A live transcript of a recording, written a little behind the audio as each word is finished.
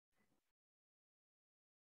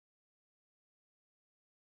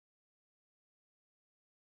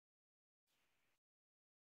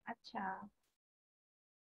আচ্ছা,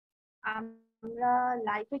 আমরা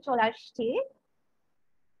লাইভে চলে আসছি।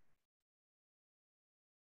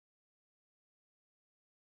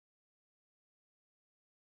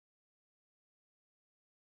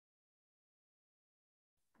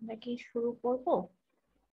 আমরা কি শুরু করব?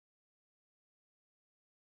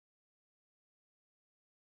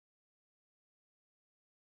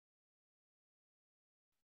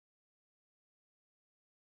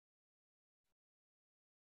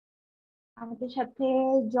 আমাদের সাথে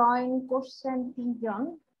জয়েন করছেন 3 জন,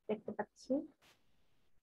 দেখতে পাচ্ছি।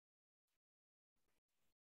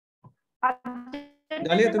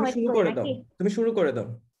 ডালিয়া তুমি ওয়েট শুরু করি করে দাও, নাকি? তুমি শুরু করে দাও,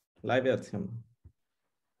 লাইভে আছি আমরা।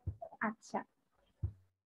 আচ্ছা,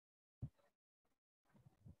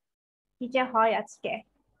 কি যে হয় আজকে,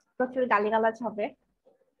 প্রচুর গালিগালাজ হবে।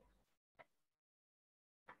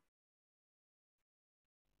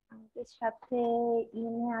 আমাদের সাথে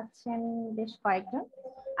ইনে আছেন বেশ কয়েকজন।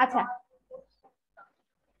 আচ্ছা,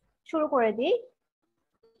 শুরু করে দিই।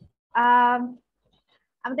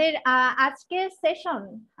 আমাদের আজকের সেশন,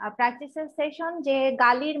 প্র্যাকটিসের সেশন, যে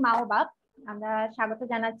গালির মা ও বাপ। আমরা স্বাগত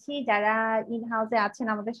জানাচ্ছি যারা ইন হাউসে আছেন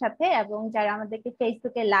আমাদের সাথে এবং যারা আমাদেরকে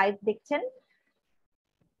ফেসবুকে লাইভ দেখছেন।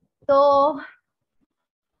 তো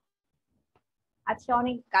আজকে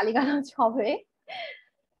অনেক গালিগালাজ হবে।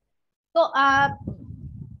 তো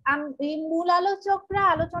মূল আলোচকরা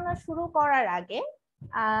আলোচনা শুরু করার আগে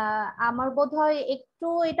আমার বোধহয় একটু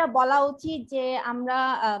এটা বলা উচিত যে আমরা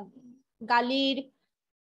গালির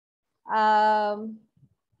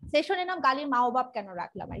সেশনের নাম গালির মা ও বাপ কেন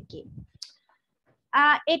রাখলাম আর কি।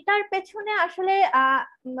 এটার পেছনে আসলে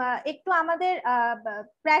একটু আমাদের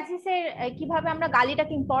প্র্যাকটিসের কিভাবে আমরা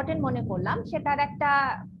গালিটাকে ইম্পর্টেন্ট মনে করলাম সেটার একটা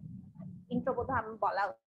ইন্ট্রো বোধহয় আমি বলা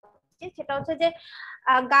উচিত। সেটা হচ্ছে যে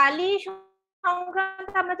গালি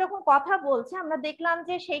সংক্রান্ত আমরা যখন কথা বলছি আমরা দেখলাম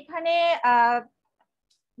যে সেইখানে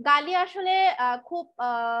গালি আসলে খুব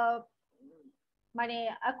মানে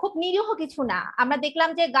খুব নিরীহ কিছু না। আমরা দেখলাম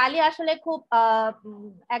যে গালি আসলে খুব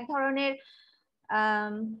এক ধরনের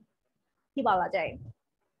কি বলা যায়,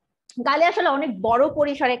 গালি আসলে অনেক বড়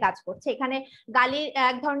পরিসরে কাজ করছে এখানে। গালি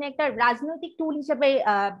এক ধরনের একটা রাজনৈতিক টুল হিসেবে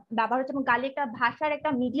ব্যবহার হচ্ছে এবং গালি একটা ভাষার একটা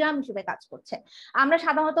মিডিয়াম হিসেবে কাজ করছে। আমরা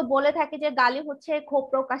সাধারণত বলে থাকি যে গালি হচ্ছে ক্ষোভ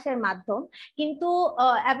প্রকাশের মাধ্যম, কিন্তু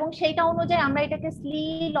এবং সেইটা অনুযায়ী আমরা এটাকে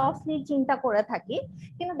শ্লীল অশ্লীল চিন্তা করে থাকি।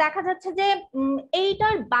 কিন্তু দেখা যাচ্ছে যে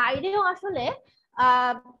এইটার বাইরেও আসলে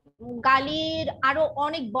গালির আরো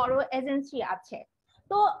অনেক বড় এজেন্সি আছে।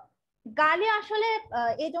 তো গালি আসলে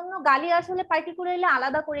এই জন্য গালি আসলে পার্টিকুলারলি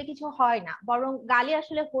আলাদা করে কিছু হয় না, বরং গালি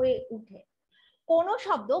আসলে হয়ে উঠে। কোন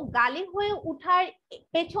শব্দ গালি হয়ে উঠার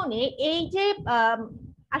পেছনে এই যে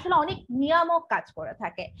আসলে অনেক নিয়ামক কাজ করে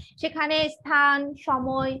থাকে। সেখানে স্থান,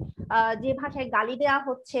 সময়, যে ভাষায় গালি দেওয়া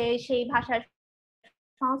হচ্ছে সেই ভাষার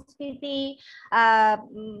সংস্কৃতি,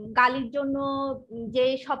 গালির জন্য যে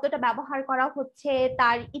শব্দটা ব্যবহার করা হচ্ছে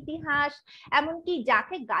তার ইতিহাস, এমনকি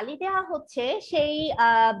যাকে গালি দেওয়া হচ্ছে সেই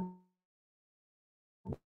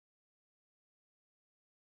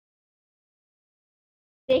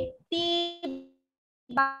ব্যক্তি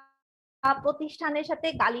বা প্রতিষ্ঠানের সাথে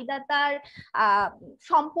গালিদাতার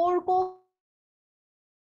সম্পর্ক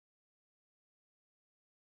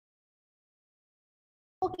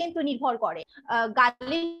কিন্তু নির্ভর করে।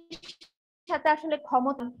 গালির সাথে আসলে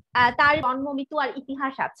ক্ষমতা, তার জন্ম, মৃত্যু আর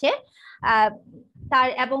ইতিহাস আছে। তার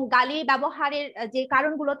এবং গালি ব্যবহারের যে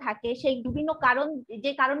কারণগুলো থাকে সেই বিভিন্ন কারণ,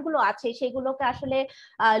 যে কারণগুলো আছে সেগুলোকে আসলে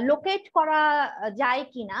লোকেট করা যায়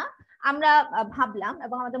কিনা আমরা ভাবলাম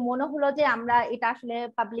এবং আমাদের মনে হলো যে আমরা এটা আসলে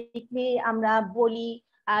পাবলিকলি আমরা বলি,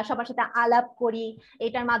 সবার সাথে আলাপ করি।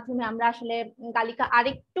 এটার মাধ্যমে আমরা আসলে গালিকা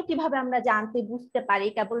আরেকটু কিভাবে আমরা জানতে বুঝতে পারি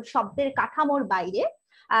কেবল শব্দের কাঠামোর বাইরে।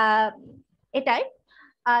 এটাই।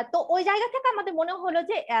 তো ওই জায়গা থেকে আমাদের মনে হলো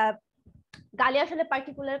যে গালি আসলে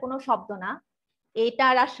পার্টিকুলার কোনো শব্দ না,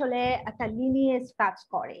 এটার আসলে একটা লিনিয়েজ কাজ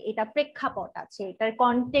করে, এটা প্রেক্ষাপট আছে, এটার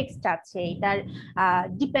কনটেক্সট আছে, এটার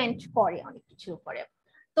ডিপেন্ড করে অনেক কিছুর উপরে।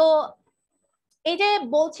 তো এই যে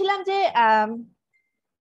বলছিলাম যে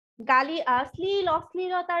গালি শ্লীল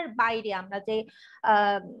অশ্লীলতার বাইরে আমরা যে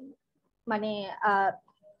মানে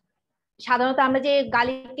সাধারণত আমরা যে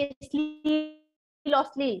গালিকে শ্লীল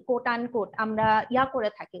অশ্লীল কোট আনকোট আমরা করে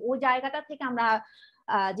থাকি, ওই জায়গাটা থেকে আমরা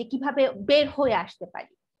যে কিভাবে বের হয়ে আসতে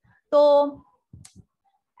পারি। তো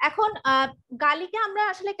এখন গালিকে আমরা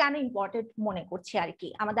আসলে কেন ইম্পর্টেন্ট মনে করছি আর কি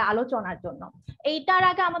আমাদের আলোচনার জন্য, এইটার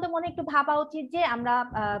আগে আমাদের মনে একটু ভাবা উচিত যে আমরা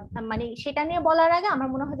মানে সেটা নিয়ে বলার আগে আমার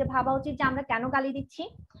মনে হয় যে ভাবা উচিত যে আমরা কেন গালি দিচ্ছি,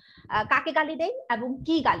 কাকে গালি দেই এবং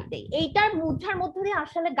কি গালি দেই। এইটার বোঝার মধ্য দিয়ে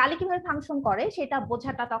আসলে গালি কিভাবে ফাংশন করে সেটা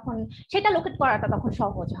বোঝাটা তখন, সেটা লোকেট করাটা তখন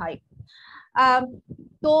সহজ হয়।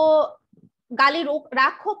 তো গালি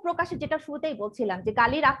রাক্ষোভ প্রকাশে, যেটা শুরুতেই বলছিলাম যে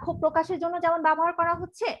গালি রাক্ষোভ প্রকাশের জন্য যেমন ব্যবহার করা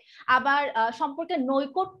হচ্ছে, আবার সম্পর্কের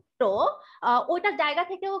নৈকট্য ওইটার জায়গা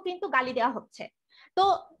থেকেও কিন্তু গালি দেওয়া হচ্ছে। তো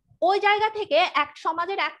ওই জায়গা থেকে এক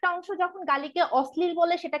সমাজের একটা অংশ যখন গালিকে অশ্লীল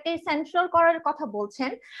বলে সেটাকে সেন্সর করার কথা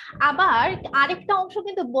বলছেন, আবার আরেকটা অংশ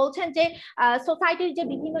কিন্তু বলছেন যে সোসাইটির যে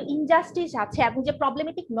বিভিন্ন ইনজাস্টিস আছে এবং যে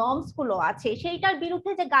প্রবলেমেটিক নর্মস গুলো আছে সেইটার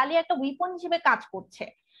বিরুদ্ধে যে গালি একটা উইপন হিসেবে কাজ করছে,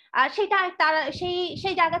 সেটা তারা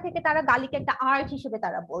সেই জায়গা থেকে তারা গালিকে একটা আর্ট হিসেবে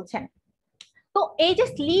তারা বলছেন। তো এই যে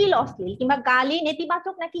শ্লীল অশ্লীল কিংবা গালি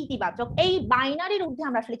নেতিবাচক নাকি ইতিবাচক, এই বাইনারির ঊর্ধ্বে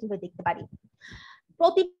আমরা আসলে কিভাবে দেখতে পারি?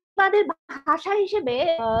 প্রতিবাদের ভাষা হিসেবে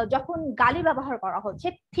যখন গালি ব্যবহার করা হচ্ছে,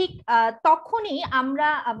 ঠিক তখনই আমরা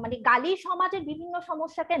মানে গালি সমাজের বিভিন্ন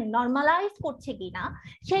সমস্যাকে নর্মালাইজ করছে কিনা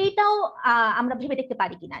সেইটাও আমরা ভেবে দেখতে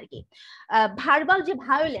পারি কিনা আর কি। ভার্বাল যে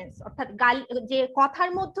ভায়োলেন্স, অর্থাৎ গালি যে কথার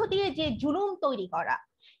মধ্য দিয়ে যে জুলুম তৈরি করা,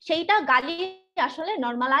 সেইটা গালি আসলে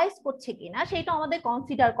নর্মালাইজ করছে কিনা সেইটা আমাদের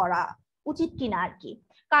কনসিডার করা উচিত কিনা আর কি।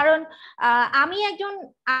 কারণ আমি একজন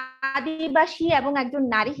আদিবাসী এবং একজন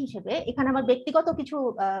নারী হিসেবে এখানে আমার ব্যক্তিগত কিছু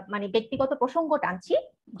মানে ব্যক্তিগত প্রসঙ্গ টানছি,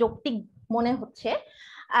 যৌক্তিক মনে হচ্ছে।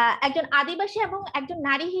 একজন আদিবাসী এবং একজন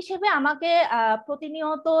নারী হিসেবে আমাকে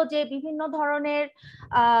প্রতিনিয়ত যে বিভিন্ন ধরনের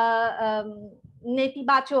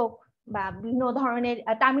নেতিবাচক বা বিভিন্ন ধরনের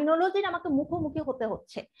টার্মিনোলজির আমাকে মুখোমুখি হতে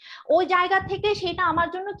হচ্ছে, ওই জায়গা থেকে সেটা আমার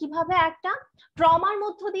জন্য কিভাবে একটা ট্রমার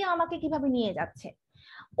মধ্য দিয়ে আমাকে কিভাবে নিয়ে যাচ্ছে,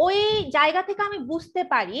 ওই জায়গা থেকে আমি বুঝতে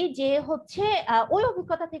পারি যে হচ্ছে ওই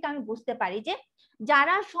অভিজ্ঞতা থেকে আমি বুঝতে পারি যে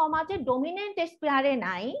যারা সমাজে ডমিনেন্ট স্পেয়ারে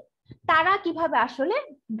নাই তারা কিভাবে আসলে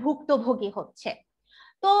ভুক্তভোগী হচ্ছে।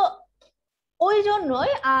 তো ওই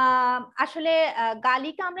জন্যই আসলে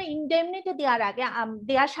গালিকে আমরা ইনডেমনিটি দেওয়ার আগে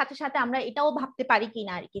দেওয়ার সাথে সাথে আমরা এটাও ভাবতে পারি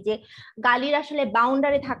কিনা আর কি, যে গালির আসলে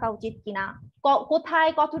বাউন্ডারি থাকা উচিত কিনা,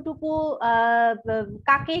 কোথায় কতটুকু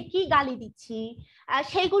কাকে কি গালি দিচ্ছি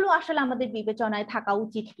সেইগুলো আসলে আমাদের বিবেচনায় থাকা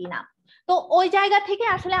উচিত কিনা। তো ওই জায়গা থেকে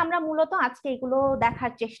আসলে আমরা মূলত আজকে এগুলো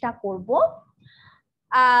দেখার চেষ্টা করব।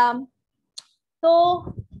 তো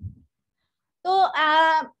তো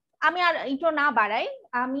আমি আর ইন্ট্রো না বাড়াই,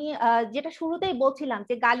 আমি যেটা শুরুতেই বলছিলাম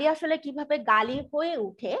যে গালি আসলে কিভাবে গালি হয়ে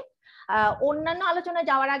উঠে, অন্যান্য আলোচনায়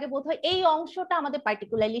যাওয়ার আগে বোধহয় এই অংশটা আমাদের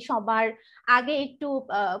পার্টিকুলারলি সবার আগে একটু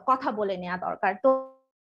কথা বলে নেওয়া দরকার। তো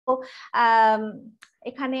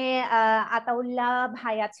এখানে আতাউল্লাহ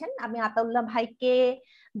ভাই আছেন, আমি আতাউল্লাহ ভাইকে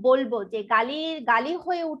বলবো যে গালি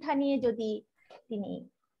হয়ে ওঠা নিয়ে যদি তিনি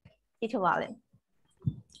কিছু বলেন।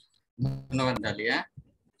 ধন্যবাদ ডালিয়া,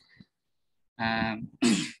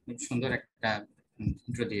 খুব সুন্দর একটা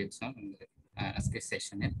ইন্ট্রো দিয়েছ আজকের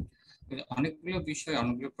সেশনে। অনেকগুলো বিষয়,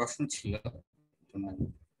 অনেকগুলো প্রশ্ন ছিল তোমার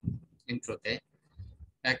ইন্ট্রোতে।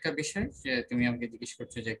 একটা বিষয় যে তুমি আমাকে জিজ্ঞেস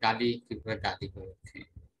করছো যে গালি কিভাবে গালি হয়ে ওঠে।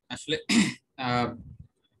 আসলে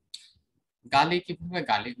গালি কিভাবে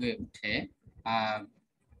গালি হয়ে ওঠে,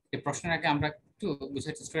 এই প্রশ্নের আগে আমরা একটু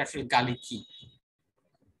বোঝার চেষ্টা করি আসলে গালি কি।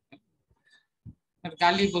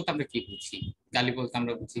 গালি বলতে আমরা কি বুঝি? গালি বলতে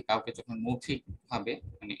আমরা বুঝি কাউকে যখন মৌখিক ভাবে,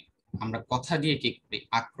 মানে আমরা কথা দিয়ে কি করি,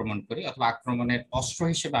 আক্রমণ করি, অথবা আক্রমণের অস্ত্র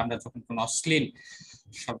হিসেবে আমরা যখন কোনো অশ্লীল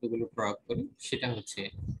শব্দগুলো প্রয়োগ করি, সেটা হচ্ছে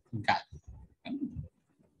গালি।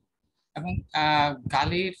 এবং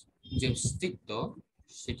গালির যে অস্তিত্ব,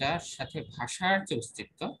 সেটার সাথে ভাষার যে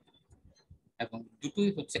অস্তিত্ব, এবং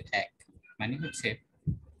দুটোই হচ্ছে এক। মানে হচ্ছে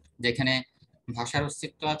যেখানে ভাষার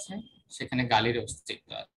অস্তিত্ব আছে সেখানে গালির অস্তিত্ব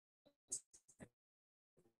আছে।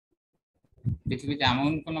 পৃথিবীতে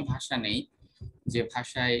এমন কোনো ভাষা নেই যে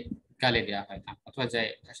ভাষায় গালি দেওয়া হয় না, অথবা যে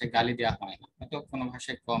ভাষায় গালি দেওয়া হয় না। হয়তো কোনো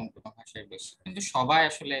ভাষায় কম, কোনো ভাষায় বেশি, কিন্তু সবাই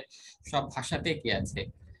আসলে সব ভাষাতে কি আছে,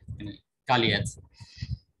 মানে গালি আছে।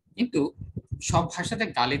 কিন্তু সব ভাষাতে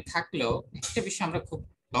গালি থাকলেও একটা বিষয় আমরা খুব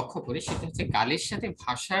লক্ষ্য করি, সেটা হচ্ছে গালির সাথে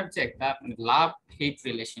ভাষার যে একটা লাভ হেট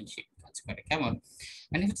রিলেশনশিপ কাজ করে। কেমন?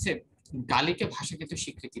 মানে হচ্ছে গালিকে ভাষা কিন্তু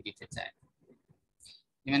স্বীকৃতি দিতে চায়।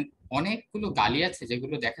 যেমন অনেকগুলো গালি আছে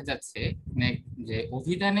যেগুলো দেখা যাচ্ছে মানে যে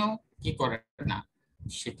অভিধানেও কি করে না,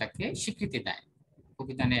 সেটাকে স্বীকৃতি দেয়,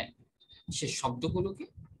 অভিধানে সে শব্দগুলোকে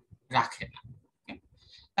রাখে না।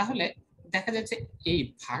 তাহলে দেখা যাচ্ছে এই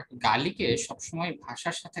গালিকে সবসময়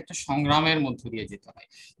ভাষার সাথে একটা সংগ্রামের মধ্য দিয়ে যেতে হয়।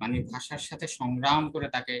 মানে ভাষার সাথে সংগ্রাম করে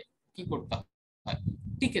তাকে কি করতে হয়,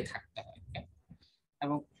 টিকে থাকতে হয়।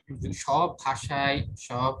 এবং সব ভাষায়,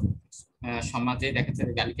 সব সমাজে দেখা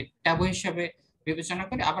যাচ্ছে গালিকে ট্যাবু হিসাবে বিবেচনা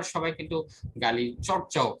করে, আবার সবাই কিন্তু গালি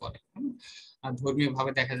চর্চাও করে। আর ধর্মীয়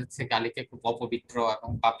ভাবে দেখা যাচ্ছে গালিকে খুব অপবিত্র এবং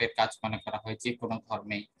পাপের কাজ মনে করা হয় যে কোনো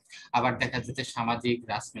ধর্মে। আবার দেখা যাচ্ছে সামাজিক,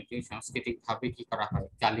 রাজনৈতিক, সাংস্কৃতিক ভাবে কি করা হয়,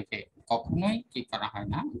 গালিকে কখনোই কি করা হয়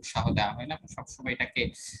না, উৎসাহ দেওয়া হয় না, সবসময় এটাকে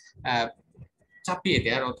চাপিয়ে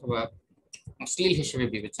দেওয়ার অথবা অশ্লীল হিসেবে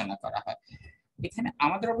বিবেচনা করা হয়। এখানে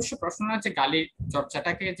আমাদের অবশ্য প্রশ্ন আছে গালির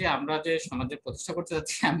চর্চাটাকে যে আমরা যে সমাজে প্রতিষ্ঠা করতে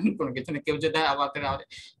যাচ্ছি এমন কোনো কিছু না, কেউ যদি আমাদের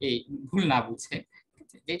এই ভুল না বুঝে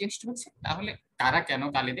যে জিনিসটা হচ্ছে তাহলে কারা কেন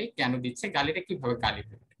গালি দেয়, কেন দিচ্ছে, গালিটা কিভাবে গালি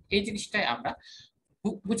দেয়, এই জিনিসটাই আমরা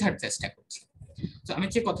বুঝার চেষ্টা করছি। তো আমি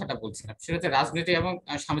যে কথাটা বলছিলাম সেটা হচ্ছে রাজনৈতিক এবং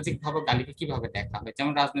সামাজিক ভাবে গালিকে কিভাবে দেখা হয়।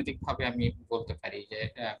 যেমন রাজনৈতিক ভাবে আমি বলতে পারি যে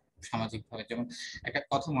সামাজিক ভাবে যেমন একটা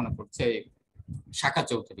কথা মনে পড়ছে, শাখা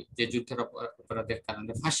চৌধুরী যে যুদ্ধের অপরাধের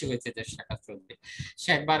কারণে ফাঁসি হয়েছে, যে শাখা চৌধুরী, সে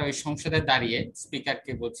একবার ওই সংসদে দাঁড়িয়ে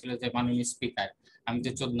স্পিকারকে বলছিল যে মাননীয় স্পিকার আমি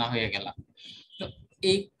যে চোদনা হয়ে গেলাম। তো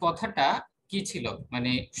এই কথাটা কি ছিল,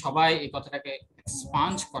 মানে সবাই এই কথাটাকে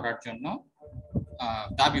এক্সপাঞ্জ করার জন্য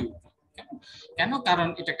দাবি উঠল। কেন? কারণ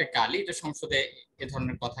এটা একটা গালি, এটা সংসদে এ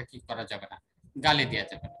ধরনের কথা কি করা যাবে না, গালি দেওয়া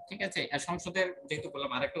যাবে না, ঠিক আছে। আর সংসদের যেহেতু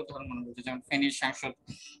বললাম আরেকটা উদাহরণ মনে পড়ছে, যেমন ফেনীর সাংসদ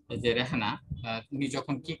যে রেহানা, উনি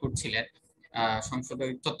যখন কি করছিলেন সংসদের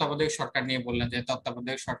তত্ত্বাবধায়ক সরকার নিয়ে বললেন যে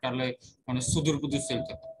তত্ত্বাবধায়ক সরকার হলে কোনো সুদূর বুদুর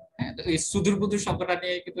চলতো। হ্যাঁ, তো এই সুদূর বুদুর শব্দটা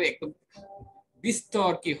নিয়ে কিন্তু একদম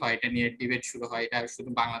বিস্তর কি হয়, এটা নিয়ে ডিবেট শুরু হয়। এটা শুধু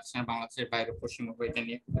বাংলাদেশ না, বাংলাদেশের বাইরে পশ্চিমবঙ্গ এটা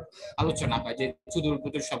নিয়ে আলোচনা হয় যে সুদূর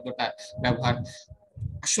বুদুর শব্দটা ব্যবহার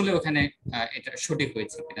আসলে ওখানে এটা সঠিক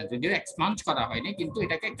হয়েছে কিনা, যদিও এক্সপাঞ্জ করা হয়নি, কিন্তু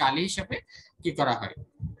এটাকে গালি হিসেবে কি করা হয়,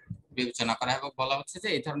 বিবেচনা করা এবং বলা হচ্ছে যে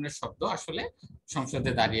এই ধরনের শব্দ আসলে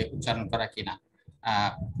সংসদে দাঁড়িয়ে উচ্চারণ করা কিনা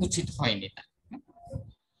উচিত হয়নি।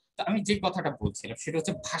 তো আমি যে কথাটা বলছিলাম সেটা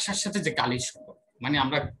হচ্ছে ভাষার সাথে যে গালির সম্পর্ক, মানে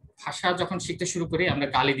আমরা ভাষা যখন শিখতে শুরু করি আমরা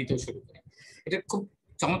গালি দিতেও শুরু করি। এটা খুব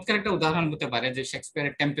চমৎকার একটা উদাহরণ হতে পারে যে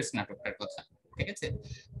শেক্সপিয়ারের টেম্পেস্ট নাটকটার কথা, ঠিক আছে।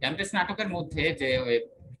 টেম্পেস্ট নাটকের মধ্যে যে ওই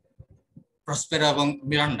প্রসপেরা এবং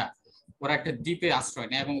মিরান্ডা ওরা একটা দ্বীপে আশ্রয়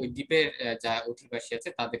নেয় এবং ওই দ্বীপের যা অধিবাসী আছে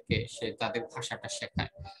তাদেরকে সে তাদের ভাষাটা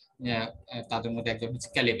শেখায়। তাদের মধ্যে একজন হচ্ছে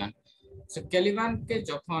ক্যালিবান। ক্যালিবানকে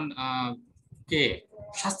যখন কে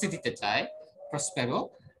শাস্তি দিতে চায় প্রসপেরো,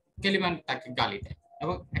 ক্যালিবান তাকে গালি দেয়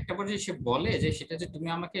এবং একটা পর্যায়ে সে বলে যে সেটা যে তুমি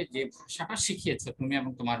আমাকে যে ভাষাটা শিখিয়েছো তুমি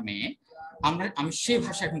এবং তোমার মেয়ে, আমি সেই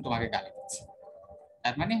ভাষা এখন তোমাকে গালি দিচ্ছি।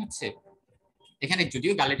 তার মানে হচ্ছে এখানে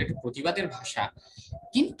যদিও গালিটা একটা প্রতিবাদের ভাষা,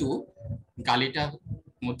 কিন্তু গালিটা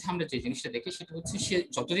মধ্যে আমরা যে জিনিসটা দেখি সেটা হচ্ছে সে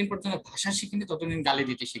যতদিন পর্যন্ত ভাষা শিখেনি ততদিন গালি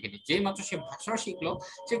দিতে শিখেনি, যে মাত্র সে ভাষা শিখলো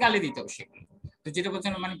সে গালি দিতেও শিখলো। তো যেটা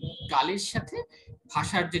বলছেন মানে গালির সাথে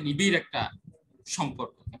ভাষার যে নিবিড় একটা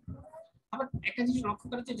সম্পর্ক। আবার একটা জিনিস লক্ষ্য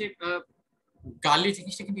করেছে যে গালি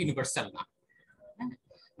জিনিসটা কিন্তু ইউনিভার্সাল না।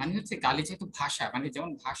 মানে হচ্ছে গালি যেহেতু ভাষা, মানে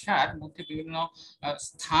যেমন ভাষার মধ্যে বিভিন্ন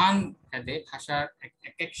স্থান ভেদে ভাষার এক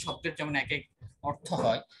এক শব্দের যেমন এক এক অর্থ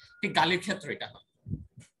হয়, ঠিক গালির ক্ষেত্রে এটা হয়।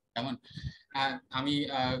 যেমন আমি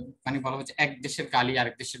মানে বলা হচ্ছে এক দেশের গালি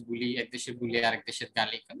আরেক দেশের বুলি, এক দেশের বুলি আরেক দেশের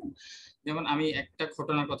গালি। যেমন আমি একটা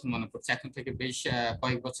ঘটনার কথা মনে পড়ছে, এখন থেকে বেশ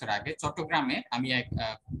কয়েক বছর আগে চট্টগ্রামে আমি এক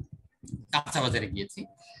কাঁচা বাজারে গিয়েছি।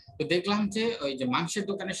 তো দেখলাম যে ওই যে মাংসের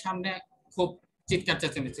দোকানের সামনে খুব চিৎকার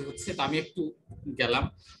চেঁচামেচি হচ্ছে। তো আমি একটু গেলাম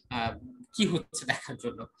কি হচ্ছে দেখার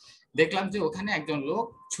জন্য। দেখলাম যে ওখানে একজন লোক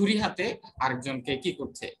ছুরি হাতে আরেকজনকে কি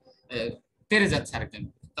করছে, তেড়ে যাচ্ছে আরেকজন।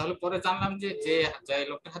 তাহলে পরে জানলাম যে যে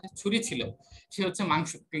লোকটার হাতে ছুরি ছিল সে হচ্ছে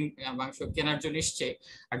মাংস কেনার জন্য এসছে,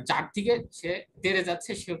 আর যার দিকে সে তেড়ে যাচ্ছে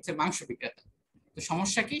সে হচ্ছে মাংস বিক্রেতা। তো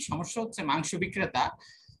সমস্যা কি? সমস্যা হচ্ছে মাংস বিক্রেতা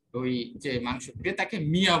ওই যে মাংস ক্রেতাকে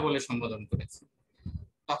মিয়া বলে সম্বোধন করেছে।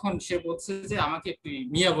 তখন সে বলছে যে আমাকে তুই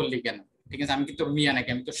মিয়া বললি কেন, ঠিক আছে, আমি কি তোর মিয়া নাকি,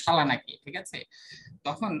 আমি তো শালা নাকি, ঠিক আছে।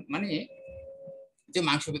 তখন মানে যে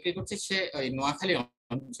মাংস বিক্রি করছে সে ওই নোয়াখালী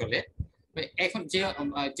অঞ্চলে, এখন যে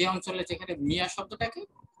যে অঞ্চলে যেখানে মিয়া শব্দটাকে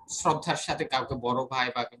শ্রদ্ধার সাথে কাউকে বড় ভাই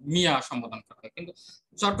বা মিয়া সম্বোধন করা হয়, কিন্তু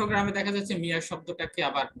চট্টগ্রামে দেখা যাচ্ছে মিয়া শব্দটাকে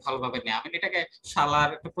আবার ভালোভাবে নেওয়া হয়, এটাকে শালার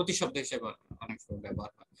একটা প্রতিশব্দ হিসেবে অনেক সময়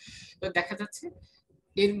ব্যবহার হয়। তো দেখা যাচ্ছে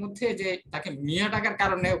এর মধ্যে যে তাকে মিয়া ডাকার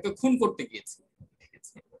কারণে ওকে খুন করতে গিয়েছে, ঠিক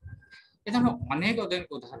আছে। এ ধরনের অনেক ওদের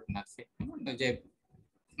উদাহরণ আছে। যে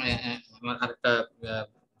আমার আরেকটা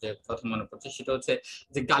যে কথা মনে পড়ছে সেটা হচ্ছে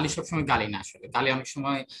যে গালি সবসময় গালি না, আসলে গালি অনেক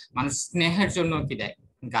সময় মানুষ স্নেহের জন্য কি দেয়,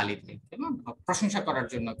 গালি দেয়, প্রশংসা করার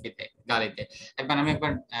জন্য কি দেয়, গালি দেয়। আমি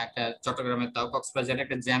একবার একটা চট্টগ্রামের তাও কক্সবাজারে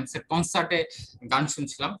একটা জ্যামসের কনসার্টে গান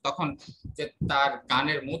শুনছিলাম, তখন যে তার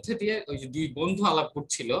গানের মধ্যে দিয়ে ওই যে দুই বন্ধু আলাপ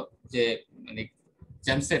করছিল যে মানে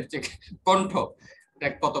জেমসের যে কণ্ঠ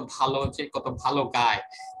কত ভালো, যে কত ভালো গায়,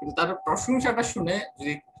 কিন্তু তার প্রশংসাটা শুনে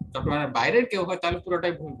যদি চট্টগ্রামের বাইরের কেউ হয় তাহলে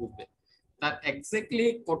পুরোটাই ভুল বুঝবে। তার এক্স্যাক্টলি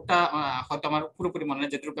কোডটা হয়তো আমার পুরোপুরি মনে নেই,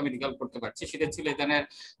 যেটুকু আমি রিকল করতে পারছি সেটা ছিল এখানে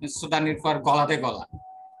সুদানির পর গলাতে গলা,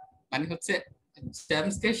 মানে হচ্ছে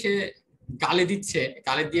জেমসকে সে গালি দিচ্ছে,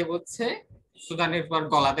 গালি দিয়ে বলছে সুদানের পর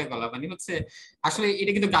গলাতে গলা, মানে হচ্ছে আসলে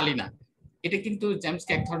এটা কিন্তু গালি না, এটা কিন্তু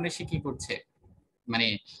জেমসকে এক ধরনের সে কি করছে, মানে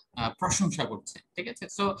প্রশংসা করছে, ঠিক আছে।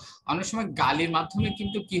 সো অনেক সময় গালির মাধ্যমে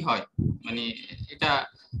কিন্তু কি হয়, মানে এটা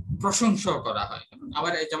প্রশংসা করা হয়।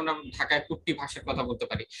 আবার যেমন আমরা ঢাকায় কুট্টি ভাষার কথা বলতে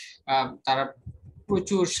পারি, তারা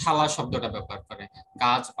প্রচুর শালা শব্দটা ব্যবহার করে,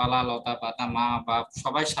 গাছপালা লতা পাতা মা বাপ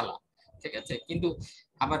সবাই শালা, ঠিক আছে। কিন্তু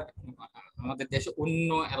আবার আমাদের দেশে অন্য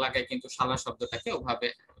এলাকায় কিন্তু শালা শব্দটাকে ওভাবে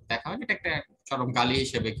দেখা হয়, এটা একটা চরম গালি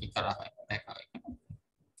হিসেবে কি করা হয়, দেখা হয়।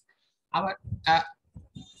 আবার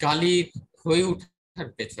গালি হয়ে ওঠার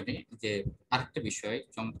পেছনে যে আরেকটা বিষয়,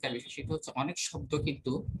 চমৎকার বিষয়, সেটা হচ্ছে অনেক শব্দ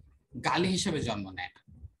কিন্তু গালি হিসেবে জন্ম নেয় না,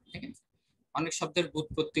 ঠিক আছে। অনেক শব্দের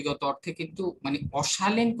ব্যুৎপত্তিগত অর্থে কিন্তু মানে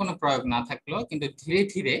অশালীন কোনো প্রয়োগ না থাকলেও কিন্তু ধীরে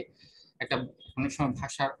ধীরে একটা অনেক সময়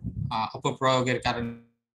ভাষার অপপ্রয়োগের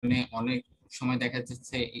কারণে, অনেক সময় দেখা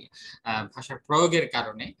যাচ্ছে ভাষার প্রয়োগের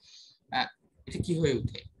কারণে এটা কি হয়ে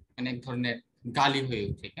ওঠে, মানে এক ধরনের গালি হয়ে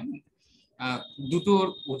ওঠে। কেমন দুটোর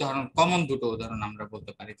উদাহরণ, কমন দুটো উদাহরণ আমরা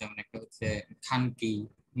বলতে পারি, যেমন একটা হচ্ছে খানকি,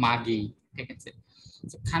 মাগি, ঠিক আছে।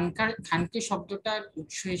 খানকি শব্দটার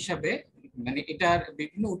উৎস হিসাবে, মানে এটার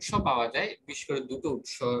বিভিন্ন উৎস পাওয়া যায়, বিশেষ করে দুটো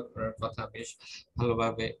উৎস কথা বেশ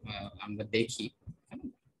ভালোভাবে আমরা দেখি।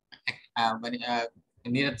 মানে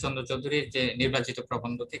নীরজ চন্দ্র চৌধুরীর যে নির্বাচিত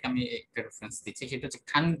প্রবন্ধ থেকে আমি একটা রেফারেন্স দিচ্ছি, সেটা হচ্ছে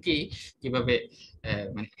খানকি কিভাবে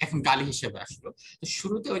মানে এখন গালি হিসেবে আসলো।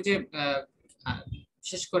 শুরুতে ওই যে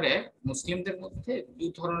বিশেষ করে মুসলিমদের মধ্যে দুই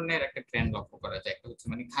ধরনের একটা ট্রেন্ড লক্ষ্য করা যায়, একটা হচ্ছে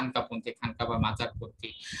মানে খানকাপন্থী, খানকা বা মাজারপন্থী,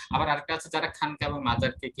 আবার আরেকটা আছে যারা খানকা বা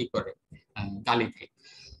মাজারকে কি করে গালি দেয়।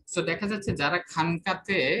 তো দেখা যাচ্ছে যারা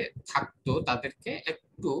খানকাতে থাকতো তাদেরকে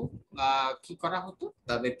একটু কি করা হতো,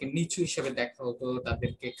 তাদেরকে নিচু হিসেবে দেখা হতো,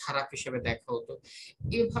 তাদেরকে খারাপ হিসেবে দেখা হতো।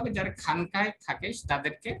 এইভাবে যারা খানকায় থাকে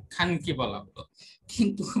তাদেরকে খানকি বলা হতো।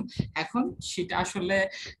 কিন্তু এখন সেটা আসলে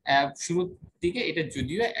শুরুর দিকে এটা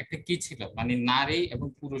যদিও একটা কি ছিল, মানে নারী এবং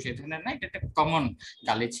পুরুষ এই ধরনের না, এটা একটা কমন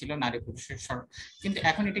গালি ছিল নারী পুরুষের, কিন্তু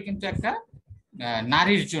এখন এটা কিন্তু একটা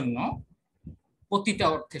নারীর জন্য প্রতিটা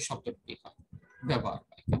অর্থে শব্দটি ব্যবহার হয়।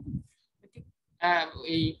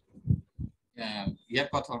 এই ইয়ার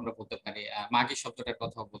কথা আমরা বলতে পারি, মাগি শব্দটার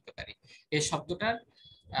কথাও বলতে পারি। এই শব্দটার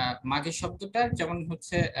মাগি শব্দটার যেমন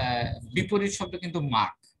হচ্ছে বিপরীত শব্দ কিন্তু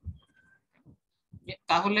মাগ।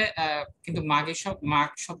 তাহলে কিন্তু মাগ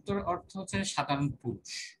শব্দের অর্থ হচ্ছে সাধারণ পুরুষ,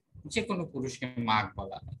 যে কোনো পুরুষকে মাগ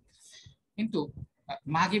বলা হয়। কিন্তু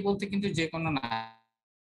মাগি বলতে কিন্তু যে কোনো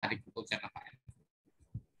নারীকে বোঝানো হয়।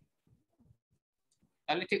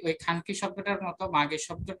 তাহলে ঠিক ওই খানকি শব্দটার মতো মাঘী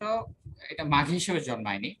শব্দটাও এটা মাঘী হিসেবে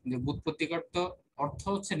জন্মায়নি, কিন্তু ব্যুৎপত্তিগত অর্থ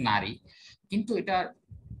হচ্ছে নারী, কিন্তু এটা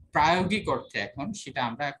প্রায়োগিক অর্থে এখন সেটা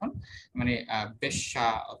আমরা এখন মানে বেশ্যা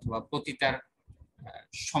অথবা পতিতার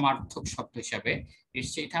সমার্থক শব্দ হিসাবে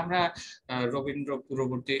এসছে। এটা আমরা রবীন্দ্র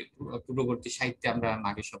পূর্ববর্তী সাহিত্যে আমরা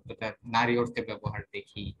মাঘী শব্দটা নারী অর্থে ব্যবহার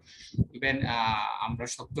দেখি। ইভেন আমরা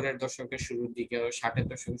 70-এর দশকের শুরুর দিকে, 60-এর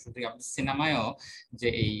দশকের শুরু দিকে আমরা সিনেমায়ও যে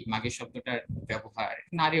এই মাঘী শব্দটার ব্যবহার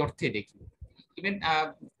নারী অর্থে দেখি। ইভেন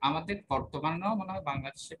আমাদের বর্তমানেও মনে হয়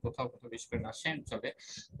বাংলাদেশে কোথাও কোথাও, বিশেষ করে রাশিয়ান অঞ্চলে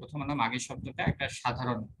কোথাও মনে হয় মাঘী শব্দটা একটা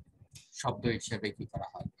সাধারণ শব্দ হিসেবে কি করা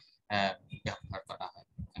হয়, ব্যবহার করা হয়।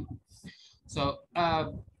 সো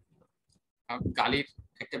গালির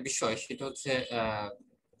একটা বিষয় সেটা হচ্ছে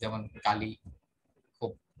যেমন গালি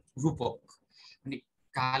খুব রূপক, মানে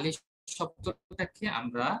গালি শব্দটাকে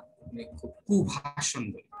আমরা মানে খুব কুভাষণ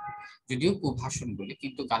বলি, যদিও কুভাষণ বলি,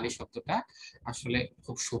 কিন্তু গালি শব্দটা আসলে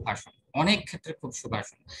খুব সুভাষণ, অনেক ক্ষেত্রে খুব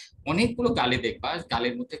সুভাষণ। অনেকগুলো গালি দেখবা,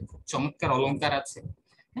 গালির মধ্যে খুব চমৎকার অলংকার আছে,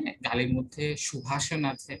 হ্যাঁ, গালির মধ্যে সুভাষণ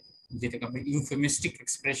আছে, যেটাকে আমরা ইউফেমিস্টিক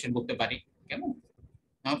এক্সপ্রেশন বলতে পারি। কেমন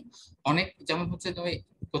অনেক, যেমন হচ্ছে তুমি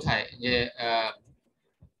কোথায় যে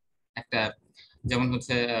একটা, যেমন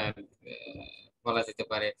হচ্ছে বলা যেতে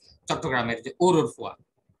পারে চট্টগ্রামের যে ওরফুয়া,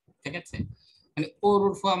 ঠিক আছে, মানে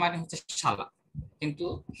ওরফুয়া মানে হচ্ছে শালা, কিন্তু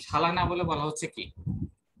শালা না বলে বলা হচ্ছে কি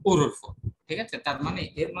ওরফুয়া, ঠিক আছে। তার মানে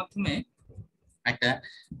এর মাধ্যমে একটা,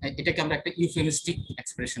 এটাকে আমরা একটা ইউফেমিস্টিক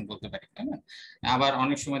এক্সপ্রেশন বলতে পারি, তাই না? আবার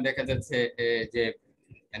অনেক সময় দেখা যাচ্ছে যে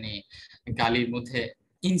মানে গালির মধ্যে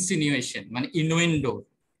ইনসিনুয়েশন মানে ইনুয়েন্ডো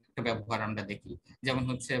একটা ব্যবহার আমরা দেখি, যেমন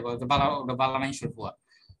হচ্ছে বালামাইশুর ফুয়া,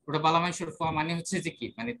 ওটা বালামাইশুর ফুয়া মানে হচ্ছে যে কি,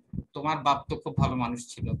 মানে তোমার বাপ তো খুব ভালো মানুষ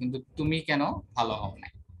ছিল, কিন্তু তুমি কেন ভালো হও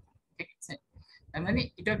নাই, ঠিক আছে। মানে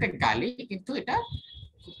এটা একটা গালি, কিন্তু এটা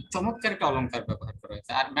চমৎকার একটা অলংকার ব্যবহার করা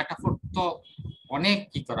হয়েছে। আর মেটাফোর তো অনেক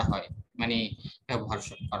কি করা হয়, মানে ব্যবহার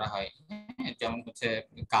করা হয়, হ্যাঁ, যেমন হচ্ছে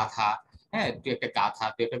গাধা, হ্যাঁ তুই একটা গাধা,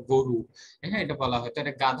 তুই একটা গরু, হ্যাঁ এটা বলা হয়। তো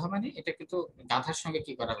এটা গাধা মানে এটা কিন্তু গাধার সঙ্গে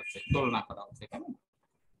কি করা হচ্ছে, তুলনা করা হচ্ছে, কেমন।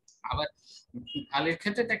 আবার গালির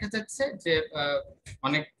ক্ষেত্রে দেখা যাচ্ছে যে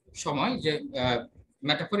অনেক সময় যে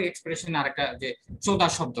মেটাফরিক এক্সপ্রেশন আর একটা যে চোদা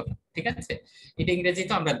শব্দটা, ঠিক আছে, এটা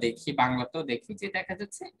ইংরেজিতে আমরা দেখি, বাংলাতেও দেখি, যে দেখা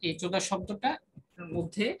যাচ্ছে এই চোদা শব্দটা ভাষাটার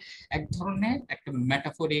মধ্যে এক ধরনের একটা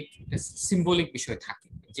মেটাফরিক সিম্বলিক বিষয় থাকে,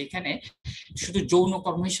 যেখানে শুধু যৌন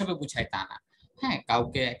কর্ম হিসাবে বোঝায় তা না। হ্যাঁ,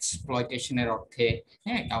 কাউকে এক্সপ্লয়টেশনের অর্থে,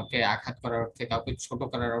 হ্যাঁ, কাউকে আঘাত করার অর্থে, কাউকে ছোট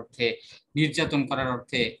করার অর্থে, নির্যাতন করার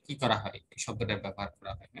অর্থে কি করা হয়, এই শব্দটা ব্যবহার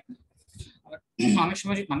করা হয়। আবার অনেক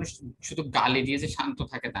সময় মানুষ শুধু গালি দিয়ে যে শান্ত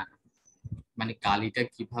থাকে তা না, মানে গালিটা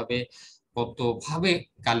কিভাবে, কতভাবে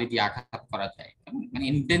গালি দিয়ে আঘাত করা যায়, মানে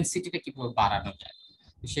ইন্টেন্সিটিটা কিভাবে বাড়ানো যায়।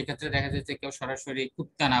 সেক্ষেত্রে দেখা যায় যে কেউ সরাসরি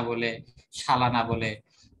কুত্তা না বলে, শালা না বলে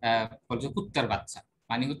বলছে কুত্তার বাচ্চা,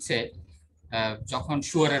 মানে হচ্ছে যখন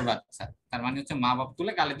শুয়োরের বাচ্চা, তার মানে হচ্ছে মা বাপ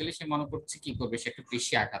তুলে গালি দিলে সে মনে করছে কি করবে, সে একটু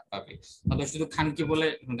বেশি আঘাত পাবে। অথবা শুধু খানকি বলে,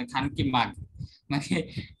 মানে খানকি মাগ, মানে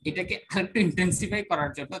এটাকে আরেকটু ইন্টেন্সিফাই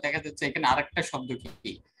করার জন্য দেখা যাচ্ছে এখানে আরেকটা শব্দ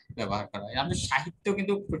কি ব্যবহার করা হয়। আমরা সাহিত্য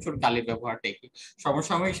কিন্তু প্রচুর গালি ব্যবহার দেখি,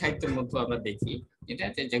 সমসাময়িক সাহিত্যের মধ্যে আমরা দেখি এটা,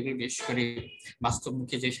 যেগুলো বিশেষ করে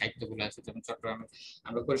বাস্তবমুখী যে সাহিত্যগুলো আছে, যেমন চট্টগ্রামে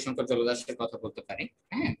আমরা হরিশঙ্কর জলদাসের কথা বলতে পারি।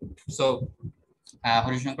 হ্যাঁ, সো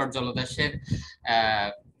হরিশঙ্কর জলদাসের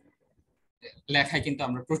লেখায় কিন্তু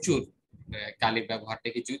আমরা প্রচুর গালির ব্যবহার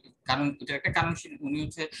দেখি। কারণ এটার একটা কারণ, উনি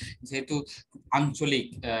হচ্ছে যেহেতু আঞ্চলিক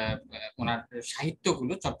ওনার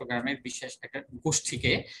সাহিত্যগুলো চট্টগ্রামের বিশেষ একটা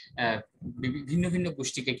গোষ্ঠীকে, ভিন্ন ভিন্ন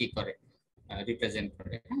গোষ্ঠীকে কি করে, রিপ্রেজেন্ট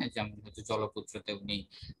করে। হ্যাঁ, যেমন হচ্ছে জলপুত্রতে উনি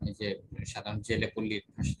যে সাধারণ জেলে পল্লীর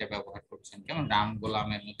ভাষাটা ব্যবহার করছেন, যেমন রাম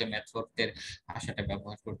গোলামের মধ্যে মেথডদের ভাষাটা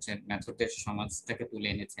ব্যবহার করছেন, মেথডদের সমাজটাকে তুলে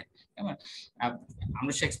এনেছেন। যেমন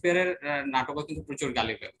আমরা শেক্সপিয়ারের নাটকও কিন্তু প্রচুর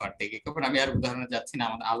গালির ব্যবহার দেখি। কারণ আমি আর উদাহরণে যাচ্ছি না,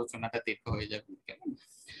 আমাদের আলোচনাটা দীর্ঘ হয়ে যাবে। কেমন,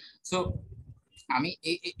 সো আমি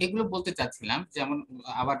এগুলো বলতে চাচ্ছিলাম। যেমন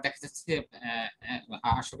আবার দেখা যাচ্ছে,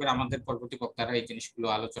 আশা করি আমাদের পরবর্তী বক্তারা এই জিনিসগুলো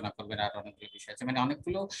আলোচনা করবেন, আর অনেকগুলো বিষয় আছে, মানে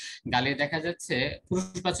অনেকগুলো গালি দেখা যাচ্ছে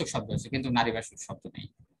পুরুষবাচক শব্দ আছে কিন্তু নারীবাচক শব্দ নেই।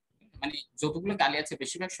 মানে যতগুলো গালি আছে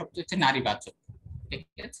বেশিরভাগ শব্দ হচ্ছে নারীবাচক, ঠিক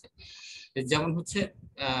আছে। যেমন হচ্ছে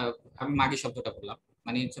আমি মাগি শব্দটা বললাম,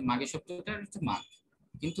 মানে হচ্ছে মাগি শব্দটা হচ্ছে মাগ,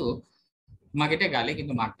 কিন্তু মাগিটা গালি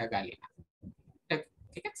কিন্তু মাগটা গালি না,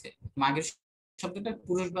 ঠিক আছে। মাগের শব্দটা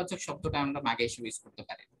পুরুষবাচক শব্দটা আমরা মাগে হিসেবে ইউজ করতে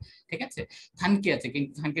পারি, ঠিক আছে। খানকি আছে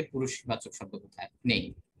কিন্তু খানকির পুরুষবাচক শব্দ কোথায় নেই।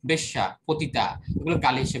 বেশ্যা, পতিতা, এগুলো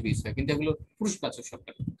গালি হিসেবে ইউজ হয়, কিন্তু এগুলো পুরুষবাচক শব্দ।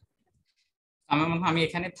 আমার মনে হয় আমি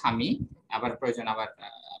এখানে থামি, আবার প্রয়োজন আবার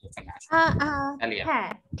আলোচনা আসবে।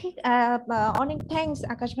 হ্যাঁ, ঠিক। অনেক থ্যাঙ্কস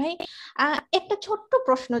আকাশ ভাই। একটা ছোট্ট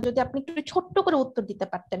প্রশ্ন, যদি আপনি একটু ছোট্ট করে উত্তর দিতে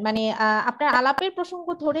পারতেন, মানে আপনার আলাপের প্রসঙ্গ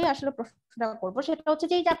ধরে আসলে প্রশ্নটা করবো। সেটা হচ্ছে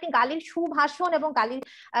যে আপনি গালির সুভাষণ এবং গালির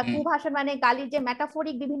কুভাষণ, মানে গালির যে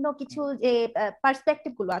মেটাফরিক বিভিন্ন কিছু যে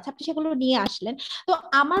পার্সপেক্টিভ গুলো আছে, আপনি সেগুলো নিয়ে আসলেন। তো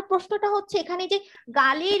আমার প্রশ্নটা হচ্ছে এখানে যে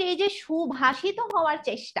গালির এই যে সুভাষিত হওয়ার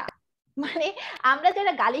চেষ্টা, মানে আমরা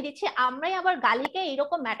যারা গালি দিচ্ছি আমরাই আবার গালিকে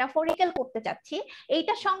এরকম মেটাফরিক্যাল করতে চাচ্ছি,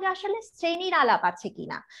 এইটার সঙ্গে আসলে শ্রেণীর আলাপ আছে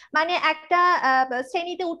কিনা, মানে একটা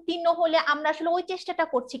শ্রেণীতে উত্তীর্ণ হলে আমরা আসলে ওই চেষ্টাটা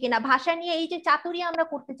করছি কিনা, ভাষা নিয়ে এই যে চাতুরি আমরা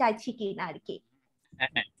করতে চাইছি কিনা আর কি।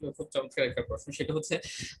 হ্যাঁ, খুব চমৎকার একটা প্রশ্ন। সেটা হচ্ছে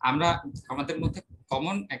আমরা আমাদের মধ্যে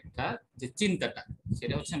কমন একটা যে চিন্তাটা,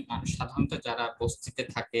 সেটা হচ্ছে মানুষ সাধারণত যারা বস্তিতে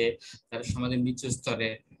থাকে, যারা সমাজের নিচু স্তরে,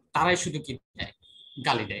 তারাই শুধু কি দেয়,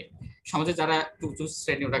 গালি দেয়। সমাজে যারা উঁচু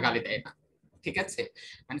শ্রেণী ওরা গালি দেয় না, ঠিক আছে,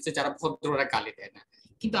 মানে যারা ভদ্র ওরা গালি দেয় না।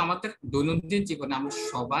 কিন্তু আমাদের দৈনন্দিন জীবনে আমরা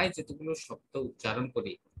সবাই যেগুলো শব্দ উচ্চারণ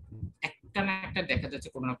করি, একটা না একটা দেখা যাচ্ছে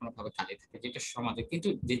কোনো না কোনো ভাবে গালি থাকে, যেটা সমাজে, কিন্তু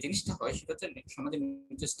যে জিনিসটা হয় সেটা হচ্ছে সমাজের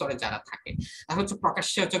নিচু স্তরে যারা থাকে তারা হচ্ছে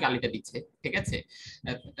প্রকাশ্যে হচ্ছে গালিটা দিচ্ছে, ঠিক আছে,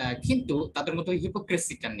 কিন্তু তাদের মধ্যে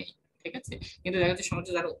হিপোক্রেসিটা নেই, ঠিক আছে। কিন্তু দেখা যাচ্ছে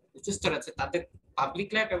সমাজে যারা উচ্চ স্তরে আছে তাদের পাবলিক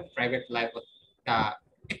লাইফ এবং প্রাইভেট লাইফটা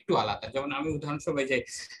একটু আলাদা। যেমন আমি উদাহরণস্বরূপ যে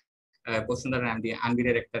বসুন্ধরা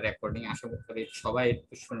আনবিরের একটা রেকর্ডিং, আশা করি সবাই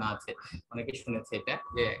শোনা আছে, অনেকে শুনেছে এটা,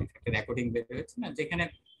 যে একটা রেকর্ডিং বের হয়েছে না, যেখানে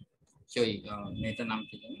ওই মেয়েটার নাম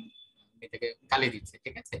কি জানি, মেয়েটাকে গালি দিচ্ছে,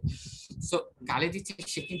 ঠিক আছে। সো গালি দিচ্ছে,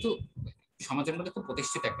 সে কিন্তু সমাজের মধ্যে খুব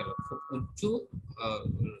প্রতিষ্ঠিত একটা লোক, খুব উঁচু,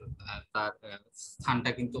 তার স্থানটা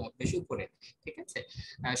কিন্তু বেশি উপরে, ঠিক আছে,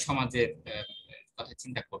 সমাজের কথা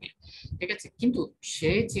চিন্তা করি, ঠিক আছে। কিন্তু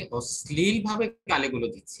সে যে অশ্লীল ভাবে গালিগুলো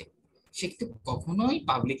দিচ্ছে, সে কিন্তু কখনোই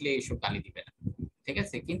পাবলিকলি এইসব গালি দিবে না, ঠিক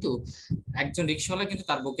আছে। কিন্তু একজন রিক্সাওয়ালা কিন্তু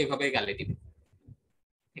তার বুকে ভাবে গালি দিবে,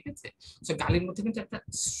 ঠিক আছে। তো গালির মধ্যে কিন্তু একটা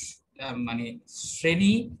মানে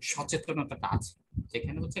শ্রেণী সচেতনতাটা আছে,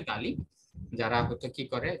 যেখানে হচ্ছে গালি যারা হয়তো কি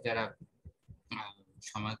করে, যারা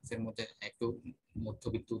সমাজের মধ্যে একটু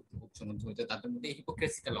মধ্যবিত্ত, উচ্চ মধ্যবিত্ত, তাদের মধ্যে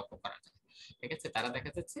হিপোক্রেসিটা লক্ষ্য করা যায়, ঠিক আছে। তারা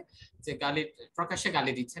দেখা যাচ্ছে যে গালি প্রকাশ্যে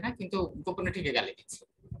গালি দিচ্ছে না, কিন্তু গোপনে ঠিকই গালি দিচ্ছে,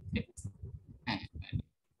 ঠিক আছে।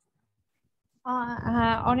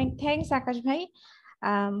 হ্যাঁ, অনেক থ্যাঙ্কস আকাশ ভাই।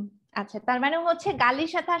 আচ্ছা, তার মানে হচ্ছে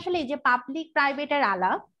গালির সাথে আসলে এই যে পাবলিক প্রাইভেটের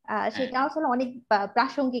আলাপ, সেটা আসলে অনেক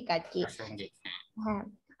প্রাসঙ্গিক আর কি। প্রাসঙ্গিক। হ্যাঁ,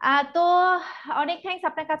 তো অনেক থ্যাঙ্কস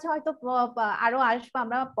আপনার কাছে, হয়তো আরো আসবো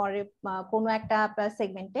আমরা পরে কোনো একটা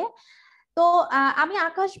সেগমেন্টে। তো আমি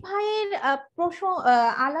আকাশ ভাইয়ের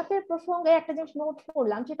আলাপের প্রসঙ্গে একটা জিনিস নোট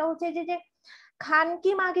করলাম, সেটা হচ্ছে যে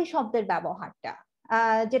খানকি মাগি শব্দের ব্যবহারটা,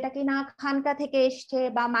 যেটা কিনা খানকা থেকে এসছে,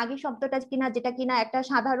 বা মাগি শব্দটা কিনা যেটা কিনা একটা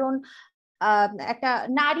সাধারণ একটা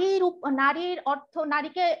নারীর অর্থ,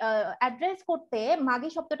 নারীকে অ্যাড্রেস করতে মাগি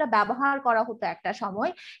শব্দটা ব্যবহার করা হতো একটা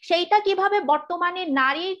সময়। সেইটা কিভাবে বর্তমানে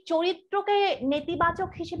নারীর চরিত্রকে নেতিবাচক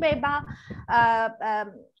হিসেবে বা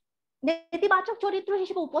নেতিবাচক চরিত্র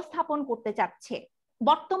হিসেবে উপস্থাপন করতে চাচ্ছে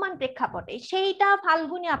বর্তমান প্রেক্ষাপটে, সেইটা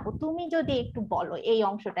ফাল্গুনী আপু তুমি যদি একটু বলো এই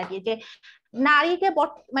অংশটা দিয়ে, যে নারীকে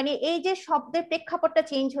মানে এই যে শব্দের প্রেক্ষাপটটা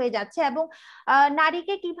চেঞ্জ হয়ে যাচ্ছে, এবং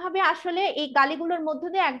নারীকে কিভাবে আসলে এই গালিগুলোর মধ্য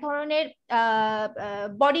দিয়ে এক ধরনের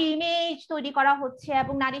বডি ইমেজ তৈরি করা হচ্ছে,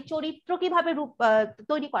 এবং নারীর চরিত্র কিভাবে রূপ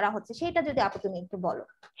তৈরি করা হচ্ছে, সেটা যদি আপু তুমি একটু বলো।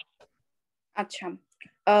 আচ্ছা,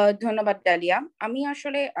 ধন্যবাদ ডালিয়া। আমি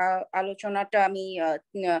আসলে আলোচনাটা আমি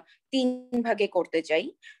 3 ভাগে করতে চাই।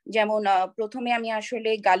 যেমন প্রথমে আমি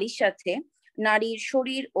আসলে গালির সাথে নারীর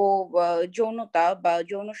শরীর ও যৌনতা বা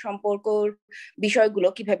যৌন সম্পর্কর বিষয়গুলো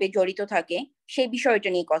কিভাবে জড়িত থাকে সেই বিষয়টা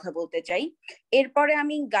নিয়ে কথা বলতে চাই। এরপরে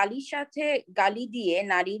আমি গালির সাথে গালি দিয়ে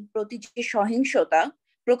নারীর প্রতি যে সহিংসতা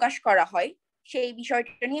প্রকাশ করা হয় সেই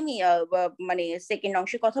বিষয়টা নিয়ে আমি মানে সেকেন্ড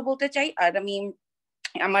অংশে কথা বলতে চাই। আর আমি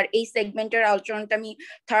আমার এই সেগমেন্টের আলোচনাটা আমি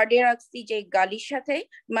থার্ডে রাখছি, যে গালির সাথে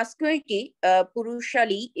মাস্কুলিনিটি,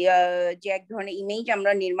 পুরুষালী যে এক ধরনের ইমেজ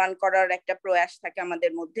আমরা নির্মাণ করার একটা প্রয়াস থাকে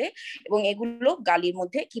আমাদের মধ্যে, এবং এগুলো গালির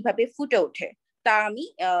মধ্যে কিভাবে ফুটে ওঠে তা আমি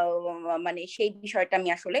মানে সেই বিষয়টা আমি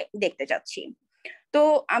আসলে দেখতে চাচ্ছি। তো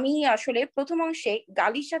আমি আসলে প্রথম অংশে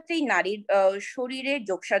গালির সাথেই নারীর শরীরের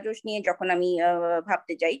যোগসাজশ নিয়ে যখন আমি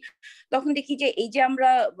ভাবতে যাই, তখন দেখি যে এই যে আমরা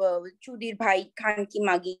চুদির ভাই, খানকি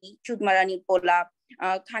মাগি, চুদমারানির পোলা,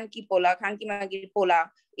 খানকি পোলা, খানকি মাগির পোলা,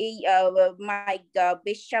 এই মাইগা,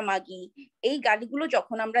 বেশ্যা মাগি, এই গালিগুলো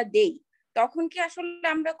যখন আমরা দেই, তখন কি আসলে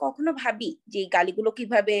আমরা কখনো ভাবি যে এই গালিগুলো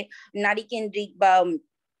কিভাবে নারী কেন্দ্রিক বা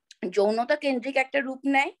যৌনতা কেন্দ্রিক একটা রূপ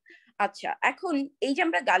নেয়? আচ্ছা, এখন এই যে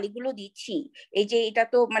আমরা গালিগুলো দিচ্ছি, এই যে এটা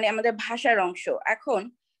তো মানে আমাদের ভাষার অংশ। এখন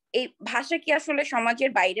এই ভাষা কি আসলে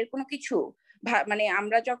সমাজের বাইরের কোনো কিছু? মানে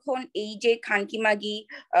আমরা যখন এই যে খানকি মাগি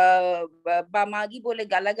বা মাগি বলে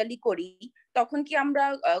গালাগালি করি, তখন কি আমরা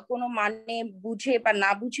কোনো মানে বুঝে বা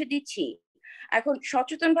না বুঝে দিচ্ছি? এখন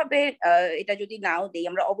সচেতন ভাবে এটা যদি নাও দেই,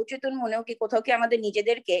 আমরা অবচেতন মনেও কি কোথাও কি আমাদের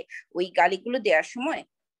নিজেদেরকে ওই গালিগুলো দেওয়ার সময়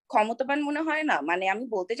ক্ষমতাবান মনে হয় না? মানে আমি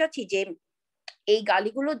বলতে চাচ্ছি যে এই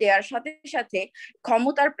গালিগুলো দেওয়ার সাথে সাথে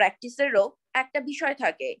ক্ষমতার প্র্যাকটিসেরও একটা বিষয়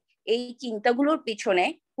থাকে। এই চিন্তাগুলোর পিছনে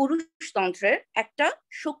পুরুষতন্ত্রের একটা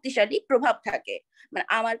শক্তিশালী প্রভাব থাকে, মানে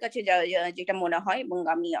আমার কাছে যেটা মনে হয়, এবং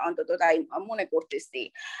আমি অন্তত তাই মনে করতেছি।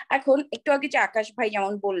 এখন একটু আগে যে আকাশ ভাই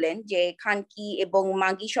যেমন বললেন যে খানকি এবং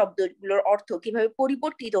মাগি শব্দগুলোর অর্থ কিভাবে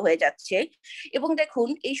পরিবর্তিত হয়ে যাচ্ছে, এবং দেখুন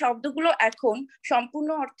এই শব্দগুলো এখন সম্পূর্ণ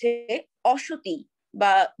অর্থে অসতী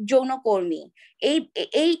বা যৌনকর্মী, এই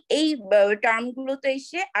এই এই টার্ম গুলোতে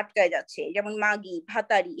এসে আটকায় যাচ্ছে, যেমন মাগি,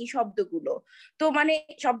 ভাতারি, এই শব্দগুলো। তো মানে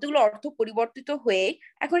শব্দগুলো অর্থ পরিবর্তিত হয়ে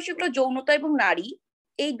এখন সেগুলো যৌনতা এবং নারী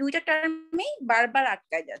এই দুইটা টার্মেই বারবার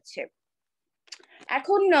আটকায় যাচ্ছে।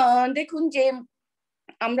 এখন দেখুন যে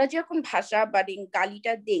আমরা যখন ভাষা বা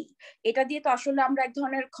গালিটা দেই, এটা দিয়ে তো আসলে আমরা এক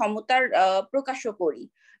ধরনের ক্ষমতার প্রকাশও করি।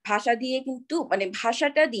 ভাষা দিয়ে কিন্তু মানে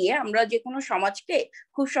ভাষাটা দিয়ে আমরা যে কোনো সমাজকে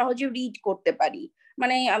খুব সহজে রিড করতে পারি।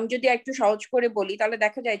 মানে আমি যদি একটু সহজ করে বলি, তাহলে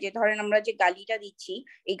দেখা যায় যে ধরেন আমরা যে গালিটা দিচ্ছি,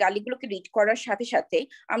 এই গালিগুলোকে রিড করার সাথে সাথে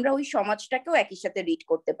আমরা ওই সমাজটাকেও একই সাথে রিড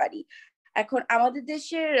করতে পারি। এখন আমাদের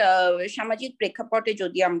দেশের সামাজিক প্রেক্ষাপটে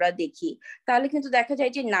যদি আমরা দেখি, তাহলে কিন্তু দেখা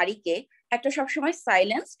যায় যে নারীকে একটা সবসময়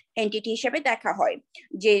সাইলেন্সড এন্টিটি হিসেবে দেখা হয়,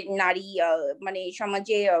 যে নারী মানে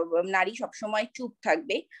সমাজে নারী সবসময় চুপ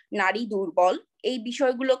থাকবে, নারী দুর্বল, এই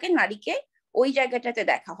বিষয়গুলোকে নারীকে ওই জায়গাটাতে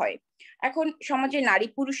দেখা হয়। এখন সমাজে নারী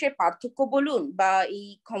পুরুষের পার্থক্য বলুন বা এই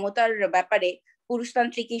ক্ষমতার ব্যাপারে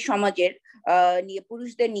পুরুষতান্ত্রিক এই সমাজের নিয়ে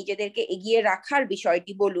পুরুষদের নিজেদেরকে এগিয়ে রাখার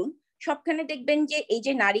বিষয়টি বলুন, সবখানে দেখবেন যে এই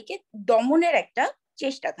যে নারীকে দমনের একটা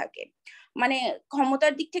চেষ্টা থাকে। মানে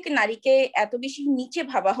ক্ষমতার দিক থেকে নারীকে এত বেশি নিচে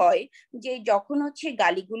ভাবা হয় যে যখন হচ্ছে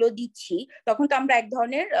গালিগুলো দিচ্ছি, তখন তো আমরা এক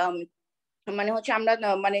ধরনের মানে হচ্ছে আমরা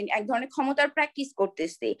মানে এক ধরনের ক্ষমতার প্র্যাকটিস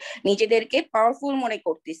করতেছি, নিজেদেরকে পাওয়ারফুল মনে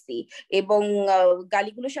করতেছি, এবং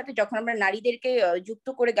গালিগুলোর সাথে যখন আমরা নারীদেরকে যুক্ত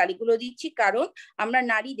করে গালিগুলো দিচ্ছি, কারণ আমরা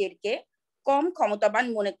নারীদেরকে কম ক্ষমতাবান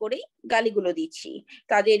মনে করেই গালিগুলো দিচ্ছি।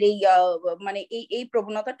 তাদের এই মানে এই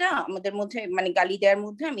প্রবণতাটা আমাদের মধ্যে, মানে গালি দেওয়ার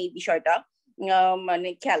মধ্যে আমি এই বিষয়টা মানে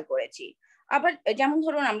খেয়াল করেছি। আবার যেমন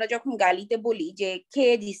ধরুন আমরা যখন গালিতে বলি যে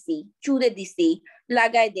খেয়ে দিছি, চুদে দিছি,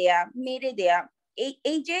 লাগায় দেয়া, মেরে দেয়া, এই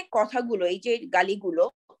এই যে কথাগুলো, এই যে গালিগুলো,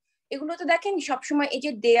 এগুলোতে দেখেন সবসময় এই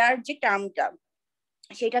যে দেয়ার যে টার্মটা,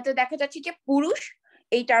 সেটাতে দেখা যাচ্ছে যে পুরুষ,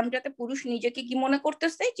 এই টার্মটাতে পুরুষ নিজেকে কি মনে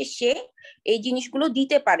করতেছে যে সে এই জিনিসগুলো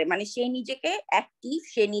দিতে পারে, মানে সে নিজেকে অ্যাক্টিভ,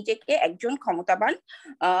 সে নিজেকে একজন ক্ষমতাবান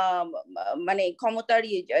মানে ক্ষমতার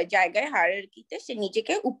জায়গায় হায়ারার্কিতে সে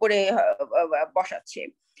নিজেকে উপরে বসাচ্ছে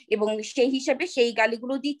এবং সেই হিসাবে সেই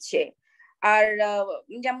গালিগুলো দিচ্ছে। আর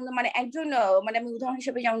যেমন মানে একজন মানে আমি উদাহরণ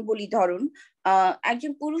হিসেবে যেমন বলি, ধরুন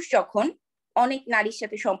একজন পুরুষ যখন অনেক নারীর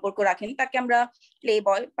সাথে সম্পর্ক রাখেন তাকে আমরা প্লে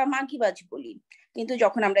বয় বা মাগিবাজ বলি, কিন্তু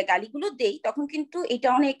যখন আমরা গালিগুলো দেই তখন কিন্তু এটা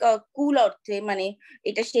অনেক কুল অর্থে, মানে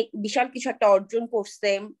এটা সে বিশাল কিছু একটা অর্জন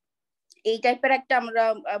করছে, এই টাইপের একটা আমরা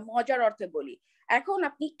মজার অর্থে বলি। এখন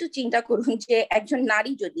আপনি একটু চিন্তা করুন যে একজন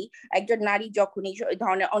নারী যখন এই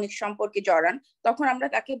ধরনের অনেক সম্পর্কে জড়ান, তখন আমরা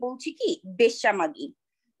তাকে বলছি কি বেশ্যামাগী।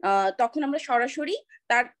 তখন আমরা সরাসরি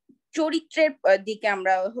তার চরিত্রের দিকে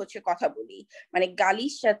আমরা হচ্ছে কথা বলি, মানে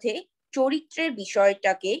গালির সাথে চরিত্রের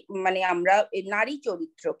বিষয়টাকে, মানে আমরা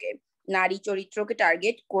নারী চরিত্রকে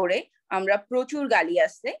টার্গেট করে আমরা প্রচুর গালি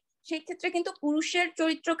আছে। সেই ক্ষেত্রে কিন্তু পুরুষের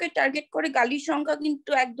চরিত্রকে টার্গেট করে গালির সংখ্যা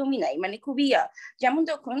কিন্তু একদমই নাই, মানে খুবই যেমন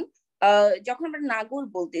যখন আমরা নাগর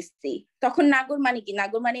বলতেছি, তখন নাগর মানে কি,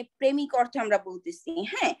 নাগর মানে প্রেমিক অর্থে আমরা বলতেছি,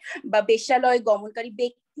 হ্যাঁ, বা বেশ্যালয় গমনকারী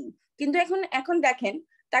ব্যক্তি। কিন্তু এখন দেখেন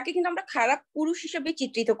তাকে কিন্তু আমরা খারাপ পুরুষ হিসেবে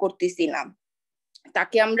চিত্রিত করতেছি না,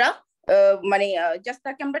 তাকে আমরা মানে জাস্ট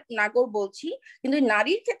তাকে আমরা নাগর বলছি, কিন্তু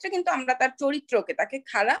নারীর ক্ষেত্রে কিন্তু আমরা তার চরিত্রকে তাকে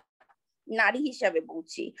খারাপ নারী হিসাবে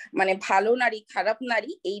বলছি, মানে ভালো নারী খারাপ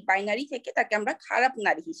নারী এই বাইনারি থেকে তাকে আমরা খারাপ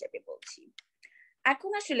নারী হিসেবে বলছি।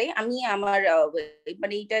 এখন আসলে আমি আমার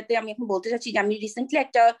মানে এটাতে আমি এখন বলতে চাচ্ছি যে আমি রিসেন্টলি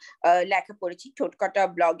একটা লেখা পড়েছি ছোটখাটো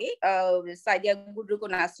ব্লগে, সাইদিয়া গুডরুকো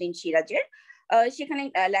নাসরিন সিরাজের। সেখানে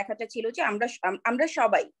লেখাটা ছিল যে আমরা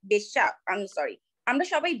সবাই বেশ্যা, আমরা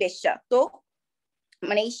সবাই বেশ্যা। তো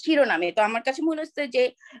মানে এই শিরোনামে তো আমার কাছে মনে হচ্ছে যে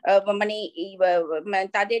মানে এই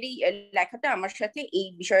তাদের এই লেখাটা আমার সাথে এই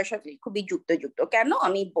বিষয়ের সাথে খুবই যুক্ত। কেন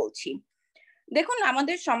আমি বলছি, দেখুন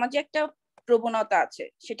আমাদের সমাজে একটা প্রবণতা আছে,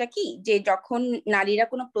 সেটা কি যে যখন নারীরা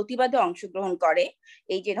কোনো প্রতিবাদে অংশগ্রহণ করে,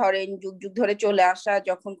 এই যে ধরেন যুগ যুগ ধরে চলে আসা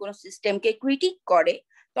যখন কোনো সিস্টেমকে ক্রিটিক করে,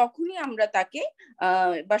 তখনই আমরা তাকে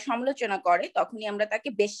বা সমালোচনা করে, তখনই আমরা তাকে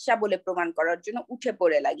বেশ্যা বলে প্রমাণ করার জন্য উঠে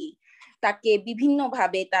পড়ে লাগি। তাকে বিভিন্ন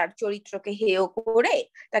ভাবে তার চরিত্রকে হেয় করে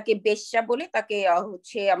তাকে বেশ্যা বলে তাকে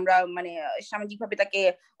হচ্ছে আমরা মানে সামাজিকভাবে তাকে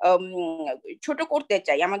ছোট করতে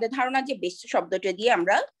চাই। আমাদের ধারণা যে বেশ্যা শব্দটা দিয়ে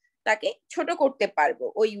আমরা তাকে ছোট করতে পারবো,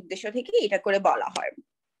 ওই উদ্দেশ্য থেকে এটা করে বলা হয়।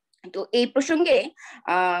 তো এই প্রসঙ্গে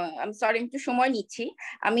আমি সরি একটু সময় নিচ্ছি,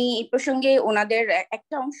 আমি এই প্রসঙ্গে ওনাদের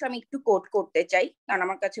একটা অংশ আমি একটু কোট করতে চাই, কারণ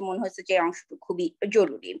আমার কাছে মনে হয়েছে যে অংশটা খুবই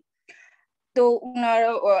জরুরি। তো ওনার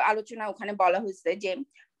আলোচনা ওখানে বলা হয়েছে যে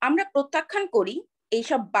আমরা প্রত্যাখ্যান করি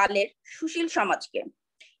এইসব বালের সুশীল সমাজকে,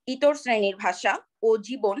 ইতর শ্রেণীর ভাষা ও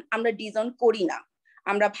জীবন আমরা ডিজাইন করি না,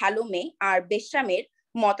 আমরা ভালো মেয়ে আর বেশ্যামের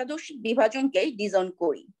মতাদর্শ বিভাজনকে ডিজাইন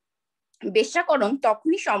করি। বেশ্যাকরণ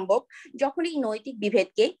তখনই সম্ভব যখন এই নৈতিক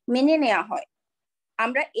বিভেদকে মেনে নেওয়া হয়।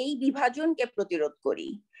 আমরা এই বিভাজনকে প্রতিরোধ করি।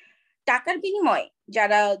 টাকার বিনিময়ে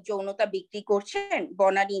যারা যৌনতা বিক্রি করছেন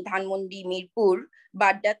বনানী, ধানমন্ডি, মিরপুর,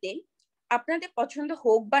 বাড্ডাতে, আপনাদের পছন্দ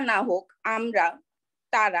হোক বা না হোক,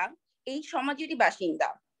 তারা এই সমাজেরই বাসিন্দা।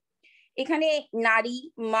 এখানে নারী,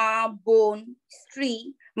 মা, বোন, স্ত্রী,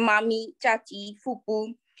 মামি, চাচি, ফুপু,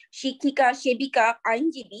 শিক্ষিকা, সেবিকা,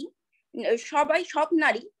 আইনজীবী, সব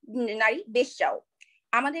নারী বেশ্যাও।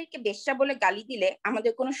 আমাদেরকে বেশ্যা বলে গালি দিলে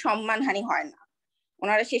আমাদের কোনো সম্মানহানি হয় না।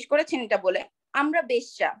 ওনারা শেষ করেছেন এটা বলে, আমরা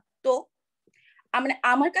বেশ্যা। তো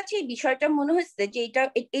আমার কাছে এই বিষয়টা মনে হচ্ছে যে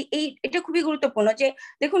এটা খুবই গুরুত্বপূর্ণ, যে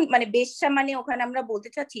দেখুন মানে বেশ্যা মানে ওখানে আমরা বলতে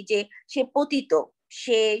চাচ্ছি যে সে পতিত,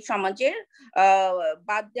 সে সমাজের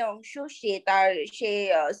বাদ দেওয়া অংশ, সে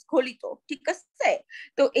স্খলিত, ঠিক আছে।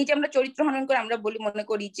 তো এই যে আমরা চরিত্র হনন করে আমরা মনে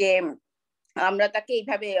করি যে আমরা তাকে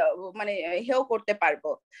এইভাবে মানে হেয় করতে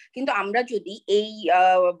পারবো, কিন্তু আমরা যদি এই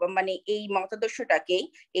মানে এই মতাদর্শটাকে,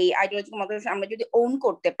 এই আইডিওলজিক মতাদর্শ আমরা যদি ওন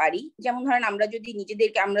করতে পারি, যেমন ধরেন আমরা যদি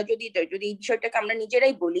নিজেদেরকে যদি এই বিষয়টাকে আমরা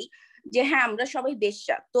নিজেরাই বলি যে হ্যাঁ আমরা সবাই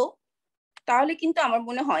বেশ্যা, তো তাহলে কিন্তু আমার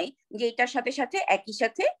মনে হয় যে এটার সাথে সাথে একই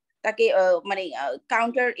সাথে তাকে মানে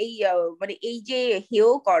কাউন্টার মানে এই যে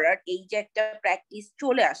হেয় করার এই যে একটা প্র্যাকটিস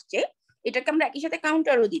চলে আসছে, এটাকে আমরা একই সাথে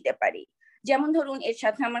কাউন্টারও দিতে পারি। যেমন ধরুন এর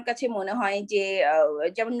সাথে আমার কাছে মনে হয় যে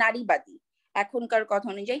যেমন নারীবাদী, এখনকার কথা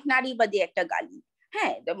অনুযায়ী নারীবাদী একটা গালি,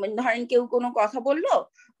 হ্যাঁ, ধরেন কেউ কোনো কথা বললো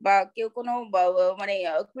বা কেউ কোনো মানে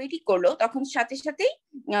ক্রিটিক করলো, তখন সাথে সাথেই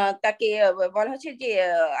তাকে বলা হচ্ছে যে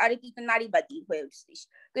আরে তুই তো নারীবাদী হয়ে উঠছিস।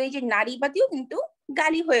 তো এই যে নারীবাদীও কিন্তু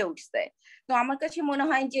গালি হয়ে উঠছে। তো আমার কাছে মনে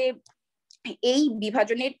হয় যে এই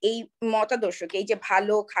বিভাজনের এই মতাদর্শকে, এই যে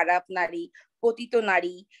ভালো খারাপ নারী, পতিত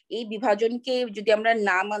নারী, এই বিভাজনকে যদি আমরা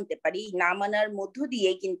না মানতে পারি, না মানার মধ্য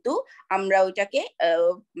দিয়ে কিন্তু আমরা ওইটাকে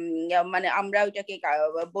মানে আমরা ওইটাকে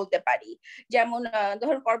বলতে পারি। যেমন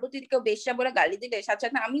ধর পরবর্তীতে কেউ বেশ্যা বলে গালি দিলে সাথে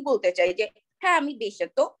সাথে আমি বলতে চাই যে হ্যাঁ আমি বেশ্যা।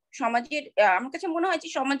 তো সমাজের আমার কাছে মনে হয় যে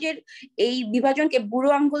সমাজের এই বিভাজনকে বুড়ো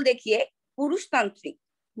আঙ্গুল দেখিয়ে পুরুষতান্ত্রিক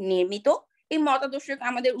নির্মিত এই মতাদর্শকে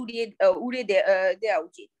আমাদের উড়িয়ে দেওয়া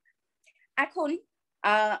উচিত। এখন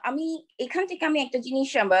আমি এখান থেকে আমি একটা জিনিস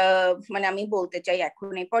মানে আমি বলতে চাই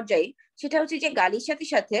এখন এই পর্যায়ে, সেটা হচ্ছে যে গালির সাথে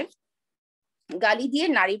সাথে গালি দিয়ে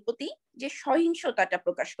নারীর প্রতি যে সহিংসতাটা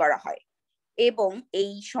প্রকাশ করা হয় এবং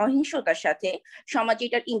এই সহিংসতার সাথে সমাজে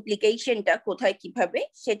এটার ইমপ্লিকেশনটা কোথায় কিভাবে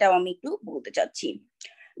সেটাও আমি একটু বলতে চাচ্ছি।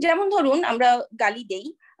 যেমন ধরুন আমরা গালি দেই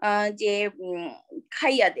যে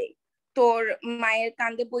খাইয়া দে, তোর মায়ের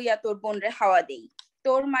কান্দে বইয়া তোর বোন রে হাওয়া দেই,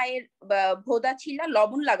 তোর মায়ের ভোদা ছিলা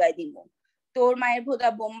লবণ লাগাই দিমু, তোর মায়ের ভোদা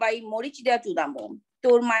বোম্বাই মরিচ দেয়া চুদামো,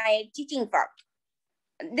 তোর মায়ের চিচিং পাক।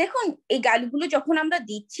 দেখুন এই গালিগুলো যখন আমরা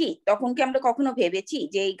দিচ্ছি তখন কি আমরা কখনো ভেবেছি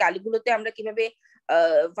যে এই গালিগুলোতে আমরা কিভাবে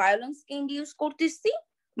ভায়োলেন্সকে ইনডিউস করতেছি?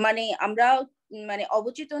 মানে আমরা মানে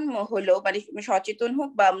অবচেতন হলেও মানে সচেতন হোক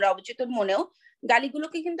বা আমরা অবচেতন মনেও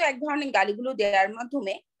গালিগুলোকে কিন্তু এক ধরনের গালিগুলো দেওয়ার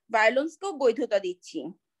মাধ্যমে ভায়োলেন্সকেও বৈধতা দিচ্ছি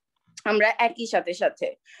আমরা একই সাথে সাথে।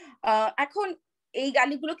 এখন এই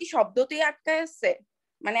গালিগুলো কি শব্দতেই আটকায় আছে?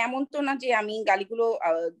 মানে এমন তো না যে আমি গালিগুলো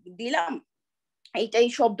দিলাম এইটাই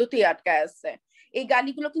শব্দতেই আটকায় আছে। এই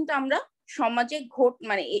গালিগুলো কিন্তু আমরা সমাজে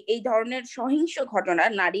মানে এই ধরনের সহিংস ঘটনা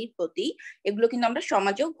নারীর প্রতি এগুলো কিন্তু আমরা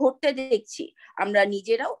সমাজেও ঘটতে দেখছি, আমরা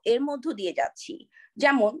নিজেরাও এর মধ্য দিয়ে যাচ্ছি।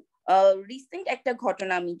 যেমন রিসেন্ট একটা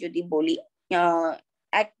ঘটনা আমি যদি বলি,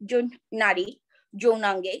 একজন নারী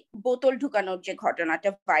যৌনাঙ্গে বোতল ঢুকানোর যে ঘটনাটা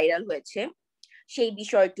ভাইরাল হয়েছে সেই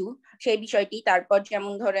বিষয়টি তারপর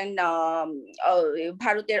যেমন ধরেন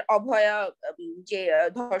ভারতের অভয়া যে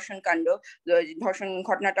ধর্ষণ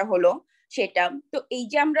ঘটনাটা হলো সেটা। তো এই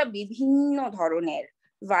যে আমরা বিভিন্ন ধরনের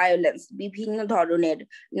ভায়োলেন্স, বিভিন্ন ধরনের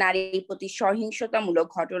নারীর প্রতি সহিংসতামূলক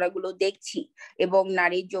ঘটনাগুলো দেখছি এবং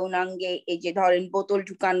নারীর যৌনাঙ্গে এই যে ধরেন বোতল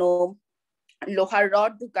ঢুকানো, লোহার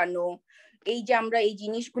রড ঢুকানো, এই যে আমরা এই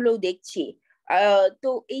জিনিসগুলো দেখছি, তো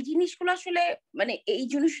এই জিনিসগুলো আসলে মানে এই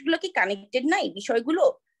জিনিসগুলো কি কানেক্টেড না এই বিষয়গুলো?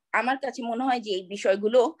 আমার কাছে মনে হয় যে এই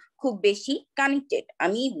বিষয়গুলো খুব বেশি কানেক্টেড।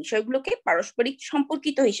 আমি এই বিষয়গুলোকে পারস্পরিক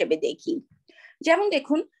সম্পর্কিত হিসেবে দেখি। যেমন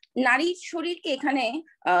দেখুন নারীর শরীরকে এখানে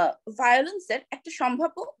ভায়োলেন্সের একটা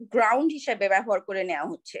সম্ভাব্য গ্রাউন্ড হিসেবে ব্যবহার করে নেওয়া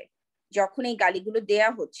হচ্ছে। যখন এই গালিগুলো দেয়া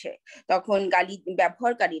হচ্ছে তখন গালি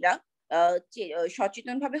ব্যবহারকারীরা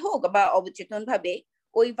সচেতন ভাবে হোক বা অবচেতন ভাবে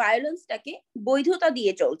ওই ভায়োলেন্সটাকে বৈধতা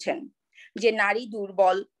দিয়ে চলছেন, যে নারী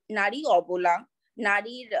দুর্বল, নারী অবলা,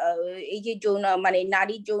 নারীর এই যে মানে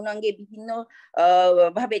নারীর যৌনাঙ্গে বিভিন্ন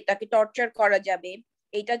ভাবে তাকে টর্চার করা যাবে,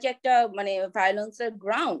 এটা যে একটা মানে ভায়োলেন্সের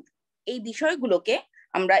গ্রাউন্ড, এই বিষয়গুলোকে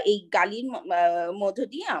আমরা এই গালির মধ্য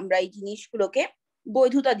দিয়ে আমরা এই জিনিসগুলোকে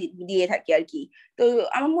বৈধতা দিয়ে থাকি আর কি। তো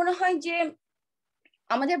আমার মনে হয় যে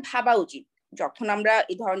আমাদের ভাবা উচিত যখন আমরা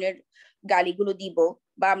এই ধরনের গালিগুলো দিব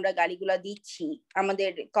বা আমরা গালিগুলো দিচ্ছি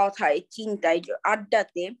আমাদের কথায়, চিন্তায়,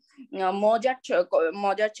 আড্ডাতে,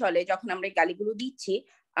 মজার ছলে যখন আমরা গালিগুলো দিচ্ছি,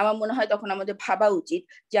 আমার মনে হয় তখন আমাদের ভাবা উচিত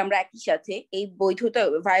যে আমরা একই সাথে এই বৈধতা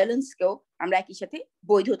ভায়োলেন্সকেও আমরা একই সাথে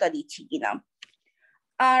বৈধতা দিচ্ছি কিনা।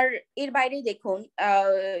 আর এর বাইরে দেখুন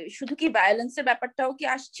শুধু কি ভায়োলেন্সের ব্যাপারটাও কি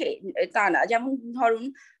আসছে তা না। যেমন ধরুন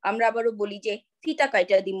আমরা আবারও বলি যে ফিতা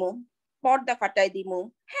কাইটা দিমু, পর্দা ফাটাই দিমু,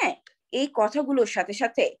 হ্যাঁ এই কথাগুলোর সাথে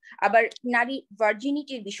সাথে আবার নারী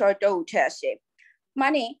ভার্জিনিটির বিষয়টাও উঠে আসে।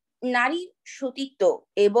 মানে নারীর সতীত্ব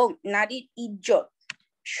এবং নারীর ইজ্জত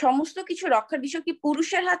সমস্ত কিছু রক্ষার বিষয় কি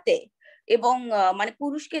পুরুষের হাতে? এবং মানে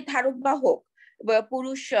পুরুষকে ধারক বাহক,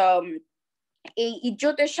 পুরুষ এই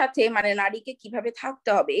ইজ্জতের সাথে মানে নারীকে কিভাবে থাকতে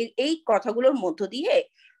হবে এই কথাগুলোর মধ্য দিয়ে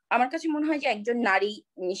আমার কাছে মনে হয় যে একজন নারী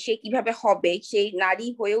সে কিভাবে হবে, সেই নারী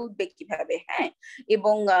হয়ে উঠবে কিভাবে, হ্যাঁ,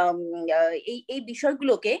 এবং এই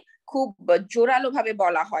বিষয়গুলোকে খুব জোরালো ভাবে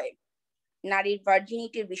বলা হয়। নারীর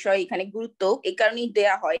ভার্জিনিটির বিষয় এখানে গুরুত্ব এই কারণেই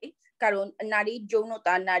দেয়া হয় কারণ নারীর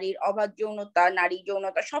যৌনতা, নারীর অবাধ যৌনতা, নারী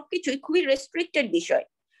যৌনতা সবকিছুই খুবই রেস্ট্রিক্টেড বিষয়,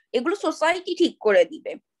 এগুলো সোসাইটি ঠিক করে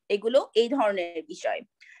দিবে, এগুলো এই ধরনের বিষয়।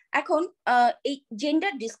 এখন এই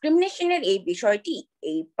জেন্ডার ডিসক্রিমিনেশনের এই বিষয়টি,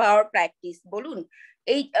 এই পাওয়ার প্র্যাকটিস বলুন,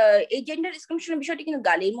 এই জেন্ডার ডিসক্রিমিনেশনের বিষয়টি কিন্তু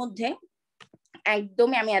গালির মধ্যে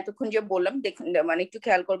একদমই, আমি এতক্ষণ যে বললাম দেখুন মানে একটু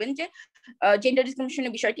খেয়াল করবেন যে জেন্ডার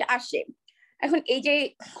ডিসক্রিমিনেশনের বিষয়টি আসে। এখন এই যে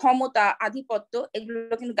ক্ষমতা, আধিপত্য,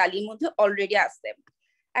 এগুলো কিন্তু গালির মধ্যে অলরেডি আছে।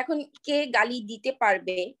 এখন কে গালি দিতে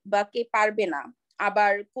পারবে বা কে পারবে না,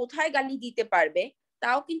 আবার কোথায় গালি দিতে পারবে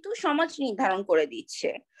তাও কিন্তু সমাজ নির্ধারণ করে দিচ্ছে।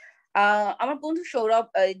 আমার বন্ধু সৌরভ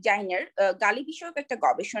জাইনার গালি বিষয়ক একটা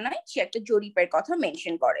গবেষণায় সে একটা জরিপের কথা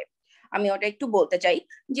মেনশন করে। আমি ওটা একটু বলতে চাই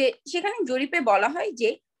যে সেখানে জরিপে বলা হয় যে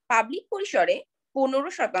পাবলিক পরিসরে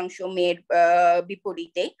 15% মেয়ের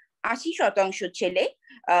বিপরীতে 80% ছেলে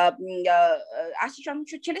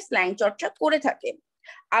 80% স্ল্যাং চর্চা করে থাকে।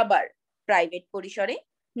 আবার প্রাইভেট পরিসরে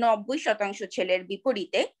 90% ছেলের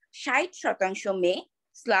বিপরীতে 60% মেয়ে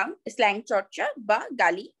স্ল্যাং চর্চা বা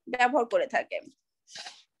গালি ব্যবহার করে থাকে।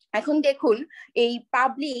 এখন দেখুন এই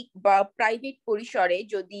পাবলিক বা প্রাইভেট পরিসরে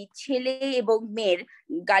যদি ছেলে এবং মেয়ের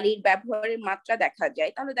গালির ব্যবহারের মাত্রা দেখা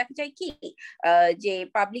যায়, তাহলে দেখা যায় কি যে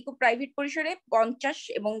পাবলিক ও প্রাইভেট পরিসরে 50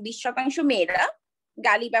 এবং 20% মেয়েরা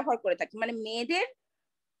গালি ব্যবহার করে থাকে, মানে মেয়েদের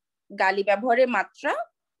গালি ব্যবহারের মাত্রা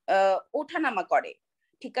ওঠানামা করে।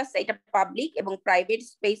 ঠিক আছে, এটা পাবলিক এবং প্রাইভেট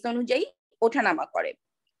স্পেস অনুযায়ী ওঠানামা করে।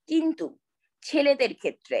 কিন্তু ছেলেদের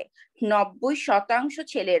ক্ষেত্রে 90%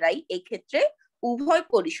 ছেলেরাই এই ক্ষেত্রে উভয়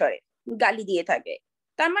পরিসরে গালি দিয়ে থাকে।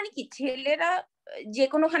 তার মানে কি ছেলেরা যে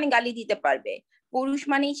কোনোখানে গালি দিতে পারবে, পুরুষ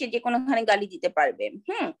মানেই সে যে কোনোখানে গালি দিতে পারবে।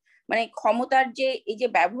 মানে ক্ষমতার যে এই যে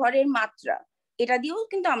ব্যবহারের মাত্রা, এটা দিয়েও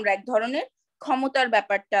কিন্তু আমরা এক ধরনের ক্ষমতার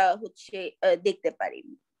ব্যাপারটা হচ্ছে দেখতে পারি।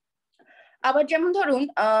 আবার যেমন ধরুন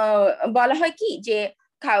বলা হয় কি যে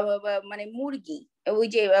মানে মুরগি, ওই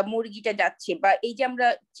যে মুরগিটা যাচ্ছে, বা এই যে আমরা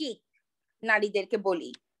চিক নারীদেরকে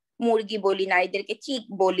বলি, মুরগি বলি, নারীদেরকে চিক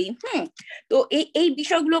বলি। তো এই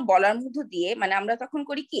বিষয়গুলো বলার মধ্য দিয়ে মানে আমরা তখন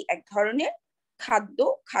করি কি এক ধরনের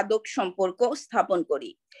খাদক সম্পর্ক স্থাপন করি।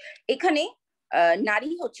 এখানে নারী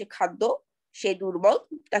হচ্ছে খাদ্য, সে দুর্বল,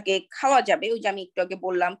 তাকে খাওয়া যাবে, ওই যে আমি একটু আগে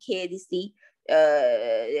বললাম খেয়ে দিছি,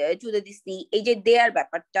 চুদে দিছি, এই যে দেয়ার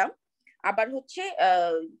ব্যাপারটা। আবার হচ্ছে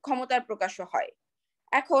ক্ষমতার প্রকাশও হয়।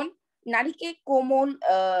 এখন নারীকে কোমল,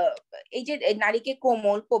 এই যে নারীকে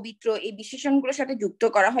কোমল পবিত্র এই বিশেষণগুলোর সাথে যুক্ত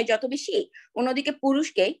করা হয় যত বেশি, অন্যদিকে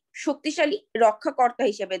পুরুষকে শক্তিশালী রক্ষাকর্তা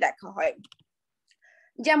হিসেবে দেখা হয়।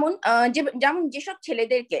 যেমন যেসব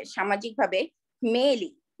ছেলেদেরকে সামাজিকভাবে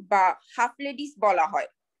মেয়েলি বা হাফ লেডিস বলা হয়,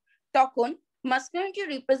 তখন মাস্কুলিনিটি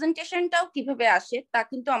রিপ্রেজেন্টেশনটাও কিভাবে আসে তা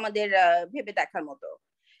কিন্তু আমাদের ভেবে দেখার মতো।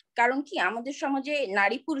 কারণ কি আমাদের সমাজে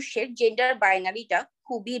নারী পুরুষের জেন্ডার বাইনারিটা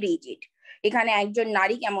খুবই রিজিড। এখানে একজন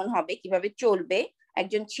নারী কেমন হবে, কিভাবে চলবে,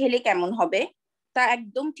 একজন ছেলে কেমন হবে, তা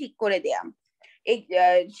একদম ঠিক করে দেয়া। এই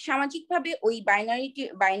সামাজিকভাবে ওই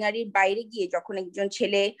বাইনারির বাইরে গিয়ে যখন একজন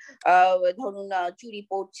ছেলে ধরুন চুড়ি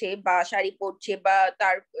পরছে বা শাড়ি পরছে, বা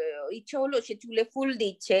তার ইচ্ছে হলো সে চুলে ফুল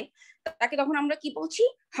দিচ্ছে, তাকে তখন আমরা কি বলছি?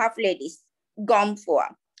 হাফ লেডিস, গমফোয়া,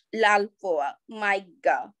 লালফোয়া,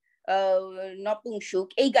 মাইগা, নপুংসুক,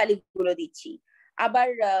 এই গালিগুলো দিচ্ছি। আবার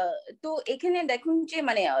তো এখানে দেখুন যে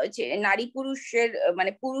মানে নারী পুরুষের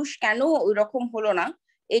মানে পুরুষ কেন ওই রকম হলো না,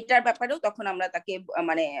 এটার ব্যাপারেও তখন আমরা তাকে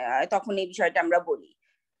মানে তখন এই বিষয়টা আমরা বলি।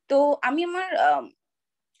 তো আমি আমার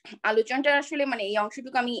আলোচনাটা আসলে মানে এই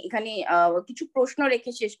অংশটুকু আমি এখানে কিছু প্রশ্ন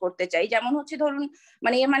রেখে শেষ করতে চাই। যেমন হচ্ছে ধরুন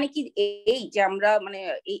মানে এর মানে কি এই যে আমরা মানে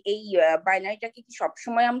এই বাইনারিটাকে কি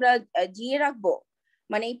সবসময় আমরা জিয়ে রাখবো?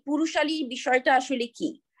 মানে এই পুরুষালী বিষয়টা আসলে কি,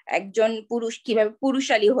 একজন পুরুষ কিভাবে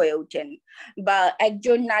পুরুষালী হয়ে ওঠেন, বা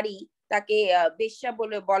একজন নারী তাকে বেশ্যা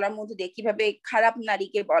বলে বলার মধ্যে দিয়ে কিভাবে খারাপ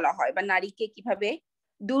নারীকে বলা হয়, বা নারীকে কিভাবে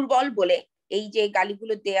দুর্বল বলে এই যে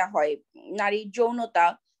গালিগুলো দেয়া হয়, নারীর যৌনতা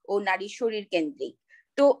ও নারীর শরীর কেন্দ্রিক।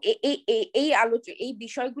 তো এই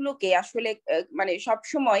বিষয়গুলোকে আসলে মানে সব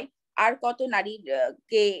সময় আর কত নারীর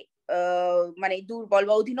কে মানে দুর্বল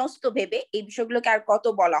বা অধীনস্থ ভেবে এই বিষয়গুলোকে আর কত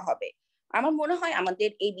বলা হবে? আমার মনে হয় আমাদের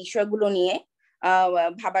এই বিষয়গুলো নিয়ে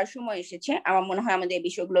ভাবার সময় এসেছে। আমার মনে হয় আমাদের এই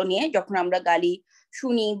বিষয়গুলো নিয়ে যখন আমরা গালি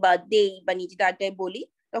শুনি বা দেই বা নিজেদের আড্ডায় বলি,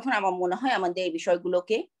 তখন আমার মনে হয় আমাদের এই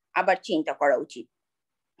বিষয়গুলোকে আবার চিন্তা করা উচিত।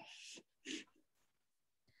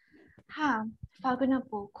 হ্যাঁ ফাল্গুন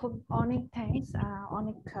আপু, খুব অনেক থ্যাঙ্কস।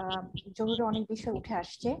 অনেক জরুরি অনেক বিষয় উঠে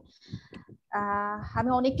আসছে। আমি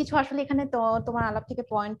অনেক কিছু আসলে এখানে তোমার আলাপ থেকে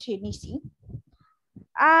পয়েন্ট নিছি।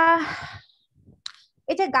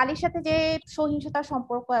 এই যে গালির সাথে যে সহিংসতার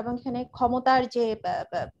সম্পর্ক এবং এখানে ক্ষমতার যে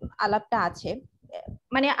আলাপটা আছে,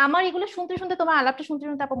 মানে আমার এগুলো শুনতে শুনতে তোমার আলাপটা শুনতে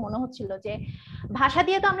শুনতে আপু মনে হচ্ছিল যে ভাষা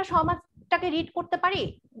দিয়ে তো আমরা সমাজটাকে রিড করতে পারি,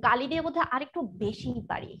 গালি দিয়ে বোধহয় আরেকটু বেশি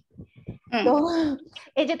পারি। তো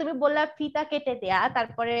এই যে তুমি বললা ফিতা কেটে দেয়া,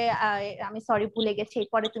 তারপরে আমি সরি ভুলে গেছি,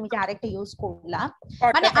 এরপরে তুমি যে আরেকটা ইউজ করলা,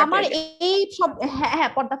 মানে আমার এই সব হ্যাঁ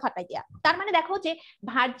পর্দা ফাটাই দেয়া। তার মানে দেখো যে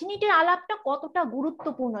ভার্জিনিটির আলাপটা কতটা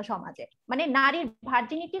গুরুত্বপূর্ণ সমাজে, মানে নারীর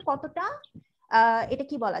ভার্জিনিটি কতটা এটা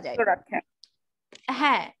কি বলা যায়,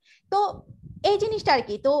 হ্যাঁ। তো এই জিনিসটা আর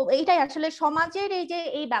কি, তো এইটাই আসলে সমাজের এই যে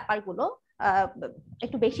এই ব্যাপারগুলো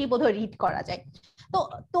একটু বেশি বোধহয় রিড করা যায়। তো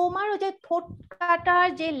তোমার ওই যে ঠোঁট কাটার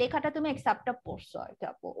যে লেখাটা তুমি একসাপটা পড়ছো আর কি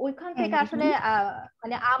আপু, ওইখান থেকে আসলে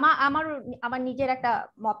মানে আমার নিজের একটা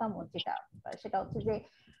মতামত যেটা, সেটা হচ্ছে যে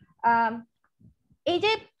এই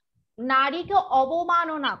যে নারীকে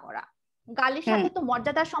অবমাননা করা, গালির সাথে তো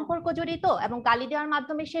মর্যাদার সম্পর্ক জড়িত, এবং গালি দেওয়ার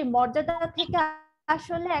মাধ্যমে সেই মর্যাদা থেকে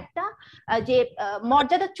আসলে একটা যে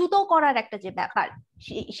মর্যাদাচ্যুত করার একটা যে ব্যাপার,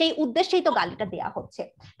 সেই উদ্দেশ্যেই তো গালিটা দেওয়া হচ্ছে।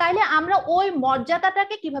 তাইলে আমরা ওই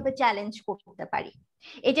মর্যাদাটাকে কিভাবে চ্যালেঞ্জ করতে পারি?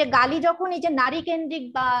 এই যে গালি যখন এই যে নারী কেন্দ্রিক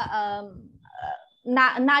বা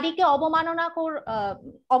নারীকে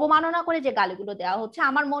অবমাননা করে যে গালিগুলো দেওয়া হচ্ছে,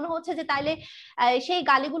 আমার মনে হচ্ছে যে তাইলে সেই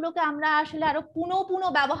গালিগুলোকে আমরা আসলে আরো পুনঃ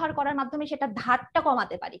ব্যবহার করার মাধ্যমে সেটা ধারটা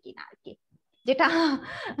কমাতে পারি কিনা আর কি, যেটা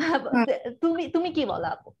তুমি কি বলো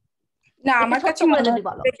আপু? না, আমার কাছে মনে হয়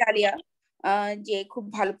ডালিয়া যে খুব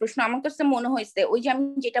ভালো প্রশ্ন। আমার কাছে মনে হয়েছে ওই যে আমি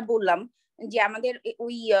যেটা বললাম যে আমাদের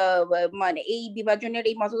ওই মানে এই বিভাজনের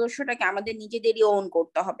এই মতাদর্শটাকে আমাদের নিজেদেরই ওন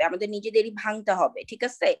করতে হবে, আমাদের নিজেদেরই ভাঙতে হবে, ঠিক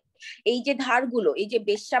আছে? এই যে ধারগুলো, এই যে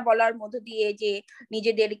বেশ্যা বলার মধ্য দিয়ে যে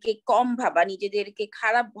নিজেদেরকে কম ভাবা, নিজেদেরকে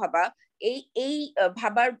খারাপ ভাবা, এই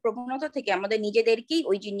ভাবার প্রবণতা থেকে আমাদের নিজেদেরকেই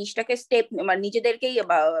ওই জিনিসটাকে মানে নিজেদেরকেই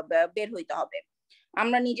বের হইতে হবে।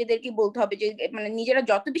 আমরা নিজেদেরকে বলতে হবে যে মানে নিজেরা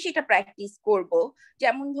যত বেশি এটা প্র্যাকটিস করব,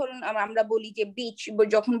 যেমন ধরুন আমরা বলি যে বীজ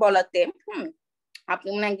যখন বলাতে আপনি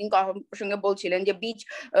মনে একদিন প্রসঙ্গে বলছিলেন যে বীজ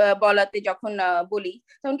বলাতে যখন বলি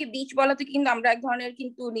তখন কি বীজ বলাতে কিন্তু আমরা এক ধরনের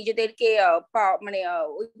কিন্তু নিজেদেরকে মানে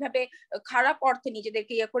ওইভাবে খারাপ অর্থে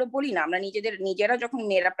নিজেদেরকে ইয়ে করে বলি না। আমরা নিজেরা যখন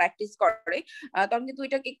মেয়েরা প্র্যাকটিস করে তখন কিন্তু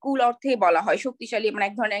এটাকে কুল অর্থেই বলা হয়, শক্তিশালী মানে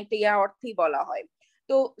এক ধরনের একটা ইয়া অর্থেই বলা হয়।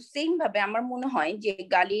 তো সেম ভাবে আমার মনে হয় যে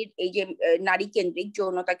গালির এই যে নারী কেন্দ্রিক,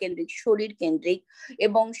 যৌনতা কেন্দ্রিক, শরীর কেন্দ্রিক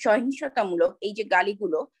এবং সহিংসতামূলক এই যে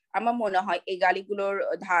গালিগুলো, আমার মনে হয় এই গালিগুলোর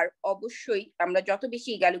ধার অবশ্যই আমরা যত বেশি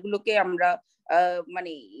এই গালিগুলোকে আমরা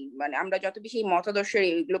মানে মানে আমরা যত বেশি মতাদর্শের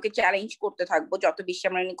এগুলোকে চ্যালেঞ্জ করতে থাকবো, যত বেশি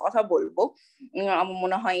আমরা কথা বলবো, আমার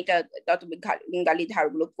মনে হয় এটা তত গালি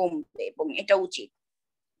ধারগুলো কমবে এবং এটা উচিত।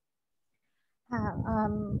 হ্যাঁ,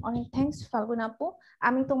 অনেক থ্যাঙ্কস ফাল্গুন আপু।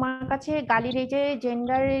 আমি তোমার কাছে গালির এই যে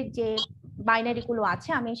জেন্ডারের যে বাইনারি গুলো আছে,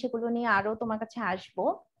 আমি সেগুলো নিয়ে আরো তোমার কাছে আসবো।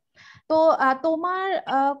 তো তোমার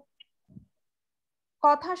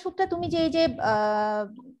কথা সূত্রে তুমি যে এই যে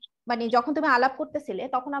মানে যখন তুমি আলাপ করতেছিলে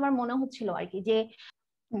তখন আমার মনে হচ্ছিল আর কি যে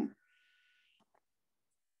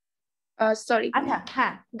সরি, আচ্ছা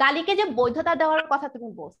হ্যাঁ, গালিকে যে বৈধতা দেওয়ার কথা তুমি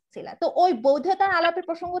বলছিলে, তো ওই বৈধতার আলাপের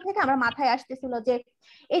প্রসঙ্গ থেকে আমার মাথায় আসতেছিল যে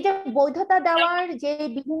এই যে বৈধতা দেওয়ার যে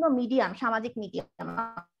বিভিন্ন মিডিয়াম, সামাজিক মিডিয়াম,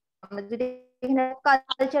 আমরা যদি এখানে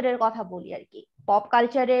কালচারের কথা বলি আর কি, পপ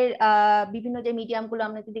কালচারের বিভিন্ন যে মিডিয়াম গুলো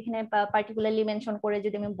আমরা যদি এখানে পার্টিকুলারলি মেনশন করে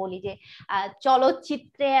যদি আমি বলি যে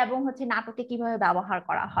চলচ্চিত্রে এবং হচ্ছে নাটকে কিভাবে ব্যবহার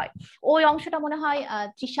করা হয়, ওই অংশটা মনে হয়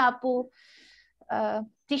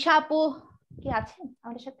তৃষা আপু কি আছেন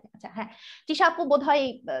আমাদের সাথে? আচ্ছা হ্যাঁ, তৃষা আপু বোধহয়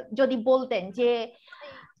যদি বলতেন যে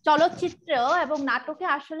চলচ্চিত্র এবং নাটকে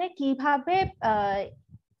আসলে কিভাবে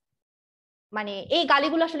মানে এই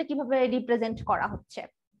গালিগুলো আসলে কিভাবে রিপ্রেজেন্ট করা হচ্ছে।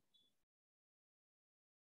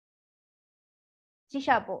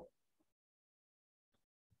 তৃষা আপু।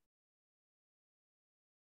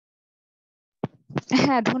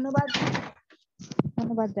 হ্যাঁ,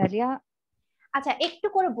 ধন্যবাদ ডালিয়া। আচ্ছা একটু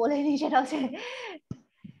করে বলে নিই, সেটা হচ্ছে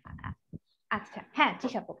আচ্ছা হ্যাঁ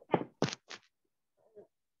তৃষা আপু,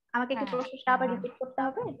 আমাকে কি প্রশ্নটা আবার রিপিট করতে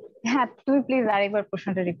হবে? হ্যাঁ, তুমি প্লিজ আরেকবার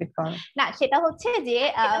প্রশ্নটা রিপিট করো। না, সেটা হচ্ছে যে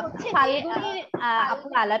ফাল্গুনির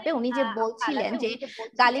আপুর আলাপে উনি যে বলছিলেন যে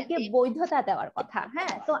গালিকে বৈধতা দেওয়ার কথা,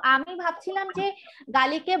 হ্যাঁ, তো আমি ভাবছিলাম যে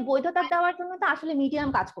গালিকে বৈধতা দেওয়ার জন্য তো আসলে মিডিয়াম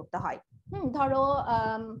কাজ করতে হয়।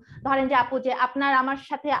 ধরেন যে আপু যে আপনার আমার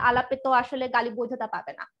সাথে আলাপে তো আসলে গালি বৈধতা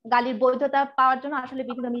পাবে না, গালির বৈধতা পাওয়ার জন্য আসলে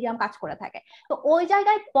বিভিন্ন মিডিয়াম কাজ করে থাকে। তো ওই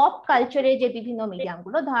জায়গায় পপ কালচারে যে বিভিন্ন মিডিয়াম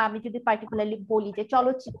গুলো, আমি যদি পার্টিকুলারলি বলি যে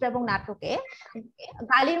চলচ্চিত্র এবং নাটকে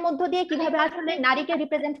গালির মধ্য দিয়ে কিভাবে আসলে নারীকে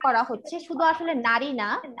রিপ্রেজেন্ট করা হচ্ছে, শুধু আসলে নারী না,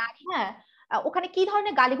 হ্যাঁ, ওখানে কি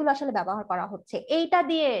ধরনের গালিগুলো আসলে ব্যবহার করা হচ্ছে, এইটা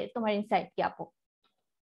দিয়ে তোমার ইনসাইট কি আপু?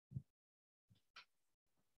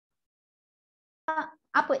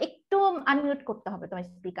 আপু একটু আনমিউট করতে হবে তোমার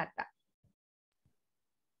স্পিকারটা।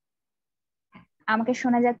 আমাকে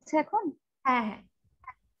শোনা যাচ্ছে এখন? হ্যাঁ হ্যাঁ।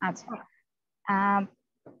 আচ্ছা,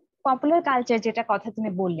 পপুলার কালচার যেটা কথা তুমি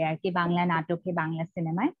বললে আর কি, বাংলা নাটকে, বাংলা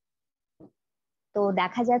সিনেমায়, তো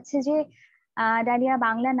দেখা যাচ্ছে যে ডালিয়া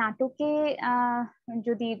বাংলা নাটকে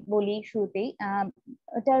যদি বলি শুরুতেই,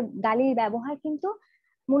 ওটার গালির ব্যবহার কিন্তু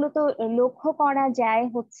মূলত লক্ষ্য করা যায়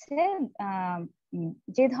হচ্ছে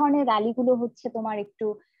যে ধরনের গালিগুলো হচ্ছে তোমার একটু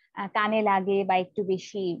কানে লাগে বা একটু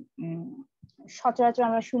বেশি সচরাচর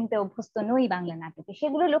আমরা শুনতে অভ্যস্ত নই বাংলা নাটকে,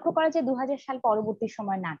 সেগুলো লক্ষ্য করা যায় 2000 সাল পরবর্তী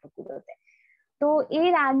সময়ের নাটকগুলোতে। তো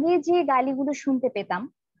এর আগে যে গালিগুলো শুনতে পেতাম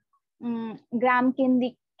গ্রাম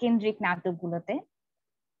কেন্দ্রিক নাটকগুলোতে,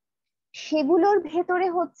 সেগুলোর ভেতরে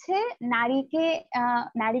হচ্ছে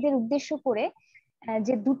নারীদের উদ্দেশ্য করে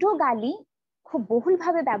যে দুটো গালি খুব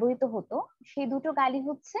বহুলভাবে ব্যবহৃত হতো, সেই দুটো গালি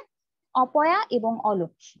হচ্ছে অপয়া এবং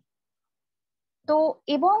অলক্ষ্মী। তো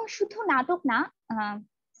এবং শুধু নাটক না,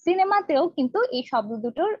 সিনেমাতেও কিন্তু এই শব্দ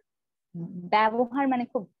দুটোর ব্যবহার মানে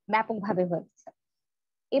খুব ব্যাপকভাবে হয়েছে।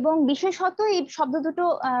 এবং বিশেষত এই শব্দ দুটো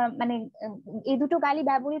মানে এই দুটো গালি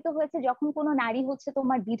ব্যবহৃত হয়েছে যখন কোনো নারী হচ্ছে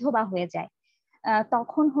তোমার বিধবা হয়ে যায়,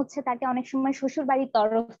 তখন হচ্ছে তাকে অনেক সময় শ্বশুর বাড়ির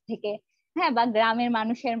তরফ থেকে, হ্যাঁ, বা গ্রামের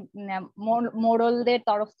মানুষের মোড়লদের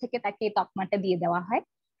তরফ থেকে তাকে তকমাটা দিয়ে দেওয়া হয়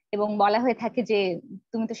এবং বলা হয়ে থাকে যে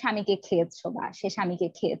তুমি তো স্বামীকে খেয়েছো বা সে স্বামীকে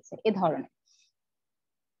খেয়েছে, এ ধরনের।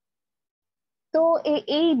 তো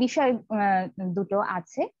এই বিষয় দুটো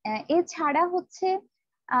আছে। এছাড়া হচ্ছে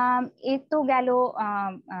এ তো গেল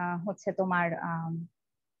হচ্ছে তোমার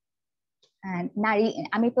নারী।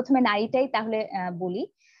 আমি প্রথমে নারীটাই তাহলে বলি।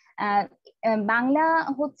 বাংলা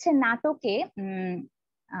হচ্ছে নাটকে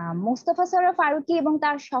মোস্তফা সরোয়ার ফারুকী এবং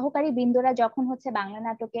তার সহকারী বৃন্দরা যখন হচ্ছে বাংলা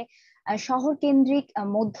নাটকে শহর কেন্দ্রিক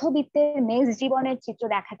মধ্যবিত্তের মেজ জীবনের চিত্র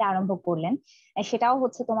দেখাতে আরম্ভ করলেন, সেটাও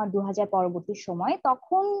হচ্ছে তোমার 2000 পরবর্তী সময়,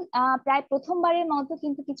 তখন প্রায় প্রথমবারের মতো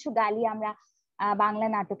কিন্তু কিছু গালি আমরা বাংলা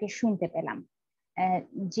নাটকে শুনতে পেলাম,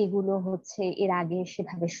 যেগুলো হচ্ছে এর আগে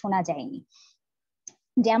সেভাবে শোনা যায়নি।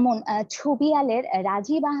 যেমন ছবিয়ালের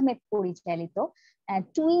রাজীব আহমেদ পরিচালিত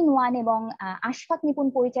 2-in-1 এবং আশফাক নিপুণ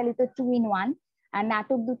পরিচালিত 2-in-1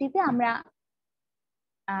 নাটক দুটিতে আমরা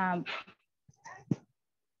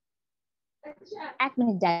এক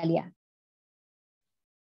মিনিট ডালিয়া।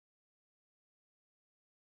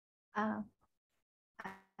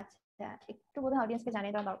 আচ্ছা, একটু বোধহয় অডিয়েন্সকে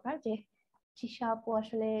জানিয়ে দেওয়া দরকার যে তৃষা আপু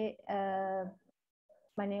আসলে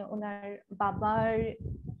মানে ওনার বাবার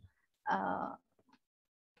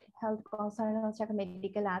হেলথ কনসার্ন হচ্ছে, একটা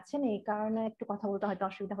মেডিকেল আছেন, এই কারণে একটু কথা বলতে হয়তো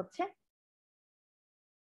অসুবিধা হচ্ছে।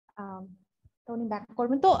 তো উনি ব্যাক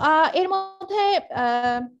করবেন। তো এর মধ্যে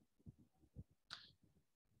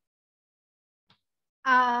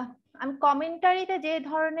আমি কমেন্টারিতে যে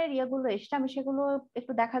ধরনের ইয়েগুলো এসছে আমি সেগুলো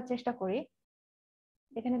একটু দেখার চেষ্টা করি।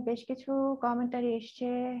 এখানে বেশ কিছু কমেন্টারি এসছে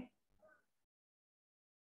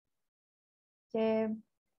যে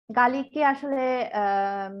গালিকে আসলে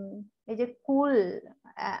এই যে কুল,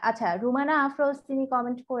 আচ্ছা রুমানা আফরোজ তিনি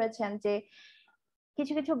কমেন্ট করেছেন যে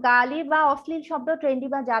কিছু কিছু গালি বা অশ্লীল শব্দ ট্রেন্ডি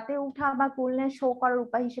বা জাতে উঠা বা কুলনেস শো করার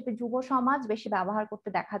উপায় হিসেবে যুব সমাজ বেশি ব্যবহার করতে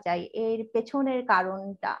দেখা যায়, এর পেছনের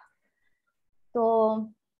কারণটা। তো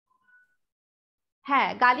হ্যাঁ,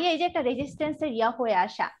 গালি এই যে একটা রেজিস্ট্যান্সের ইয়া হয়ে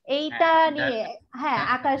আসা, এইটা নিয়ে হ্যাঁ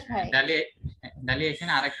আকাশ ভাই। ডালিয়া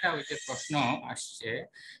এখানে আরেকটা ওই যে প্রশ্ন আসছে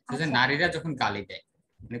যে নারীরা যখন গালি দেয়,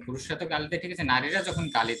 মানে পুরুষরা তো গালি দেয় ঠিক আছে, নারীরা যখন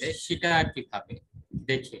গালি দেয় সেটা কিভাবে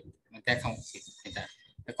দেখে দেখা উচিত, এটা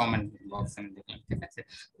কমেন্ট বক্সে আমি দেখলাম। ঠিক আছে,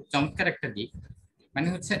 চমৎকার একটা দিক। মানে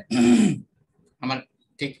হচ্ছে আমার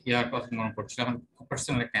ঠিক ইয়ার কথা মনে পড়ছিল, আমার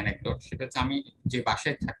পার্সোনাল একটা অ্যানেকডোট। সেটা হচ্ছে আমি যে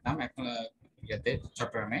বাসায় থাকতাম এখন ইয়াতে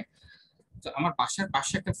চট্টগ্রামে, তো আমার বাসার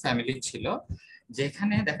পাশে একটা ফ্যামিলি ছিল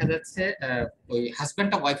যেখানে দেখা যাচ্ছে ওই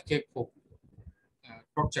হাজব্যান্ডটা ওয়াইফকে খুব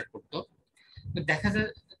টর্চার করতো। তো দেখা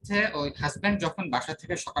যাচ্ছে ওই হাজব্যান্ড যখন বাসা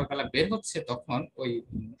থেকে সকালবেলা বের হচ্ছে তখন ওই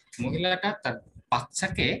মহিলাটা তার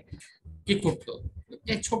বাচ্চাকে কি করতো,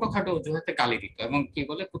 এই ছোটখাটো অজুহাতে গালি দিত এবং কি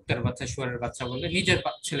বলে কুত্তার বাচ্চা শুয়ারের বাচ্চা বলে নিজের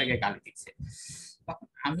ছেলেকে গালি দিচ্ছে। তখন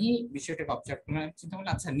আমি বিষয়টাকে অবজার্ভ করলাম, চিন্তা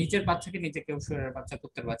করলাম আচ্ছা নিজের বাচ্চাকে নিজে কেউ শুয়ারের বাচ্চা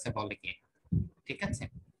কুত্তার বাচ্চা বলে কে? ঠিক আছে,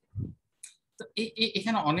 তো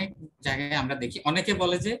এখানে অনেক জায়গায় আমরা দেখি অনেকে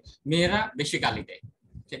বলে যে মেয়েরা বেশি গালি দেয়।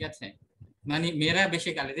 ঠিক আছে, মানে মেয়েরা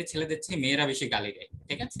বেশি গালি দেয়, ছেলেদের চেয়ে মেয়েরা বেশি গালি দেয়।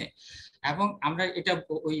 ঠিক আছে, এবং আমরা এটা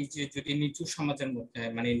ওই যে যদি নিচু সমাজের মধ্যে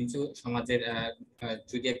মানে নিচু সমাজের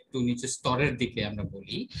যদি একটু নিচু স্তরের দিকে আমরা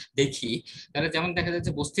বলি দেখি, তাহলে যেমন দেখা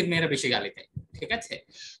যাচ্ছে বস্তির মেয়েরা বেশি গালি দেয়। ঠিক আছে,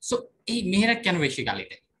 সো এই মেয়েরা কেন বেশি গালি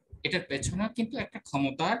দেয়, এটার পেছনে কিন্তু একটা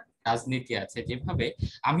ক্ষমতার রাজনীতি আছে। যেভাবে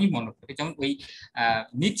আমি মনে করি, যেমন ওই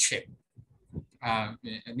নিচ্ছে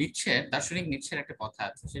দার্শনিক নিচ্ছের একটা কথা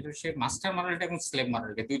আছে, সেটা সে মাস্টার মরালিটি এবং স্লেভ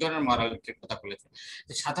মরালিটি দুই ধরনের মরালিটির কথা বলেছে।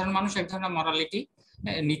 সাধারণ মানুষ এক ধরনের মরালিটি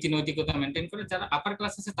নীতি নৈতিকতা মেনটেন করে, যারা আপার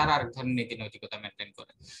ক্লাস আছে তারা আরেক ধরনের নীতি নৈতিকতা মেনটেন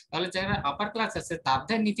করে। তাহলে যারা আপার ক্লাস আছে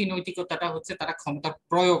তাদের নীতি নৈতিকতাটা হচ্ছে তারা ক্ষমতার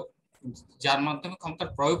প্রয়োগ, যার মাধ্যমে ক্ষমতার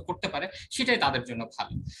প্রয়োগ করতে পারে সেটাই তাদের জন্য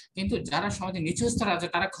ভালো। কিন্তু যারা সমাজে নিচু স্তরে আছে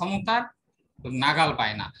তারা ক্ষমতার নাগাল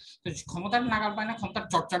পায় না, তো ক্ষমতার নাগাল পায় না, ক্ষমতার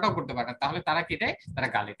চর্চাটাও করতে পারে না, তাহলে তারা কি দেয়, তারা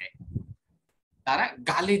গালি দেয়। তারা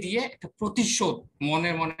গালি দিয়ে একটা প্রতিশোধ, মনে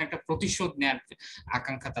মনে একটা প্রতিশোধ নেওয়ার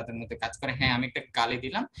আকাঙ্ক্ষা তাদের মধ্যে কাজ করে। হ্যাঁ আমি একটা গালি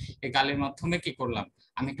দিলাম, এই গালির মাধ্যমে কি করলাম,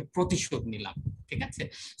 আমি একটা প্রতিশোধ নিলাম। ঠিক আছে,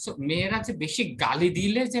 সো মেয়েরা যে বেশি গালি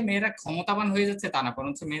দিলে যে মেয়েরা ক্ষমতাবান হয়ে যাচ্ছে তা না,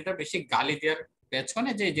 বরঞ্চ মেয়েরা বেশি গালি দেওয়ার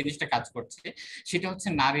পেছনে যে জিনিসটা কাজ করছে সেটা হচ্ছে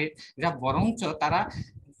নারীরা বরঞ্চ তারা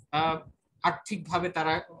আর্থিকভাবে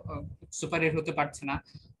তারা সুপারিয়র হতে পারছে না,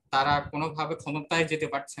 তারা কোনোভাবে ক্ষমতায় যেতে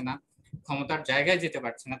পারছে না, ক্ষমতার জায়গায় যেতে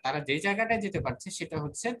পারছে না, তারা যে জায়গাটায় যেতে পারছে সেটা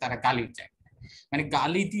হচ্ছে তারা গালির জায়গা। মানে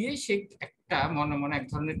গালি দিয়ে সে মনে মনে এক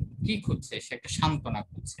ধরনের কি খুঁজছে, সে একটা সান্ত্বনা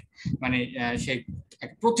খুঁজছে, মানে সে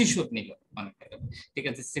এক প্রতিশোধ নিল মনে করে। ঠিক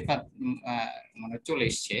আছে সিফাত মানে চলে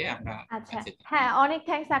এসছে আমরা। আচ্ছা, হ্যাঁ, অনেক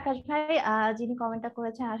থ্যাঙ্কস আকাশ ভাই, যিনি কমেন্টটা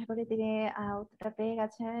করেছেন। আশা করি তিনি উত্তরটা পেয়ে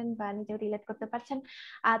গেছেন বা নিজেও রিলেট করতে পারছেন।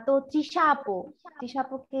 তো তৃষা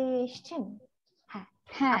আপু কে এসছেন? হ্যাঁ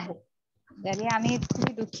হ্যাঁ আপু। ডালিয়া, আমি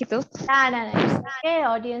খুবই দুঃখিত। না না না,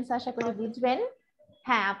 অডিয়েন্স আশা করি বুঝবেন।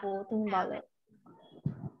 হ্যাঁ আপু, তুমি বলো।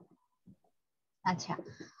 আচ্ছা,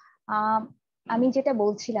 আমি যেটা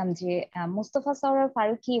বলছিলাম যে মুস্তফা সরোয়ার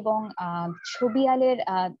ফারুকী এবং ছবি আলের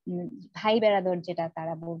ভাই বেরাদর যেটা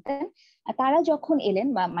তারা বলতেন, তারা যখন এলেন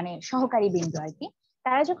বা মানে সহকারী বৃন্দ আর কি,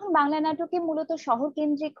 তারা যখন বাংলা নাটকে মূলত শহর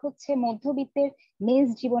কেন্দ্রিক হচ্ছে মধ্যবিত্তের মেজ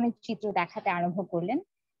জীবনের চিত্র দেখাতে আরম্ভ করলেন,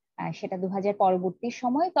 সেটা 2000 পরবর্তী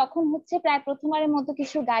সময়, তখন হচ্ছে প্রায় প্রথমবারের মতো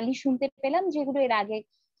কিছু গালি শুনতে পেলাম যেগুলো এর আগে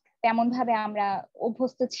তেমন ভাবে আমরা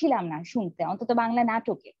অভ্যস্ত ছিলাম না শুনতে, অন্তত বাংলা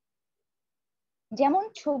নাটকে। যেমন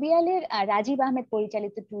ছবি আলের রাজীব আহমেদ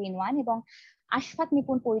পরিচালিত 2-in-1 এবং আশফাক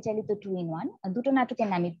নিপুণ পরিচালিত 2-in-1, দুটো নাটকের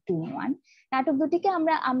নামে 2-in-1, নাটক দুটিকে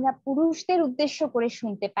আমরা পুরুষদের উদ্দেশ্য করে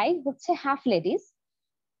শুনতে পাই হচ্ছে হাফ লেডিস,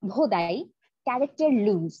 ভোদাই, ক্যারেক্টার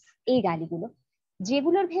লুজ, এই গালিগুলো,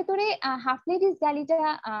 যেগুলোর ভেতরে হাফ লেডিস গালিটা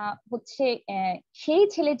হচ্ছে সেই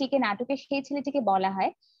ছেলেটিকে, নাটকে সেই ছেলেটিকে বলা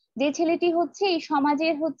হয় যে ছেলেটি হচ্ছে এই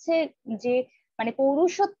সমাজের হচ্ছে যে মানে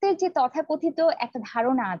পৌরুষত্বের যে তথাকথিত একটা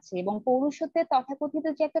ধারণা আছে এবং পৌরুষত্বের তথাকথিত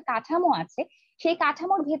যে একটা কাঠামো আছে, সেই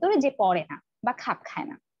কাঠামোর ভেতরে যে পড়ে না বা খাপ খায়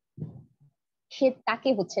না, সে তাকে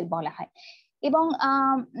হচ্ছে বলা হয়। এবং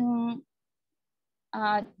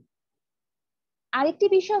আরেকটি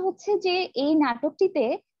বিষয় হচ্ছে যে এই নাটকটিতে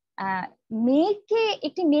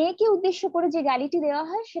একটি মেয়েকে উদ্দেশ্য করে যে গালিটি দেওয়া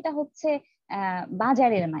হয় সেটা হচ্ছে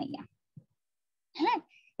বাজারের মাইয়া। হ্যাঁ,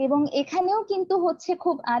 এবং এখানেও কিন্তু হচ্ছে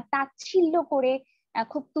খুব তাচ্ছিল্য করে,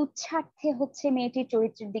 খুব তুচ্ছার্থে হচ্ছে মেয়েটির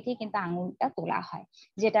চরিত্রের দিকে কিন্তু আঙুলটা তোলা হয়,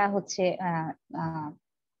 যেটা হচ্ছে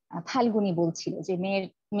ফাল্গুনী বলছিল যে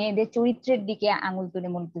মেয়েদের চরিত্রের দিকে আঙুল তুলে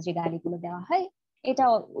মূলত যে গালিগুলো দেওয়া হয়, এটা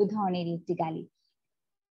ওই ধরনেরই একটি গালি।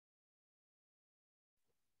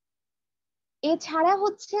 এছাড়া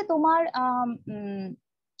হচ্ছে তোমার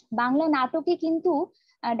বাংলা নাটকে কিন্তু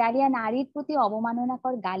ডালিয়া নারীর প্রতি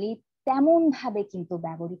অবমাননাকর গালি তেমন ভাবে কিন্তু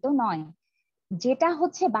ব্যবহৃত নয়, যেটা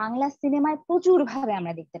হচ্ছে বাংলা সিনেমায় প্রচুর ভাবে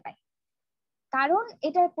আমরা দেখতে পাই। কারণ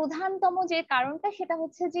এটার প্রধানতম যে কারণটা সেটা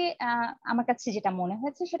হচ্ছে যে আমার কাছে যেটা মনে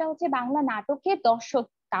হয়েছে সেটা হচ্ছে বাংলা নাটকের দর্শক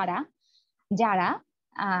যারা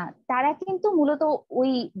তারা কিন্তু মূলত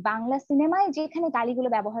ওই বাংলা সিনেমায় যেখানে গালিগুলো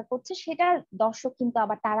ব্যবহার করছে সেটার দর্শক কিন্তু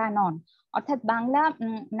আবার তারা নন। অর্থাৎ বাংলা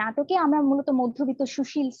নাটকে আমরা মূলত মধ্যবিত্ত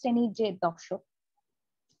সুশীল শ্রেণীর যে দর্শক,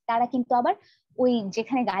 তারা কিন্তু আবার ওই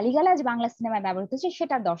যেখানে গালিগালাজ বাংলা সিনেমায় ব্যবহৃত হচ্ছে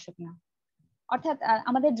সেটার দর্শক না। অর্থাৎ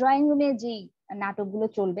আমাদের ড্রয়িং রুমে যেই নাটকগুলো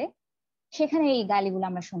চলবে সেখানে এই গালিগুলো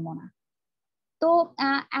আমরা শুনবো না। তো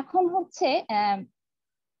এখন হচ্ছে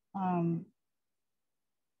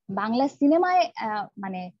বাংলা সিনেমায়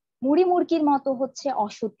মানে মুড়ি মুড়কির মতো হচ্ছে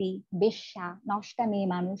অসতী, বেশ্যা, নষ্টা মেয়ে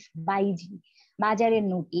মানুষ, বাইজি, বাজারের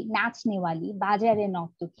নটি, নাচ নেওয়ালি, বাজারের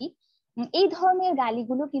নর্তকী, এই ধরনের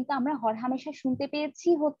গালিগুলো কিন্তু আমরা হরহামেশা শুনতে পেয়েছি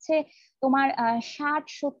হচ্ছে তোমার 60,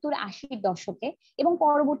 70, 80 দশকে এবং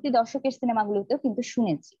পরবর্তী দশকের সিনেমাগুলোতেও কিন্তু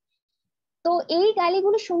শুনেছি। তো এই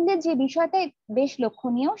গালিগুলো শুনলে যে বিষয়টা বেশ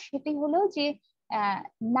লক্ষণীয় সেটি হলো যে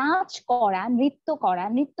নাচ করা, নৃত্য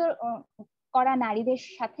করা নারীদের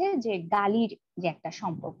সাথে যে গালির যে একটা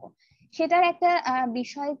সম্পর্ক, সেটার একটা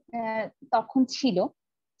বিষয় তখন ছিল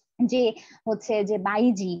যে হচ্ছে যে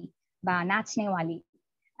বাইজি বা নাচ নেওয়ালি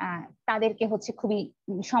তাদেরকে হচ্ছে খুবই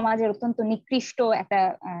সমাজের অত্যন্ত নিকৃষ্ট একটা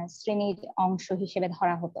শ্রেণীর অংশ হিসেবে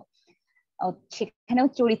ধরা হতো। সেখানেও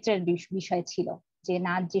চরিত্রের বিষয় ছিল যে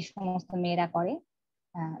নাচ যে সমস্ত মেয়েরা করে,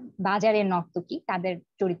 বাজারের নর্তকী, তাদের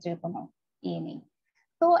চরিত্রের কোনো ইয়ে নেই।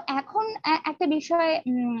 তো এখন একটা বিষয়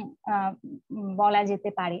বলা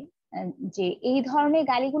যেতে পারে যে এই ধরনের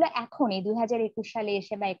গালিগুলো এখন এই 2021 সালে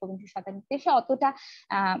এসে বা 21 শতাব্দীতে এসে অতটা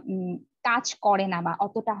কাজ করে না বা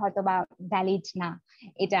অতটা হয়তো বা ভ্যালিড না,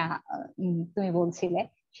 এটা তুমি বলছিলে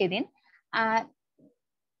সেদিন।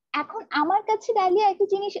 এখন আমার কাছে ডালিয়া একটা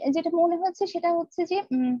জিনিস যেটা মনে হচ্ছে সেটা হচ্ছে যে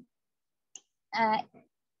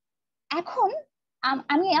এখন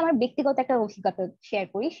আমি আমার ব্যক্তিগত একটা অভিজ্ঞতা শেয়ার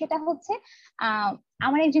করি, সেটা হচ্ছে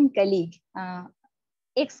আমার একজন কলিগ,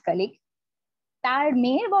 এক্স কলিগ, তার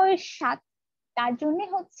মেয়ের বয়স 7, তার জন্য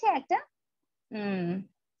হচ্ছে একটা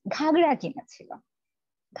ঘাগড়া কিনেছিল।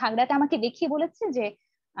 ঘাগড়াটা আমাকে দেখিয়ে বলেছে যে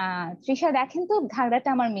তৃষা দেখেন তো, ঘাগড়াটা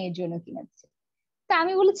আমার মেয়ের জন্য কিনেছে। তা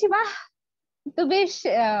আমি বলেছি বাহ, তো বেশ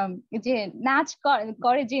যে নাচ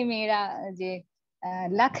করে যে মেয়েরা, যে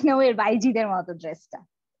লখনৌ এর বাইজিদের মতো ড্রেসটা,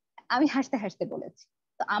 আমি হাসতে হাসতে বলেছি।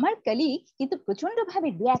 তো আমার কলিগ কিন্তু প্রচন্ড ভাবে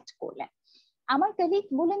রিয়াক্ট করলেন আমার কলিগ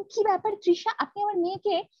বললেন, কি ব্যাপার তৃষা, আপনি আমার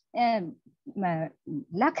মেয়েকে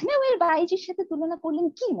লখনৌয়ের বাইজির সাথে তুলনা করলেন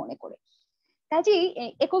কি মনে করে? কাজেই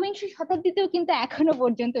একবিংশ শতাব্দীতেও কিন্তু এখনো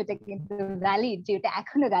পর্যন্ত এটা কিন্তু গালি, যে এটা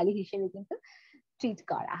এখনো গালি হিসেবে কিন্তু ট্রিট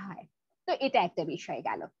করা হয়। তো এটা একটা বিষয়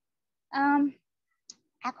গেল।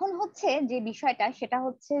 এখন হচ্ছে যে বিষয়টা, সেটা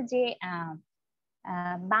হচ্ছে যে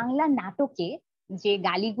বাংলা নাটকে যে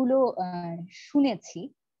গালিগুলো শুনেছি,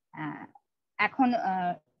 এখন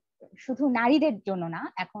শুধু নারীদের জন্য না,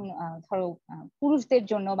 এখন ধরো পুরুষদের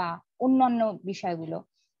জন্য বা অন্যান্য বিষয়গুলো,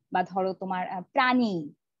 বা ধরো তোমার প্রাণী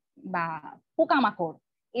বা পোকামাকড়,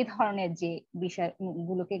 এই ধরনের যে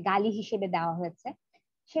বিষয়গুলোকে গালি হিসেবে দেওয়া হয়েছে,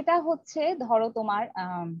 সেটা হচ্ছে ধরো তোমার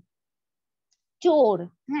চোর,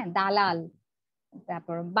 হ্যাঁ, দালাল,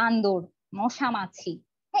 তারপর বান্দর, মশা মাছি,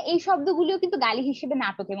 হ্যাঁ, এই শব্দগুলিও কিন্তু গালি হিসেবে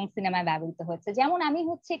নাটক এবং সিনেমায় ব্যবহৃত হয়েছে। যেমন আমি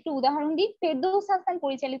হচ্ছে একটু উদাহরণ দিই, ফেরদৌস হাসান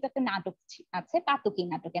পরিচালিত একটা নাটক আছে, পাতকি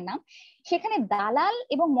নাটকের নাম। সেখানে দালাল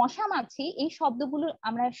এবং মশা মাছি এই শব্দগুলো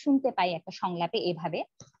আমরা শুনতে পাই একটা সংলাপে এভাবে,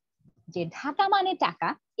 যে ঢাকা মানে টাকা,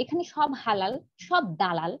 এখানে সব হালাল, সব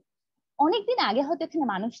দালাল, অনেকদিন আগে হয়তো এখানে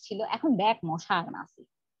মানুষ ছিল, এখন দেখ মশা আর মাছি।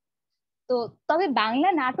 তো তবে বাংলা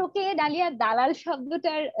নাটকে ডালিয়া দালাল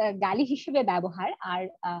শব্দটার গালি হিসেবে ব্যবহার, আর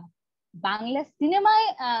বাংলা সিনেমায়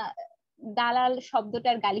দালাল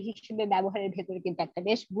শব্দটার গালি হিসেবে ব্যবহারের ভেতরে কিন্তু একটা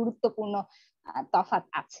বেশ গুরুত্বপূর্ণ তফাৎ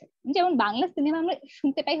আছে। যেমন বাংলা সিনেমা আমরা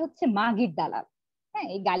শুনতে পাই হচ্ছে মাগির দালাল, হ্যাঁ,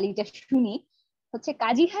 এই গালিটা শুনি হচ্ছে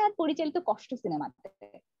কাজী হায়াৎ পরিচালিত কষ্ট সিনেমাতে,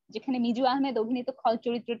 যেখানে মিজু আহমেদ অভিনীত খল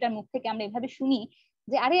চরিত্রটার মুখ থেকে আমরা এভাবে শুনি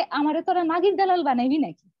যে, আরে আমারে তোরা মাগির দালাল বানাইবি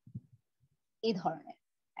নাকি, এই ধরনের।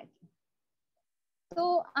 তো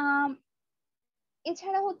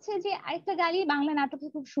এছাড়া হচ্ছে যে আরেকটা গালি বাংলা নাটকে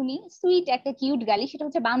খুব শুনি, সুইট একটা কিউট গালি, সেটা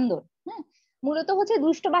হচ্ছে বান্দর। হ্যাঁ, মূলত হচ্ছে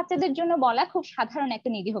দুষ্ট বাচ্চাদের জন্য বলা খুব সাধারণ একটা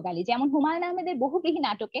নিরীহ গালি। যেমন হুমায়ুন আহমেদের বহুব্রীহি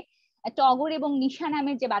নাটকে টগর এবং নিশা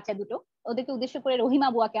নামের যে বাচ্চা দুটো, ওদেরকে উদ্দেশ্য করে রহিমা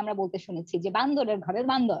বুয়াকে আমরা বলতে শুনেছি যে বান্দরের ঘরের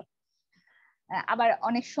বান্দর। আবার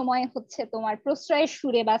অনেক সময় হচ্ছে তোমার প্রশ্রয়ের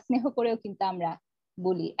সুরে বা স্নেহ করেও কিন্তু আমরা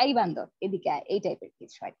বলি এই বান্দর এদিকে, এই টাইপের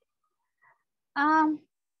কিছু আর কি।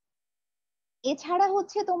 এছাড়া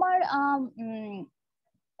হচ্ছে তোমার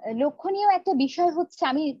লক্ষণীয় একটা বিষয় হচ্ছে,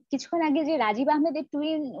 আমি কিছুক্ষণ আগে যে রাজীব আহমেদের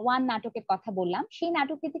 2-in-1 নাটকের কথা বললাম, সেই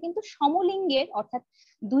নাটকটিতে কিন্তু সমলিঙ্গের অর্থাৎ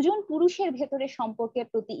দুজন পুরুষের ভেতরে সম্পর্কের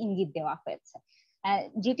প্রতি ইঙ্গিত দেওয়া হয়েছে,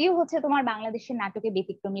 যেটিও হচ্ছে তোমার বাংলাদেশের নাটকে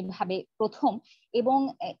ব্যতিক্রমী ভাবে প্রথম। এবং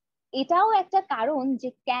এটাও একটা কারণ যে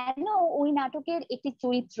কেন ওই নাটকের একটি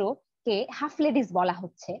চরিত্রকে হাফ লেডিস বলা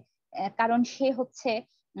হচ্ছে, কারণ সে হচ্ছে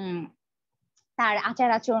তার আচার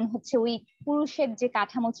আচরণ হচ্ছে ওই পুরুষের যে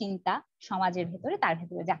কাঠামো চিন্তা সমাজের ভেতরে, তার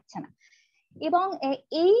ভেতরে যাচ্ছে না। এবং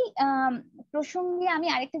এই প্রসঙ্গে আমি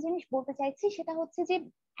আরেকটা জিনিস বলতে চাইছি, সেটা হচ্ছে যে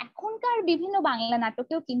এখনকার বিভিন্ন বাংলা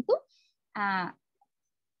নাটকেও কিন্তু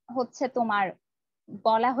হচ্ছে তোমার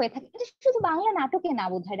বলা হয়ে থাকে, শুধু বাংলা নাটকে না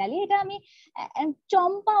বোধহয় ডালি, এটা আমি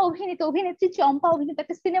অভিনেত্রী চম্পা অভিনীত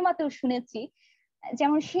একটা সিনেমাতেও শুনেছি।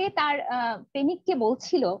 যেমন সে তার প্রেমিককে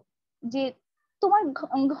বলছিল যে, তোমার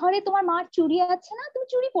ঘরে তোমার মার চুড়ি আছে না, তুমি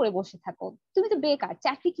চুড়ি পরে বসে থাকো, তুমি তো বেকার,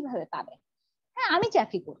 চাকরি কিভাবে পাবে? হ্যাঁ, আমি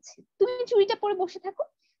চাকরি করছি, তুমি চুড়িটা পরে বসে থাকো।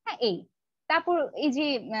 হ্যাঁ, এই তারপর এই যে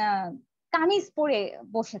কামিজ পরে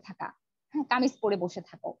বসে থাকা, হ্যাঁ, কামিজ পরে বসে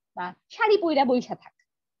থাকো, বা শাড়ি পইরা বইসা থাক,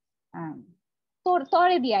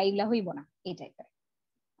 তরে দিয়া এগুলা হইব না, এই টাইপের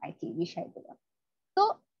আর কি বিষয়গুলো। তো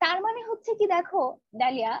তার মানে হচ্ছে কি, দেখো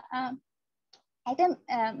ডালিয়া, একটা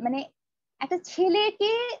মানে একটা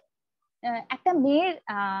ছেলেকে একটা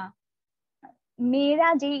মেয়েরা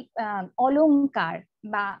যে অলংকার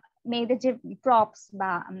বা মেয়েদের যে প্রপস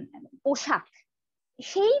বা পোশাক,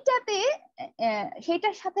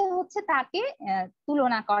 সেইটার সাথে হচ্ছে তাকে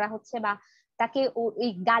তুলনা করা হচ্ছে, বা তাকে ওই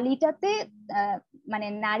গালিটাতে মানে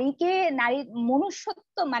নারীর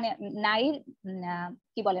মনুষ্যত্ব, মানে নারীর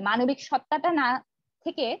কি বলে মানবিক সত্তাটা না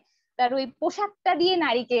থেকে তার ওই পোশাকটা দিয়ে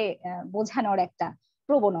নারীকে বোঝানোর একটা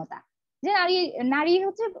প্রবণতা, যে নারী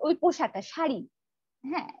হচ্ছে ওই পোশাকটা, শাড়ি,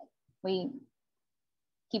 হ্যাঁ, ওই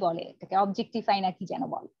কি বলে এটাকে অবজেক্টিফাই না কি যেন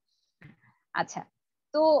বলে। আচ্ছা,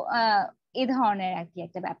 তো এই ধরনের আর কি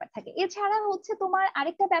একটা ব্যাপার থাকে। এছাড়া হচ্ছে তোমার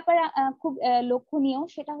আরেকটা ব্যাপার খুব লক্ষণীয়,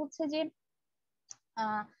 সেটা হচ্ছে যে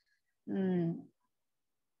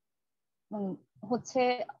হচ্ছে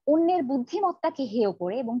অন্যের বুদ্ধিমত্তাকে হেয়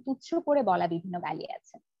করে এবং তুচ্ছ করে বলা বিভিন্ন গালি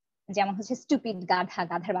আছে। যেমন হচ্ছে স্টুপিড, গাধা,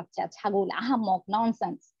 গাধার বাচ্চা, ছাগল, আহাম্মক,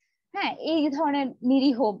 ননসেন্স। হ্যাঁ, এই ধরনের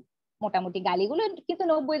নিরীহ মোটামুটি গালিগুলো কিন্তু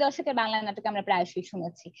 90 দশকের বাংলা নাটকে আমরা প্রায়শই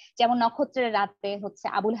শুনেছি। যেমন নক্ষত্রের রাতে হচ্ছে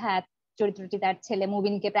আবুল হায়াত চরিত্রটি তার ছেলে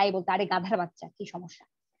মুবিনকে প্রায় বলতো, আরে গাধার বাচ্চা, কি সমস্যা?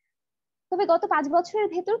 তবে গত 5 বছরের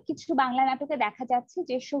ভেতর কিছু বাংলা নাটকে দেখা যাচ্ছে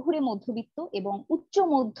যে শহুরে মধ্যবিত্ত এবং উচ্চ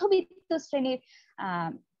মধ্যবিত্ত শ্রেণীর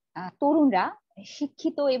তরুণরা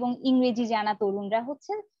শিক্ষিত এবং ইংরেজি জানা তরুণরা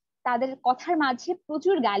হচ্ছে তাদের কথার মাঝে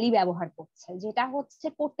প্রচুর গালি ব্যবহার করছে, যেটা হচ্ছে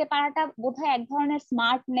করতে পারাটা বোধহয় এক ধরনের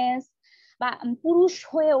স্মার্টনেস বা পুরুষ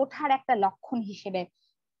হয়ে ওঠার একটা লক্ষণ হিসেবে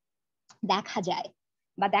দেখা যায়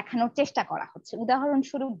বা দেখানোর চেষ্টা করা হচ্ছে।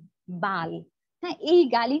 উদাহরণস্বরূপ বাল, হ্যাঁ, এই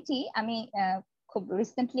গালিটি আমি খুব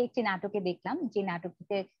রিসেন্টলি একটি নাটকে দেখলাম, যে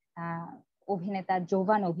নাটকটিতে অভিনেতা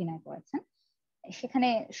জোভান অভিনয় করেছেন। সেখানে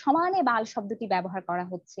সমানে বাল শব্দটি ব্যবহার করা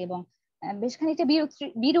হচ্ছে এবং বেশ খানিকটা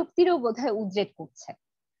বিরক্তিরও বোধহয় উদ্রেক করছে।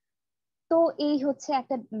 তো এই হচ্ছে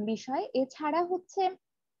একটা বিষয়। এছাড়া হচ্ছে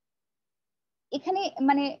এখানে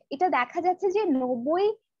মানে এটা দেখা যাচ্ছে যে 90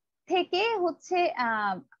 থেকে হচ্ছে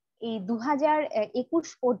এই 2021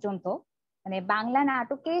 পর্যন্ত মানে বাংলা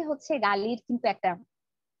নাটকে হচ্ছে গালির কিন্তু একটা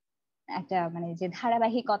মানে যে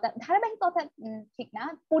ধারাবাহিকতা ঠিক না,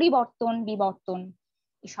 পরিবর্তন বিবর্তন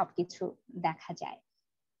সবকিছু দেখা যায়।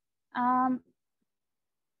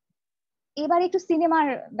 এবার একটু সিনেমার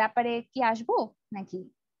ব্যাপারে কি আসবো নাকি?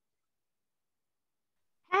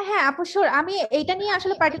 হ্যাঁ হ্যাঁ আপু শিওর। আমি এইটা নিয়ে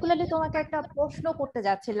আসলে পার্টিকুলারলি তোমাকে একটা প্রশ্ন করতে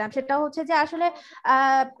যাচ্ছিলাম, সেটা হচ্ছে যে আসলে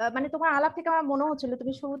মানে তোমার আলাপ থেকে আমার মনে হচ্ছিল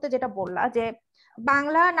তুমি শুরুতে যেটা বললা যে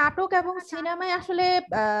বাংলা নাটক এবং সিনেমায় আসলে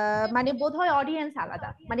মানে বোধহয় অডিয়েন্স আলাদা,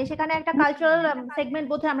 মানে সেখানে একটা কালচারাল সেগমেন্ট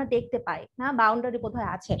বোধহয় আমরা দেখতে পাই না, বাউন্ডারি বোধহয়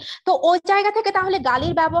আছে। তো ওই জায়গা থেকে তাহলে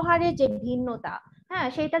গালির ব্যবহারের যে ভিন্নতা, হ্যাঁ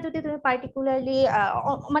সেটা যদি তুমি পার্টিকুলারলি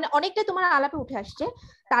মানে অনেকটাই তোমার আলাপে উঠে আসছে,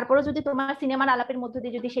 তারপরে যদি তোমার সিনেমার আলাপের মধ্যে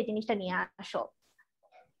দিয়ে যদি সেই জিনিসটা নিয়ে আসো।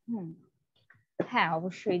 হ্যাঁ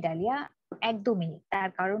অবশ্যই ডালিয়া, একদমই। তার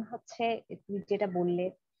কারণ হচ্ছে তুমি যেটা বললে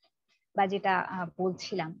বা যেটা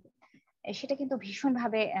বলছিলাম সেটা কিন্তু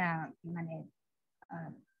ভীষণভাবে মানে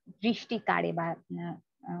দৃষ্টি কাড়ে বা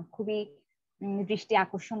খুবই দৃষ্টি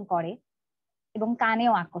আকর্ষণ করে এবং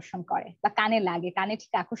কানেও আকর্ষণ করে বা কানে লাগে। কানে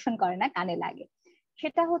ঠিক আকর্ষণ করে না, কানে লাগে।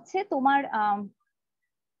 সেটা হচ্ছে তোমার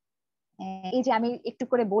এই যে আমি একটু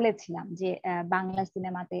করে বলেছিলাম যে বাংলা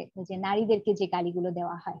সিনেমাতে যে নারীদেরকে যে গালিগুলো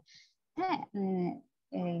দেওয়া হয়, হ্যাঁ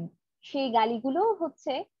সেই গালিগুলো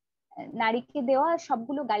হচ্ছে নারীকে দেওয়া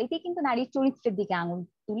সবগুলো গালিতে কিন্তু নারীর চরিত্রের দিকে আঙুল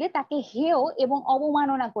তুলে তাকে হেয় এবং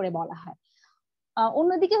অবমাননা করে বলা হয়।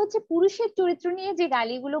 অন্যদিকে হচ্ছে পুরুষের চরিত্র নিয়ে যে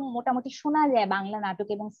গালিগুলো মোটামুটি শোনা যায় বাংলা নাটক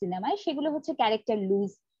এবং সিনেমায়, সেগুলো হচ্ছে ক্যারেক্টার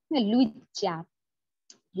লুইচা,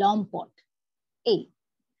 লম্পট। এই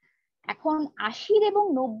এখন 80 এবং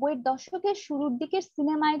 90 দশকের শুরুর দিকের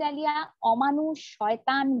সিনেমায় ডালিয়া অমানুষ,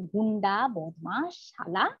 শয়তান, গুন্ডা, বদমাশ,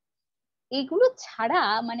 শালা এগুলো ছাড়া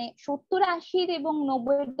মানে 70, 80 এবং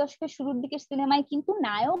 90 দশকের শুরুর দিকের সিনেমায় কিন্তু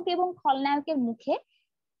নায়ক এবং খলনায়কের মুখে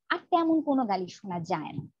আর তেমন কোনো গালি শোনা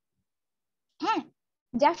যায় না। হ্যাঁ,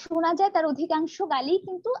 যা শোনা যায় তার অধিকাংশ গালি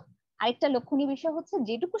কিন্তু আরেকটা লক্ষণীয় বিষয় হচ্ছে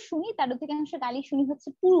যেটুকু শুনি তার অধিকাংশ গালি শুনি হচ্ছে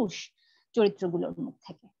পুরুষ চরিত্রগুলোর মুখ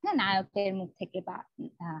থেকে, হ্যাঁ, নায়কের মুখ থেকে বা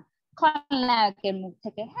খলনায়কের মুখ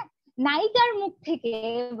থেকে। হ্যাঁ, নায়িকার মুখ থেকে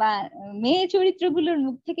বা মেয়ে চরিত্রগুলোর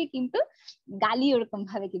মুখ থেকে কিন্তু গালি ওরকম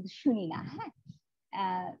ভাবে কিন্তু শুনি না। হ্যাঁ,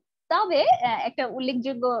 তবে একটা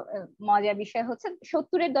উল্লেখযোগ্য মজার বিষয় হচ্ছে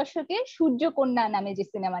 70-এর দশকে সূর্যকন্যা নামে যে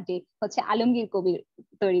সিনেমাটি হচ্ছে আলমগীর কবির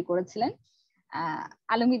তৈরি করেছিলেন।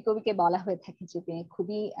 আলমগীর কবিকে বলা হয়ে থাকে যে তিনি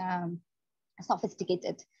খুবই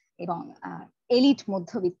সফিস্টিকেটেড এবং এলিট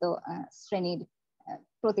মধ্যবিত্ত শ্রেণীর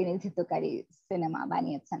প্রতিনিধিত্বকারী সিনেমা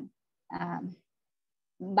বানিয়েছেন,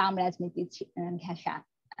 বাম রাজনীতির ঘেঁষা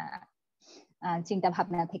চিন্তা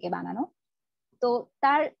ভাবনা থেকে বানানো। তো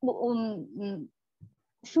তার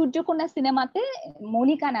সূর্যকন্যা সিনেমাতে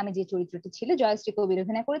মনিকা নামে যে চরিত্রটি ছিল, জয়শ্রী কবির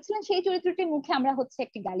অভিনয় করেছিলেন, সেই চরিত্রটির মুখে আমরা হচ্ছে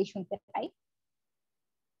একটি গালি শুনতে পাই,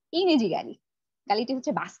 ইংরেজি গালি। গালিটি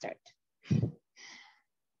হচ্ছে বাস্টার্ড।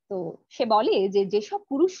 তো সে বলে যে যেসব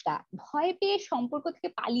পুরুষরা ভয় পেয়ে সম্পর্ক থেকে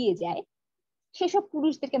পালিয়ে যায় সেসব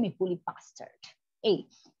পুরুষদেরকে আমি বলি বাস্টার্ড।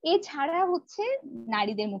 এছাড়া হচ্ছে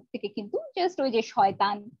নারীদের মুখ থেকে কিন্তু জাস্ট ওই যে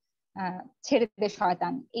শয়তান, ছেড়ে দে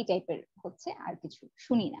শয়তান, এই টাইপের হচ্ছে, আর কিছু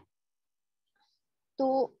শুনি না। তো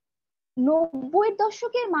 90-এর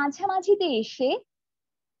দশকের মাঝামাঝিতে এসে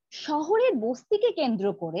শহরের বস্তিকে কেন্দ্র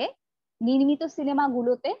করে নির্মিত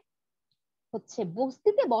সিনেমাগুলোতে হচ্ছে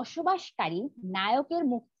বস্তিতে বসবাসকারী নায়কের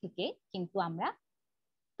মুখ থেকে কিন্তু আমরা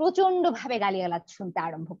প্রচন্ড ভাবে গালিগালাজ শুনতে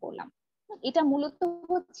আরম্ভ করলাম। এটা মূলত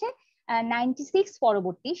হচ্ছে 96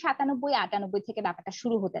 পরবর্তী 97-98 থেকে ব্যাপারটা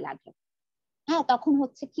শুরু হতে লাগলো। হ্যাঁ, তখন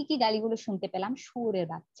হচ্ছে কি কি গালিগুলো শুনতে পেলাম, শুয়োরের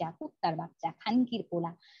বাচ্চা, কুত্তার বাচ্চা, খানকির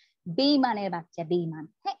পোলা, বেইমানের বাচ্চা, বেইমান,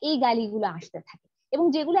 হ্যাঁ, এই গালিগুলো আসতে থাকে এবং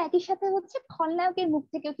যেগুলো একই সাথে হচ্ছে খলনায়কের মুখ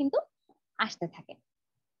থেকেও কিন্তু আসতে থাকে।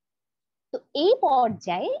 তো এই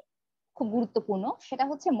পর্যায়ে খুব গুরুত্বপূর্ণ সেটা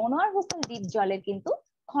হচ্ছে মনোয়ার হোসেন ডিপজলের কিন্তু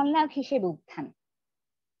খলনায়ক হিসেবে উত্থান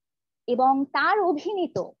এবং তার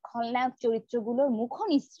অভিনীত খলনায়ক চরিত্রগুলোর মুখ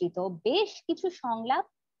নিঃসৃত বেশ কিছু সংলাপ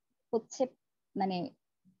হচ্ছে মানে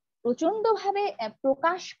প্রচন্ডভাবে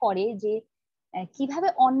প্রকাশ করে যে কিভাবে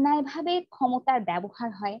অন্যায়ভাবে ক্ষমতার ব্যবহার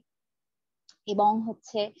হয় এবং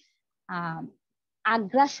হচ্ছে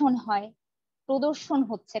আগ্রাসন হয়, প্রদর্শন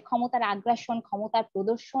হচ্ছে, ক্ষমতার আগ্রাসন, ক্ষমতার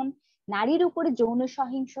প্রদর্শন, নারীর উপরে যৌন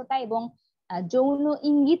সহিংসতা এবং যৌন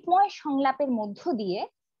ইঙ্গিতময় সংলাপের মধ্য দিয়ে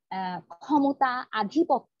ক্ষমতা,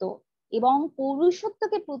 আধিপত্য এবং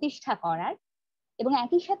পৌরুষত্বকে প্রতিষ্ঠা করার এবং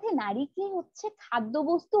একই সাথে নারীকে হচ্ছে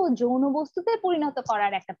খাদ্যবস্তু ও যৌন বস্তুতে পরিণত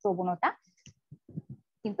করার একটা প্রবণতা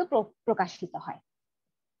কিন্তু প্রকাশিত হয়।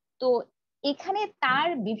 তো এখানে তার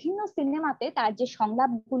বিভিন্ন সিনেমাতে তার যে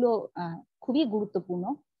সংলাপগুলো খুবই গুরুত্বপূর্ণ,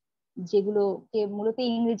 যেগুলোকে মূলত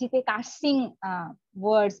ইংরেজিতে কার্সিং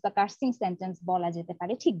ওয়ার্ডস বা কার্সিং সেন্টেন্স বলা যেতে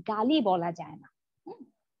পারে, ঠিক গালি বলা যায় না,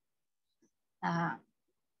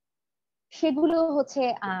 সেগুলো হচ্ছে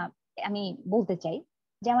আমি বলতে চাই।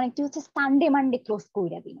 যেমন একটি হচ্ছে সানডে মানডে ক্লোজ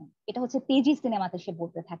কইরা দিন, এটা হচ্ছে তেজি সিনেমাতে সে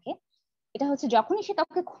বলতে থাকে। এটা হচ্ছে যখনই সে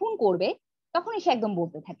কাউকে খুন করবে তখনই সে একদম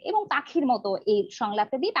বলতে থাকে এবং পাখির মতো এই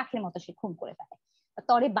সংলাপটা দিয়ে পাখির মতো সে খুন করে ফেলে।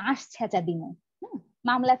 তরে বাঁশ ছেঁচা দিনু,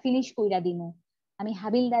 মামলা ফিনিশ কইরা দিনু, আমি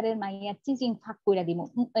হাবিলদারের মাইয়া চিচিং ফাঁক কইরা দিমু।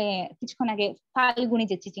 কিছুক্ষণ আগে ফাল্গুনি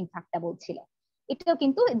যে চিচিং ফাঁকটা বলছিল, এটাও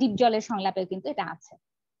কিন্তু ডিপ জলের সংলাপেও কিন্তু এটা আছে।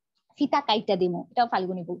 ফিতা কাইটা দিমু, এটাও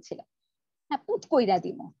ফাল্গুনি বলছিল। হ্যাঁ, পুত কইরা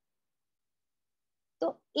দিমু। তো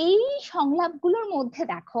এই সংলাপগুলোর মধ্যে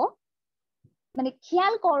দেখো, মানে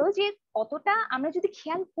খেয়াল করো যে কতটা, আমরা যদি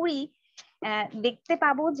খেয়াল করি দেখতে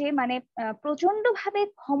পাবো যে মানে প্রচন্ড ভাবে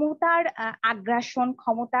ক্ষমতার আগ্রাসন,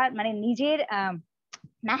 ক্ষমতার মানে নিজের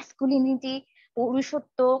ম্যাসকুলিনিটি,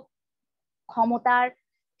 পৌরুষত্ব, ক্ষমতার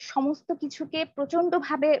সমস্ত কিছুকে প্রচন্ড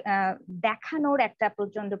ভাবে দেখানোর একটা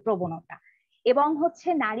প্রচন্ড প্রবণতা। এবং হচ্ছে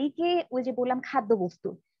নারীকে ওই যে বললাম খাদ্যবস্তু,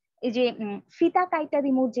 এই যে ফিতা কাইটা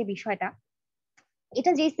দিমুর যে বিষয়টা,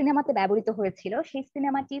 এটা যে সিনেমাতে ব্যবহৃত হয়েছিল সেই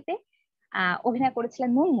সিনেমাটিতে অভিনয় করেছিলেন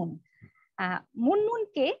মুনমুন।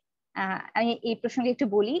 মুনমুনকে আমি এই প্রসঙ্গে একটু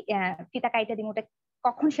বলি, ফিতা কাইটা দিমুটা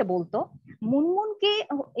কখন সে বলতো। মুনমুনকে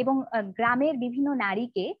এবং গ্রামের বিভিন্ন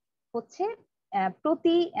নারীকে হচ্ছে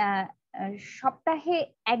প্রতি সপ্তাহে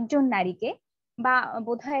একজন নারীকে বা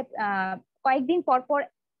বোধহয় কয়েকদিন পর পর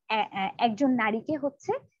একজন নারীকে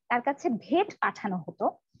হচ্ছে তার কাছে ভেট পাঠানো হতো।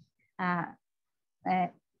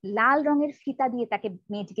 লাল রঙের ফিতা দিয়ে তাকে,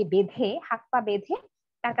 মেয়েটিকে বেঁধে, হাত পা বেঁধে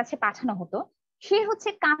তার কাছে পাঠানো হতো। সে হচ্ছে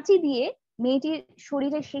কাঁচি দিয়ে মেয়েটির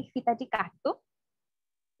শরীরে সেই ফিতাটি কাটতো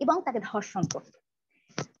এবং তাকে ধর্ষণ করতো।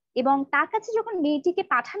 এবং তার কাছে যখন মেয়েটিকে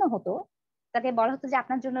পাঠানো হতো, তাকে বলা হতো যে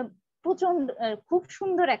আপনার জন্য প্রচন্ড খুব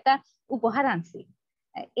সুন্দর একটা উপহার আনছি,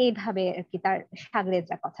 এইভাবে আর কি তার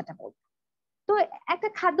সাগরেদরা কথাটা বলতো। তো একটা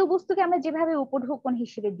খাদ্য বস্তুকে আমরা যেভাবে উপঢৌকন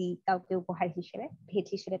হিসেবে দিই, কাউকে উপহার হিসেবে, ভেট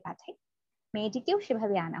হিসেবে পাঠাই, মেয়েটিকেও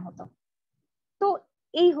সেভাবে আনা হতো। তো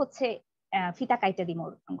এই হচ্ছে ফিতা কাইটা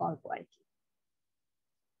দিমোর গল্প আর কি।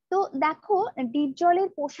 তো দেখো, ডিপ জলের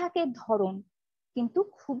পোশাকের ধরন কিন্তু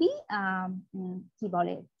খুবই কি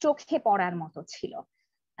বলে, চোখে পড়ার মতো ছিল।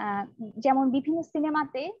 যেমন বিভিন্ন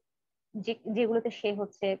সিনেমাতে যেগুলোতে সে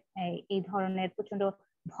হচ্ছে এই ধরনের প্রচন্ড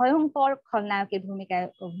ভয়ঙ্কর খলনায়কের ভূমিকায়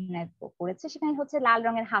অভিনয় করেছে, সেখানে হচ্ছে লাল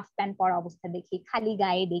রঙের হাফ প্যান্ট পরা অবস্থা দেখি, খালি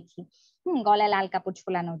গায়ে দেখি, গলায় লাল কাপড়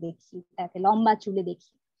ঝোলানো দেখি, তাকে লম্বা চুলে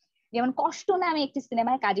দেখি। যেমন কষ্ট নামে একটি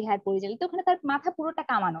সিনেমায় কাজী হায়াৎ পরিচালিত, ওখানে তার মাথা পুরোটা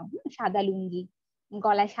কামানো, সাদা লুঙ্গি,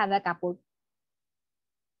 গলায় সাদা কাপড়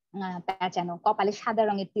পেঁচানো, কপালে সাদা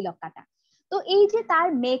রঙের তিলক কাটা। তো এই যে তার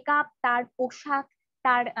মেকআপ, তার পোশাক,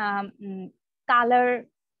 তার কালার,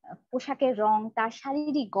 পোশাকের রং, তার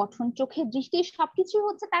শারীরিক গঠন, চোখের দৃষ্টি, সবকিছু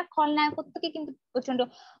হচ্ছে তার খলনায়কত্বকে কিন্তু প্রচন্ড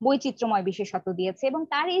বৈচিত্র্যময় বিশেষত্ব দিয়েছে। এবং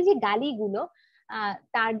তার এই যে গালিগুলো,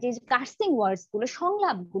 তার যে কার্সিং ওয়ার্ডস গুলো,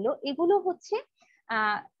 সংলাপ গুলো, এগুলো হচ্ছে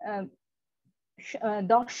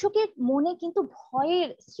দর্শকের মনে কিন্তু ভয়ের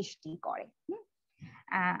সৃষ্টি করে।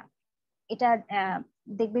 এটা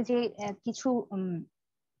দেখবে যে কিছু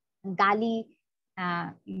গালি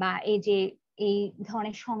বা এই যে এই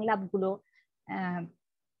ধরনের সংলাপগুলো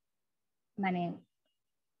মানে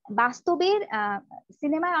বাস্তবের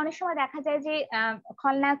সিনেমায় অনেক সময় দেখা যায় যে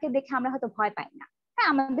খলনায়ককে দেখে আমরা হয়তো ভয় পাই না, হ্যাঁ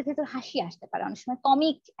আমাদের ভেতর হাসি আসতে পারে, অনেক সময়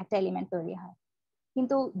কমিক একটা এলিমেন্ট তৈরি হয়।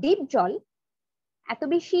 কিন্তু ডিপ জল এত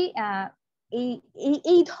বেশি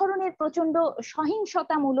এই ধরনের প্রচন্ড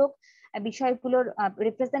সহিংসতামূলক বিষয়গুলোর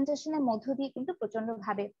রিপ্রেজেন্টেশনের মধ্য দিয়ে কিন্তু প্রচন্ড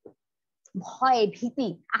ভাবে ভয়, ভীতি,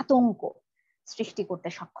 আতঙ্ক সৃষ্টি করতে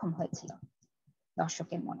সক্ষম হয়েছিল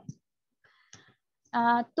দর্শকের মনে।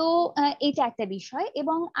 তো এইটা একটা বিষয়।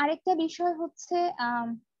 এবং আরেকটা বিষয় হচ্ছে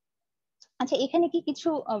আচ্ছা, এখানে কি কিছু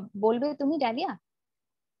বলবে তুমি ডালিয়া?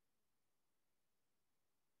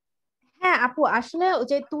 হ্যাঁ আপু, আসলে ওই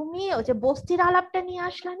যে তুমি ওই যে বস্তির আলাপটা নিয়ে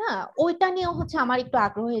আসলে না, ওইটা নিয়েও হচ্ছে আমার একটু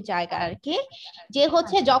আগ্রহের জায়গা আর কি। যে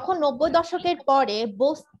হচ্ছে যখন 90 দশকের পরে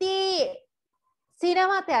বস্তি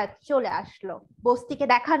সিনেমাতে চলে আসলো, বস্তিকে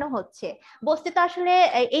দেখানো হচ্ছে। বস্তি তো আসলে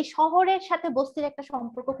এই শহরের সাথে বস্তির একটা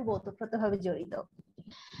সম্পর্ক খুব ওতপ্রোতভাবে জড়িত।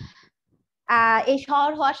 এই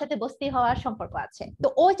শহর হওয়ার সাথে বস্তি হওয়ার সম্পর্ক আছে। তো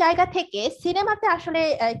ওই জায়গা থেকে সিনেমাতে আসলে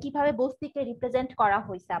কিভাবে বস্তিকে রিপ্রেজেন্ট করা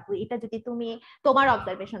হয়েছে আপু, এটা যদি তুমি তোমার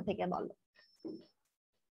অবজারভেশন থেকে বলো।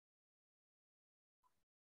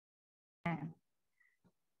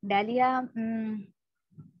 ডালিয়া,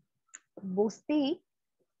 বস্তি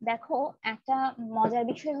দেখো, একটা মজার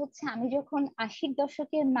বিষয় হচ্ছে আমি যখন 80-র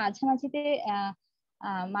দশকের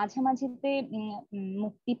মাঝামাঝিতে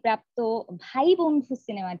মুক্তিপ্রাপ্ত ভাই বন্ধু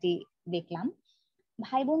সিনেমাটি দেখলাম।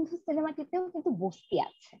 ভাই বন্ধু সিনেমাটিতেও কিন্তু বস্তি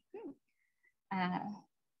আছে।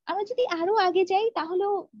 আমরা যদি আরো আগে যাই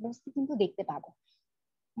তাহলেও বস্তি কিন্তু দেখতে পাবো।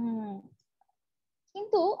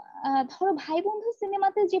 কিন্তু ধরো ভাই বন্ধু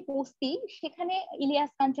সিনেমাতে যে বস্তি, সেখানে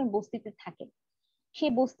ইলিয়াস কাঞ্চন বস্তিতে থাকে। সে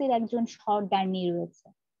বস্তির একজন সর্দারনি রয়েছে।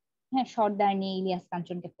 হ্যাঁ, সর্দারনি ইলিয়াস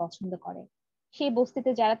কাঞ্চনকে পছন্দ করে। সেই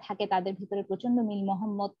বস্তিতে যারা থাকে তাদের ভিতরে প্রচন্ড মিল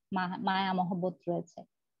মোহাম্মদ, মায়া মহব্বত রয়েছে।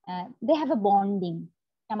 They have a bonding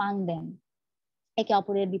among them, একে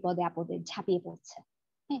অপরের বিপদে আপদে ঝাঁপিয়ে পড়ছে।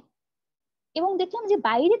 হ্যাঁ, এবং দেখলাম যে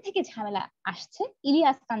বাইরে থেকে ঝামেলা আসছে,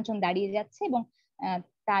 ইলিয়াস কাঞ্চন দাঁড়িয়ে যাচ্ছে এবং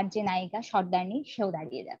তার যে নায়িকা সর্দারনি সেও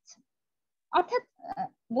দাঁড়িয়ে যাচ্ছে। অর্থাৎ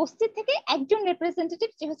বস্তির থেকে একজন রিপ্রেজেন্টেটিভ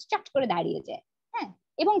যে হচ্ছে চট করে দাঁড়িয়ে যায়। হ্যাঁ,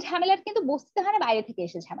 এবং ঝামেলার কিন্তু বস্তিতে হয় না, বাইরে থেকে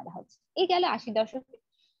এসে ঝামেলা হচ্ছে। এই গেল 80 দশকে।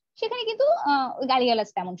 সেখানে কিন্তু গালিগালাজ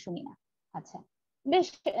তেমন শুনি না। আচ্ছা, বেশ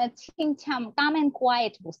ছিমছাম কাম এন্ড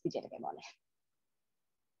কোয়াইট বস্তি যেটাকে বলে।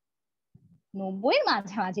 90-এর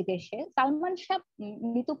মাঝামাঝিতে এসে সালমান শাহ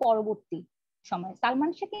মৃত্যু পরবর্তী সময়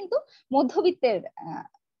সালমান শাহ কিন্তু মধ্যবিত্তের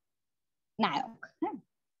নায়ক। হ্যাঁ,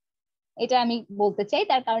 এটা আমি বলতে চাই,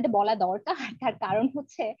 তার কারণটা বলা দরকার। তার কারণ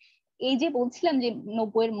হচ্ছে এই যে বলছিলাম যে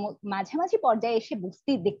 90-এর মাঝামাঝি পর্যায়ে এসে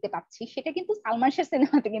বস্তি দেখতে পাচ্ছি, সেটা কিন্তু সালমান শাহ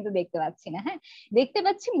সিনেমাতে কিন্তু দেখতে পাচ্ছি না। হ্যাঁ, দেখতে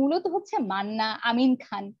পাচ্ছি মূলত হচ্ছে মান্না, আমিন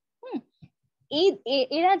খান। এই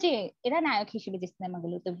এরা নায়ক হিসেবে যে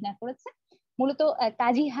সিনেমাগুলোতে অভিনয় করেছে, মূলত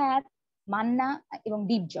কাজী হায়াত, মান্না এবং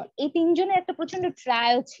দীপজল, এই তিনজনের একটা প্রচন্ড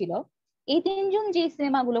ট্রায়াল ছিল। এই তিনজন যে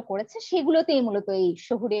সিনেমাগুলো করেছে সেগুলোতেই মূলত এই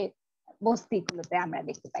শহুরে বস্তিগুলোতে আমরা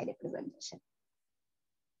দেখতে পাই রিপ্রেজেন্টেশন।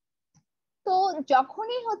 তো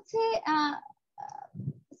যখনই হচ্ছে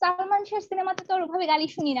সালমান শাহ সিনেমাতে তো ওভাবে গালি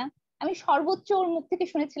শুনি না। আমি সর্বোচ্চ ওর মুখ থেকে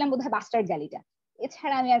শুনেছিলাম বোধহয় বাস্টার্ড গালিটা,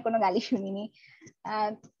 এছাড়া আমি আর কোনো গালি শুনিনি।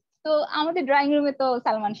 তো আমাদের ড্রয়িং রুমে তো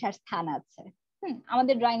সালমান শাহর স্থান আছে।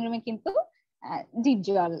 আমাদের ড্রয়িং রুমে কিন্তু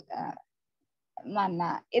দীপজল, মান্না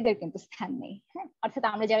এদের কিন্তু স্থান নেই। হ্যাঁ, অর্থাৎ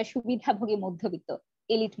আমরা যারা সুবিধাভোগী মধ্যবিত্ত,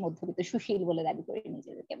 এলিট মধ্যবিত্ত, সুশীল বলে দাবি করি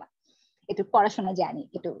নিজেদেরকে, বা একটু পড়াশোনা জানি,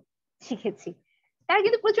 একটু শিখেছি, তারা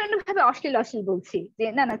কিন্তু প্রচন্ড ভাবে অশ্লীল বলছি যে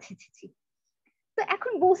না না ছি ছি ছি। তো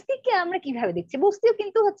এখন বস্তিকে আমরা কিভাবে দেখছি? বস্তিও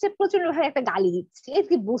কিন্তু হচ্ছে প্রচন্ড ভাবে একটা গালি দিচ্ছে, এই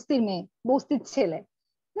কি বস্তির মেয়ে, বস্তির ছেলে।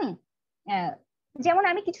 যেমন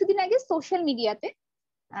আমি কিছুদিন আগে সোশ্যাল মিডিয়াতে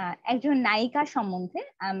একজন নায়িকা সম্বন্ধে,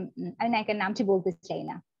 আমি নায়িকার নামটি বলতে চাই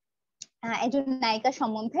না, একজন নায়িকা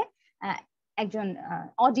সম্বন্ধে একজন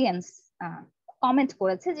অডিয়েন্স কমেন্ট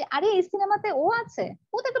করেছে যে আরে এই সিনেমাতে ও আছে,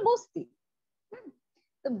 ও তো একটা বস্তি।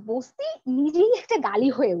 তো বস্তি নিজেই একটা গালি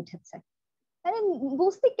হয়ে উঠেছে। মানে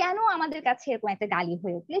বস্তি কেন আমাদের কাছে এরকম একটা গালি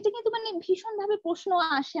হয়ে উঠলো, এটা কিন্তু মানে ভীষণ ভাবে প্রশ্ন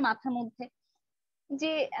আসে মাথার মধ্যে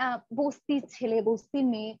যে বস্তির ছেলে, বস্তির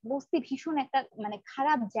মেয়ে, বস্তি ভীষণ একটা মানে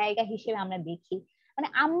খারাপ জায়গা হিসেবে আমরা দেখি। মানে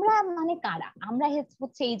আমরা মানে কারা? আমরা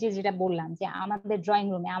হচ্ছে এই যে যেটা বললাম যে আমাদের ড্রয়িং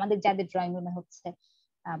রুমে, আমাদের যাদের ড্রয়িং রুমে হচ্ছে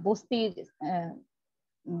বস্তির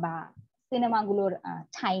বা সিনেমাগুলোর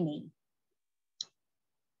ঠাঁই নেই,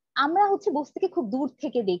 আমরা হচ্ছে বস্তিকে খুব দূর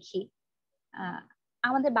থেকে দেখি।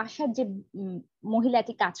 আমাদের বাসার যে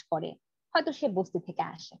মহিলাটি কাজ করে হয়তো সে বস্তি থেকে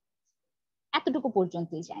আসে, এতটুকু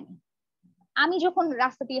পর্যন্তই জানি। আমি যখন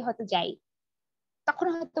রাস্তা দিয়ে হয়তো যাই তখন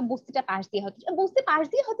হয়তো বস্তিটা পাশ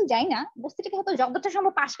দিয়ে হয়তো যাই না, বস্তিটাকে হয়তো যতটা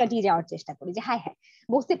সম্ভব পাশ কাটিয়ে যাওয়ার চেষ্টা করি যে হ্যাঁ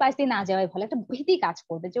বস্তি পাশ দিয়ে না যাওয়াই ভালো। একটা ভীতি কাজ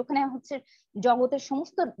করবে যে ওখানে হচ্ছে জগতের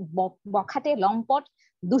সমস্ত বখাটে, লম্পট,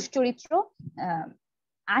 দুশ্চরিত্র,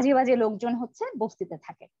 আজে বাজে লোকজন হচ্ছে বস্তিতে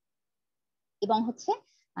থাকে, এবং হচ্ছে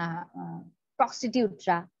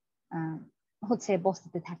প্রস্টিটিউটরা হচ্ছে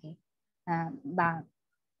বস্তিতে থাকে, বা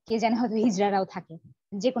কে জানে হয়তো হিজড়ারাও থাকে,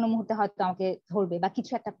 যে কোনো মুহূর্তে হয়তো আমাকে ধরবে বা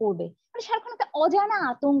কিছু একটা করবে। মানে সারাক্ষণ একটা অজানা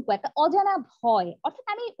আতঙ্ক, একটা অজানা ভয়। অর্থাৎ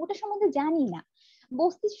আমি ওটা সম্বন্ধে জানি না,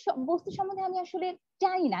 বস্তি সম্বন্ধে আমি আসলে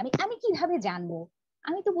জানি না। আমি কিভাবে জানবো?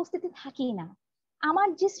 আমি তো বস্তিতে থাকি না। আমার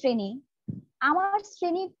যে শ্রেণী, আমার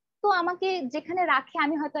শ্রেণী তো আমাকে যেখানে রাখে,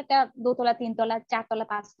 আমি হয়তো একটা 2 তলা 3 তলা 4 তলা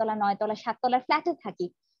 5 তলা 9 তলা 7 তলার ফ্ল্যাটে থাকি।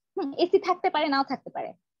 এসি থাকতে পারে, নাও থাকতে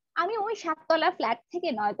পারে। আমি ওই 7 তলার ফ্ল্যাট থেকে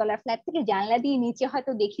 9 তলার ফ্ল্যাট থেকে জানলা দিয়ে নিচে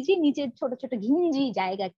হয়তো দেখি যে নিচের ছোট ছোট ঘিঞ্জি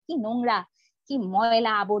জায়গা কি নোংরা, কি কি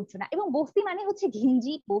ময়লা আবর্জনা, এবং বস্তি মানে হচ্ছে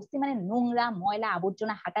ঘিঞ্জি, বস্তি মানে নোংরা ময়লা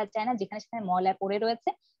আবর্জনা, হাঁটা যায় না, যেখানে সেখানে ময়লা পড়ে রয়েছে,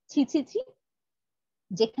 ছি ছি ছি,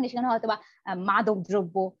 যেখানে সেখানে হয়তো বা মাদক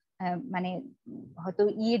দ্রব্য, মানে হয়তো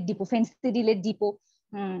ইয়ের ডিপো, ফেন্সিডিলের ডিপো,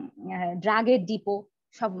 ড্রাগের ডিপো,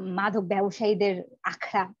 সব মাদক ব্যবসায়ীদের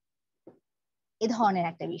আখড়া, এ ধরনের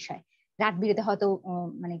একটা বিষয়। রাত বিরেতে হয়তো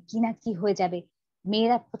মানে কি না কি হয়ে যাবে,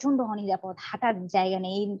 মেয়েরা প্রচন্ড অনিরাপদ, হাঁটার জায়গা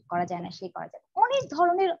নেই, এই করা যায় না সেই করা যায়, অনেক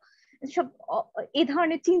ধরনের সব এই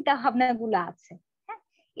ধরনের চিন্তা ভাবনা গুলো আছে। হ্যাঁ,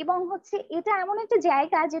 এবং হচ্ছে এটা এমন একটা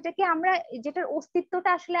জায়গা যেটাকে আমরা, যেটার অস্তিত্বটা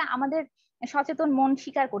আসলে আমাদের সচেতন মন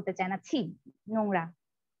স্বীকার করতে চায় না, ছি নোংরা,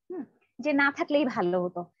 যে না থাকলেই ভালো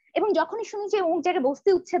হতো। এবং যখনই শুনি যে অমুক জায়গায় বস্তি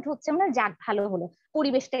উচ্ছেদ হচ্ছে, মানে যাক ভালো হলো,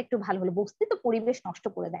 পরিবেশটা একটু ভালো হলো, বস্তি তো পরিবেশ নষ্ট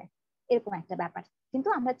করে দেয়, এরকম একটা ব্যাপার। কিন্তু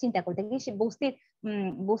আমরা চিন্তা করতে গিয়ে সে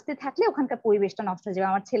বস্তি থাকলে ওখানকার পরিবেশটা নষ্ট হয়ে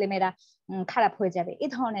যাবে, আমার ছেলেমেয়েরা খারাপ হয়ে যাবে, এ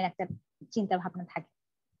ধরনের একটা চিন্তা ভাবনা থাকে।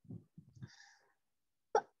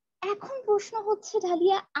 তো এখন প্রশ্ন হচ্ছে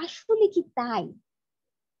ডালিয়া, আসলে কি তাই?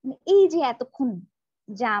 এই যে এতক্ষণ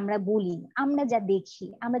যা আমরা বলি, আমরা যা দেখি,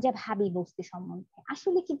 আমরা যা ভাবি বস্তি সম্বন্ধে,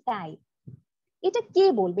 আসলে কি তাই? এটা কে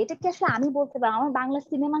বলবে? এটা কি আসলে আমি বলতে পারবো? আমার বাংলা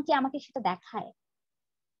সিনেমা কি আমাকে সেটা দেখায়?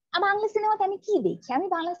 বাংলা সিনেমাতে আমি কি দেখি? আমি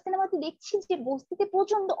বাংলা সিনেমাতে দেখছি যে বস্তিতে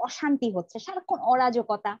প্রচন্ড অশান্তি হচ্ছে, সারাক্ষণ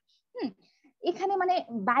অরাজকতা। এখানে মানে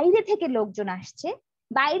বাইরে থেকে লোকজন আসছে,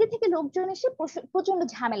 বাইরে থেকে লোকজন এসে প্রচন্ড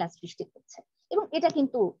ঝামেলা সৃষ্টি করছে, এবং এটা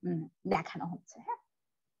কিন্তু দেখানো হচ্ছে। হ্যাঁ,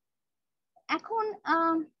 এখন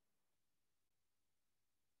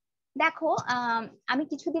দেখো, আমি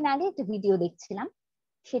কিছুদিন আগে একটা ভিডিও দেখছিলাম,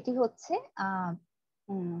 সেটি হচ্ছে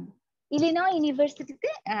ইলিনয় ইউনিভার্সিটিতে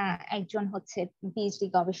একজন হচ্ছে পিএইচডি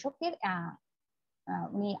গবেষকের,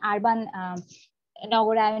 উনি আরবান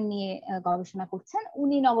নগরায়ন নিয়ে গবেষণা করছেন,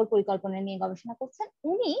 উনি নগর পরিকল্পনা নিয়ে গবেষণা করছেন,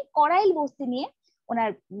 উনি করাইল বস্তি নিয়ে ওনার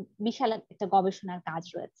বিশাল একটা গবেষণার কাজ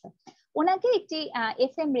রয়েছে। ওনাকে একটি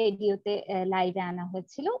FM রেডিওতে লাইভে আনা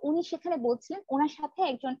হয়েছিল, উনি সেখানে বলছিলেন ওনার সাথে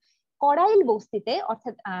একজন করাইল বস্তিতে,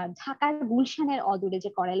 অর্থাৎ ঢাকার গুলশানের অদূরে যে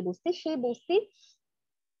করাইল বস্তি, সেই বস্তির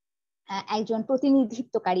একজন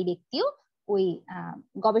প্রতিনিধিত্বকারী ব্যক্তিও ওই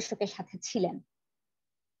গবেষকের সাথে ছিলেন।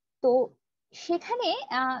 তো সেখানে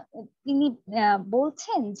তিনি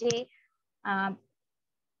বলছেন যে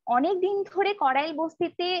অনেকদিন ধরে করাইল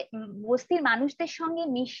বস্তিতে বস্তির মানুষদের সঙ্গে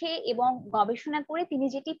মিশে এবং গবেষণা করে তিনি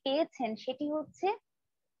যেটি পেয়েছেন সেটি হচ্ছে,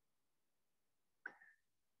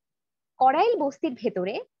 করাইল বস্তির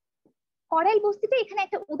ভেতরে, করাইল বস্তিতে এখানে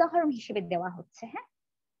একটা উদাহরণ হিসেবে দেওয়া হচ্ছে। হ্যাঁ,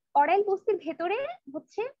 করাইল বস্তির ভেতরে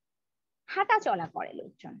হচ্ছে হাঁটা চলা করে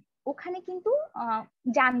লোকজন, ওখানে কিন্তু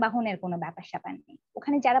যানবাহনের কোনো ব্যাপার স্যাপার নেই,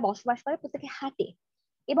 ওখানে যারা বসবাস করে প্রত্যেকে হাঁটে,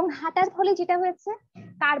 এবং হাঁটার ফলে যেটা হয়েছে,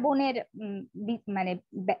 কার্বনের মানে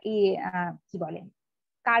কি বলে,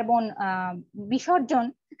 কার্বন বিসর্জন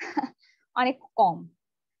অনেক কম,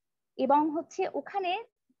 এবং হচ্ছে ওখানে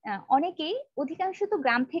অনেকেই, অধিকাংশ তো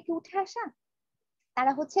গ্রাম থেকে উঠে আসা,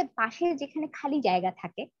 তারা হচ্ছে পাশে যেখানে খালি জায়গা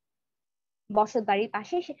থাকে বসত বাড়ির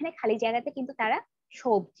পাশে, সেখানে খালি জায়গাতে কিন্তু তারা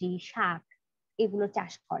সবজি শাক এগুলো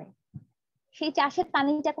চাষ করে। সেই চাষের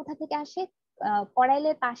পানিটা কোথা থেকে আসে?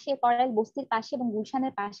 করাইলের পাশে, করাইল বস্তির পাশে এবং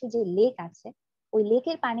গুলশানের পাশে যে লেক আছে, ওই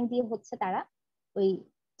লেকের পানি দিয়ে হচ্ছে তারা ওই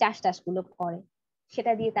চাষ গুলো করে,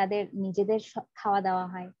 সেটা দিয়ে তাদের নিজেদের খাওয়া দাওয়া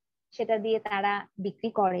হয়, সেটা দিয়ে তারা বিক্রি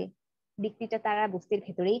করে, বিক্রিটা তারা বস্তির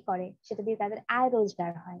ভেতরেই করে, সেটা দিয়ে তাদের আয়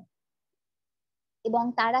রোজগার হয়। এবং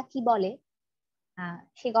তারা কি বলে,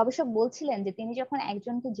 সেই গবেষক বলছিলেন যে তিনি যখন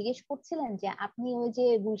একজনকে জিজ্ঞেস করছিলেন যে আপনি ওই যে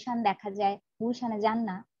গুলশান দেখা যায়, গুলশানে যান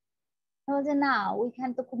না? যে না, ওইখান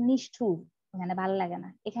তো খুব নিষ্ঠুর, ওখানে ভালো লাগে না,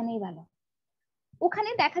 এখানেই ভালো। ওখানে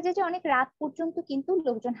দেখা যায় যে অনেক রাত পর্যন্ত কিন্তু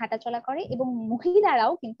লোকজন হাঁটাচলা করে, এবং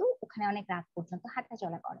মহিলারাও কিন্তু ওখানে অনেক রাত পর্যন্ত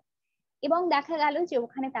হাঁটাচলা করে, এবং দেখা গেল যে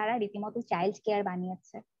ওখানে তারা রীতিমতো চাইল্ড কেয়ার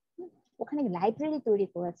বানিয়েছে, ওখানে লাইব্রেরি তৈরি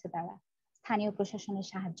করেছে তারা স্থানীয় প্রশাসনের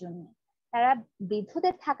সাহায্য নিয়ে, তারা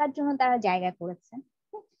বৃদ্ধদের থাকার জন্য তারা জায়গা করেছে,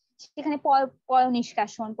 সেখানে পয়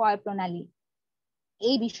নিষ্কাশন, পয় প্রণালী,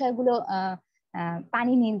 এই বিষয়গুলো,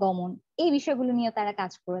 পানি নির্গমন, এই বিষয়গুলো নিয়ে তারা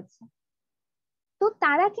কাজ করেছে। তো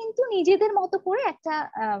তারা কিন্তু নিজেদের মতো করে একটা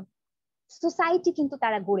সোসাইটি কিন্তু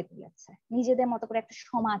তারা গড়ে তুলেছে, নিজেদের মতো করে একটা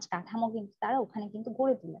সমাজ কাঠামো কিন্তু তারা ওখানে কিন্তু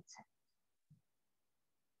গড়ে তুলেছে।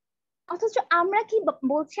 অথচ আমরা কি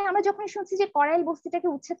বলছি, আমরা যখন শুনছি যে করাইল বস্তিটাকে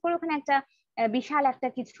উচ্ছেদ করে ওখানে একটা বিশাল একটা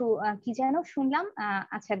কিছু কি যেন শুনলাম,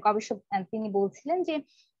 আচ্ছা গবেষক তিনি বলছিলেন যে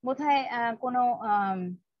বোধহয় কোনো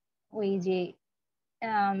ওই যে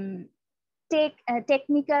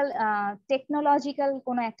টেকনোলজিক্যাল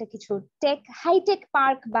কোনো একটা কিছু, হাইটেক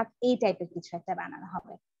পার্ক বা এই টাইপের কিছু একটা বানানো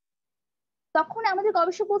হবে। তখন আমাদের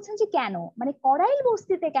গবেষক বলছেন যে কেন, মানে করাইল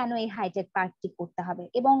বস্তিতে কেন এই হাইটেক পার্কটি করতে হবে,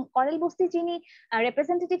 এবং করাইল বস্তির যিনি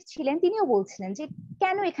রিপ্রেজেন্টেটিভ ছিলেন তিনিও বলছিলেন যে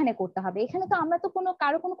কেন এখানে করতে হবে, এখানে তো আমরা তো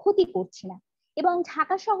কারো কোনো ক্ষতি করছি না। এবং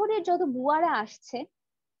ঢাকা শহরের যত বুয়ারা আসছে,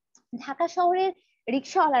 ঢাকা শহরের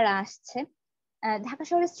রিক্সাওয়ালারা আসছে, ঢাকা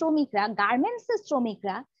শহরের শ্রমিকরা, গার্মেন্টস এর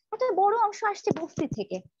শ্রমিকরা, একটা বড় অংশ আসছে বস্তি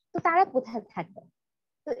থেকে, তো তারা কোথায় থাকবে?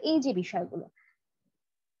 তো এই যে বিষয়গুলো,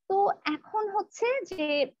 তো এখন হচ্ছে যে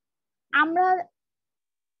আমরা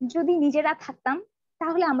যদি নিজেরা থাকতাম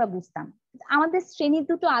তাহলে আমরা বুঝতাম আমাদের শ্রেণী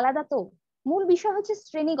দুটো আলাদা। তো মূল বিষয় হচ্ছে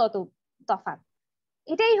শ্রেণীগত তফাৎ,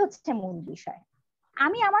 এটাই হচ্ছে মূল বিষয়।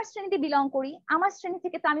 আমি আমার শ্রেণীতে বিলং করি, আমার শ্রেণী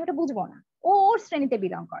থেকে তো আমি ওটা বুঝবো না, ও ওর শ্রেণীতে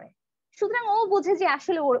বিলং করে, সুতরাং ও বোঝে যে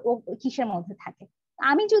আসলে ও কিসের মধ্যে থাকে।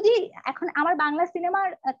 আমি যদি এখন আমার বাংলা সিনেমার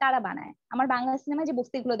কারা বানায়, আমার বাংলা সিনেমায় যে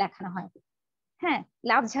বস্তিগুলো দেখানো হয়, হ্যাঁ,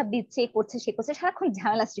 লাভ ঝাপ দিচ্ছে, করছে, সে করছে, সারাক্ষণ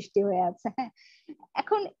ঝামেলা সৃষ্টি হয়ে আছে, হ্যাঁ,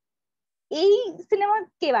 এখন এই সিনেমা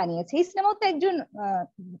কে বানিয়েছে? এই সিনেমা তো একজন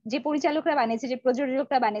যে পরিচালকরা বানিয়েছে, যে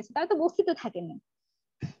প্রযোজকরা বানিয়েছে, তারা তো বস্তিতে থাকেনি।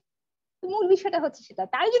 মূল বিষয়টা হচ্ছে সেটা,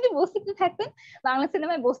 তারা যদি বস্তিতে থাকতেন বাংলা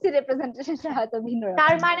সিনেমায় বস্তির রিপ্রেজেন্টেশনটা হয়তো ভিন্ন রকম।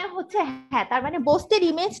 তার মানে হচ্ছে, হ্যাঁ, তার মানে বস্তির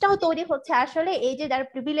ইমেজটাও তৈরি হচ্ছে আসলে এই যে যারা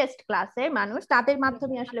প্রিভিলেজড ক্লাসের মানুষ তাদের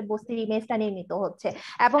মাধ্যমে আসলে বস্তির ইমেজটা নির্মিত হচ্ছে।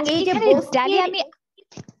 এবং এই যে আমি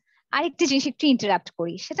আরেকটা জিনিস একটু ইন্টারাপ্ট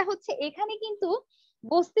করি, সেটা হচ্ছে এখানে কিন্তু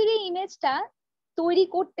বস্তির এই ইমেজটা তৈরি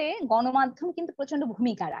করতে গণমাধ্যম কিন্তু প্রচন্ড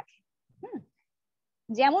ভূমিকা রাখে।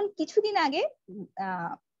 যেমন কিছুদিন আগে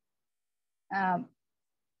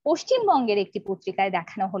পশ্চিমবঙ্গের একটি পত্রিকায়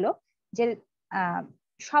দেখানো হলো যে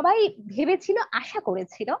সবাই ভেবেছিল, আশা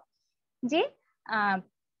করেছিল যে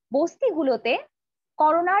বস্তিগুলোতে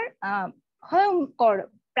করোনার ভয়ঙ্কর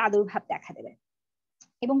প্রাদুর্ভাব দেখা দেবে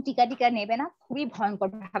এবং টিকা নেবে না, খুবই ভয়ঙ্কর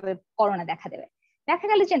ভাবে করোনা দেখা দেবে। দেখা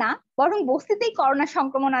গেল যে না, বরং বস্তিতেই করোনা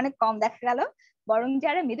সংক্রমণ অনেক কম দেখা গেল, বরং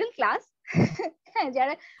যারা মিডল ক্লাস,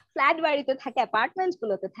 যারা ফ্ল্যাট বাড়িতে থাকে, অ্যাপার্টমেন্ট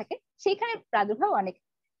গুলোতে থাকে, সেখানে প্রাদুর্ভাব অনেক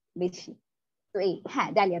বেশি। তো এই, হ্যাঁ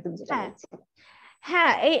ডালিয়া তুমি যেটা বলছিলে,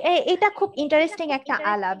 হ্যাঁ, এটা খুব ইন্টারেস্টিং একটা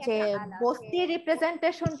আলাপ যে বস্তির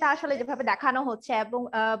রিপ্রেজেন্টেশনটা আসলে যেভাবে দেখানো হচ্ছে, এবং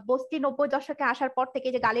বস্তি 90 দশকে আসার পর থেকে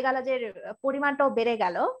যে গালিগালাজের পরিমাণটাও বেড়ে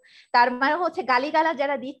গেল, তার মানে হচ্ছে গালিগালাজ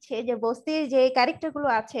যারা দিচ্ছে, যে বস্তির যে ক্যারেক্টার গুলো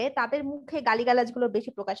আছে তাদের মুখে গালিগালাজ গুলো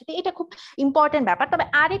বেশি প্রকাশিত, এটা খুব ইম্পর্টেন্ট ব্যাপার। তবে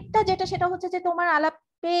আরেকটা যেটা, সেটা হচ্ছে যে তোমার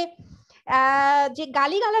আলাপে যে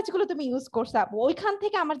গালিগালাজ গুলো তুমি ইউজ করছো, ওইখান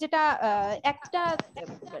থেকে আমার যেটা একটা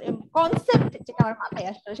কনসেপ্ট যেটা আমার মাথায়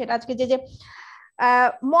আসলো, সেটা আজকে যে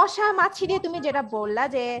মশা মাছি দিয়ে তুমি যেটা বললা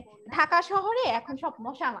যে ঢাকা শহরে এখন সব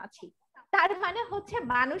মশা মাছি, তার মানে হচ্ছে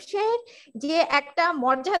মানুষের যে একটা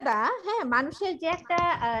মর্যাদা, হ্যাঁ, মানুষের যে একটা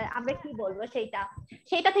আমরা কি বলবো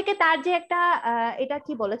সেইটা থেকে তার যে একটা এটা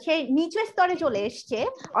কি বলো, সে নিচু স্তরে চলে এসছে।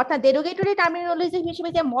 অর্থাৎ ডেরোগেটরি টার্মিনোলজি হিসেবে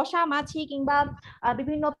যে মশা মাছি কিংবা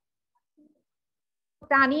বিভিন্ন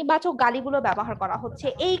প্রাণীবাচক গালিগুলো ব্যবহার করা হচ্ছে,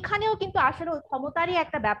 এইখানেও কিন্তু আসলে ওই ক্ষমতারই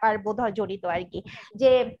একটা ব্যাপার বোধহয় জড়িত আর কি,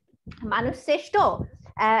 যে মানুষ শ্রেষ্ঠ,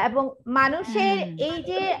 এবং মানুষের এই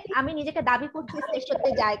যে আমি নিজেকে দাবি করছি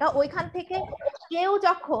শ্রেষ্ঠত্বের জায়গা, ওইখান থেকে কেউ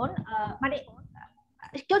যখন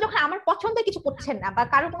আমার পছন্দের কিছু করছেন না বা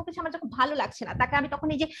কারো কোনো কিছু আমার যখন ভালো লাগছে না, তাকে আমি তখন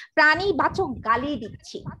এই যে প্রাণীবাচক গালি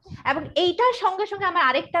দিচ্ছি। এবং এইটার সঙ্গে সঙ্গে আমার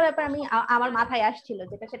আরেকটা ব্যাপার আমার মাথায় আসছিল,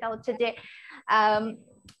 যেটা সেটা হচ্ছে যে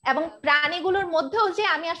এবং প্রাণীগুলোর মধ্যেও যে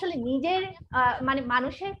আমি আসলে নিজের মানে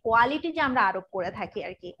মানুষের কোয়ালিটি যে আমরা আরোপ করে থাকি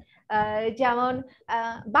আর কি, যেমন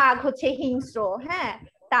বাঘ হচ্ছে হিংস্র, হ্যাঁ,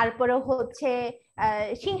 তারপরে হচ্ছে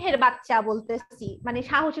সিংহের বাচ্চা বলতেছি, মানে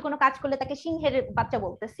সাহসী কোনো কাজ করলে তাকে সিংহের বাচ্চা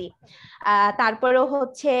বলতেছি। তারপরেও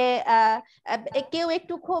হচ্ছে কেউ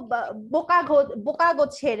একটু খুব বোকা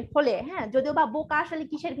গোছের হলে, হ্যাঁ, যদিও বা বোকা আসলে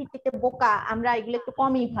কিসের ভিত্তিতে বোকা আমরা এগুলো একটু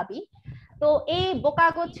কমই ভাবি, তো এই বোকা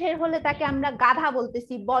গোছের হলে তাকে আমরা গাধা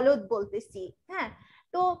বলতেছি, বলদ বলতেছি, হ্যাঁ।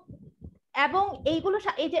 তো এবং এইগুলো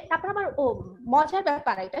এই যে তারপর আবার মজার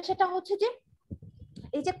ব্যাপার এটা, সেটা হচ্ছে যে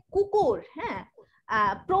এই যে কুকুর, হ্যাঁ,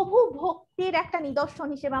 প্রভু ভক্তির একটা নিদর্শন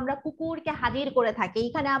হিসেবে আমরা কুকুরকে হাজির করে থাকি।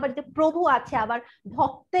 এখানে আবার যে প্রভু আছে, আবার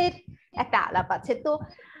ভক্তের একটা আলাপ আছে। তো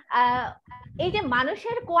এই যে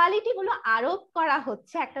মানুষের কোয়ালিটি গুলো আরোপ করা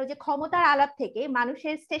হচ্ছে একটা ওই যে ক্ষমতার আলাপ থেকে,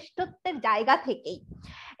 মানুষের শ্রেষ্ঠত্বের জায়গা থেকেই,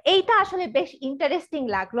 এইটা আসলে বেশ ইন্টারেস্টিং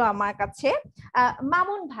লাগলো আমার কাছে।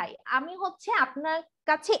 মামুন ভাই, আমি হচ্ছে আপনার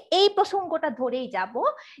কাছে এই প্রসঙ্গটা ধরেই যাব,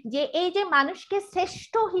 যে এই যে মানুষকে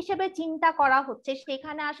শ্রেষ্ঠ হিসেবে চিন্তা করা হচ্ছে,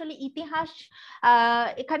 সেখানে আসলে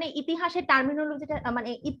এখানে ইতিহাসের টার্মিনোলজিটা,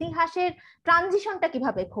 মানে ইতিহাসের ট্রানজিশনটা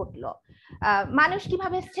কিভাবে ঘটলো, মানুষ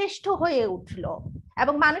কিভাবে শ্রেষ্ঠ হয়ে উঠলো,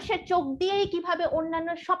 এবং মানুষের চোখ দিয়েই কিভাবে অন্যান্য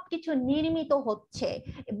সবকিছু নির্মিত হচ্ছে,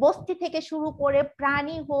 বস্তি থেকে শুরু করে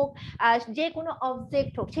প্রাণী হোক, যে কোনো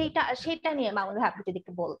অবজেক্ট হোক, সেটা নিয়ে মামুন ভাই আপনি যদি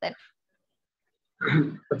একটু বলতেন।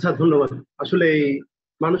 আচ্ছা, ধন্যবাদ। আসলে এই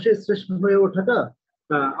মানুষের শ্রেষ্ঠ হয়ে ওঠাটা,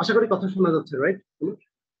 আশা করি কথা শোনা যাচ্ছে, রাইট?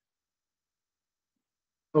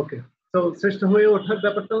 ওকে। তো শ্রেষ্ঠ হয়ে ওঠার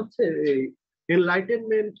ব্যাপারটা হচ্ছে এই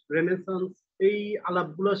এনলাইটেনমেন্ট, রেনেসান্স, এই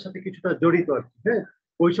আলাপগুলোর সাথে কিছুটা জড়িত আর কি। হ্যাঁ,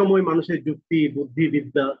 ওই সময় মানুষের যুক্তি, বুদ্ধি,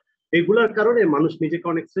 বিদ্যা এগুলোর কারণে মানুষ নিজেকে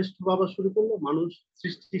অনেক শ্রেষ্ঠ ভাবা শুরু করলো। মানুষ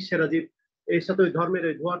সৃষ্টির সেরা জীব, এর সাথে ওই ধর্মের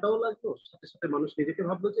ওই ধোঁয়াটাও লাগলো, সাথে সাথে মানুষ নিজেকে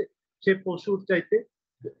ভাবলো যে সে পশুর চাইতে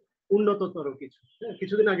উন্নততর কিছু। হ্যাঁ,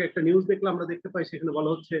 কিছুদিন আগে একটা নিউজ দেখলাম, আমরা দেখতে পাই, সেখানে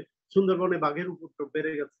বলা হচ্ছে সুন্দরবনে বাঘের উপদ্রব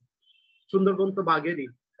বেড়ে গেছে। সুন্দরবন তো বাঘেরই,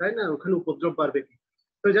 তাই না? ওখানে উপদ্রব বাড়বে কি?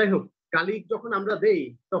 তো যাই হোক, গালি যখন আমরা দেই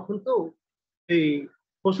তখন তো এই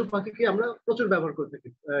পশু পাখিকে আমরা প্রচুর ব্যবহার করে থাকি।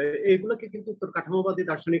 এইগুলোকে কিন্তু উত্তর কাঠামোবাদী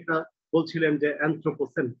দার্শনিকরা বলছিলেন যে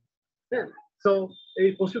অ্যানথ্রোপোসেন। হ্যাঁ, তো এই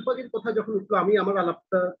পশু পাখির কথা যখন উঠলো, আমি আমার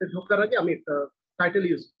আলাপটাতে ঢোকার আগে আমি একটা টাইটেল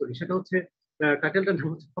ইউজ করি, সেটা হচ্ছে টাইটেলটার নাম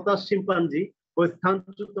হচ্ছে হতাশ শিম্পাঞ্জি ও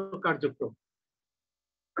স্থানচ্যুত কার্যক্রম।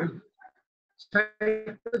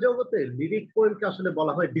 সাহিত্য জগতে লিরিক পোয়েমকে আসলে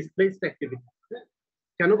বলা হয় ডিসপ্লেসড অ্যাক্টিভিটি।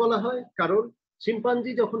 কেন বলা হয়? কারণ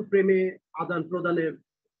শিম্পাঞ্জি যখন প্রেমে আদান প্রদানে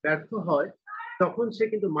ব্যর্থ হয়, তখন সে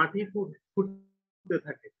কিন্তু মাটি ফুটতে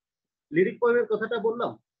থাকে। লিরিক পোয়েমের কথাটা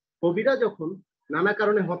বললাম, কবিরা যখন নানা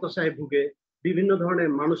কারণে হতাশায় ভুগে, বিভিন্ন ধরনের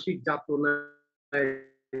মানসিক যাতনায়,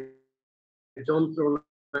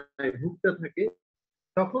 যন্ত্রণায় ভুগতে থাকে,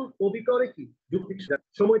 তখন কবি করে কি, যুক্তি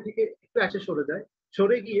সময় থেকে একটু এসে সরে যায়,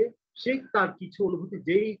 সরে গিয়ে সে তার কিছু অনুভূতি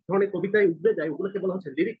যেই ধরনের কবিতায় উঠে যায়, ওগুলোকে বলা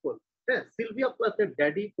হচ্ছে লিরিক পোয়েম। হ্যাঁ, সিলভিয়া প্লাথের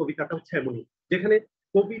ড্যাডি কবিতাটা হচ্ছে এমনই, যেখানে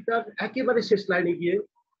কবিতার একেবারে শেষ লাইনে গিয়ে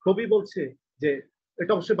কবি বলছে যে,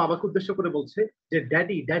 এটা অবশ্যই বাবাকে উদ্দেশ্য করে বলছে যে,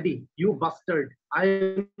 daddy daddy you bastard, I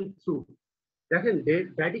am through. দেখেন,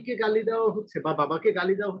 ড্যাডিকে গালি দেওয়া হচ্ছে বা বাবাকে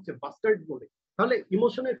গালি দেওয়া হচ্ছে বাস্টার্ড বলে। তাহলে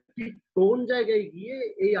ইমোশনের ঠিক কোন জায়গায় গিয়ে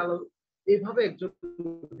এই এইভাবে একজন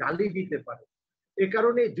গালি দিতে পারে? এ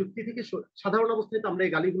কারণে যুক্তি থেকে সাধারণ অবস্থায় তো আমরা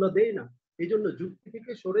এই গালিগুলো দেই না। এই জন্য যুক্তি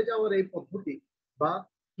থেকে সরে যাওয়ার এই পদ্ধতি বা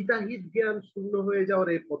হিতাহিত জ্ঞান শূন্য হয়ে যাওয়ার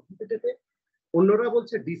এই পদ্ধতিটাকে অন্যরা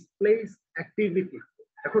বলছে ডিসপ্লেস অ্যাক্টিভিটি।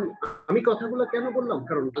 এখন আমি কথাগুলো কেন বললাম?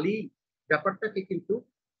 কারণ গালি ব্যাপারটাকে কিন্তু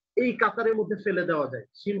এই কাতারের মধ্যে ফেলে দেওয়া যায়।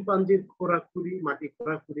 শিম্পাঞ্জির খোরাখুরি, মাটি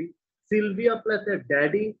খোরাখুরি, সিলভিয়া প্ল্যাথের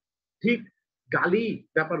ড্যাডি, ঠিক গালি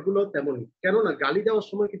ব্যাপারগুলো তেমনই। কেননা গালি দেওয়ার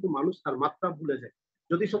সময় কিন্তু মানুষ তার মাত্রা ভুলে যায়।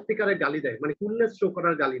 যদি সত্যিকারের গালি দেয়, মানে কুলনেস শো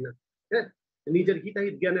করার গালি না, হ্যাঁ, নিজের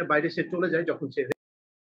হিতাহিত জ্ঞানের বাইরে সে চলে যায় যখন সে,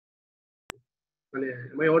 মানে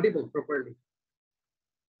am I audible properly?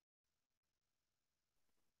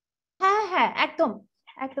 হ্যাঁ হ্যাঁ, একদম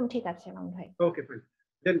একদম ঠিক আছে মামুন ভাই। ওকে, ফাইন।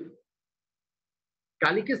 দেন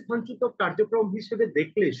গালিকে স্থানচ্যুত কার্যক্রম হিসেবে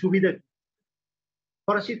দেখলে সুবিধা কি?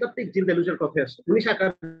 ফরাসি তাত্ত্বিক জিল দেলুজের কথা আসে।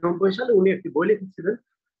 1991 সালে উনি একটি বই লিখেছিলেন,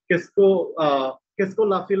 কেসকো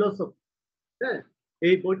লা ফিলোসফি। হ্যাঁ,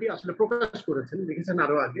 এই বইটি আসলে প্রকাশ করেছেন, লিখেছেন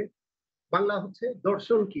আরো আগে। বাংলা হচ্ছে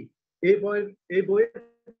দর্শন কি। এই বইয়ের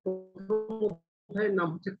প্রথম অধ্যায়ের নাম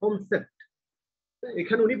হচ্ছে কনসেপ্ট।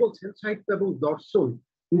 এখানে উনি বলছেন সাহিত্য এবং দর্শন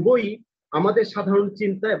উভয়ই আমাদের সাধারণ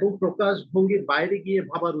চিন্তা এবং প্রকাশ ভঙ্গির বাইরে গিয়ে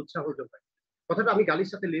ভাবার উৎসাহ যোগায়। কথাটা আমি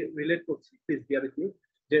গালির সাথে রিলেট করছি, প্লিজ বিয়ার উইথ মি।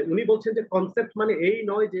 যে উনি বলছেন যে কনসেপ্ট মানে এই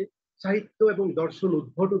নয় যে সাহিত্য এবং দর্শন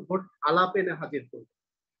উদ্ভট আলাপ এনে হাজির করবে,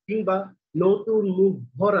 কিংবা নতুন মুখ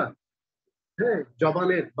ভরা, হ্যাঁ,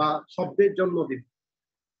 জবানের বা শব্দের জন্ম দিবে।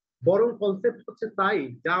 বরং কনসেপ্ট হচ্ছে তাই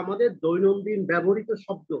যা আমাদের দৈনন্দিন ব্যবহৃত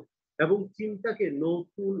শব্দ এবং চিন্তাকে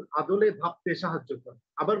নতুন আদলে ভাবতে সাহায্য করে।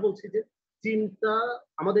 আবার বলছি যে চিন্তা,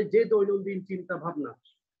 আমাদের যে দৈনন্দিন চিন্তা ভাবনা,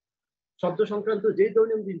 শব্দ সংক্রান্ত যে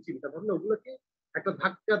দৈনন্দিন চিন্তা ভাবনা, ওগুলোকে একটা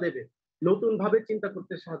ধাক্কা দেবে, নতুন ভাবে চিন্তা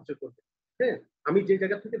করতে সাহায্য করবে। হ্যাঁ, আমি যে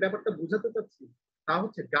জায়গা থেকে ব্যাপারটা বোঝাতে চাচ্ছি তা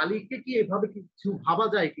হচ্ছে গালিকে কি এভাবে কিছু ভাবা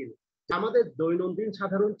যায় কিনা আমাদের দৈনন্দিন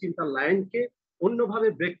সাধারণ চিন্তার লাইনকে অন্যভাবে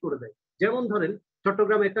ব্রেক করে দেয়। যেমন ধরেন,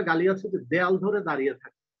 চট্টগ্রামে একটা গালি আছে যে দেয়াল ধরে দাঁড়িয়ে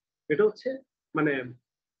থাকে। এটা হচ্ছে মানে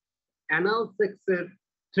অ্যানাল সেক্সের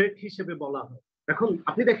থ্রেট হিসেবে বলা হয়। এখন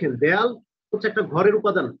আপনি দেখেন, দেয়াল হচ্ছে একটা ঘরের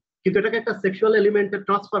উপাদান, কিন্তু এটাকে একটা সেক্সুয়াল এলিমেন্টে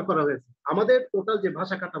ট্রান্সফার করা হয়েছে। আমাদের টোটাল যে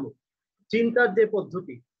ভাষা কাঠামো, চিন্তার যে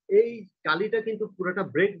পদ্ধতি, এই গালিটা কিন্তু পুরোটা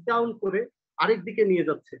ব্রেক ডাউন করে আরেক দিকে নিয়ে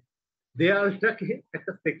যাচ্ছে। দেয়ালটাকে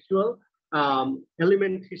একটা সেক্সুয়াল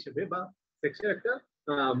এলিমেন্ট হিসেবে বা সেক্সের একটা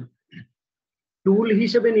টুল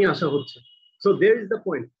হিসেবে নিয়ে আসা হচ্ছে। So there is the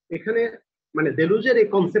point. এখানে মানে দেলুজের এই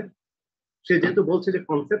কনসেপ্ট, সে যেহেতু বলছে যে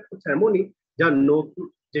কনসেপ্ট হচ্ছে এমনই যা নতুন,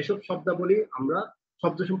 যেসব শব্দাবলী আমরা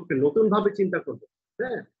শব্দ সম্পর্কে নতুন ভাবে চিন্তা করবো।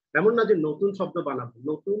 হ্যাঁ, এমন না যে নতুন শব্দ বানাবো,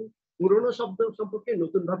 নতুন পুরনো শব্দ সম্পর্কে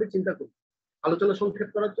নতুন ভাবে চিন্তা করবো। আলোচনা সংক্ষেপ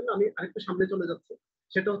করার জন্য আমি আরেকটু সামনে চলে যাচ্ছি।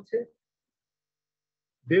 সেটা হচ্ছে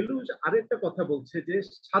দেলুজ আরেকটা কথা বলছে যে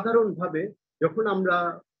সাধারণভাবে যখন আমরা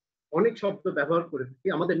অনেক শব্দ ব্যবহার করে থাকি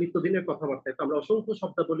আমাদের নিত্যদিনের কথাবার্তায়, তো আমরা অসংখ্য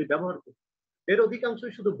শব্দাবলী ব্যবহার করি। এর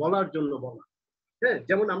অধিকাংশই শুধু বলার জন্য বলা। হ্যাঁ,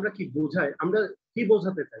 যেমন আমরা কি বোঝাই, আমরা কি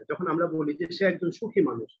বোঝাতে চাই যখন আমরা বলি যে সে একজন সুখী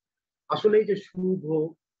মানুষ? আসলে এই যে শুভ,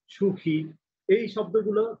 সুখী, এই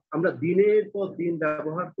শব্দগুলো আমরা দিনের পর দিন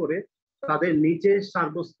ব্যবহার করে তাদের নিজের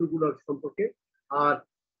সারবস্তুগুলোর সম্পর্কে আর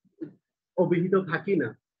অবহিত থাকি না,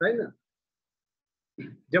 তাই না?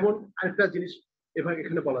 যেমন আরেকটা জিনিস এভাবে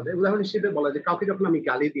এখানে বলা যায়, উদাহরণ হিসেবে বলা যায় কাউকে যখন আমি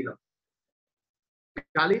গালি দিলাম,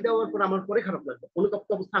 গালি দেওয়ার পর আমার পরে খারাপ লাগবে, অনুতপ্ত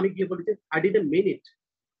অবস্থা আমি গিয়ে বলি যে আই ডিডন্ট মিন ইট।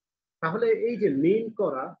 তাহলে এই যে মিন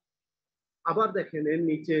করা, আবার দেখেন এর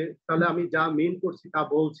নিচে, তাহলে আমি যা মিন করছি তা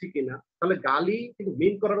বলছি কিনা, তাহলে গালি কিন্তু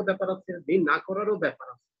মিন করারও ব্যাপার আছে, মিন না করারও ব্যাপার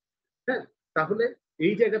আছে। হ্যাঁ, তাহলে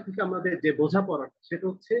এই জায়গা থেকে আমাদের যে বোঝাপড়াটা সেটা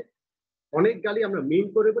হচ্ছে অনেক গালি আমরা মিন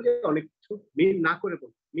করে বলি, অনেক কিছু মিন না করে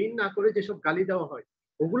বলি। মিন না করে যেসব গালি দেওয়া হয়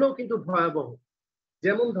ওগুলোও কিন্তু ভয়াবহ।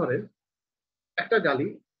 যেমন ধরেন একটা গালি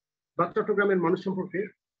বা চট্টগ্রামের মানুষ সম্পর্কে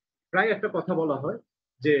প্রায় একটা কথা বলা হয়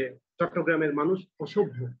যে চট্টগ্রামের মানুষ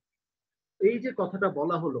অসভ্য। এই যে কথাটা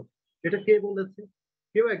বলা হলো, এটা কে বলেছে?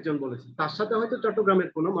 কেউ একজন বলেছে, তার সাথে হয়তো চট্টগ্রামের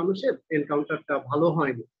কোনো মানুষের এনকাউন্টারটা ভালো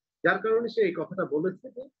হয়নি, যার কারণে সে এই কথাটা বলেছে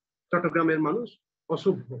যে চট্টগ্রামের মানুষ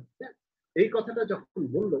অসভ্য। এই কথাটা যখন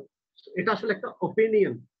বললো, এটা আসলে একটা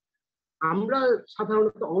ওপিনিয়ন। আমরা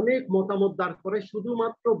সাধারণত অনেক মতামত দাঁড় করে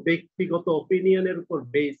শুধুমাত্র ব্যক্তিগত ওপিনিয়নের উপর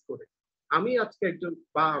বেস করে। আমি আজকে একজন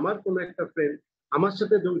বা আমার কোনো একটা ফ্রেন্ড আমার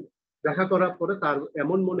সাথে দেখা করার পরে তার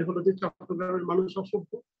এমন মনে হলো যে চট্টগ্রামের মানুষ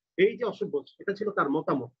অসভ্য, এই যে অসভ্য এটা ছিল তার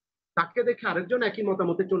মতামত, তাকে দেখে আরেকজন একই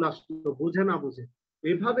মতামতে চলে আসলো, বুঝে না বুঝে।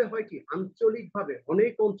 এভাবে হয় কি, আঞ্চলিক ভাবে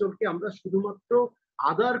অনেক অঞ্চলকে আমরা শুধুমাত্র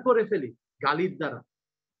আদার করে ফেলি গালির দ্বারা।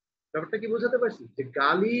 ব্যাপারটা কি বোঝাতে পারছি? যে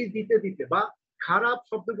গালি দিতে দিতে বা খারাপ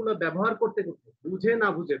শব্দগুলো ব্যবহার করতে করতে বুঝে না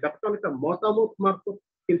বুঝে ব্যাপারটা অনেকটা মতামত মারফত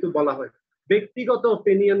কিন্তু বলা হয়, ব্যক্তিগত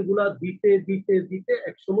ওপিনিয়ন গুলা দিতে দিতে দিতে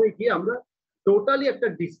এক সময় গিয়ে আমরা টোটালি একটা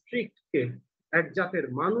ডিস্ট্রিক্টকে, এক জাতের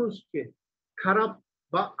মানুষকে খারাপ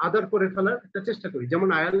বা আদার করে ফেলার একটা চেষ্টা করি। যেমন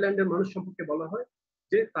আয়ারল্যান্ডের মানুষ সম্পর্কে বলা হয়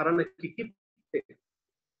যে তারা নাকি কিপ্টে।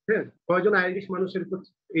 হ্যাঁ, কয়জন আইরিশ মানুষের উপর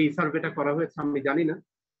এই সার্ভেটা করা হয়েছে আমি জানি না,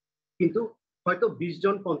 কিন্তু হয়তো 20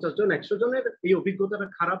 জন, 50 জন, 100 জনের এই অভিজ্ঞতাটা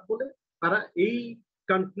খারাপ বলে তারা এই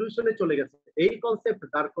কনক্লুশনে চলে গেছে, এই কনসেপ্ট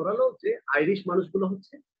দাঁড় করালো যে আইরিশ মানুষগুলো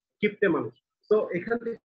হচ্ছে কিপ্টে মানুষ। তো এখান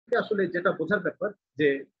থেকে আসলে যেটা বোঝার ব্যাপার যে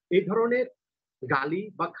এই ধরনের গালি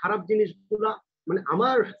বা খারাপ জিনিসগুলা, মানে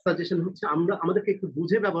আমার সাজেশন হচ্ছে আমরা আমাদেরকে একটু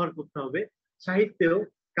বুঝে ব্যবহার করতে হবে সাহিত্যেও,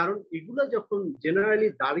 কারণ এগুলো যখন জেনারেলি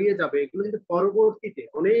দাঁড়িয়ে যাবে এগুলো কিন্তু পরবর্তীতে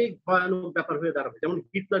অনেক ভয়ানক ব্যাপার হয়ে দাঁড়াবে। যেমন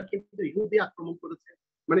হিটলার কিন্তু ইহুদি আক্রমণ করেছে,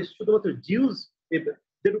 মানে শুধুমাত্র জিউস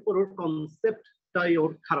এর উপর ওর কনসেপ্টটাই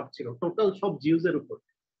ওর খারাপ ছিল, টোটাল সব জিউসের উপর।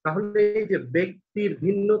 তাহলে এই যে ব্যক্তির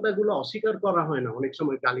ভিন্নতাগুলো অস্বীকার করা হয় না অনেক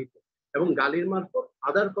সময় গালিতে, এবং গালির মারফত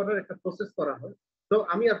আদার করার একটা প্রসেস করা হয়। তো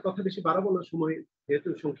আমি আর কথা বেশি বাড়াবো না, সময় যেহেতু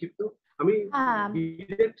সংক্ষিপ্ত, আমি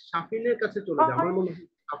ডিরেক্ট শাফিনের কাছে চলে যাই। আমার মনে হয়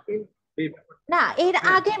শাফিন এই ব্যাপারটা না, এর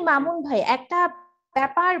আগে মামুন ভাই একটা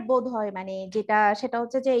ব্যাপার বোধ হয়, মানে যেটা সেটা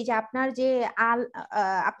হচ্ছে যে এই যে আপনার যে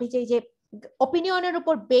আপনি যে অপিনিয়নের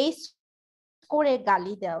উপর বেস করে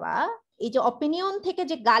গালি দেওয়া, এই যে অপিনিয়ন থেকে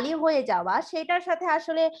যে গালি হয়ে যাওয়া, সেটার সাথে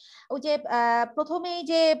আসলে ওই যে প্রথমেই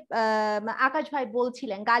যে আকাশ ভাই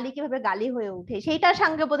বলছিলেন গালি কিভাবে গালি হয়ে ওঠে, সেইটার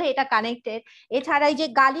সঙ্গে বোধহয় এটা কানেক্টেড। এছাড়া এই যে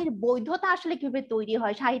গালির বৈধতা আসলে কিভাবে তৈরি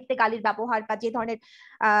হয়, সাহিত্যে গালির ব্যবহার বা যে ধরনের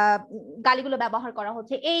গালিগুলো ব্যবহার করা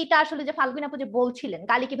হচ্ছে, এইটা আসলে যে ফাল্গুন আপু যে বলছিলেন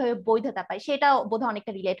গালি কিভাবে বৈধতা পায়, সেটা বোধহয়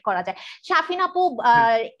অনেকটা রিলেট করা যায়। শাফিন আপু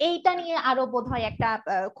এইটা নিয়ে আরো বোধহয় একটা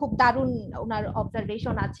খুব দারুণ ওনার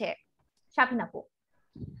অবজারভেশন আছে। শাফিন আপু।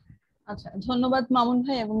 আচ্ছা, ধন্যবাদ মামুন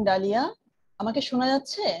ভাই এবং ডালিয়া। আমাকে শোনা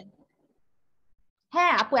যাচ্ছে?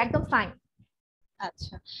 হ্যাঁ আপু, একদম ফাইন।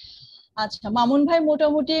 আচ্ছা আচ্ছা, মামুন ভাই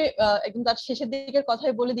মোটামুটি একদম তার শেষের দিকের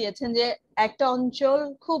কথাই বলে দিয়েছেন যে একটা অঞ্চল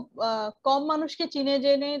খুব কম মানুষকে চিনে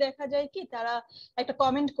জেনে দেখা যায় কি তারা একটা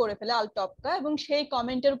কমেন্ট করে ফেলে আলটপকা, এবং সেই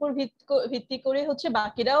কমেন্টের উপর ভিত্তি করে হচ্ছে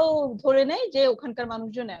বাকিরাও ধরে নেয় যে ওখানকার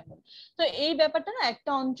মানুষজন এমন। তো এই ব্যাপারটা না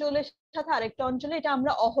একটা অঞ্চলের সাথে আরেকটা অঞ্চলে এটা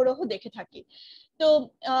আমরা অহরহ দেখে থাকি। তো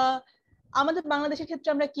আমাদের বাংলাদেশের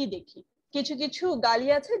ক্ষেত্রে আমরা কি দেখি, কিছু কিছু গালি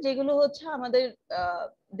আছে যেগুলো হচ্ছে আমাদের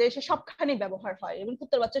দেশে সবখানে ব্যবহার হয়, এবং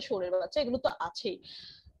কুত্তার বাচ্চা শোরের বাচ্চা এগুলো তো আছেই,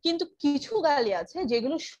 কিন্তু কিছু গালি আছে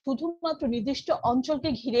যেগুলো শুধুমাত্র নির্দিষ্ট অঞ্চলকে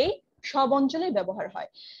ঘিরেই সব অঞ্চলে ব্যবহার হয়।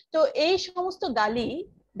 তো এই সমস্ত গালি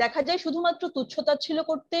দেখা যায় শুধুমাত্র তুচ্ছতাচ্ছিল্য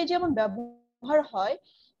করতে যেমন ব্যবহার হয়,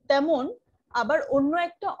 তেমন আবার অন্য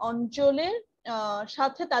একটা অঞ্চলের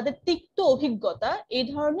সাথে তাদের তিক্ত অভিজ্ঞতা এই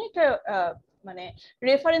ধরনের একটা মানে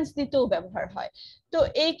রেফারেন্স দিতেও ব্যবহার হয়। তো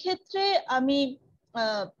এই ক্ষেত্রে আমি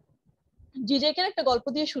জিজেকের একটা গল্প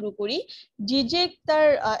দিয়ে শুরু করি। জিজেক তার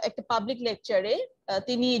একটা পাবলিক লেকচারে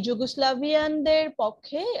তিনি যুগোস্লাভিয়ানদের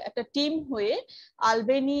পক্ষে একটা টিম হয়ে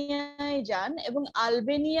আলবেনিয়ায় যান, এবং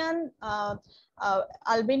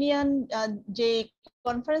আলবেনিয়ান যে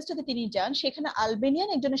কনফারেন্সটাতে তিনি যান, সেখানে আলবেনিয়ান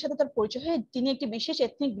একজনের সাথে তার পরিচয় হয়। তিনি একটি বিশেষ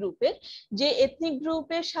এথনিক গ্রুপের, যে এথনিক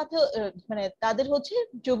গ্রুপের সাথে মানে তাদের হচ্ছে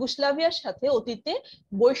যুগোস্লাভিয়ার সাথে অতীতে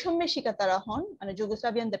বৈষম্যের শিকার তারা হন, মানে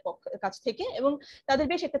যুগোস্লাভিয়ানদের কাছ থেকে, এবং তাদের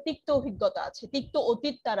বেশ একটা তিক্ত অভিজ্ঞতা আছে, তিক্ত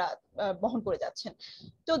অতীত তারা বহন করে যাচ্ছেন।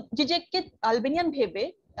 তো জিজেককে আলবেনিয়ান ভেবে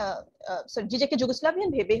জিজেককে যুগোস্লাভিয়ান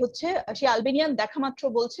ভেবে হচ্ছে সে আলবেনিয়ান দেখা মাত্র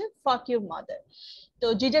বলছে ফাক ইউর মাদার। তো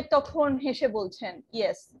জিজেক তখন হেসে বলছেন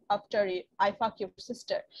ইয়েস আফটার আই ফাক ইউর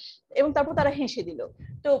সিস্টার, এবং তারপর তারা হেসে দিল।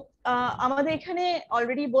 তো আমাদের এখানে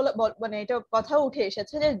অলরেডি মানে এটা কথা উঠে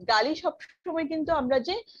এসেছে যে গালি সবসময় কিন্তু আমরা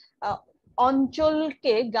যে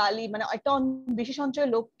অঞ্চলকে গালি, মানে একটা বিশেষ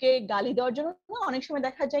অঞ্চলের লোককে গালি দেওয়ার জন্য অনেক সময়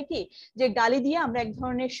দেখা যায় কি যে গালি দিয়ে আমরা এক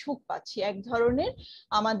ধরনের সুখ পাচ্ছি, এক ধরনের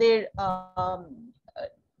আমাদের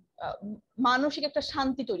মানসিক একটা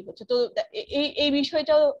শান্তি তৈরি হচ্ছে। তো এই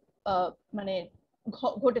বিষয়টাও মানে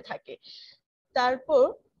ঘটে থাকে। তারপর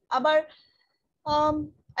আবার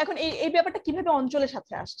এখন এই ব্যাপারটা কিভাবে অঞ্চলের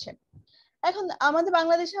সাথে আসছে। এখন আমাদের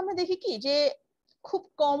বাংলাদেশে আমরা দেখি কি যে খুব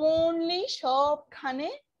কমনলি সবখানে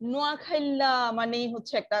নোয়াখাইল্লা মানেই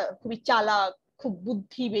হচ্ছে একটা খুবই চালাক, খুব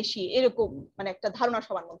বুদ্ধি বেশি, এরকম মানে একটা ধারণা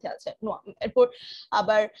সবার মধ্যে আছে। এরপর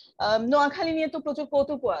আবার নোয়াখালী নিয়ে তো প্রচুর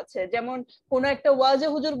কৌতুক আছে, যেমন কোন একটা ওয়াজে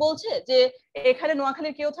হুজুর বলছে যে এখানে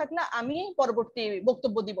নোয়াখালীর কেউ থাকলে আমি পরবর্তী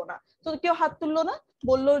বক্তব্য দিব না। তো কেউ হাত তুললো না,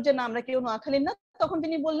 বললো যে না আমরা কেউ নোয়াখালীর না। তখন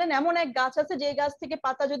তিনি বললেন এমন এক গাছ আছে যে গাছ থেকে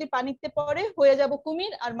পাতা যদি পানিতে পড়ে হয়ে যাব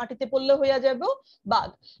কুমির, আর মাটিতে পড়লে হয়ে যাব বাঘ।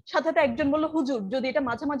 সাথে সাথে একজন বললো হুজুর যদি এটা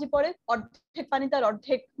মাঝামাঝি পড়ে, অর্ধেক পানিতে আর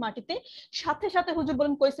অর্ধেক মাটিতে। সাথে সাথে হুজুর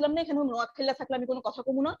বলেন কইছিলাম না এখানে নোয়াখালীরা থাকলে আমি কোনো কথা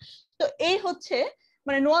কমু না। তো এই হচ্ছে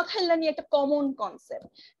মানে নোয়াখালীরা নিয়ে একটা কমন কনসেপ্ট।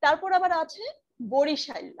 তারপর আবার আছে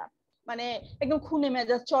বরিশাল্লা, মানে একদম খুনে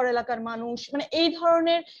মেজাজ চর এলাকার মানুষ, মানে এই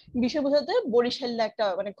ধরনের বিষয় বোঝাতে বরিশাল্লা একটা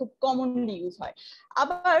মানে খুব কমনলি ইউজ হয়।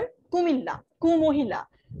 আবার কুমিল্লা, কুমহিলা,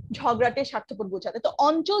 ঝগড়াটে স্বার্থপর বোঝাতে। তো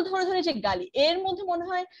অঞ্চল ধরে ধরে যে গালি, এর মধ্যে মনে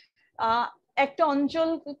হয় একটা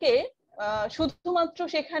অঞ্চলকে শুধুমাত্র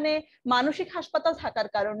সেখানে মানসিক হাসপাতাল থাকার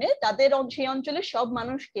কারণে তাদের সেই অঞ্চলের সব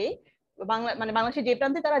মানুষকে মানে বাংলাদেশের যে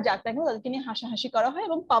প্রান্তে তারা যাক না কেন তাদেরকে নিয়ে হাসাহাসি করা হয়,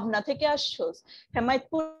 এবং পাবনা থেকে আসছোস,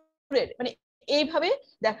 হেমায়তপুরের, মানে এইভাবে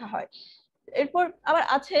দেখা হয়। এরপর আবার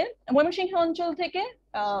আছে ময়মনসিংহ অঞ্চল থেকে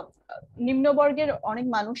নিম্নবর্গের অনেক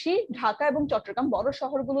মানুষই ঢাকা এবং চট্টগ্রাম বড়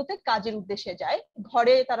শহরগুলোতে কাজের উদ্দেশ্যে যায়,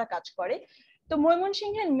 ঘরে তারা কাজ করে। তো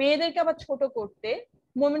ময়মনসিংহের মেয়েদেরকে আবার ছোট করতে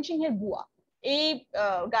ময়মনসিংহের বুয়া, এই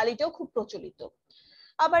গালিটাও খুব প্রচলিত।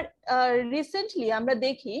 আবার রিসেন্টলি আমরা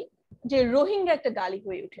দেখি যে রোহিঙ্গা একটা গালি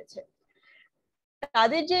হয়ে উঠেছে।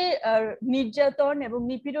 তাদের যে নির্যাতন এবং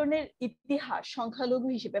নিপীড়নের ইতিহাস সংখ্যালঘু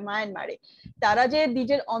হিসেবে মায়ানমারে, তারা যে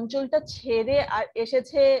নিজের অঞ্চলটা ছেড়ে আর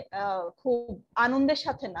এসেছে খুব আনন্দের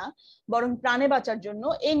সাথে না, বরং প্রাণে বাঁচার জন্য,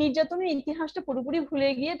 এই নির্যাতনের ইতিহাসটা পুরোপুরি ভুলে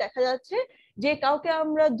গিয়ে দেখা যাচ্ছে যে কাউকে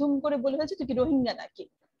আমরা ধুম করে বলে ফেলছি তুই কি রোহিঙ্গা নাকি।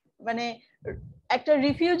 মানে একটা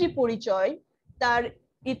রিফিউজি পরিচয়, তার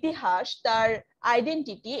ইতিহাস, তার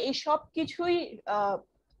আইডেন্টিটি, এই সব কিছুই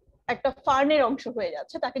একটা ফার্নের অংশ হয়ে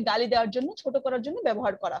যাচ্ছে, তাকে গালি দেওয়ার জন্য, ছোট করার জন্য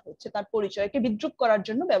ব্যবহার করা হচ্ছে, তার পরিচয়কে বিদ্রূপ করার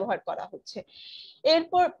জন্য ব্যবহার করা হচ্ছে।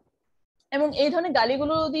 এরপর এবং এই ধরনের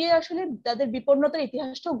গালিগুলো দিয়ে আসলে তাদের বিপন্নতার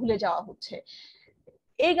ইতিহাসটাও ভুলে যাওয়া হচ্ছে।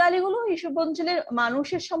 এই গালিগুলো এইসব অঞ্চলের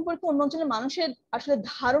মানুষের সম্পর্কে অন্য অঞ্চলের মানুষের আসলে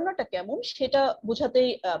ধারণাটা কেমন সেটা বোঝাতেই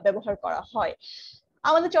ব্যবহার করা হয়।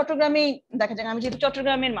 আমাদের চট্টগ্রামেই দেখা যায়, আমি যেহেতু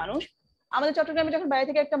চট্টগ্রামের মানুষ, আমাদের চট্টগ্রামে যখন বাইরে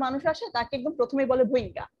থেকে একটা মানুষ আসে তাকে একদম প্রথমেই বলে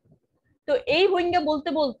ভুইঙ্গা। তো এই ভুইঙ্গা বলতে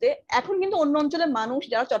বলতে এখন কিন্তু অন্য অঞ্চলের মানুষ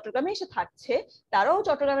যারা চট্টগ্রামে এসে থাকছে তারাও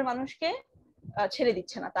চট্টগ্রামের মানুষকে ছেড়ে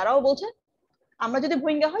দিচ্ছে না, তারাও বলছে আমরা যদি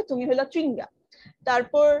ভুইঙ্গা হয় তুমি হইলা চুইঙ্গা।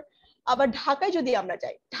 তারপর আবার ঢাকায় যদি আমরা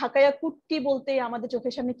যাই, ঢাকায়া কুট্টি বলতে আমাদের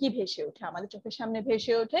চোখের সামনে কি ভেসে ওঠে? আমাদের চোখের সামনে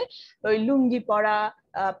ভেসে ওঠে ওই লুঙ্গি পরা,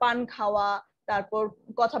 পান খাওয়া, তারপর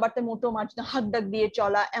কথাবার্তা মোটো মাছ হাক ডাক দিয়ে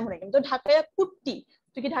চলা, এমন কিন্তু ঢাকায়া কুট্টি,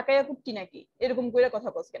 তুই কি ঢাকায়া কুট্টি নাকি, এরকম করে কথা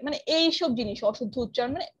বলছে, মানে এইসব জিনিস অশুদ্ধ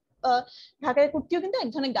উচ্চারণ, মানে ঢাকায় কুট্টিও কিন্তু এক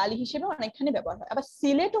ধরনের গালি হিসেবে অনেকখানি ব্যবহার হয়। আবার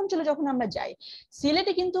সিলেট অঞ্চলে যখন আমরা যাই,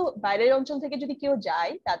 সিলেটে কিন্তু বাইরের অঞ্চল থেকে যদি কেউ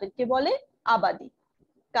যায় তাদেরকে বলে আবাদি।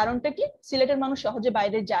 কারণটা কি? সিলেটের মানুষ সহজে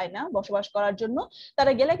বাইরে যায় না বসবাস করার জন্য,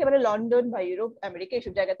 তারা গেলে একেবারে লন্ডন বা ইউরোপ আমেরিকা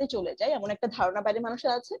এইসব জায়গাতে চলে যায়, এমন একটা ধারণা বাইরের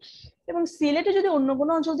মানুষের আছে। এবং সিলেটে যদি অন্য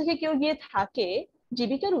কোনো অঞ্চল থেকে কেউ গিয়ে থাকে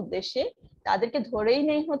জীবিকার উদ্দেশ্যে, তাদেরকে ধরেই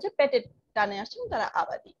নেই হচ্ছে পেটে টানে আসছে, তারা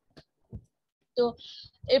আবাদি। তো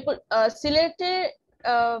এরপর সিলেটে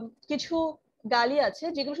কিছু গালি আছে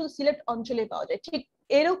যেগুলো শুধু সিলেট অঞ্চলে পাওয়া যায়, ঠিক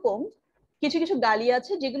এরকম কিছু কিছু গালি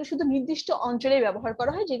আছে যেগুলো শুধু নির্দিষ্ট অঞ্চলে ব্যবহার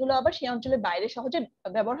করা হয়, যেগুলো আবার সেই অঞ্চলের বাইরে সহজে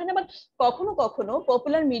ব্যবহার হয় না, আবার কখনো কখনো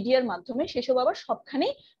পপুলার মিডিয়ার মাধ্যমে সেসব আবার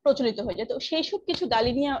সবখানেই প্রচলিত হয়ে যায়। তো সেই সব কিছু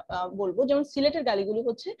গালি নিয়ে বলবো। যেমন সিলেটের গালিগুলো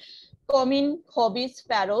হচ্ছে কমিন, খবিস,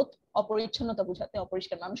 প্যারত, অপরিচ্ছন্নতা বোঝাতে,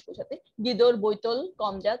 অপরিষ্কার মানুষ বোঝাতে। গিদর, বৈতল,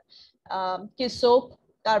 কমজাত, কিসোপ,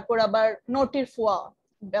 তারপর আবার নটির ফুয়া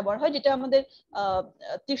ব্যবহার হয়, যেটা আমাদের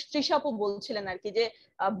তৃষাপু বলছিলেন আর কি, যে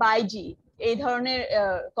বাইজি এই ধরনের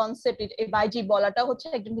কনসেপ্ট, এই বাইজি বলাটা হচ্ছে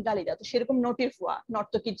একজনকে গালি দেওয়া, তো সেরকম নটির ফুয়া,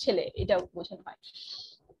 নর্তকীর ছেলে, এটা বোঝানো হয়।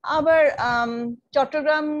 আবার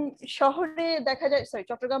চট্টগ্রাম শহরে দেখা যায়, সরি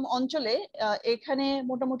চট্টগ্রাম অঞ্চলে এখানে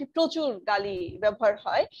মোটামুটি প্রচুর গালি ব্যবহার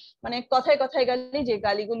হয়, মানে কথায় কথায় গালি, যে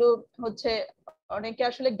গালিগুলো হচ্ছে অনেকে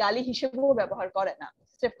আসলে গালি হিসেবেও ব্যবহার করে না,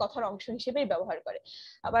 স্রেফ কথার অংশ হিসেবেই ব্যবহার করে।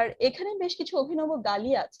 আবার এখানে বেশ কিছু অভিনব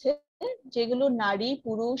গালি আছে যেগুলো নারী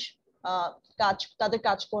পুরুষ তাদের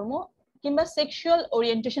কাজকর্ম কিংবা সেক্সুয়াল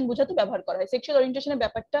ওরিয়েন্টেশন বোঝাতে ব্যবহার করা হয়। সেক্সুয়াল ওরিয়েন্টেশনের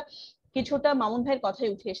ব্যাপারটা কিছুটা মামুন ভাইয়ের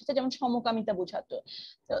কথাই উঠে এসেছে, যেমন সমকামিতা বোঝাতো।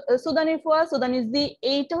 সুদানি ফুয়া, সুদানিজি,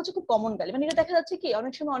 এইটা হচ্ছে খুব কমন গালি, মানে এটা দেখা যাচ্ছে কি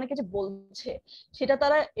অনেক সময় অনেকে যে বলছে সেটা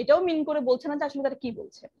তারা এটাও মিন করে বলছে না যে আসলে তারা কি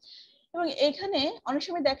বলছে। এবং এখানে অনেক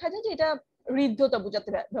সময় দেখা যায় যে এটা হৃদ্যতা বোঝাতে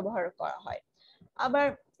ব্যবহার করা হয়। আবার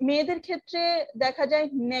মেয়েদের ক্ষেত্রে দেখা যায়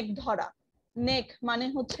নেক ধরা, নেক মানে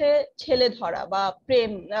হচ্ছে ছেলে ধরা বা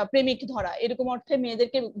প্রেমিক ধরা, এরকম অর্থে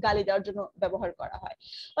মেয়েদেরকে গালি দেওয়ার জন্য ব্যবহার করা হয়।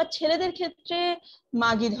 বা ছেলেদের ক্ষেত্রে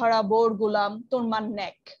মাগি ধরা, বোর গোলাম, তোর মান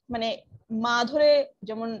নেক, মানে মা ধরে,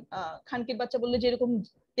 যেমন খানকির বাচ্চা বললে যেরকম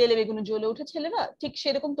তেলে বেগুনে জ্বলে ওঠে ছেলেরা, ঠিক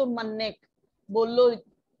সেরকম তোর মান নেক বললো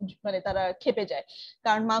মানে তারা খেপে যায়,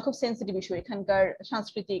 কারণ মা খুব সেন্সিটিভ ইস্যু এখানকার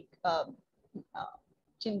সাংস্কৃতিক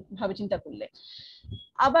ভাবে চিন্তা করলে।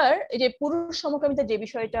 আবার এই যে পুরুষ সমকামিতা যে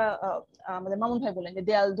বিষয়টা আমাদের মামুন ভাই বললেন, যে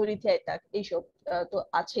দেয়াল দড়ি এইসব তো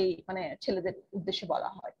আছেই, মানে ছেলেদের উদ্দেশ্যে বলা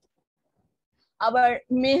হয়। আবার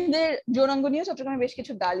মেয়েদের যৌনাঙ্গ নিয়ে চট্টগ্রামে বেশ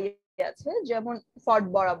কিছু গালি আছে, যেমন ফট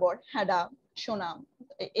বরাবর, হ্যাডা, সোনাম,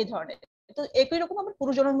 এই ধরনের। তো একই রকম আবার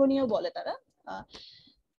পুরুষ যৌনাঙ্গ নিয়েও বলে তারা।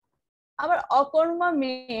 আবার অকর্মা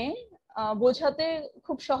মেয়ে বোঝাতে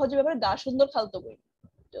খুব সহজে ব্যাপার গা সুন্দর খালতো বই।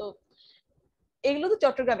 তো এগুলো তো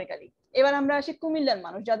চট্টগ্রামে গালি। এবার আমরা আসি কুমিল্লার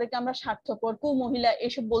মানুষ, যাদেরকে আমরা স্বার্থপর, কুমহিলা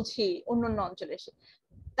এসব বলছি অন্যান্য অঞ্চলে এসে,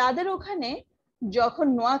 তাদের ওখানে যখন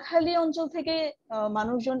নোয়াখালী অঞ্চল থেকে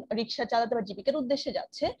মানুষজন রিক্সা চালাতে বা জীবিকার উদ্দেশ্যে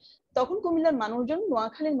যাচ্ছে, তখন কুমিল্লার মানুষজন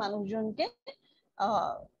নোয়াখালীর মানুষজনকে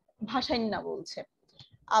ভাষাইন্না বলছে।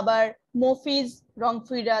 আবার মফিজ,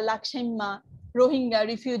 রংফুইরা, লাকসাইম্মা, রোহিঙ্গা,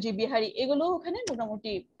 রিফিউজি, বিহারি, এগুলো ওখানে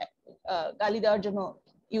মোটামুটি গালি দেওয়ার জন্য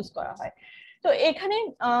ইউজ করা হয়। তো এখানে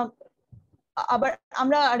আবার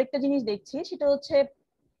আমরা আরেকটা জিনিস দেখছি, সেটা হচ্ছে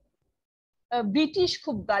ব্রিটিশ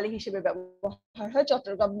খুব গালি হিসেবে ব্যবহার হয়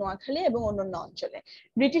চট্টগ্রাম, নোয়াখালী এবং অন্যান্য অঞ্চলে।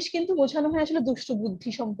 ব্রিটিশ কিন্তু বোঝানো হয় আসলে দুষ্টু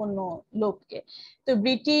বুদ্ধি সম্পন্ন লোককে। তো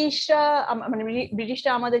ব্রিটিশরা মানে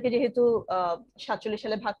ব্রিটিশরা আমাদেরকে যেহেতু 47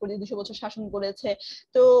 সালে ভাগ করে 200 বছর শাসন করেছে,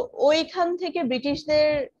 তো ওইখান থেকে ব্রিটিশদের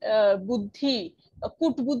বুদ্ধি,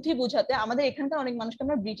 কূটবুদ্ধি বোঝাতে আমাদের এখানকার অনেক মানুষকে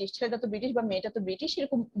আমরা ব্রিটিশ, ছেলেটা তো ব্রিটিশ বা মেয়েটা তো ব্রিটিশ,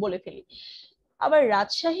 এরকম বলে ফেলি। আবার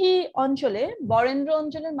রাজশাহী অঞ্চলে, বরেন্দ্র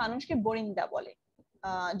অঞ্চলের মানুষকে বরিন্দা বলে,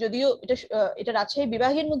 যদিও এটা রাজশাহী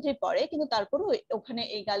বিভাগের মধ্যেই পড়ে, কিন্তু তারপরও ওখানে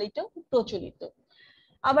এই গালিটা প্রচলিত।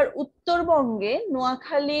 আবার উত্তরবঙ্গে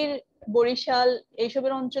নোয়াখালীর, বরিশাল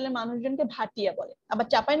এইসবের অঞ্চলের মানুষজনকে ভাটিয়া বলে। আবার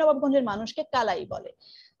চাঁপাইনবাবগঞ্জের মানুষকে কালাই বলে।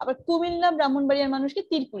 আবার কুমিল্লা, ব্রাহ্মণবাড়িয়ার মানুষকে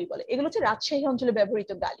তিরপুরি বলে। এগুলো হচ্ছে রাজশাহী অঞ্চলে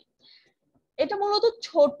ব্যবহৃত গালি। এটা মূলত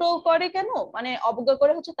ছোট করে কেন, মানে অবজ্ঞা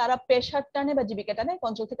করে হচ্ছে তারা পেশার টানে বা জীবিকা টানে এক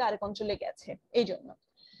অঞ্চল থেকে আরেক অঞ্চলে গেছে, এই জন্য।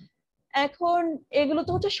 এখন এগুলো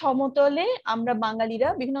তো হচ্ছে সমতলে আমরা বাঙালিরা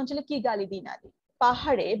বিভিন্ন অঞ্চলে কি গালি দিই না দিই।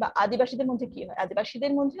 পাহাড়ে বা আদিবাসীদের মধ্যে কি হয়,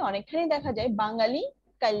 আদিবাসীদের মধ্যে অনেকখানি দেখা যায় বাঙালি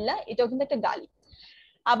কাল্লা, এটাও কিন্তু একটা গালি।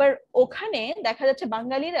 আবার ওখানে দেখা যাচ্ছে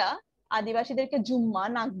বাঙালিরা আদিবাসীদেরকে জুম্মা,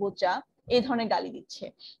 নাকবোচা, এই ধরনের গালি দিচ্ছে।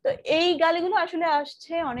 তো এই গালিগুলো আসলে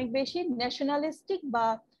আসছে অনেক বেশি ন্যাশনালিস্টিক বা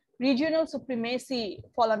রিজিওনাল সুপ্রিমেসি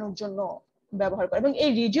ফলানোর জন্য ব্যবহার করে, এবং এই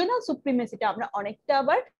রিজিওনাল সুপ্রিমেসিটা আমরা অনেকটা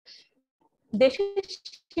আবার দেশের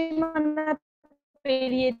সীমানা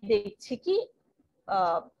পেরিয়ে দেখছি কি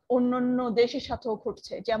অন্যান্য দেশের সাথেও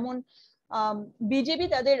ঘটছে। যেমন বিজেপি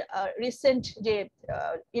তাদের রিসেন্ট যে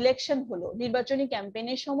ইলেকশন হলো, নির্বাচনী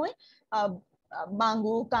ক্যাম্পেইনের সময়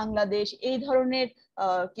বাঙ্গু, বাংলাদেশ এই ধরনের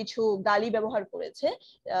কিছু গালি ব্যবহার করেছে,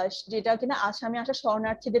 যেটা কিনা আসামে আসা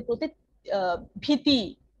শরণার্থীদের প্রতি ভীতি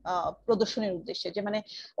প্রদর্শনের উদ্দেশ্যে, যে মানে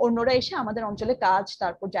অন্যরা এসে আমাদের অঞ্চলে কাজ,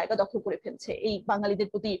 তারপর জায়গা দখল করে ফেলছে, এই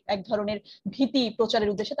বাঙালিদের প্রতি এক ধরনের ভীতি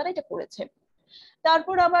প্রচারের উদ্দেশ্যে তারা এটা করেছে।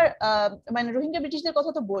 তারপর আবার মানে রোহিঙ্গা ব্রিটিশদের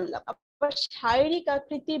কথা তো বললাম, আবার শারীরিক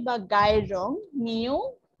আকৃতি বা গায়ের রং নিয়েও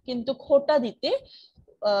কিন্তু খোটা দিতে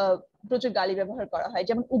প্রচুর গালি ব্যবহার করা হয়,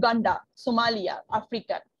 যেমন উগান্ডা, সোমালিয়া,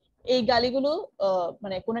 আফ্রিকান, এই গালিগুলো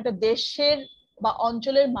মানে কোন একটা দেশের বা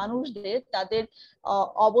অঞ্চলের মানুষদের তাদের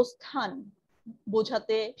অবস্থান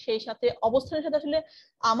বোঝাতে, সেই সাথে অবস্থানের সাথে আসলে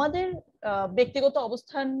আমাদের ব্যক্তিগত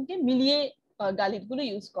অবস্থানকে মিলিয়ে গালিগুলো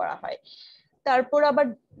ইউজ করা হয়। তারপর আবার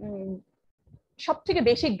সব থেকে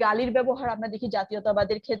বেশি গালির ব্যবহার আমরা দেখি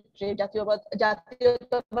জাতীয়তাবাদের ক্ষেত্রে,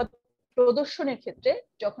 জাতীয়তাবাদ প্রদর্শনের ক্ষেত্রে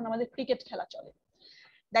যখন আমাদের ক্রিকেট খেলা চলে।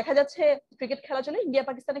 দেখা যাচ্ছে ক্রিকেট খেলা চলে, ইন্ডিয়া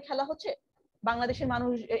পাকিস্তানে খেলা হচ্ছে, বাংলাদেশের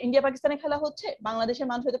মানুষ ইন্ডিয়া পাকিস্তানে খেলা হচ্ছে, বাংলাদেশের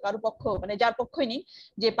মানুষ হয়তো কারো পক্ষ মানে যার পক্ষই নেই,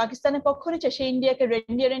 যে পাকিস্তানের পক্ষ নিচ্ছে সে ইন্ডিয়াকে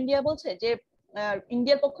রেন্ডিয়া বলছে, যে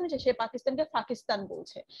ইন্ডিয়ার পক্ষ নিচ্ছে সে পাকিস্তানকে পাকিস্তান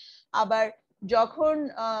বলছে। আবার যখন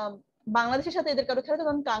বাংলাদেশের সাথে এদের কারো খেলা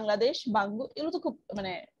তখন বাংলাদেশ বাংলু এগুলো তো খুব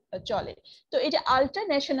মানে চলে। তো এই যে আল্ট্রা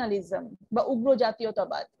ন্যাশনালিজম বা উগ্র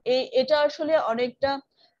জাতীয়তাবাদ, এটা আসলে অনেকটা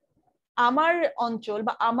আমার অঞ্চল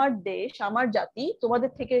বা আমার দেশ আমার জাতি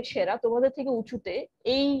তোমাদের থেকে সেরা, তোমাদের থেকে উঁচুতে,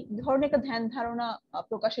 এই ধরনের একটা ধ্যান ধারণা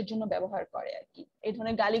প্রকাশের জন্য ব্যবহার করে আর কি। এই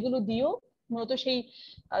ধরনের গালিগুলো দিয়েও মূলত সেই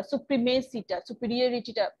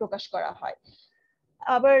সুপিরিয়রিটিটা প্রকাশ করা হয়।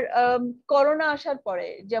 আবার করোনা আসার পরে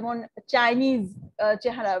যেমন চাইনিজ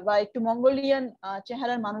চেহারা বা একটু মঙ্গোলিয়ান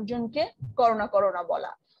চেহারার মানুষজনকে করোনা করোনা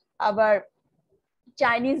বলা, আবার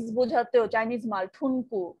চাইনিজ বোঝাতেও চাইনিজ মাল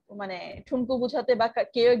ঠুনকু, মানে ঠুনকু বোঝাতে বা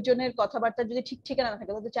কেউ একজনের কথাবার্তা যদি ঠিক ঠিকানা না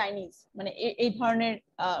থাকে তাহলে চাইনিজ মানে এই ধরনের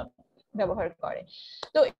ব্যবহার করে।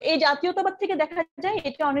 তো এই জাতীয়তাবাদ থেকে দেখা যায়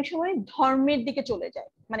এটা অনেক সময় ধর্মের দিকে চলে যায়,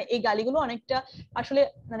 মানে এই গালিগুলো অনেকটা আসলে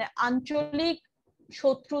মানে আঞ্চলিক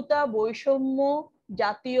শত্রুতা, বৈষম্য,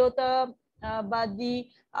 জাতীয়তাবাদী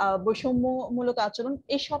বৈষম্যমূলক আচরণ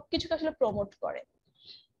এই সব কিছুকে আসলে প্রমোট করে।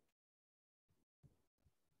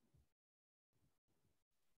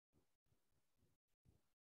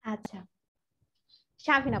 আচ্ছা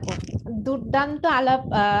শাফিন আপু, দুর্দান্ত আলাপ।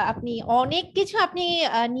 আপনি অনেক কিছু আপনি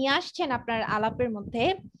নিয়ে আসছেন আপনার আলাপের মধ্যে।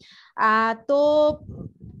 তো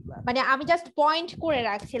মানে আমি জাস্ট পয়েন্ট করে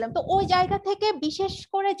রাখছিলাম, তো ওই জায়গা থেকে বিশেষ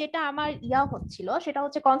করে যেটা আমার হচ্ছিল সেটা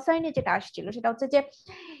হচ্ছে কনসার্নে যেটা আসছিল সেটা হচ্ছে যে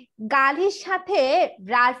গালির সাথে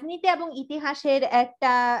রাজনীতি এবং ইতিহাসের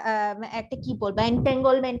একটা একটা কি বলবো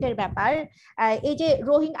এন্টেঙ্গলমেন্টের ব্যাপার। এই যে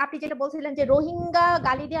আপনি যেটা বলছিলেন যে রোহিঙ্গা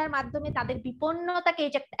গালি দেওয়ার মাধ্যমে তাদের বিপন্নতাকে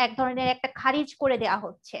এই যে এক ধরনের একটা খারিজ করে দেওয়া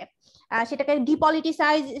হচ্ছে, সেটাকে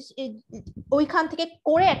ডিপলিটিসাইজ ওইখান থেকে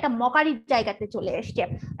করে একটা মকারির জায়গাতে চলে এসছে,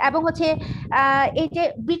 এবং হচ্ছে এই যে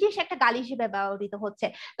ব্রিটিশ একটা গালি হিসেবে ব্যবহৃত হচ্ছে।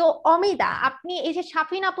 তো অমিতা, আপনি এই যে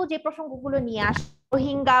শাফিন আপু যে প্রসঙ্গগুলো নিয়ে আস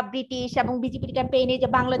রোহিঙ্গা, ব্রিটিশ এবং বিজেপির ক্যাম্পেইনে যে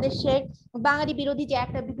বাংলাদেশের বাঙালি বিরোধী যে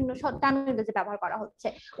একটা বিভিন্ন টার্মিনোলজি ব্যবহার করা হচ্ছে,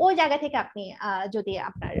 ওই জায়গা থেকে আপনি যদি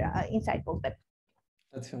আপনার ইনসাইট বলতেন।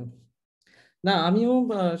 আচ্ছা, না আমিও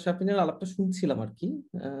শাফিনের আলাপটা শুনছিলাম আর কি।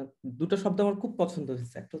 দুটো শব্দ আমার খুব পছন্দ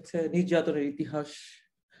হয়েছে, একটা হচ্ছে নির্যাতনের ইতিহাস,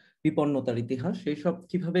 বিপন্নতার ইতিহাস। এইসব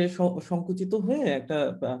কিভাবে সংকুচিত হয়ে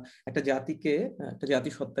একটা জাতিকে, একটা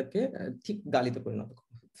জাতিসত্তাকে ঠিক গালিতে পরিণত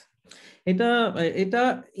করা হচ্ছে। এটা এটা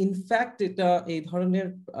ইনফ্যাক্ট এটা এই ধরনের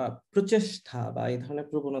প্রচেষ্টা বা এই ধরনের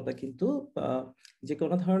প্রবণতা কিন্তু যে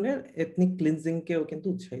কোনো ধরনের এথনিক ক্লিনজিং কেও কিন্তু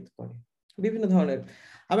উৎসাহিত করে বিভিন্ন ধরনের।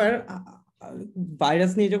 আবার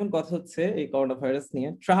ভাইরাস নিয়ে যখন কথা হচ্ছে, এই করোনা ভাইরাস নিয়ে,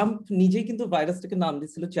 ট্রাম্প নিজেই কিন্তু ভাইরাসটাকে নাম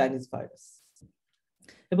দিয়েছিল চাইনিজ ভাইরাস।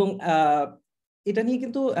 এবং এটা নিয়ে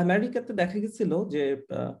কিন্তু আমেরিকাতে দেখা গেছিল যে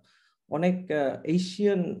অনেক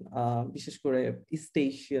এশিয়ান, বিশেষ করে ইস্ট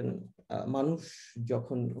এশিয়ান মানুষ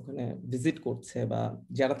যখন ওখানে ভিজিট করছে বা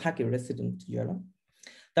যারা থাকে রেসিডেন্ট,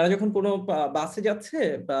 তারা যখন কোনো বাসে যাচ্ছে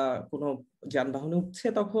বা কোনো যানবাহনে উঠছে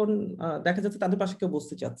তখন দেখা যাচ্ছে তাদের পাশে কেউ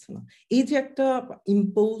বসতে চাচ্ছে না। এই যে একটা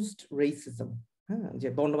ইম্পোজড রেসিজম, হ্যাঁ, যে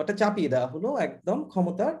বর্ণবাদটা চাপিয়ে দেওয়া হলো একদম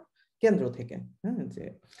ক্ষমতার কেন্দ্র থেকে, হ্যাঁ, যে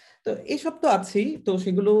তো এইসব তো আছেই, তো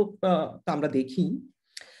সেগুলো আমরা দেখি।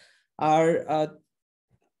 আর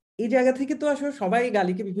এই জায়গা থেকে তো আসলে সবাই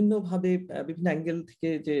গালিকে বিভিন্ন ভাবে বিভিন্ন অ্যাঙ্গেল থেকে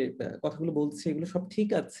যে কথাগুলো বলছে এগুলো সব ঠিক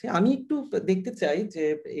আছে। আমি একটু দেখতে চাই যে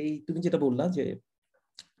এই তুমি যেটা বললা যে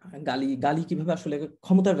গালি কিভাবে আসলে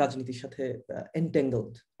ক্ষমতার রাজনীতির সাথে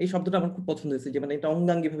এন্টেঙ্গলড, এই শব্দটা আমার খুব পছন্দ হয়েছে, যে মানে এটা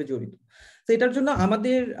অঙ্গাঙ্গি ভাবে জড়িত। তো এটার জন্য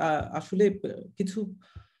আমাদের আসলে কিছু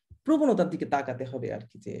প্রবণতার দিকে তাকাতে হবে আর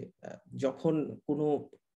কি, যে যখন কোনো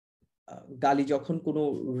গালি যখন কোনো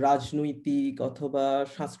রাজনৈতিক অথবা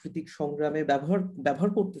সাংস্কৃতিক সংগ্রামে ব্যবহার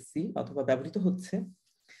করতেছি অথবা ব্যবহৃত হচ্ছে,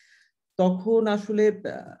 তখন আসলে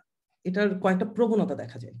এটার কয়েকটা প্রবণতা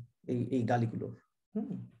দেখা যায় এই গালিগুলোর।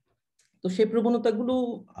 তো সেই প্রবণতাগুলো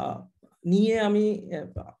নিয়ে আমি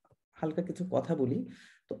হালকা কিছু কথা বলি।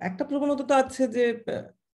 তো একটা প্রবণতা তো আছে যে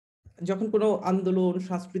যখন কোনো আন্দোলন,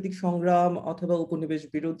 সাংস্কৃতিক সংগ্রাম অথবা উপনিবেশ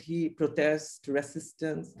বিরোধী প্রোটেস্ট,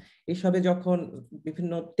 রেসিস্টেন্স এসবে যখন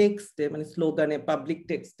বিভিন্ন টেক্সটে মানে স্লোগানে, পাবলিক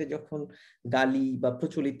টেক্সটে যখন গালি বা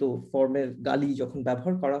প্রচলিত ফর্মের গালি যখন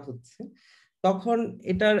ব্যবহার করা হচ্ছে, তখন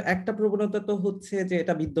এটার একটা প্রবণতা তো হচ্ছে যে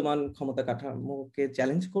এটা বিদ্যমান ক্ষমতা কাঠামোকে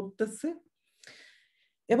চ্যালেঞ্জ করতেছে।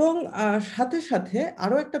 এবং সাথে সাথে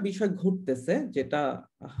আরো একটা বিষয় ঘটতেছে যেটা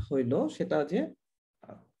হইলো সেটা যে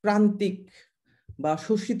প্রান্তিক বা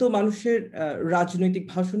শোষিত মানুষের রাজনৈতিক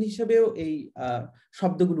ভাষণ হিসেবেও এই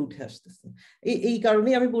শব্দগুলো উঠে আসতেছে। এই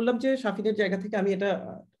কারণেই আমি বললাম যে শাফিনের জায়গা থেকে আমি এটা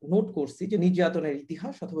নোট করছি যে নির্যাতনের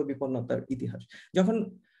ইতিহাস অথবা বিপন্নতার ইতিহাস। যখন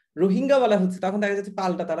রোহিঙ্গা বলা হচ্ছে তখন দেখা যাচ্ছে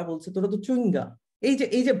পাল্টা তারা বলছে তোরা তো চুইঙ্গা।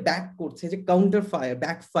 এই যে ব্যাক করছে, যে কাউন্টার ফায়ার,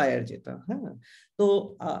 ব্যাক ফায়ার যেটা, হ্যাঁ। তো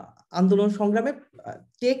আন্দোলন সংগ্রামে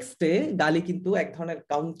টেক্সটে গালি কিন্তু এক ধরনের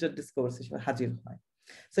কাউন্টার ডিসকোর্স হিসেবে হাজির হয়।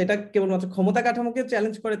 তো এটা কেবলমাত্র ক্ষমতা কাঠামোকে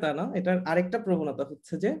চ্যালেঞ্জ করে তা না, এটার আরেকটা প্রবণতা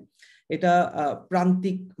হচ্ছে যে এটা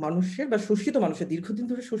প্রান্তিক মানুষের বা শোষিত মানুষের, দীর্ঘদিন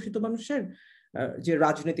ধরে শোষিত মানুষের যে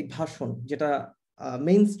রাজনৈতিক ভাষণ, যেটা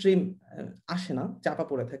মেইন স্ট্রিম আসে না, চাপা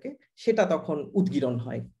পড়ে থাকে, সেটা তখন উদ্গীরণ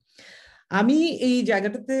হয়। আমি এই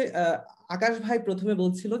জায়গাটাতে আকাশ ভাই প্রথমে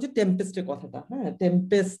বলছিল যে টেম্পেস্টের কথাটা, হ্যাঁ,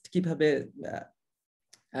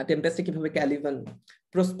 টেম্পেস্টে কিভাবে ক্যালিভান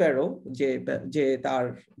প্রসপেরো যে তার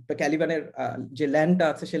ক্যালিভানের যে ল্যান্ডটা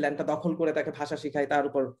আছে সেই ল্যান্ডটা দখল করে তাকে ভাষা শিখায়,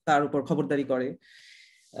 তার উপর খবরদারি করে।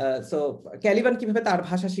 সো ক্যালিভান কিভাবে তার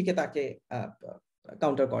ভাষা শিখে তাকে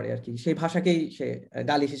কাউন্টার করে আর কি, সেই ভাষাকেই সে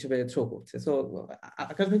গালি হিসেবে থ্রো করছে। সো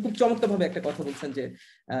আকাশ ভাই খুব চমৎকারভাবে একটা কথা বলছেন যে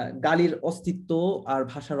গালির অস্তিত্ব আর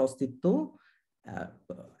ভাষার অস্তিত্ব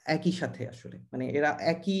একই সাথে, আসলে মানে এরা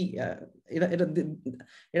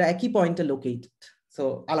একই পয়েন্টে লোকেটেড, সো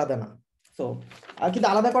আলাদা না। তো কিন্তু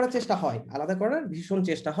আলাদা করার চেষ্টা হয়, আলাদা করার ভীষণ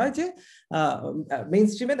চেষ্টা হয়, যে মেইন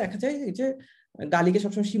স্ট্রিমে দেখা যায় যে গালিকে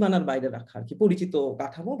সবসময় সীমানার বাইরে রাখা আর কি, পরিচিত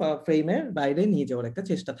কাঠামো বা ফ্রেমের বাইরে নিয়ে যাওয়ার একটা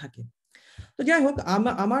চেষ্টা থাকে। তো যাই হোক,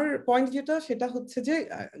 আমার পয়েন্ট যেটা সেটা হচ্ছে যে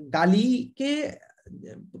গালিকে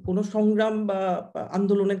কোনো সংগ্রাম বা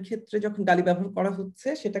আন্দোলনের ক্ষেত্রে যখন গালি ব্যবহার করা হচ্ছে,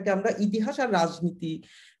 সেটাকে আমরা ইতিহাস আর রাজনীতি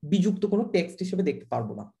বিযুক্ত কোনো টেক্সট হিসেবে দেখতে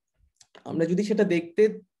পারবো না। আমরা যদি সেটা দেখতে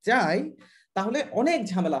চাই তাহলে অনেক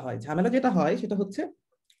ঝামেলা হয়। ঝামেলা যেটা হয় সেটা হচ্ছে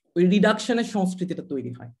ওই রিডাকশনের সংস্কৃতিটা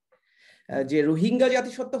তৈরি হয়, যে রোহিঙ্গা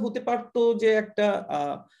জাতিসত্তা হতে পারতো যে একটা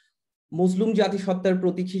মুসলিম জাতিসত্তার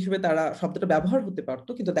প্রতীক হিসেবে তারা শব্দটা ব্যবহার হতে পারতো,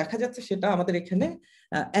 কিন্তু দেখা যাচ্ছে সেটা আমাদের এখানে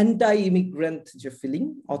অ্যান্টাই ইমিগ্রেন্ট যে ফিলিং,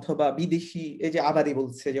 অথবা বিদেশি, এই যে আবাদি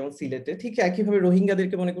বলছে যেমন সিলেটে, ঠিক একইভাবে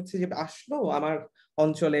রোহিঙ্গাদেরকে মনে করছে যে আসলো আমার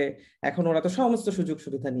অঞ্চলে, এখন ওরা তো সমস্ত সুযোগ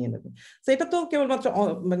সুবিধা নিয়ে নেবে। তো এটা তো কেবলমাত্র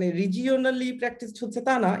মানে রিজিওনালি প্র্যাকটিস হচ্ছে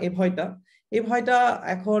তা না, এই ভয়টা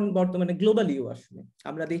এখন বর্তমানে গ্লোবালিও আসলে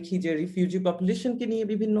আমরা দেখি যে রিফিউজি পপুলেশনকে নিয়ে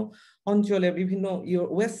বিভিন্ন অঞ্চলে, বিভিন্ন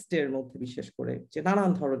ওয়েস্টের মধ্যে বিশেষ করে, যে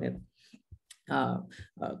নানান ধরনের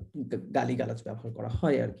গালিগালাজ ব্যবহার করা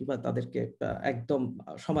হয় আর কি, বা তাদেরকে একদম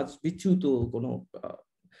সমাজ বিচ্যুত কোনো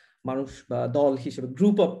মানুষ বা দল হিসেবে,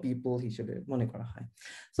 গ্রুপ অফ পিপল হিসেবে মনে করা হয়।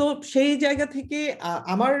 তো সেই জায়গা থেকে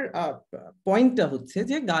আমার পয়েন্টটা হচ্ছে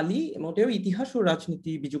যে গালি মোটেও ইতিহাস ও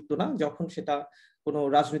রাজনীতি বিযুক্ত না, যখন সেটা কোনো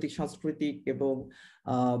রাজনৈতিক, সাংস্কৃতিক এবং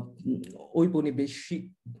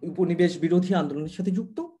উপনিবেশ বিরোধী আন্দোলনের সাথে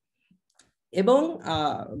যুক্ত, এবং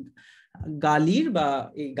গালির বা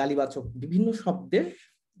এই গালিবাচক বিভিন্ন শব্দের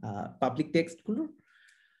পাবলিক টেক্সটগুলোর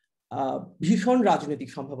ভীষণ রাজনৈতিক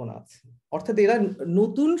সম্ভাবনা আছে। অর্থাৎ এরা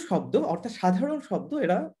নতুন শব্দ, অর্থাৎ সাধারণ শব্দ,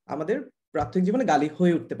 এরা আমাদের প্রাথমিক জীবনে গালি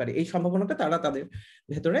হয়ে উঠতে পারে, এই সম্ভাবনাটা তারা তাদের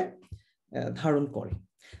ভেতরে ধারণ করে।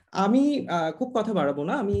 আমি খুব কথা বাড়াবো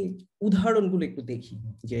না, আমি উদাহরণগুলো একটু দেখি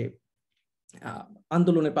যে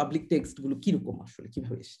আন্দোলনের পাবলিক টেক্সটগুলো কিরকম আসলে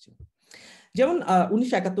কিভাবে এসেছে। যেমন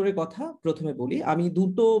 1971-এর কথা প্রথমে বলি। আমি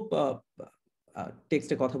দুটো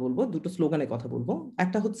টেক্সটের কথা বলবো, দুটো স্লোগানের কথা বলবো।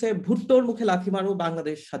 একটা হচ্ছে ভুট্টোর মুখে লাথি মারো,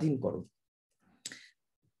 বাংলাদেশ স্বাধীন করো,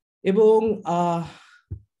 এবং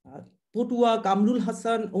পটুয়া কামরুল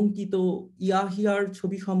হাসান অঙ্কিত ইয়াহিয়ার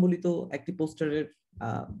ছবি সম্বলিত একটি পোস্টারের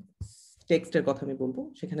টেক্সটের কথা আমি বলবো।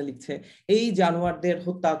 সেখানে লিখছে, এই জানোয়ারদের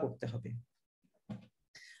হত্যা করতে হবে।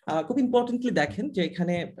 খুব ইম্পর্টেন্টলি দেখেন যে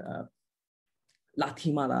এখানে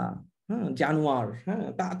লাথি মারা, হ্যাঁ, জানোয়ার, হ্যাঁ,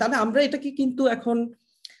 তাহলে আমরা এটাকে কিন্তু এখন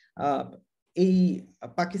এই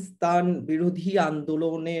পাকিস্তান বিরোধী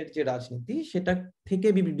আন্দোলনের যে রাজনীতি সেটা থেকে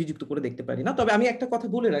বিযুক্ত করে দেখতে পারি না। তবে আমি একটা কথা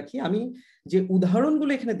বলে রাখি, আমি যে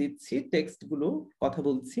উদাহরণগুলো এখানে দিচ্ছি, টেক্সটগুলো কথা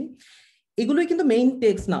বলছি, এগুলোই কিন্তু মেইন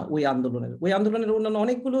টেক্সট না ওই আন্দোলনের অন্যান্য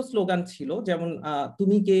অনেকগুলো স্লোগান ছিল, যেমন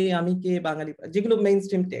তুমি কে, আমি কে, বাঙালি, যেগুলো মেইন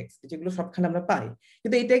স্ট্রিম টেক্সট, যেগুলো সবখানে আমরা পাই।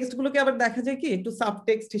 কিন্তু এই টেক্সটগুলোকে আবার দেখা যায় কি একটু সাব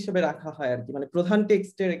টেক্সট হিসেবে রাখা হয় আর কি, মানে প্রধান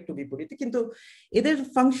টেক্সটের একটু বিপরীতে। কিন্তু এদের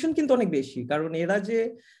ফাংশন কিন্তু অনেক বেশি, কারণ এরা যে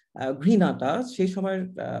ঘৃণাটা সেই সময়ের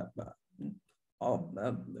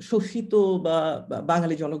শোষিত বা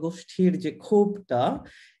বাঙালি জনগোষ্ঠীর যে ক্ষোভটা,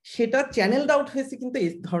 সেটা চ্যানেলড আউট হয়েছে কিন্তু এই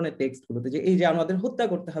ধরনের টেক্সট গুলোতে, যে এই জানোয়ারদের হত্যা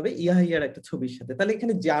করতে হবে ইয়াহিয়ার একটা ছবির সাথে। তাহলে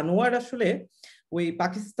এখানে জানোয়ার আসলে ওই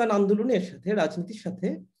পাকিস্তান আন্দোলনের সাথে, রাজনীতির সাথে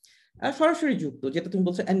সরাসরি যুক্ত, যেটা তুমি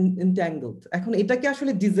বলছো এনট্যাঙ্গলড। এখন এটাকে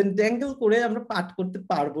আসলে ডিসএনট্যাঙ্গল করে আমরা পাঠ করতে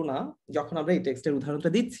পারবো না যখন আমরা এই টেক্সটের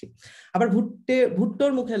উদাহরণটা দিচ্ছি। আবার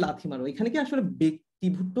ভুট্টোর মুখে লাথি মারো, এখানে কি আসলে কি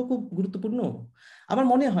ভুট্টো খুব গুরুত্বপূর্ণ? আমার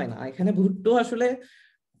মনে হয় না। এখানে ভুট্টো আসলে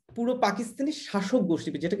পুরো পাকিস্তানি শাসক গোষ্ঠী,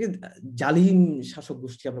 যেটাকে জালিম শাসক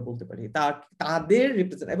গোষ্ঠী আমরা বলতে পারি, তাদের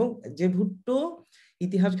রিপ্রেজেন্ট। এবং যে ভুট্টো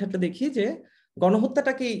ইতিহাস ঘাটলে দেখি যে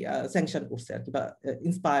গণহত্যাটাকেই স্যাংশন করছে আর কি, বা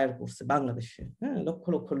ইন্সপায়ার করছে বাংলাদেশে, হ্যাঁ, লক্ষ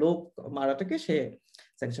লক্ষ লোক মারাটাকে সে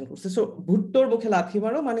স্যাংশন করছে। সো ভুট্টোর মুখে লাথি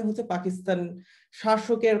মারো মানে হচ্ছে পাকিস্তান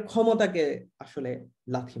শাসকের ক্ষমতাকে আসলে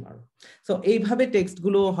লাথি মারো। সো এইভাবে টেক্সট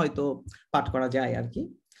গুলো হয়তো পাঠ করা যায় আর কি।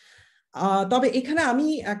 তবে এখানে আমি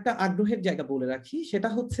একটা আগ্রহের জায়গা বলে রাখি, সেটা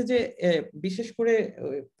হচ্ছে যে বিশেষ করে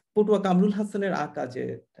পটুয়া কামরুল হাসানের আঁকা যে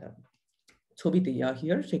ছবিতে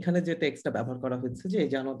ইয়াহিয়ার, সেখানে যে টেক্সটটা ব্যবহার করা হয়েছে যে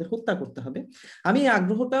জানোয়ারদের হত্যা করতে হবে, আমি এই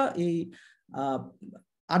আগ্রহটা এই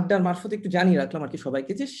আড্ডার মারফত একটু জানিয়ে রাখলাম আর কি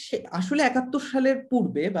সবাইকে, যে আসলে 71 সালের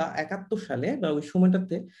পূর্বে বা 71 সালে বা ওই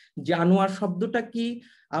সময়টাতে জানোয়ার শব্দটা কি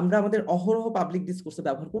আমরা আমাদের অহরহ পাবলিক ডিসকোর্সে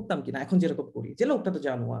ব্যবহার করতাম কিনা এখন যেরকম করি, যে লোকটা তো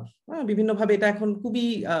জানোয়ার। বিভিন্ন ভাবে এটা এখন খুবই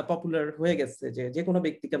পপুলার হয়ে গেছে, যে কোনো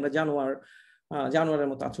ব্যক্তিকে আমরা জানোয়ারের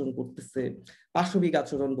মতো আচরণ করতেছে, পাশবিক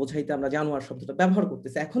আচরণ বোঝাইতে আমরা জানোয়ার শব্দটা ব্যবহার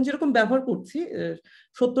করতেছি। এখন যেরকম ব্যবহার করছি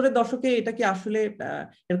 70-এর দশকে এটা কি আসলে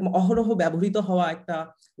এরকম অহরহ ব্যবহৃত হওয়া একটা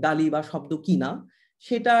গালি বা শব্দ কিনা,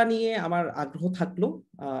 সেটা নিয়ে আমার আগ্রহ থাকলো।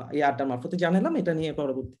 এই আড্ডার মারফতে জানালাম, এটা নিয়ে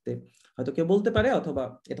পরবর্তীতে হয়তো কেউ বলতে পারে, অথবা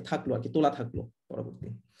এটা থাকলো আর কি, তোলা থাকলো পরবর্তী।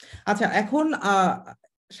 আচ্ছা, এখন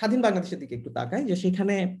স্বাধীন বাংলাদেশের দিকে একটু তাকাই, যে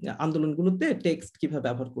সেখানে আন্দোলনগুলোতে টেক্সট কিভাবে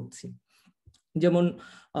ব্যবহার করছি। যেমন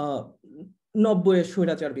 90-এর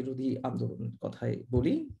স্বৈরাচার বিরোধী আন্দোলনের কথাই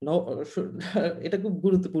বলি। এটা খুব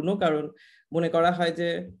গুরুত্বপূর্ণ, কারণ মনে করা হয় যে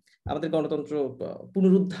আমাদের গণতন্ত্র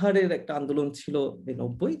পুনরুদ্ধারের একটা আন্দোলন ছিল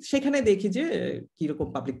 90। সেখানে দেখি যে কিরকম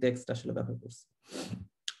পাবলিক টেক্সট আসলে ব্যবহার করছে।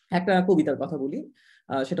 একটা কবিতার কথা বলি,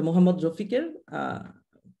 সেটা মোহাম্মদ রফিকের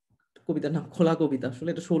কবিতার নাম খোলা কবিতা। আসলে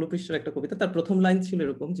এটা 16 পৃষ্ঠার একটা কবিতা। তার প্রথম লাইন ছিল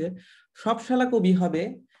এরকম যে, সব শালা কবি হবে,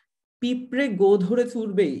 পিঁপড়ে গো ধরে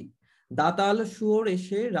চুরবেই, দাতাল শুয়োর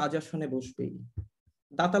এসে রাজাসনে বসবেই।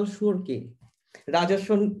 দাতাল শুয়োর কে?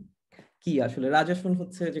 রাজাসন কি আসলে? রাজাসন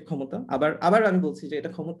হচ্ছে যে ক্ষমতা। আবার আমি বলছি যে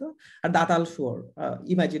এটা ক্ষমতা। আর দাতাল শুয়োর,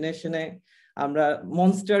 ইমাজিনেশনে আমরা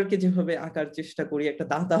মনস্টারকে যেভাবে আঁকার চেষ্টা করি, একটা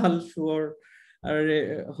দাতাল শুয়োর আর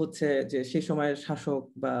হচ্ছে যে সেই সময়ের শাসক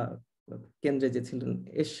বা কেন্দ্রে যে ছিলেন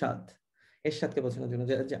এরশাদকে বোঝানোর জন্য,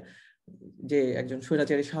 যে একজন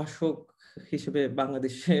স্বৈরাচারী শাসক হিসেবে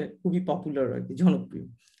বাংলাদেশে খুবই পপুলার আর কি, জনপ্রিয়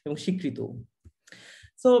এবং স্বীকৃত।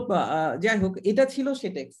 সো যাই হোক, এটা ছিল সে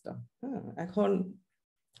টেক্সটটা। হ্যাঁ, এখন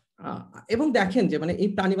এবং দেখেন যে মানে এই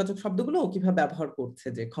প্রাণীবাচক শব্দগুলো কিভাবে ব্যবহার করছে,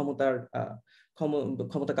 যে ক্ষমতা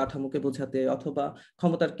কাঠামোকে বোঝাতে, অথবা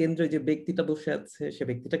ক্ষমতার কেন্দ্রে যে ব্যক্তিটা বসে আছে সে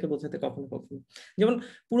ব্যক্তিটাকে বোঝাতে কখনো কখনো। যেমন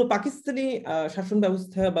পুরো পাকিস্তানি শাসন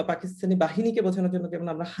ব্যবস্থা বা পাকিস্তানি বাহিনীকে বোঝানোর জন্য যেমন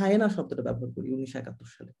আমরা হায়েনা শব্দটা ব্যবহার করি 1971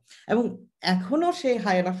 সালে, এবং এখনো সেই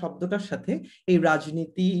হায়েনা শব্দটার সাথে এই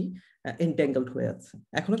রাজনীতি এনট্যাঙ্গলড হয়ে আছে।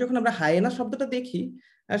 এখনো যখন আমরা হায়েনা শব্দটা দেখি,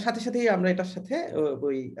 সাথে সাথেই আমরা এটার সাথে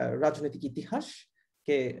ওই রাজনৈতিক ইতিহাস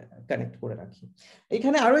কে কানেক্ট করে রাখি।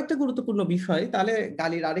 এখানে আরো একটা গুরুত্বপূর্ণ বিষয়, তাহলে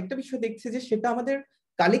গালির আরেকটা বিষয় দেখছে যে সেটা আমাদের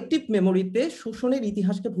কালেকটিভ মেমোরিতে শোষণের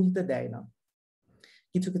ইতিহাসকে ভুলতে দেয় না।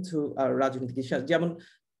 কিছু কিছু রাজনৈতিক ইতিহাস, যেমন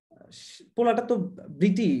পোলাটা তো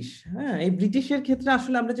ব্রিটিশ, হ্যাঁ, এই ব্রিটিশের ক্ষেত্রে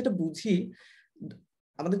আসলে আমরা যেটা বুঝি,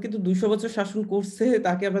 আমাদের কিন্তু 200 বছর শাসন করছে,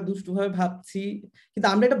 তাকে আমরা দুষ্টভাবে ভাবছি, কিন্তু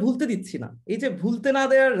আমরা এটা ভুলতে দিচ্ছি না। এই যে ভুলতে না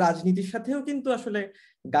দেওয়ার রাজনীতির সাথেও কিন্তু আসলে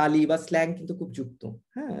গালি বা স্ল্যাং কিন্তু খুব যুক্ত।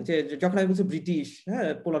 হ্যাঁ, যে যখন আমি বলছি ব্রিটিশ, হ্যাঁ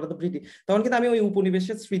পোলাটা তো ব্রিটিশ, তখন কিন্তু আমি ওই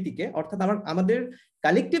উপনিবেশের স্মৃতিকে, অর্থাৎ আমাদের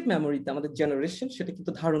কালেকটিভ মেমোরিতে আমাদের জেনারেশন সেটা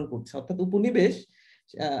কিন্তু ধারণ করছে, অর্থাৎ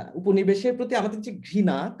উপনিবেশের প্রতি আমাদের যে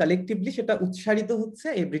ঘৃণা কালেকটিভলি, সেটা উৎসারিত হচ্ছে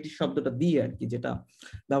এই ব্রিটিশ শব্দটা দিয়ে আর কি, যেটা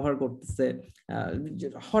ব্যবহার করতেছে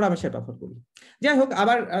হরহামেশায় ব্যবহার করি। যাই হোক,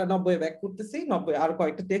 আবার 90-এ ব্যাক করতেছি। 90 আর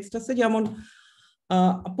কয়েকটা টেক্সট আছে, যেমন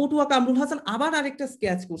পটুয়া কামরুল হাসান আবার আরেকটা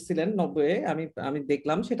স্কেচ করছিলেন 90-এ, আমি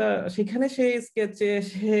দেখলাম সেটা। সেখানে সেই স্কেচে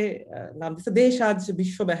সে নাম দিচ্ছে দেশ আজ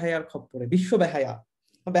বিশ্ব বেহায়ার খপ্পরে। বিশ্ব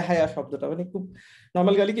বেহায়া শব্দটা মানে খুব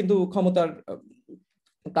নর্মাল গালি, কিন্তু ক্ষমতার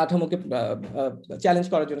কাঠামোকে চ্যালেঞ্জ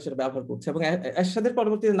করার জন্য সেটা ব্যবহার করছে, এবং এরশাদের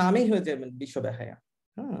পরবর্তীতে নামেই হয়ে যায় বিশ্ব বেহায়া।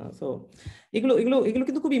 হ্যাঁ, সো এগুলো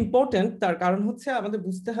কিন্তু খুব ইম্পর্টেন্ট। তার কারণ হচ্ছে আমাদের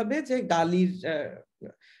বুঝতে হবে যে গালির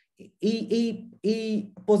এই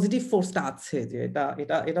পজিটিভ ফোর্সটা আছে, যে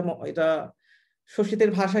এটা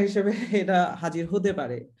শোষিতের ভাষা হিসেবে এটা হাজির হতে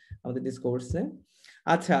পারে আমাদের ডিসকোর্সে।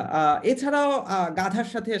 আচ্ছা, এছাড়াও গাধার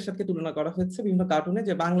সাথে এরশাদকে তুলনা করা হয়েছে বিভিন্ন কার্টুনে,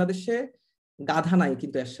 যে বাংলাদেশে গাধা নাই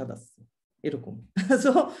কিন্তু এরশাদ আছে, এরকম।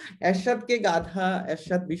 সো এরশাদকে গাধা,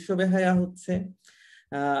 এরশাদ বিশ্ব বেহায়া হচ্ছে,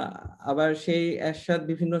 আবার সেই এরশাদ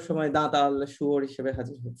বিভিন্ন সময় দাঁতাল শুয়োর হিসেবে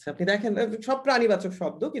হাজির হচ্ছে। আপনি দেখেন সব প্রাণীবাচক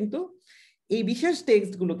শব্দ, কিন্তু এই বিশেষ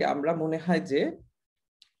টেক্সট গুলোকে আমরা মনে হয় যে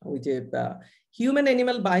ওই যে হিউম্যান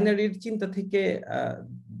অ্যানিমাল বাইনারির চিন্তা থেকে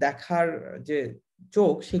দেখার যে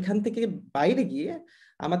চোখ, সেখান থেকে বাইরে গিয়ে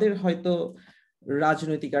আমাদের হয়তো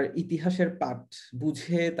রাজনৈতিক আর ইতিহাসের পাঠ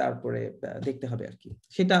বুঝে তারপরে দেখতে হবে আর কি,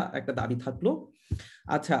 সেটা একটা দাবি থাকলো।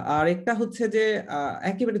 আচ্ছা, আর একটা হচ্ছে যে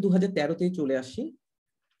একেবারে 2013-তেই চলে আসি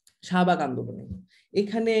শাহবাগ আন্দোলনে।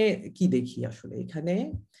 এখানে কি দেখি আসলে? এখানে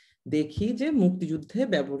দেখি যে মুক্তিযুদ্ধে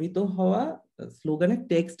ব্যবহৃত হওয়া স্লোগানের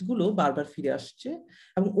টেক্সট গুলো বারবার ফিরে আসছে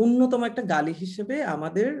এবং অন্যতম একটা গালি হিসেবে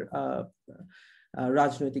আমাদের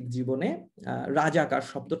রাজনৈতিক জীবনে রাজাকার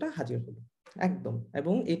শব্দটা হাজির হলো একদম।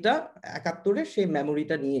 এবং এটা 71-এর সেই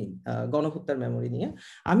মেমোরিটা নিয়েই, গণহত্যার মেমোরি নিয়ে।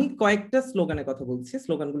 আমি কয়েকটা স্লোগানের কথা বলছি।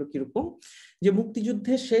 স্লোগানগুলো কিরকম? যে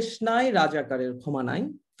মুক্তিযুদ্ধে শেষ নাই, রাজাকারের ক্ষমা নাই,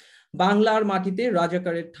 বাংলার মাটিতে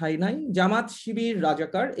রাজাকারের ঠাঁই নাই, জামাত শিবির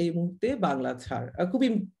রাজাকার, এই মুহূর্তে বাংলা ছাড়। খুব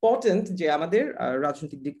ইম্পর্টেন্ট যে আমাদের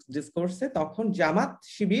রাজনৈতিক ডিসকোর্সে তখন জামাত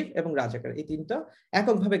শিবির এবং রাজাকার এই তিনটা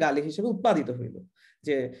এককভাবে গালি হিসেবে উৎপাদিত হইল।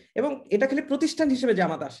 যে এবং এটা খালি প্রতিষ্ঠান হিসেবে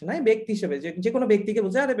জামাত আসে নাই, ব্যক্তি হিসেবে যে কোনো ব্যক্তিকে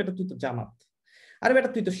বোঝে, আরে বেটা তুই তো জামাত, আরে বেটা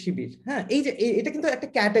তুই তো শিবির। হ্যাঁ, এই যে এটা কিন্তু একটা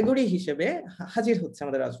ক্যাটাগরি হিসেবে হাজির হচ্ছে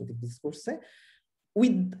আমাদের রাজনৈতিক ডিসকোর্সে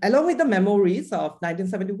along with the memories of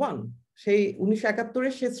 1971, সেই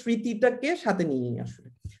 1971-এর সেই স্মৃতিটাকে সাথে নিয়ে আসলে।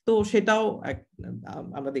 তো সেটাও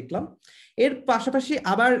আমরা দেখলাম। এর পাশাপাশি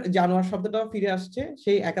আবার জানোয়ার শব্দটাও ফিরে আসছে,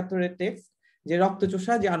 সেই 71-এর টেক্সট, যে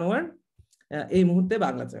রক্তচোষা জানোয়ার, এই মুহূর্তে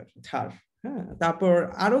বাংলা ছাড়। হ্যাঁ, তারপর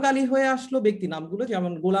আরো গালি হয়ে আসলো ব্যক্তি নামগুলো,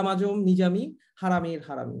 যেমন গোলাম আজম, নিজামী, হারামির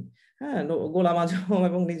হারামি। হ্যাঁ, গোলাম আজম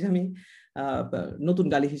এবং নিজামী নতুন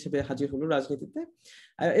গালি হিসেবে হাজির হলো রাজনীতিতে।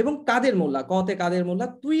 এবং কাদের মোল্লা, কতে কাদের মোল্লা,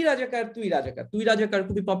 তুই রাজাকার তুই রাজাকার তুই রাজাকার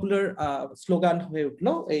খুবই পপুলার স্লোগান হয়ে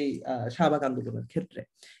উঠলো এই শাহবাগ আন্দোলনের ক্ষেত্রে।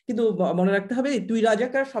 কিন্তু মনে রাখতে হবে তুই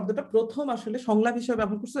রাজাকার শব্দটা প্রথম আসলে সংলাপ হিসেবে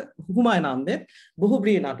ব্যবহার করছে হুমায়ুন আহমেদ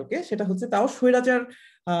বহুব্রীহি নাটকে। সেটা হচ্ছে তাও স্বৈরাচার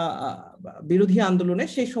বিরোধী আন্দোলনে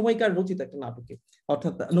সেই সময়কার রচিত একটা নাটকে,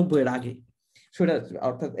 অর্থাৎ 90-এর আগে,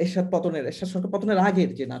 অর্থাৎ এরশাদ সরকার পতনের আগের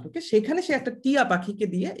যে নাটকে, সেখানে সে একটা টিয়া পাখিকে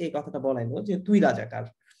দিয়ে এই কথাটা বলাইলো যে তুই রাজাকার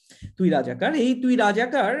তুই রাজাকার। এই তুই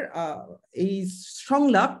রাজাকার এই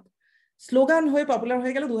সংলাপ স্লোগান হয়ে পপুলার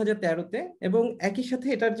হয়ে গেল 2013-তে। এবং একই সাথে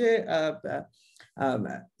এটার যে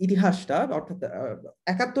ইতিহাসটা, অর্থাৎ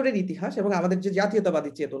 71-এর ইতিহাস এবং আমাদের যে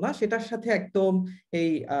জাতীয়তাবাদী চেতনা, সেটার সাথে একদম এই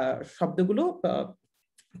শব্দগুলো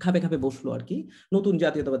খাপে খাপে বসলো আর কি। নতুন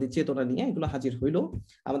জাতীয়তাবাদী চেতনা নিয়ে এগুলো হাজির হইলো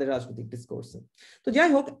আমাদের রাজনৈতিক ডিসকোর্সে। তো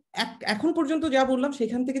যাই হোক, এখন পর্যন্ত যা বললাম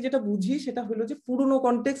সেখান থেকে যেটা বুঝি সেটা হলো যে পুরনো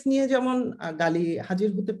কনটেক্সট নিয়ে যেমন গালি হাজির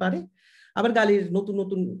হতে পারে, আবার গালির নতুন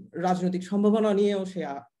নতুন রাজনৈতিক সম্ভাবনা নিয়েও সে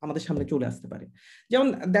আমাদের সামনে চলে আসতে পারে। যেমন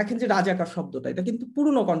দেখেন যে রাজাকার শব্দটা, এটা কিন্তু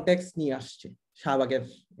পুরনো কনটেক্সট নিয়ে আসছে শাহবাগের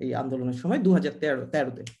এই আন্দোলনের সময়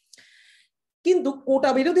 2013-তে। কিন্তু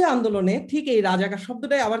কোটা বিরোধী আন্দোলনে ঠিক এই রাজাকার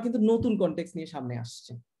শব্দটাই আবার কিন্তু নতুন কনটেক্সট নিয়ে সামনে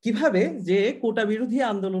আসছে। কিভাবে? যে কোটা বিরোধী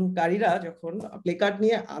আন্দোলনকারীরা যখন প্লেকার্ড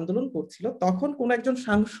নিয়ে আন্দোলন করছিল, তখন কোন একজন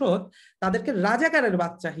সাংসদ তাদেরকে রাজাকারের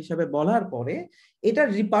বাচ্চা হিসেবে বলার পরে এটার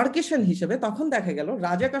রিপার্কেশন হিসেবে তখন দেখা গেল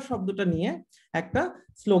রাজাকার শব্দটা নিয়ে একটা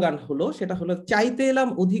স্লোগান হলো, সেটা হলো চাইতে এলাম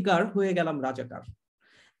অধিকার, হয়ে গেলাম রাজাকার।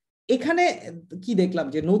 এখানে কি দেখলাম?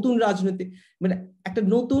 যে নতুন রাজনৈতিক মানে একটা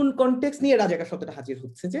নতুন কনটেক্সট নিয়ে রাজাকার শব্দটা হাজির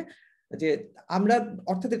হচ্ছে। যে আমরা,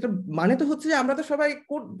 অর্থাৎ এটা মানে তো হচ্ছে যে আমরা তো সবাই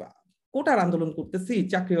কোটার আন্দোলন করতেছি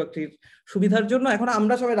চাকরি বাকরির সুবিধার জন্য, এখন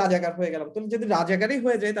আমরা সবাই রাজাকার হয়ে গেলাম। তো যদি রাজাকারই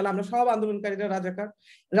হয়ে যায় তাহলে আমরা সব আন্দোলনকারীরা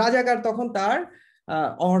রাজাকার তখন তার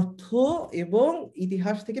অর্থ এবং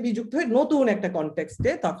ইতিহাস থেকে বিযুক্ত হয়ে নতুন একটা কনটেক্সটে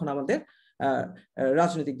তখন আমাদের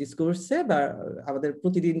রাজনৈতিক ডিসকোর্সে বা আমাদের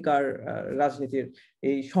প্রতিদিনকার রাজনীতির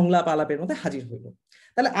এই সংলাপ আলাপের মধ্যে হাজির হইল।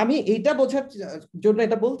 তাহলে আমি এইটা বোঝার জন্য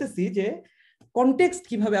এটা বলতেছি যে কনটেক্সট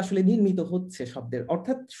কিভাবে আসলে নির্মিত হচ্ছে শব্দের,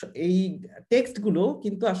 অর্থাৎ এই টেক্সট গুলো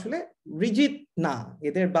কিন্তু আসলে রিজিড না,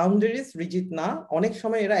 এদের বাউন্ডারিজ রিজিড না। অনেক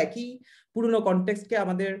সময় এরা একই পুরনো কনটেক্সটকে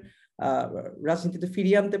আমাদের রাজনীতিতে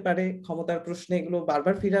ফিরিয়ে আনতে পারে, ক্ষমতার প্রশ্নে এগুলো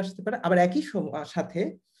বারবার ফিরে আসতে পারে, আবার একই সাথে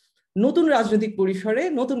নতুন রাজনৈতিক পরিসরে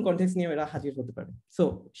নতুন কনটেক্সট নিয়ে এরা হাজির হতে পারে। সো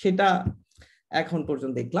সেটা এখন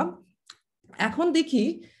পর্যন্ত দেখলাম। এখন দেখি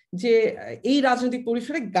যে এই রাজনৈতিক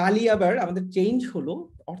পরিসরে গালি আবার আমাদের চেঞ্জ হলো,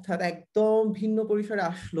 অর্থাৎ একদম ভিন্ন পরিসরে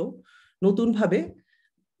আসলো নতুন ভাবে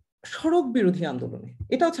সড়ক বিরোধী আন্দোলনে।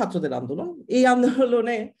 এটাও ছাত্রদের আন্দোলন। এই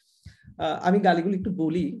আন্দোলনে আমি গালিগুলো একটু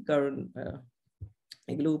বলি কারণ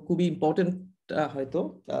এগুলো খুবই ইম্পর্টেন্ট হয়তো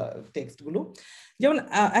টেক্সট গুলো। যেমন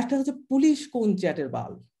একটা হচ্ছে পুলিশ কোন চ্যাটের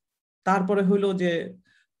বাল, তারপরে হইলো যে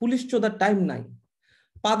পুলিশ চোদার টাইম নাই,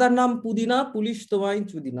 পাদার নাম পুদিনা, পুলিশ তোমায়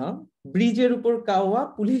চুদিনা, ব্রিজের উপর কাওয়া,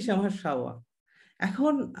 পুলিশ আমার সাওয়া।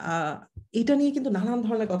 এখন এটা নিয়ে কিন্তু নানান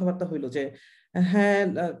ধরনের কথাবার্তা হইলো যে হ্যাঁ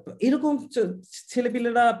এরকম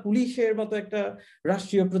ছেলেপিলেরা পুলিশের মতো একটা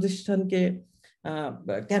রাষ্ট্রীয় প্রতিষ্ঠানকে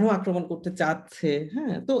কেন আক্রমণ করতে চাচ্ছে।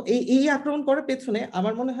 হ্যাঁ, তো এই আক্রমণ করার পেছনে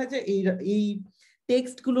আমার মনে হয় যে এই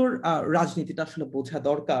টেক্সটগুলোর রাজনীতিটা আসলে বোঝা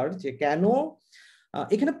দরকার, যে কেন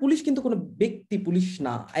এখানে পুলিশ কিন্তু কোনো ব্যক্তি পুলিশ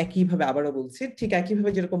না। একইভাবে আবারও বলছি, ঠিক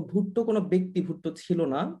একইভাবে যেরকম ভুট্টো কোনো ব্যক্তি ভুট্টো ছিল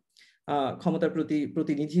না, ক্ষমতার প্রতি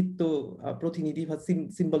প্রতিনিধি বা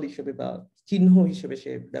সিম্বল হিসেবে বা চিহ্ন হিসেবে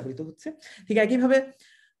সে ব্যবহৃত হচ্ছে, ঠিক একইভাবে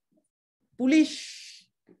পুলিশ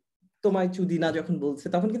তোমায় চুদি না যখন বলছে,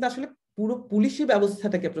 তখন কিন্তু আসলে পুরো পুলিশি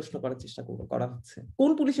ব্যবস্থাটাকে প্রশ্ন করার চেষ্টা করা হচ্ছে। কোন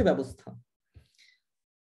পুলিশি ব্যবস্থা?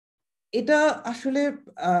 এটা আসলে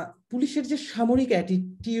পুলিশের যে সামরিক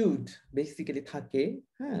অ্যাটিটিউড বেসিক্যালি থাকে,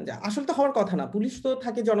 হ্যাঁ, আসলে তো হওয়ার কথা না। পুলিশ তো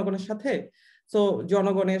থাকে জনগণের সাথে, তো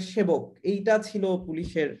জনগণের সেবক, এইটা ছিল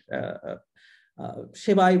পুলিশের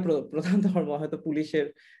সেবাই প্রধান ধর্ম। হয়তো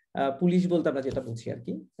পুলিশ বলতে আমরা যেটা বুঝি আর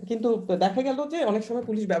কি। কিন্তু দেখা গেল যে অনেক সময়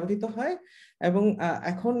পুলিশ ব্যবহৃত হয়, এবং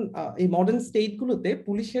এখন এই মডার্ন স্টেট গুলোতে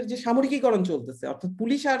পুলিশের যে সামরিকীকরণ চলতেছে, অর্থাৎ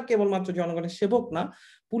পুলিশ আর কেবলমাত্র জনগণের সেবক না,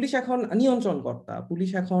 পুলিশ এখন নিয়ন্ত্রণকর্তা।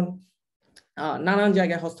 পুলিশ এখন নানান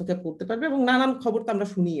জায়গায় হস্তক্ষেপ করতে পারবে, এবং নানান খবর তো আমরা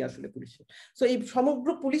শুনি আসলে পুলিশের। তো এই সমগ্র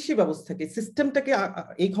পুলিশি ব্যবস্থাকে, সিস্টেমটাকে,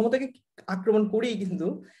 এই ক্ষমতাকে আক্রমণ করেই কিন্তু,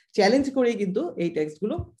 চ্যালেঞ্জ করেই কিন্তু এই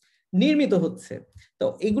টেক্সটগুলো নির্মিত হচ্ছে। তো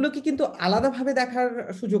এগুলোকে কিন্তু আলাদাভাবে দেখার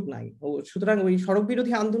সুযোগ নাই। সুতরাং ওই সড়ক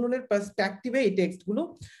বিরোধী আন্দোলনের পার্সপেক্টিভে এই টেক্সটগুলো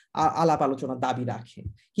আলাপ আলোচনার দাবি রাখে।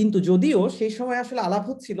 কিন্তু যদিও সেই সময় আসলে আলাপ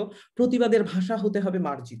হচ্ছিল প্রতিবাদের ভাষা হতে হবে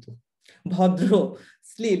মার্জিত, ভদ্র,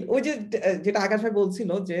 শ্লীল। ওই যে যেটা আকাশ ভাই বলছিল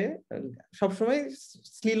যে সবসময়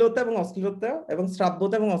শ্লীলতা এবং অশ্লীলতা এবং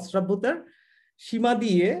শ্রাব্যতা এবং অশ্রাব্যতার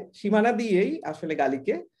সীমানা দিয়েই আসলে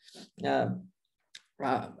গালিকে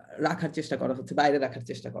রাখার চেষ্টা করা হচ্ছে, বাইরে রাখার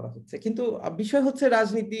চেষ্টা করা হচ্ছে। কিন্তু বিষয় হচ্ছে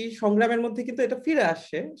রাজনীতি সংগ্রামের মধ্যে কিন্তু এটা ফিরে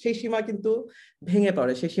আসে, সেই সীমা কিন্তু ভেঙে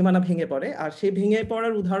পড়ে, সেই সীমানা ভেঙে পড়ে। আর সেই ভেঙে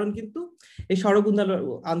পড়ার উদাহরণ কিন্তু এই সড়ক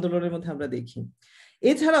আন্দোলনের মধ্যে আমরা দেখি।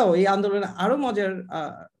 এছাড়াও এই আন্দোলনে আরো মজার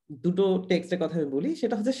দুটো টেক্সটের কথা আমি বলি,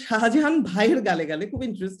 সেটা হচ্ছে শাহজাহান ভাইয়ের গালে গালে। খুব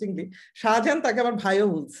ইন্টারেস্টিংলি শাহজাহান তাকে আবার ভাইও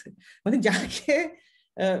বলছে, মানে যাকে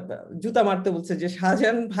জুতা মারতে বলছে, যে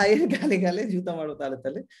শাহজাহান ভাইয়ের গালে গালে জুতা মারো তালে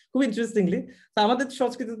তালে। খুব ইন্টারেস্টিংলি, তো আমাদের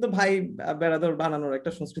সংস্কৃতিতে তো ভাই বেড়াদর বানানোর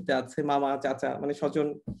একটা সংস্কৃতি আছে, মামা চাচা মানে স্বজন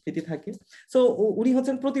প্রীতি থাকে। তো উনি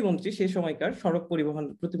হচ্ছেন প্রতিমন্ত্রী, সেই সময়কার সড়ক পরিবহন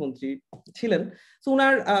প্রতিমন্ত্রী ছিলেন। তো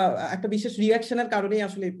উনার একটা বিশেষ রিয়াকশনের কারণেই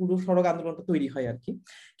আসলে পুরো সড়ক আন্দোলনটা তৈরি হয় আর কি।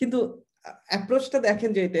 কিন্তু অ্যাপ্রোচটা দেখেন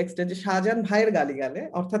যে টেক্সটে, যে শাহজাহান ভাইয়ের গালি গালে,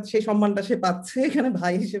 অর্থাৎ সেই সম্মানটা সে পাচ্ছে এখানে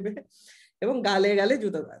ভাই হিসেবে, এবং গালে গালে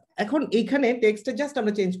জুতা। এখন এইখানে টেক্সটে জাস্ট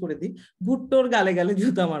আমরা চেঞ্জ করে দিই, ভুট্টোর গালে গালে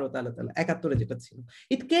জুতা মারো তালে তালে, ৭১ যেটা ছিল।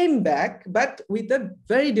 ইট came back but with a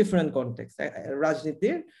very different context.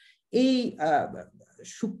 রাজনীতির এই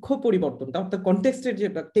সূক্ষ্ম পরিবর্তনটা, অর্থাৎ কনটেক্সটের যে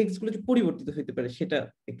টেক্সটগুলো যে পরিবর্তিত হইতে পারে, সেটা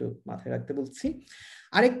একটু মাথায় রাখতে বলছি।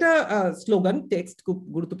 আরেকটা স্লোগান টেক্সট খুব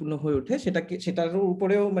গুরুত্বপূর্ণ হয়ে ওঠে, সেটার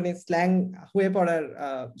উপরেও মানে স্ল্যাং হয়ে পড়ার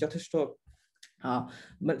যথেষ্ট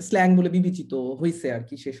স্ল্যাং বলে বিবেচিত হয়েছে আর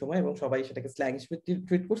কি সে সময়, এবং সবাই সেটাকে স্ল্যাং হিসেবে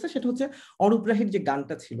ট্রিট করছে। সেটা হচ্ছে অরূপ রাহির যে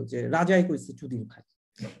গানটা ছিল, যে রাজাই কইছে চুদির ভাই।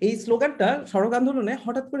 এই স্লোগানটা সড়ক আন্দোলনে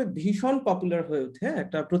হঠাৎ করে ভীষণ পপুলার হয়ে ওঠে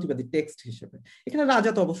একটা প্রতিবাদী টেক্সট হিসেবে। এখানে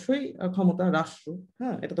রাজা তো অবশ্যই ক্ষমতা, রাষ্ট্র,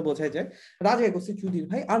 হ্যাঁ, এটা তো বোঝাই যায়। রাজাই কইছে চুদির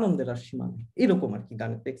ভাই, আনন্দের আর সীমা নেই, এরকম আর কি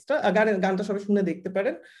গানের টেক্সটটা। গানটা সবাই শুনে দেখতে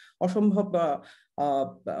পারেন, অসম্ভব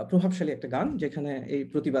প্রভাবশালী একটা গান, যেখানে এই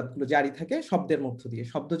প্রতিবাদগুলো জারি থাকে শব্দের মধ্য দিয়ে।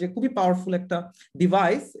 শব্দ যে খুবই পাওয়ারফুল একটা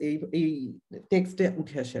ডিভাইস এই টেক্সটে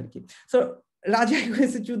উঠে আসে আর কি। সো রাজাই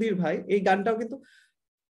হয়েছে চুদির ভাই, এই গানটাও কিন্তু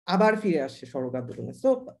আবার ফিরে আসছে সড়ক আন্দোলনে। তো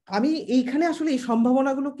আমি এইখানে আসলে এই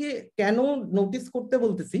সম্ভাবনাগুলোকে কেন নোটিস করতে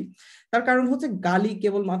বলতেছি, তার কারণ হচ্ছে গালি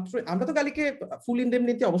কেবলমাত্র, আমরা তো গালিকে ফুল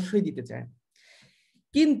ইনডেমনিটি অবশ্যই দিতে চাই,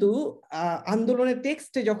 কিন্তু আন্দোলনের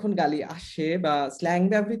টেক্সটে যখন গালি আসে বা স্ল্যাং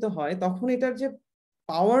ব্যবহৃত হয়, তখন এটার যে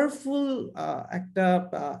পাওয়ারফুল একটা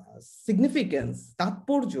সিগনিফিকেন্স,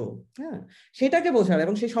 তাৎপর্য, হ্যাঁ, সেটাকে বোঝার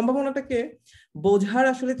এবং সেই সম্ভাবনাটাকে বোঝার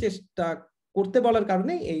আসলে চেষ্টা করতে বলার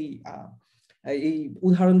কারণে এই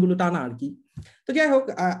উদাহরণগুলো টানা আর কি। তো যাই হোক,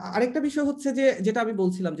 আরেকটা বিষয় হচ্ছে যে যেটা আমি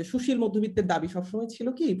বলছিলাম, যে সুশীল মধ্যবিত্তের দাবি সবসময় ছিল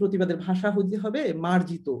কি, প্রতিবাদের ভাষা হতে হবে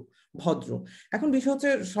মার্জিত, ভদ্র। এখন বিষয়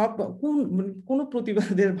হচ্ছে কোন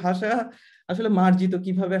প্রতিবাদের ভাষা আসলে মার্জিত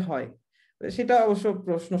কিভাবে হয়, সেটা অবশ্য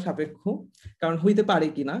প্রশ্ন সাপেক্ষ, কারণ হইতে পারে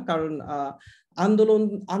কিনা। কারণ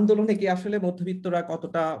আন্দোলনে কি আসলে মধ্যবিত্তরা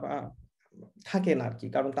কতটা থাকে না আর কি,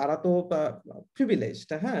 কারণ তারা তো প্রিভিলেজড,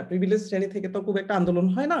 হ্যাঁ, প্রিভিলেজ শ্রেণী থেকে তো খুব একটা আন্দোলন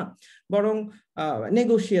হয় না, বরং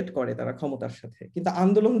নেগোশিয়েট করে তারা ক্ষমতার সাথে। কিন্তু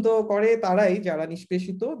আন্দোলন তো করে তারাই যারা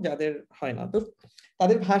নিষ্পেষিত, যাদের হয় না। তো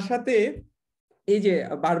তাদের ভাষাতে এই যে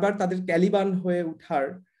বারবার তাদের ক্যালিবান হয়ে উঠার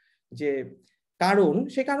যে কারণ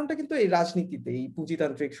সেই কারণটা কিন্তু এই রাজনীতিতে, এই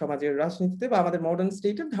পুঁজিতান্ত্রিক সমাজের রাজনীতিতে বা আমাদের মডার্ন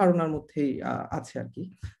স্টেটের ধারণার মধ্যেই আছে আর কি।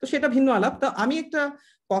 তো সেটা ভিন্ন আলাপ। তো আমি একটা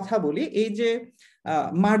কথা বলি, এই যে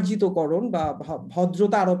মার্জিতকরণ বা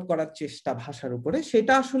ভদ্রতা আরোপ করার চেষ্টা ভাষার উপরে,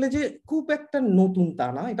 সেটা আসলে যে খুব একটা নতুন তা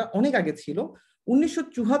না, এটা অনেক আগে ছিল।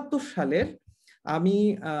 1974 সালের আমি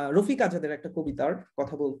রফিক আজাদের একটা কবিতার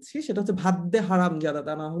কথা বলছি, সেটা হচ্ছে ভাত দে হারামজাদা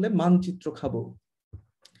তা না হলে মানচিত্র খাবো।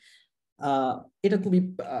 এটা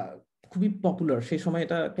খুবই পপুলার সেই সময়,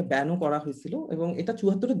 এটাকে ব্যানও করা হয়েছিল এবং এটা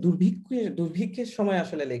 74-এর দুর্ভিক্ষের সময়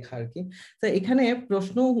আসলে লেখা আর কি। তো এখানে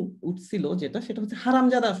প্রশ্ন উঠছিল যেটা, সেটা হচ্ছে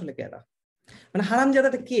হারামজাদা আসলে কেডা, মানে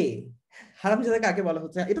হারামজাদাটা কে, হারামজাদা কাকে বলা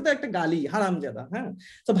হচ্ছে, এটা তো একটা গালি হারামজাদা। হ্যাঁ,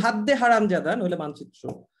 তো ভাত দে হারামজাদা নইলে মানচিত্র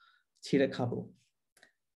ছিঁড়ে খাবো।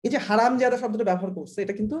 এই যে হারামজাদা শব্দটা ব্যবহার করছে,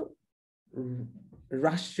 এটা কিন্তু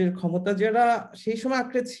রাষ্ট্রের ক্ষমতা যারা সেই সময়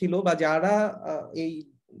আঁকড়ে ছিল বা যারা এই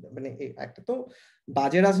মানে একটা তো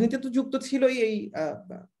বাজে রাজনীতি তো যুক্ত ছিলই এই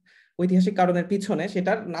ঐতিহাসিক কারণের পিছনে,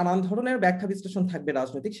 সেটার নানান ধরনের ব্যাখ্যা বিশ্লেষণ থাকবে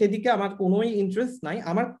রাজনৈতিক, সেদিকে আমার কোনোই ইন্টারেস্ট নাই।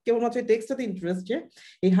 আমার কেবলমাত্র টেক্সটাতে ইন্টারেস্ট যে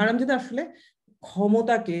এই হারামজাদা আসলে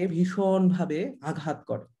ক্ষমতাকে ভীষণ ভাবে আঘাত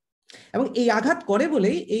করে, এবং এই আঘাত করে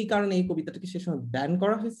বলেই এই কারণে এই কবিতাটাকে সে সময় ব্যান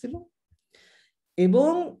করা হয়েছিল।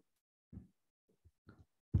 এবং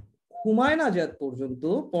হুমায়ুন আজাদ পর্যন্ত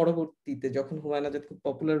পরবর্তীতে, যখন হুমায়ুন আজাদ খুব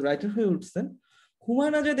পপুলার রাইটার হয়ে উঠছেন,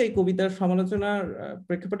 হুমায়ুন আজাদ এই কবিতার সমালোচনার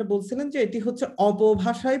প্রেক্ষাপটে বলছিলেন যে এটি হচ্ছে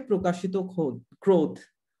অপভাষায় প্রকাশিত ক্রোধ।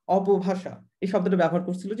 অপভাষা এই শব্দটা ব্যবহার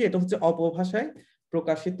করছিল, যে এটা হচ্ছে অপভাষায়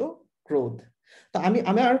প্রকাশিত ক্রোধ। তো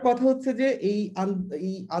আমার কথা হচ্ছে যে এই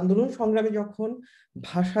আন্দোলন সংগ্রামে যখন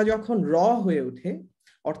ভাষা যখন হয়ে ওঠে,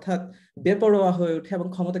 অর্থাৎ বেপরোয়া হয়ে ওঠে এবং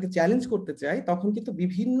ক্ষমতাকে চ্যালেঞ্জ করতে চায়, তখন কিন্তু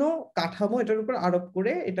বিভিন্ন কাঠামো এটার উপর আরোপ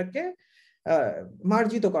করে এটাকে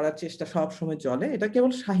মার্জিত করার চেষ্টা সব সময় চলে। এটা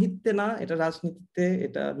কেবল সাহিত্যে না, এটা রাজনীতিতে,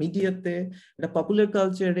 এটা মিডিয়াতে, এটা পপুলার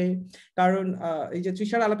কালচারে। কারণ এই যে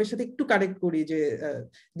তৃষার আলাপের সাথে একটু কানেক্ট করি যে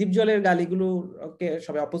দ্বীপজলের গালিগুলোকে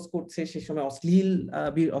সবাই অপোজ করছে, সেই সময়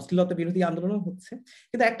অশ্লীলতা বিরোধী আন্দোলন হচ্ছে,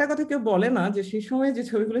 কিন্তু একটা কথা কেউ বলে না যে সেই সময় যে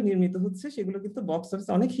ছবিগুলো নির্মিত হচ্ছে সেগুলো কিন্তু বক্স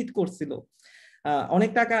অফিসে অনেক হিট করছিল,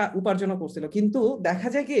 অনেক টাকা উপার্জন করছিল, কিন্তু দেখা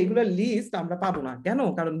যায় কি এগুলোর লিস্ট আমরা পাবো না। কেন?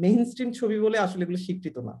 কারণ মেইন স্ট্রিম ছবি বলে আসলে এগুলো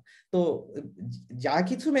স্বীকৃত না। তো যা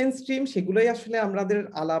কিছু মেইন স্ট্রিম সেগুলোই আসলে আমাদের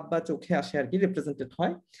আলাপ বা চোখে আসে আর কি, রিপ্রেজেন্টেড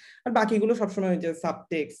হয়, আর বাকিগুলো সবসময় যে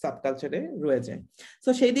সাবটেক্সট সাবকালচারে রয়ে যায়। তো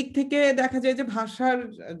সেই দিক থেকে দেখা যায় যে ভাষার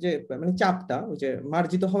যে মানে চাপটা, ওই যে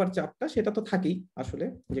মার্জিত হওয়ার চাপটা, সেটা তো থাকেই আসলে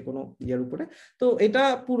যে কোনো ইয়ের উপরে, তো এটা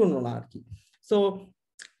পুরনো না আর কি। তো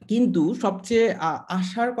কিন্তু সবচেয়ে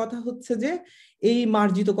আশার কথা হচ্ছে যে এই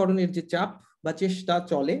মার্জিতকরণের যে চাপ বা চেষ্টা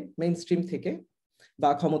চলে মেইন স্ট্রিম থেকে বা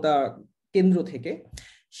ক্ষমতা কেন্দ্র থেকে,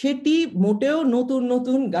 সেটি মোটেও নতুন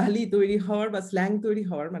নতুন গালি তৈরি হওয়ার বা স্ল্যাং তৈরি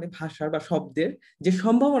হওয়ার, মানে ভাষার বা শব্দের যে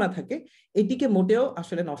সম্ভাবনা থাকে, এটিকে মোটেও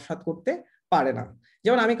আসলে নস্যাৎ করতে পারে না।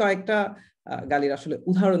 যেমন আমি কয়েকটা গালির আসলে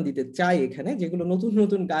উদাহরণ দিতে চাই এখানে, যেগুলো নতুন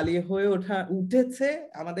নতুন গালি হয়ে উঠেছে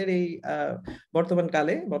আমাদের এই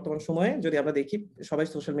বর্তমান সময়ে। যদি আমরা দেখি সবাই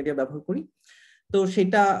সোশ্যাল মিডিয়া ব্যবহার করি, তো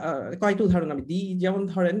সেটা কয়েকটা উদাহরণ আমি দিই। যেমন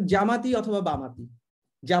ধরেন জামাতি অথবা বামাতি,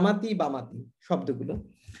 জামাতি বামাতি শব্দগুলো।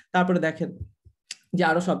 তারপরে দেখেন যে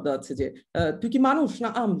আরো শব্দ আছে যে তুই কি মানুষ না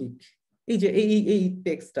আমলিক, এই যে এই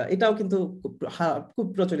টেক্সটটা, এটাও কিন্তু খুব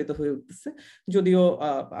প্রচলিত হয়ে উঠতেছে। যদিও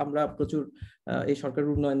আমরা প্রচুর এই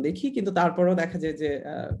সরকারের উন্নয়ন দেখি, কিন্তু তারপরেও দেখা যায় যে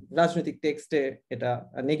রাজনৈতিক টেক্সটে এটা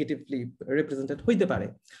নেগেটিভলি রিপ্রেজেন্টেড হইতে পারে,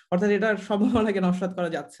 অর্থাৎ এটার সম্ভাবনাকে নস্যাৎ করা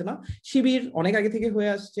যাচ্ছে না। শিবির অনেক আগে থেকে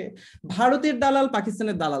হয়ে আসছে। ভারতের দালাল,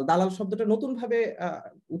 পাকিস্তানের দালাল, দালাল শব্দটা নতুন ভাবে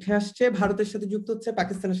উঠে আসছে, ভারতের সাথে যুক্ত হচ্ছে,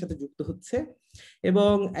 পাকিস্তানের সাথে যুক্ত হচ্ছে,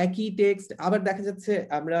 এবং একই টেক্সট আবার দেখা যাচ্ছে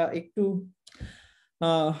আমরা একটু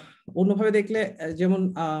অন্যভাবে দেখলে, যেমন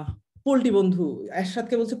পল্টি বন্ধু,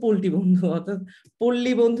 এরশাদকে বলছে পল্টি বন্ধু, অর্থাৎ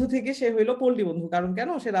পল্লী বন্ধু থেকে সে হইলো পল্টি বন্ধু। কারণ কেন?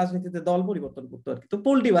 সে রাজনীতিতে দল পরিবর্তন করতো আর কি। তো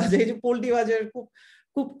পল্টিবাজ, এই যে পল্টিবাজের খুব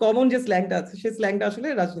খুব কমন যে স্ল্যাংটা আছে, সেই স্ল্যাংটা আসলে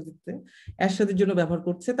রাজনীতিতে এরশাদের জন্য ব্যবহার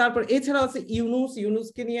করছে। তারপর এছাড়া আছে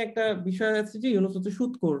ইউনুসকে নিয়ে একটা বিষয় আছে যে ইউনুস হচ্ছে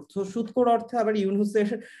সুদখোর। তো সুদখোর অর্থে আবার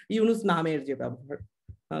ইউনুস নামের যে ব্যবহার,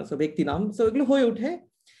 ব্যক্তি নাম, তো এগুলো হয়ে ওঠে।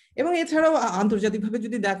 এবং এছাড়াও আন্তর্জাতিকভাবে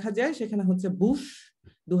যদি দেখা যায়, সেখানে হচ্ছে বুশ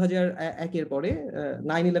 2001-এর পরে,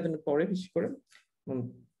 9/11-এর পরে বিশেষ করে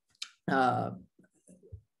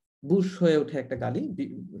বুশ হয়ে ওঠে একটা গালি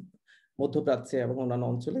মধ্যপ্রাচ্যে এবং অন্যান্য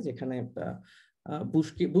অঞ্চলে, যেখানে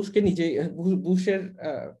বুশকে নিজে বুশের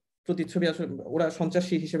প্রতিচ্ছবি আসলে ওরা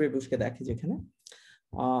সন্ত্রাসী হিসেবে বুশকে দেখে যেখানে।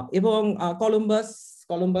 এবং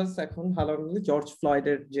কলম্বাস এখন ভালো জর্জ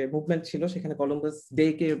ফ্লয়েডের যে মুভমেন্ট ছিল, সেখানে কলম্বাস ডে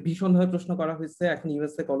কে ভীষণভাবে প্রশ্ন করা হয়েছে। এখন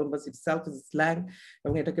USA Columbus itself is slang,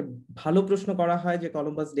 এবং এটাকে ভালো প্রশ্ন করা হয় যে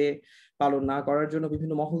কলম্বাস ডে পালন না করার জন্য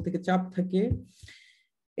বিভিন্ন মহল থেকে চাপ থাকে।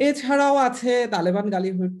 এছাড়াও আছে তালেবান গালি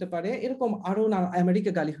হয়ে উঠতে পারে, এরকম আরো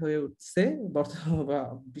আমেরিকা গালি হয়ে উঠছে বর্তমান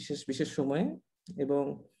বিশেষ বিশেষ সময়ে। এবং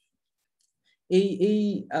এই এই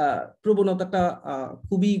প্রবণতাটা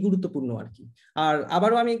খুবই গুরুত্বপূর্ণ আর কি। আর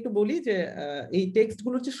আবারও আমি একটু বলি যে এই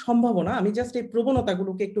টেক্সটগুলোর যে সম্ভাবনা, আমি জাস্ট এই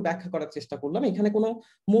প্রবণতাগুলোকে একটু ব্যাখ্যা করার চেষ্টা করলাম। এখানে কোনো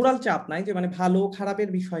মোরাল চাপ নাই যে মানে ভালো খারাপের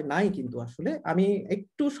বিষয় নাই, কিন্তু আসলে আমি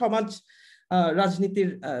একটু সমাজ রাজনীতির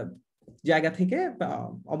জায়গা থেকে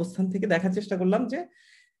অবস্থান থেকে দেখার চেষ্টা করলাম যে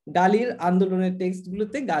গালির আন্দোলনের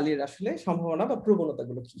টেক্সটগুলোতে গালির আসলে সম্ভাবনা বা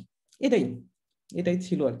প্রবণতাগুলো কি। এটাই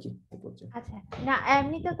ছিল আর কি। আচ্ছা, না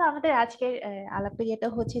এমনিতে তো আমাদের আজকের আলাপে যেটা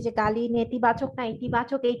হচ্ছে যে গালি নেতিবাচক না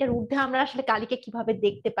ইতিবাচক, এইটার ঊর্ধ্বে আমরা আসলে গালিকে কিভাবে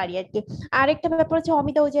দেখতে পারি আর কি। আরেকটা ব্যাপার হচ্ছে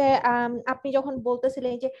অমিতা, ওই যে আপনি যখন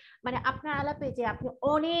বলতেছিলেন যে মানে আপনার আলাপে যে আপনি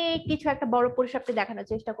অনেক কিছু একটা বড় পরিসরকে দেখানোর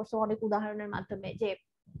চেষ্টা করছেন অনেক উদাহরণের মাধ্যমে, যে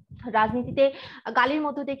রাজনীতিতে গালির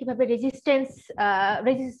মধ্য দিয়ে কিভাবে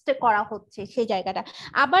রেজিস্ট করা হচ্ছে সেই জায়গাটা।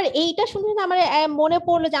 আবার এইটা শুনে না আমার মনে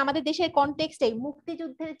পড়লো যে আমাদের দেশের কনটেক্সটে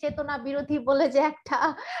মুক্তিযুদ্ধের চেতনা বিরোধী বলে যে একটা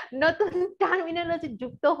নতুন টার্মিনোলজি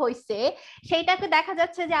যুক্ত হয়েছে, সেইটাকে দেখা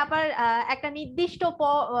যাচ্ছে যে আবার একটা নির্দিষ্ট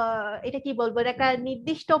এটা কি বলবো, একটা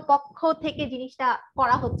নির্দিষ্ট পক্ষ থেকে জিনিসটা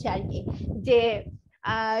করা হচ্ছে আর কি। যে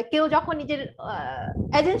কেউ যখন নিজের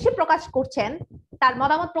এজেন্সি প্রকাশ করছেন, তার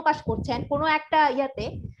মতামত প্রকাশ করছেন কোনো একটা ইয়াতে,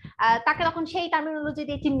 তাকে তখন সেই টার্মিনোলজি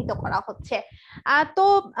দিয়ে চিহ্নিত করা হচ্ছে। তো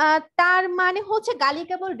তার মানে হচ্ছে গালি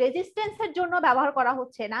কেবল রেজিস্ট্যান্সের জন্য ব্যবহার করা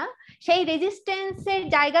হচ্ছে না, সেই রেজিস্ট্যান্সের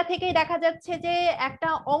জায়গা থেকেই দেখা যাচ্ছে যে একটা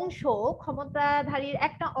অংশ, ক্ষমতাধারীর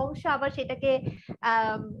একটা অংশ আবার সেটাকে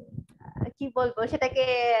কি বলবো, সেটাকে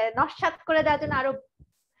নস্যাৎ করে দেওয়ার জন্য আরো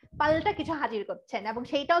পাল্টা কিছু হাজির করছেন, এবং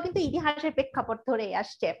সেইটাও কিন্তু ইতিহাসের প্রেক্ষাপট ধরে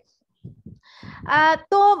আসছে।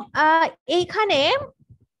 তো এইখানে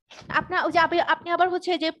আপনি আবার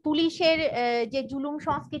হচ্ছে যে পুলিশের যে জুলুম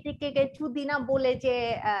সংস্কৃতিকে চুদি না বলে যে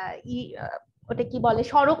ওটা কি বলে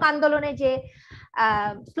সড়ক আন্দোলনে যে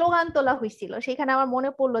স্লোগান তোলা হয়েছিল, সেখানে আমার মনে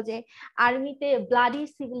পড়লো যে আর্মিতে ব্লাডি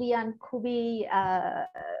সিভিলিয়ান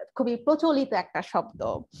খুবই প্রচলিত একটা শব্দ।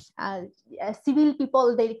 সিভিল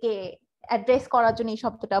পিপলদেরকে অ্যাড্রেস করার জন্য এই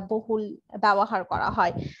শব্দটা বহুল ব্যবহার করা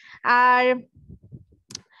হয়। আর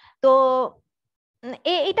তো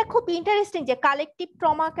এটা খুব ইন্টারেস্টিং যে কালেকটিভ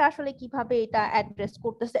ট্রমাকে আসলে কিভাবে এটা অ্যাড্রেস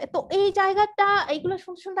করতেছে। তো এই জায়গাটা এইগুলো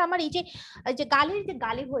শুনতে শুনতে আমার এই যে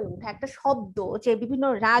গালি হয়ে ওঠে একটা শব্দ, যে বিভিন্ন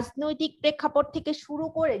রাজনৈতিক প্রেক্ষাপট থেকে শুরু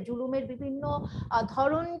করে জুলুমের বিভিন্ন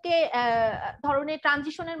ধরনের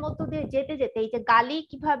ট্রানজিশনের মধ্য দিয়ে যেতে যেতে এই যে গালি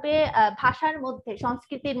কিভাবে ভাষার মধ্যে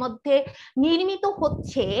সংস্কৃতির মধ্যে নির্মিত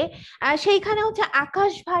হচ্ছে, সেইখানে হচ্ছে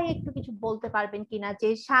আকাশ ভাই একটু কিছু বলতে পারবেন কিনা যে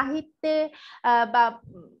সাহিত্যে বা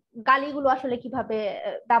গালিগুলো আসলে কিভাবে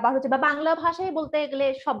ব্যবহার হচ্ছে, বা বাংলা ভাষায় বলতে গেলে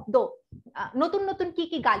শব্দ নতুন নতুন কি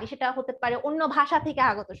কি গালি, সেটা হতে পারে অন্য ভাষা থেকে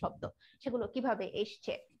আগত শব্দ, সেগুলো কিভাবে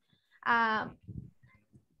এসছে।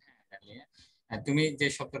 তুমি যে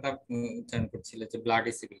শব্দটা উচ্চারণ করছিলে যে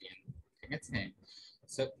ব্লাডি সিভিলিয়ান, ঠিক আছে,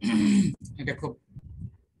 এটা খুব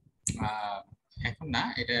এখন না,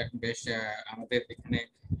 এটা বেশ আমাদের এখানে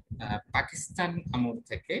পাকিস্তান আমল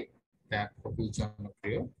থেকে খুবই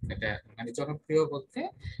জনপ্রিয়। এটা মানে জনপ্রিয় বলতে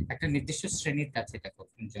একটা নির্দিষ্ট শ্রেণীর কাছে এটা খুব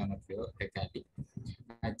জনপ্রিয় গালি,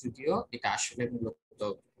 যদিও এটা আসলে মূলত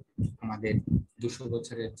আমাদের 200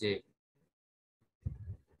 বছরের যে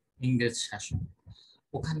ইংরেজ শাসন,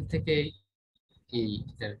 ওখান থেকে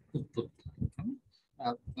এইটার উৎপত্তি।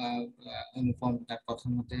 অনুপম তার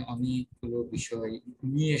কথার মধ্যে অনেকগুলো বিষয়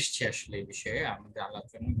নিয়ে এসছে, আসলে এই বিষয়ে আমাদের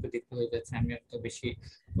আলোচনা একটু দীর্ঘ হয়ে যাচ্ছে, আমি এত বেশি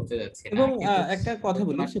বলতে যাচ্ছি না। এবং একটা কথা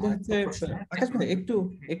বলি, সেটা হচ্ছে আকাশ ভাই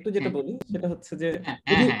একটু যেটা বলি সেটা হচ্ছে যে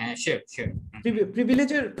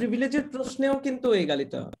প্রিভিলেজের প্রশ্নেও কিন্তু এই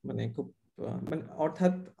গালিটা মানে খুব মানে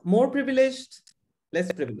অর্থাৎ মোর প্রিভিলেজড লেস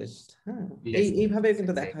প্রিভিলেজড, হ্যাঁ এইভাবে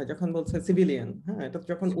কিন্তু দেখা হয় যখন বলছে সিভিলিয়ান। হ্যাঁ, এটা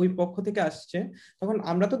যখন ওই পক্ষ থেকে আসছে তখন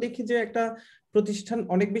আমরা তো দেখি যে একটা প্রতিষ্ঠান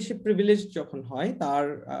অনেক বেশি প্রিভিলেজ যখন হয়, তার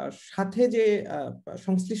সাথে যে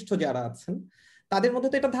সংশ্লিষ্ট যারা আছেন তাদের মধ্যে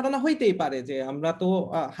তো এটা ধারণা হইতেই পারে যে আমরা তো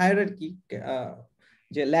হায়ারার্কি,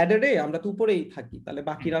 যে ল্যাডারে আমরা তো উপরেই থাকি, তাহলে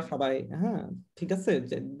বাকিরা সবাই হ্যাঁ ঠিক আছে,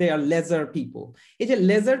 যে দে আর লেজার পিপল। এই যে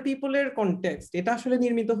লেজার পিপলের কনটেক্সট, এটা আসলে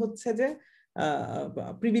নির্মিত হচ্ছে যে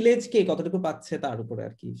প্রিভিলেজ কে কতটুকু পাচ্ছে তার উপরে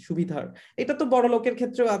আর কি, সুবিধার। এটা তো বড় লোকের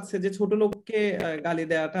ক্ষেত্রেও আছে যে ছোট লোককে গালি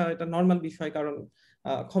দেওয়াটা এটা নর্মাল বিষয়, কারণ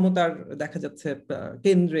ক্ষমতার দেখা যাচ্ছে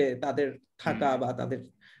কেন্দ্রে তাদের থাকা বা তাদের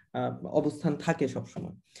অবস্থান থাকে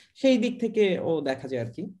সবসময়, সেই দিক থেকে ও দেখা যায় আর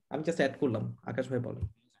কি। আমি জাস্ট অ্যাড করলাম, আকাশ ভাই বলেন।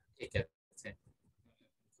 ঠিক আছে,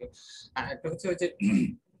 আর একটা হচ্ছে ওই যে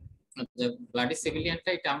ব্লাডি সিভিলিয়ানটা,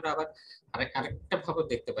 এটা আমরা আবার আরেকটা ভাবে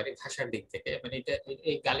দেখতে পারি ভাষার দিক থেকে। মানে এটা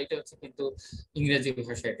এই গালিটা হচ্ছে কিন্তু ইংরেজি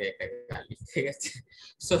ভাষায় একটা গালি, ঠিক আছে।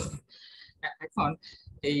 সো এখন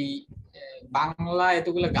এই বাংলা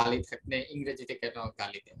এতগুলো গালি থাকলে ইংরেজিতে কেন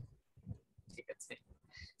গালি দেয়? ঠিক আছে,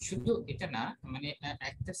 শুধু এটা না, মানে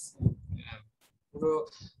একটা পুরো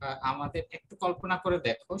আমাদের একটু কল্পনা করে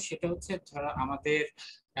দেখো, সেটা হচ্ছে ধরো আমাদের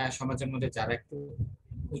সমাজের মধ্যে যারা একটু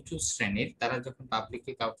উঁচু শ্রেণীর, তারা যখন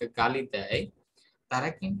পাবলিকে কাউকে গালি দেয়, তারা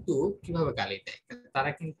কিন্তু কিভাবে গালি দেয়?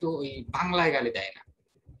 তারা কিন্তু ওই বাংলায় গালি দেয় না,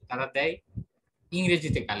 তারা দেয়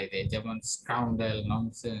ইংরেজিতে গালি দেয়, যেমন স্কাউন্ডেল,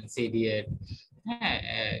 ননসেন্স, ইডিয়েট। হ্যাঁ,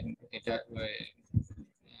 এটা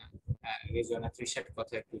রেজওয়ানা তৃষার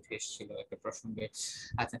কথা একটু উঠে এসেছিল একটা প্রসঙ্গে।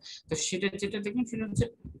 আচ্ছা, তো সেটা যেটা দেখুন সেটা হচ্ছে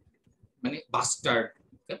মানে বাস্টার্ড,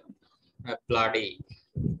 ব্লাডি,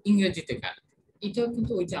 ইংরেজিতে গালি। এটাও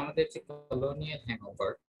কিন্তু ওই যে আমাদের যে কলোনিয়াল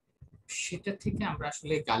হ্যাংওভার, সেটা থেকে আমরা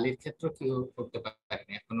আসলে গালির ক্ষেত্রে কি করতে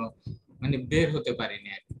পারিনি এখনো, মানে বের হতে পারিনি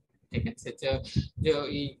আর কি। ঠিক আছে, যে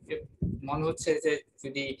এই মনে হচ্ছে যে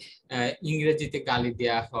যদি ইংরেজিতে গালি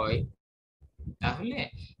দেয়া হয়, তাহলে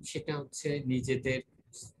সেটা হচ্ছে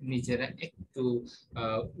নিজেরা একটু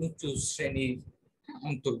উঁচু শ্রেণীর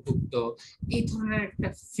অন্তর্ভুক্ত, এই ধরনের একটা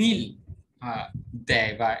ফিল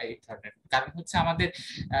দেয়, বা এই ধরনের কারণ হচ্ছে আমাদের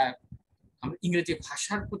ইংরেজি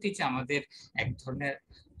ভাষার প্রতি যে আমাদের এক ধরনের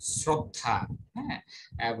শ্রদ্ধা, হ্যাঁ,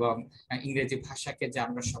 এবং ইংরেজি ভাষাকে যে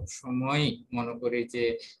আমরা সব সময় মনে করি যে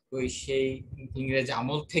ওই সেই ইংরেজ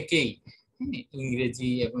আমল থেকেই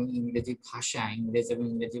ইংরেজি এবং ইংরেজি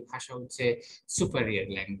ভাষা হচ্ছে সুপারিয়র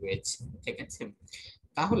ল্যাঙ্গুয়েজ। ঠিক আছে,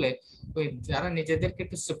 তাহলে ওই যারা নিজেদেরকে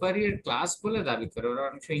একটু সুপারিয়র ক্লাস বলে দাবি করে, ওরা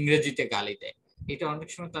অনেক সময় ইংরেজিতে গালি দেয়। এটা অনেক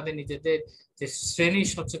সময় তাদের নিজেদের যে শ্রেণী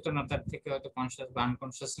সচেতনতার থেকে হয়তো কনসিয়াস বা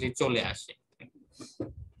আনকনসিয়াসলি চলে আসে।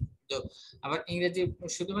 তো আবার ইংরেজি,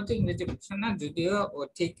 শুধুমাত্র ইংরেজি ভাষা না, যদিও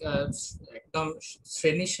ঠিক একদম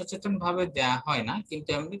শ্রেণী সচেতন ভাবে দেয়া হয় না, কিন্তু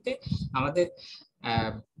এমনিতে আমাদের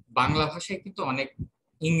বাংলা ভাষায় কিন্তু অনেক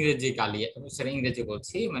ইংরেজি গালি, ইংরেজি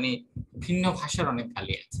বলছি মানে ভিন্ন ভাষার অনেক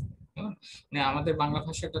গালি আছে। মানে আমাদের বাংলা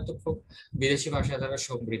ভাষাটা তো খুব বিদেশি ভাষা দ্বারা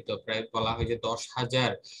সমৃদ্ধ, প্রায় বলা হয় যে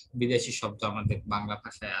 10,000 বিদেশি শব্দ আমাদের বাংলা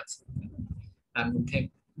ভাষায় আছে। তার মধ্যে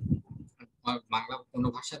বাংলা কোনো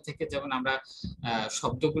ভাষা থেকে যেমন আমরা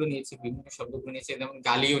শব্দগুলো নিয়েছি, বিভিন্ন শব্দগুলো নিয়েছি, যেমন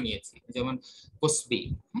গালিও নিয়েছি, যেমন কসবি,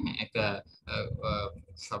 হ্যাঁ, একটা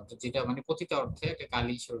শব্দ যেটা মানে প্রতিটা অর্থে একটা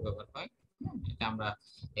গালি হিসেবে ব্যবহার হয়। এটা আমরা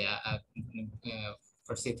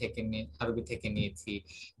ফার্সি থেকে আরবি থেকে নিয়েছি।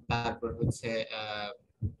 তারপর হচ্ছে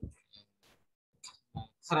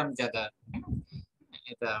হারামজাদা,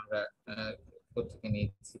 এটা আমরা কোথেকে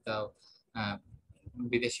নিয়েছি, তাও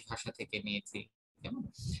বিদেশি ভাষা থেকে নিয়েছি।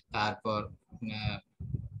 তারপর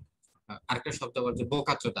আরেকটা শব্দ বলছে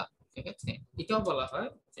বোকাচোদা। ঠিক আছে, এটাও বলা হয়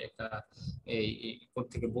যে একটা এই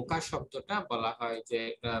থেকে বোকা শব্দটা বলা হয় যে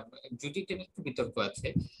যদি এটা একটু বিতর্ক আছে,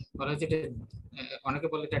 বলা হয় যেটা অনেকে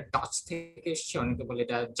বলে এটা ডাচ থেকে এসছে, অনেকে বলে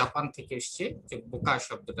এটা জাপান থেকে এসছে, যে বোকা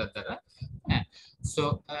শব্দটার দ্বারা। হ্যাঁ, সো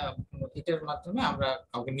এটার মাধ্যমে আমরা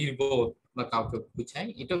কাউকে নির্বোধ বা কাউকে বুঝাই।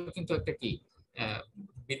 এটাও কিন্তু একটা কি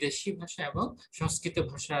বিদেশি ভাষা এবং সংস্কৃত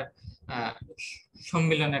ভাষার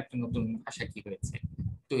সম্মিলনে একটা নতুন ভাষা কি হয়েছে,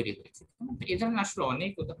 তৈরি হয়েছে। এই ধরনের আসলে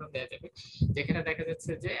অনেক উদাহরণ দেওয়া যাবে, যেখানে দেখা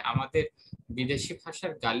যাচ্ছে যে আমাদের বিদেশি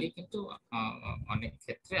ভাষার গালি কিন্তু অনেক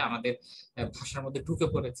ক্ষেত্রে আমাদের ভাষার মধ্যে ঢুকে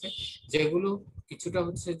পড়েছে, যেগুলো কিছুটা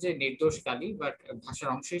হচ্ছে যে নির্দোষ গালি বাট ভাষার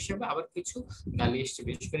অংশ হিসেবে, আবার কিছু গালি এসছে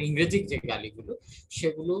বিশেষ করে ইংরেজির যে গালিগুলো,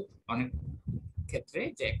 সেগুলো অনেক ক্ষেত্রে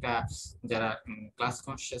যে একটা যারা ক্লাস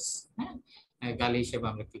কনসিয়াস, হ্যাঁ, গালি হিসেবে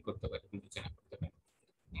আমরা কি করতে পারি, বিবেচনা করতে পারি।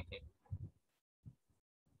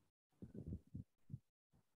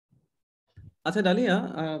 আচ্ছা ডালিয়া,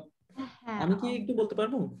 আমি কি একটু বলতে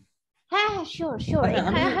পারবো? হ্যাঁ, শিওর শিওর।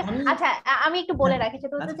 আচ্ছা, আমি একটু বলে রাখি,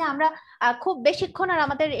 সেটা হচ্ছে যে আমরা খুব বেশিক্ষণ আর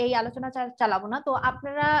আমাদের এই আলোচনা চালাবো না, তো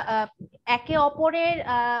আপনারা একে অপরের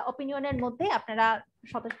অপিনিয়নের মধ্যে আপনারা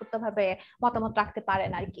স্বতঃস্ফূর্তভাবে মতামত রাখতে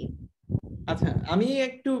পারেন আর কি। আচ্ছা, আমি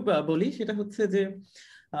একটু বলি, সেটা হচ্ছে যে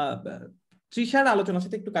তৃষার আলোচনার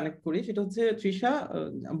সাথে একটু কানেক্ট করি। সেটা হচ্ছে তৃষা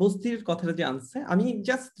বস্তির কথাটা যে আনছে, আমি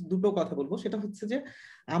জাস্ট দুটো কথা বলবো। সেটা হচ্ছে যে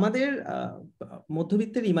আমাদের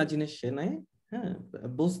মধ্যবিত্তের ইমাজিনেশনে, হ্যাঁ,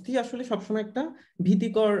 বস্তি আসলে সবসময় একটা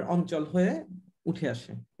ভীতিকর অঞ্চল হয়ে উঠে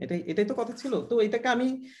আসে। এটাই তো কথা ছিল। তো এটাকে আমি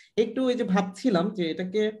একটু এই যে ভাবছিলাম যে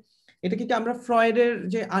এটাকে কি আমরা ফ্রয়েডের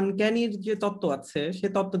যে আনক্যানির যে তত্ত্ব আছে, সে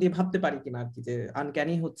তত্ত্ব দিয়ে ভাবতে পারি কিনা আর কি। যে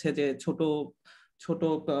আনক্যানি হচ্ছে যে ছোট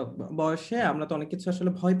বয়সে আমরা তো অনেক কিছু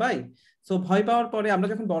আসলে ভয় পাই। তো ভয় পাওয়ার পরে আমরা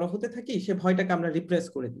যখন বড় হতে থাকি, সে ভয়টাকে আমরা রিপ্রেস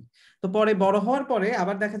করে দিই। তো পরে বড় হওয়ার পরে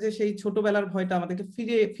আবার দেখা যায় সেই ছোটবেলার ভয়টা আমাদেরকে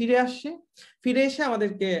ফিরে এসে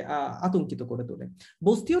আমাদেরকে আতঙ্কিত করে তোলে।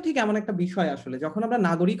 বস্তিও ঠিক এমন একটা বিষয় আসলে, যখন আমরা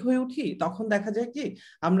নাগরিক হয়ে উঠি তখন দেখা যায় কি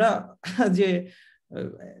আমরা যে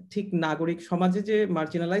ঠিক নাগরিক সমাজে যে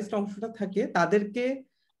মার্জিনালাইজড অংশটা থাকে, তাদেরকে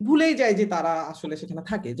ভুলেই যায় যে তারা আসলে সেখানে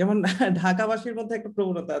থাকে। যেমন ঢাকাবাসীর মধ্যে একটা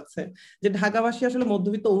প্রবণতা আছে যে ঢাকাবাসী আসলে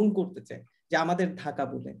মধ্যবিত্ত ওন করতে চায় যে আমাদের ঢাকা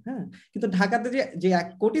বলে, হ্যাঁ, কিন্তু ঢাকাতে যে যে 1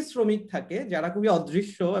 কোটি শ্রমিক থাকে যারা খুবই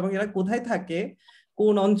অদৃশ্য এবং এরা কোথায় থাকে,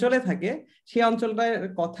 কোন অঞ্চলে থাকে, সেই অঞ্চলটার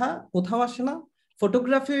কথা কোথাও আসে না।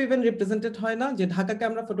 ফটোগ্রাফি ইভেন রিপ্রেজেন্টেড হয় না, যে ঢাকাকে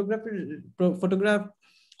আমরা ফটোগ্রাফ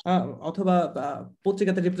অথবা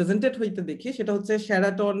পত্রিকাতে রিপ্রেজেন্টেড হইতে দেখি সেটা হচ্ছে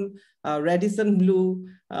Sheraton, Radisson blue,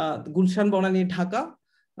 Gulshan Banani Dhaka,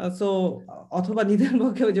 so অথবা নিদেন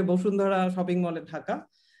পক্ষে ওই যে বসুন্ধরা শপিং মলে ঢাকা।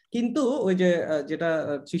 কিন্তু ওই যে যেটা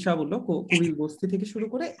তৃষা বললো কুড়িল বস্তি থেকে শুরু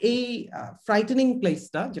করে এই ফ্রাইটেনিং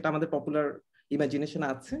প্লেসটা যেটা আমাদের পপুলার ইমাজিনেশন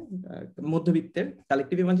আছে, মধ্যবিত্তের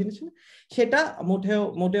কালেকটিভ ইমাজিনেশন, সেটা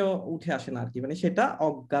মোটেও উঠে আসে না আর কি। মানে সেটা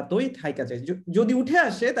অজ্ঞাতই থাইকা যায়। যদি উঠে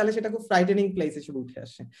আসে তাহলে সেটা খুব ফ্রাইটেনিং প্লেস হিসেবে উঠে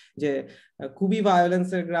আসে, যে খুবই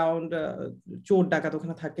ভায়োলেন্সের গ্রাউন্ড, চোর ডাকাত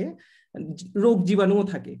ওখানে থাকে, রোগ জীবাণুও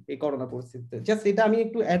থাকে এই করোনা পরিস্থিতিতে। জাস্ট এটা আমি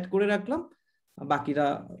একটু অ্যাড করে রাখলাম, বাকিরা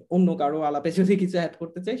অন্য কারো আলাপে যদি কিছু অ্যাড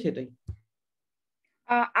করতে চাই সেটাই।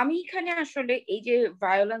 আমি এখানে আসলে এই যে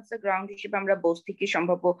ভায়োলেন্সের গ্রাউন্ড হিসেবে আমরা বস্তিকে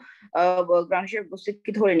সম্ভাব্য গ্রাউন্ড হিসেবে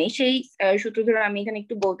বস্তিকে ধরে নিই, সেই সূত্র ধরে আমি এখানে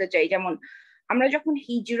একটু বলতে চাই। যেমন আমরা যখন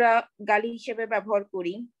হিজড়া গালি হিসেবে ব্যবহার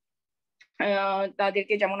করি,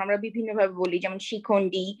 তাদেরকে যেমন আমরা বিভিন্ন ভাবে বলি, যেমন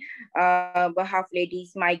শিখন্ডি বা হাফ লেডিস,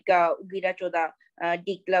 মাইকা, উগিরা চোদা,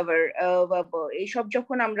 ডিক লাভার, এইসব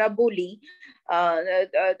যখন আমরা বলি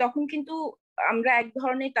তখন কিন্তু আমরা এক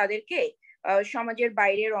ধরনের তাদেরকে সমাজের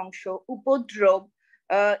বাইরের অংশ, উপদ্রব,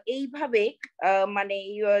 এইভাবে মানে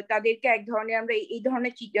তাদেরকে এক ধরনের আমরা এই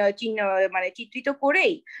ধরনের চিহ্ন মানে চিত্রিত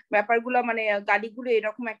করেই ব্যাপারগুলো মানে গালিগুলো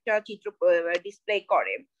এরকম একটা চিত্র ডিসপ্লে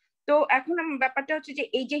করে। তো এখন ব্যাপারটা হচ্ছে যে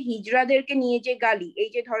এই যে হিজড়াদেরকে নিয়ে যে গালি, এই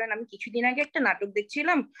যে ধরেন আমি কিছুদিন আগে একটা নাটক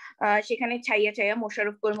দেখছিলাম, সেখানে ছাইয়া ছাইয়া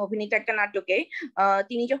মোশাররফ করিম অভিনীত একটা নাটকে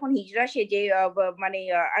তিনি যখন হিজড়া সেজে মানে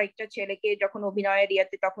আরেকটা ছেলেকে যখন অভিনয়ের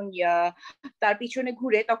ইয়াতে তখন তার পিছনে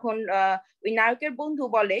ঘুরে, তখন ওই নায়কের বন্ধু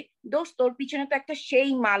বলে, দোস্ত তোর পিছনে তো একটা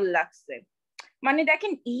সেই মাল লাগছে। মানে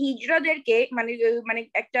দেখেন হিজড়াদেরকে মানে মানে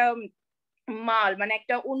একটা মাল মানে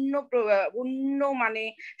একটা অন্য মানে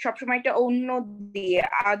সবসময় একটা অন্য দিয়ে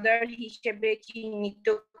আদার হিসেবে চিহ্নিত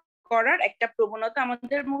করার একটা প্রবণতা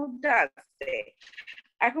আমাদের মধ্যে আছে।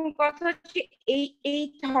 এখন কথা হচ্ছে এই এই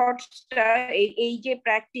থটসটা, এই যে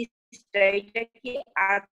প্র্যাকটিসটা, এটা কি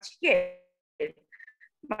আজকে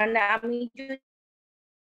মানে আমি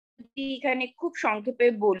এখানে খুব সংক্ষেপে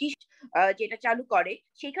বলি, যেটা চালু করে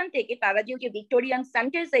সেখান থেকে তারা যে ভিক্টোরিয়ান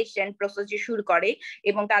স্যানিটাইজেশন প্রসেস যে শুরু করে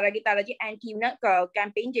এবং তার আগে তারা যে অ্যান্টি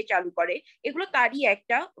ক্যাম্পেইন যে চালু করে, এগুলো তারই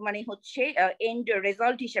একটা মানে হচ্ছে এন্ড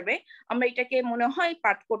রেজাল্ট হিসেবে আমরা এটাকে মনে হয়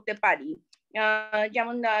পাঠ করতে পারি।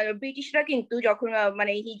 যেমন ব্রিটিশরা কিন্তু যখন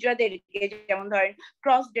মানে হিজড়াদেরকে যেমন ধরেন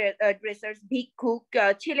ক্রস ড্রেসার্স, ভিক্ষুক,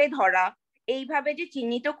 ছেলে ধরা এইভাবে যে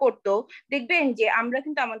চিহ্নিত করতো, দেখবেন যে আমরা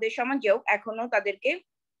কিন্তু আমাদের সমাজেও এখনো তাদেরকে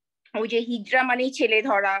ওই যে হিজড়া মানেই ছেলে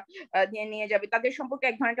ধরা নিয়ে যাবে, তাদের সম্পর্কে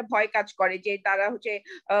এক ধরনের একটা ভয় কাজ করে যে তারা হচ্ছে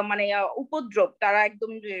মানে উপদ্রব, তারা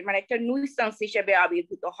একদম মানে একটা নুইসেন্স হিসেবে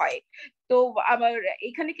আবির্ভূত হয়। তো আবার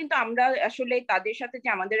এখানে কিন্তু আমরা আসলে তাদের সাথে যে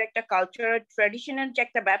আমাদের একটা কালচারাল ট্র্যাডিশনাল যে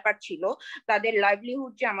একটা ব্যাপার ছিল, তাদের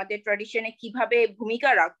লাইভলিহুড যে আমাদের ট্র্যাডিশনে কিভাবে ভূমিকা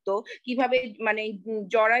রাখতো, কিভাবে মানে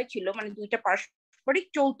জড়াই ছিল, মানে দুইটা পারস্পরিক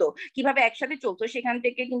চলতো, কিভাবে একসাথে চলতো, সেখান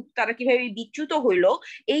থেকে কিন্তু তারা কিভাবে বিচ্যুত হইলো,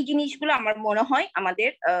 এই জিনিসগুলো আমার মনে হয়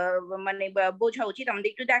আমাদের মানে বোঝা উচিত,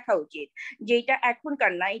 আমাদের একটু দেখা উচিত। যেটা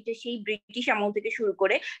এখনকার না, এটা সেই ব্রিটিশ আমল থেকে শুরু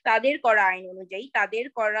করে তাদের করা আইন অনুযায়ী, তাদের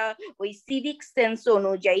করা ওই সিভিক সেন্স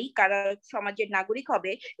অনুযায়ী কারা সমাজের নাগরিক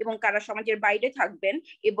হবে এবং কারা সমাজের বাইরে থাকবেন,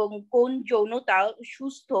 এবং কোন যৌনতা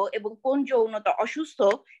সুস্থ এবং কোন যৌনতা অসুস্থ,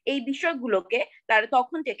 এই বিষয়গুলোকে তারা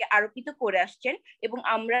তখন থেকে আরোপিত করে আসছেন। এবং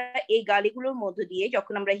আমরা এই গালিগুলোর মধ্য দিয়ে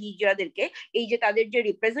যখন আমরা হিজড়াদেরকে এই যে তাদের যে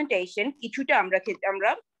রিপ্রেজেন্টেশন, কিছুটা আমরা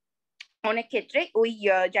অনেক ক্ষেত্রে ওই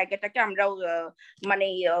জায়গাটাকে আমরা মানে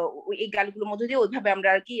এই গালিগুলোর মধ্যে দিয়ে ওইভাবে আমরা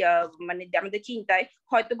আর কি মানে আমাদের চিন্তায়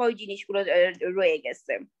হয়তো বা ওই জিনিসগুলো রয়ে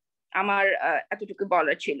গেছে। আমার এতটুকু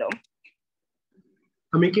বলার ছিল।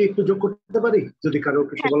 আমি কি একটু যোগ করতে পারি যদি কারো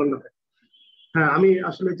কিছু বলার না থাকে? হ্যাঁ, আমি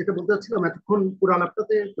আসলে যেটা বলতে চাচ্ছিলাম এতক্ষণ পুরো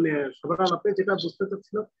আলাপটাতে মানে সবার আলাপে যেটা বুঝতে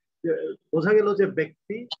চাচ্ছিলাম, বোঝা গেল যে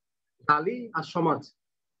ব্যক্তি, গালি আর সমাজ।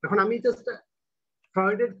 এখন আমি জাস্ট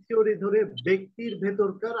ফ্রয়েডের থিওরি ধরে ব্যক্তির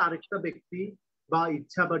ভেতরকার আরেকটা ব্যক্তি বা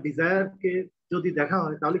ইচ্ছা বা ডিজায়ারকে যদি দেখা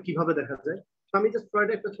হয় তাহলে কিভাবে দেখা যায়, আমি জাস্ট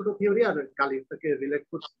ফ্রয়েডের একটা ছোট থিওরি আর গালিটাকে রিলেট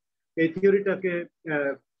করছি। এই থিওরিটাকে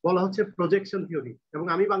বলা হচ্ছে প্রজেকশন থিওরি, এবং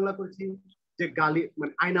আমি বাংলা করছি যে গালি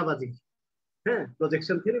মানে আয়নাবাজি। হ্যাঁ,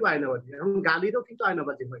 প্রজেকশন থিওরি বা আয়নাবাজি। এখন গালিরও কিন্তু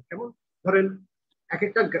আয়নাবাজি হয়। কেমন? ধরেন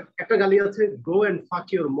একটা গালি আছে, গো এন্ড ফাক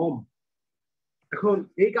ইউর মম। এখন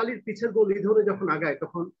এই গালির পিছের গলি ধরে যখন আগায়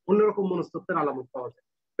তখন অন্যরকম মনস্তত্ত্বের আলামত পাওয়া যায়।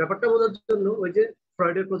 ব্যাপারটা বোঝার জন্য ওই যে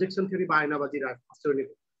ফ্রয়েডের প্রজেকশন থিওরি বা আয়নাবাজির আশ্রয় নেব।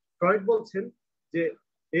 ফ্রয়েড বলছেন যে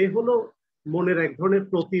এ হলো মনের এক ধরনের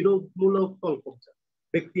প্রতিরোধমূলক কল্পনা।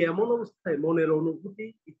 ব্যক্তি এমন অবস্থায় মনের অনুভূতি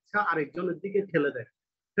ইচ্ছা আরেকজনের দিকে ঠেলে দেয়।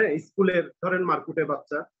 হ্যাঁ, স্কুলের ধরেন মারকুটে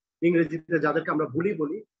বাচ্চা, ইংরেজিতে যাদেরকে আমরা বুলি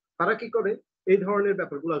বলি, তারা কি করে এই ধরনের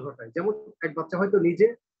ব্যাপারগুলো ঘটায়। যেমন এক বাচ্চা হয়তো নিজে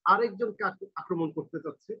আরেকজনকে আক্রমণ করতে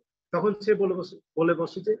চাচ্ছে, তখন সে বলে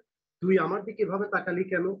বসে যে তুই আমার দিকে এভাবে তাকালি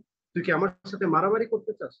কেন, তুই কি আমার সাথে মারামারি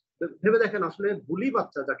করতে চাস। ভেবে দেখেন আসলে বুলি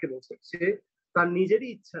বাচ্চা যাকে বলছে, সে তার নিজেরই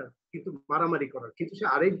ইচ্ছা কিন্তু মারামারি করার, কিন্তু সে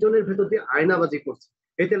আরেকজনের ভেতর দিয়ে আয়নাবাজি করছে।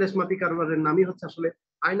 এই তেলেসমাতি কারবারের নামই হচ্ছে আসলে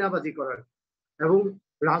আয়নাবাজি করার। এবং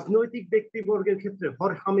রাজনৈতিক ব্যক্তিবর্গের ক্ষেত্রে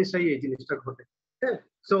হর হামেশাই এই জিনিসটা ঘটে। হ্যাঁ,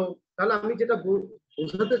 সো তাহলে আমি যেটা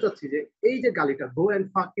বোঝাতে চাচ্ছি যে এই যে গালিটা গো অ্যান্ড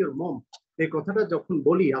ফাক ইউর মম, এই কথাটা যখন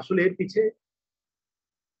বলি আসলে এর পিছে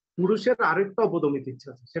পুরুষের আরেকটা অবদমিত ইচ্ছা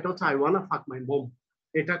আছে, সেটা হচ্ছে আই ওয়ানা ফাক মাই মম।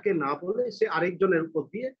 এটাকে না বলে সে আরেকজনের উপর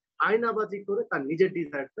দিয়ে আয়নাবাজি করে তার নিজের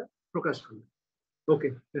ডিজায়ারটা প্রকাশ করে। ওকে,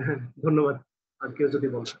 ধন্যবাদ। আর কেউ যদি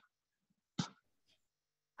বলেন।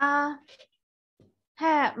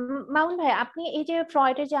 হ্যাঁ, মামুন ভাই, আপনি এই যে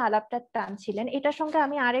ফ্রয়েডের যে আলাপটা টানছিলেন, এটার সঙ্গে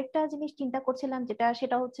আমি আরেকটা জিনিস চিন্তা করছিলাম,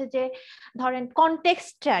 সেটা হচ্ছে যে ধরেন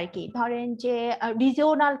কনটেক্সট আর কি, ধরেন যে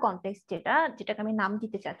রিজিওনাল কনটেক্সট যেটাকে আমি নাম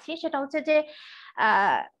দিতে চাচ্ছি, সেটা হচ্ছে যে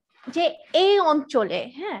যে এই অঞ্চলে,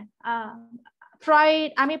 হ্যাঁ, ফ্রয়েড,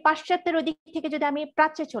 আমি পাশ্চাত্যের ওদিক থেকে যদি আমি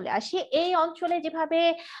প্রাচ্যে চলে আসি, এই অঞ্চলে যেভাবে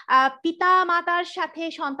পিতা মাতার সাথে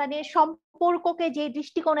সন্তানের সম্পর্ককে যে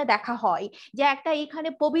দৃষ্টিকোণে দেখা হয়, যে একটা এখানে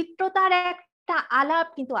পবিত্রতার একটা আলাপ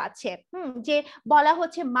কিন্তু আছে, যে বলা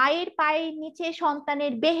হচ্ছে মায়ের পায়ের নিচে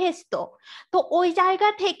সন্তানের বেহেশত। তো ওই জায়গা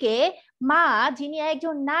থেকে মা, যিনি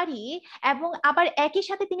একজন নারী এবং আবার একই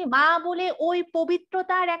সাথে তিনি মা বলে ওই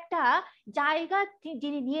পবিত্রতার একটা জায়গা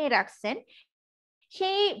যিনি নিয়ে রাখছেন,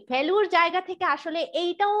 সেই ভ্যালুর জায়গা থেকে আসলে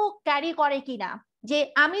এইটাও ক্যারি করে কিনা যে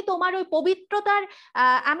আমি তোমার ওই পবিত্রতার,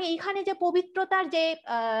 আমি এখানে যে পবিত্রতার যে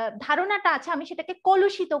ধারণাটা আছে, আমি সেটাকে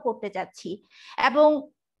কলুষিত করতে যাচ্ছি। এবং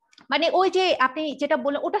মানে ওই যে আপনি যেটা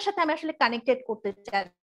বললেন ওটার সাথে আমি আসলে কানেক্টেড করতে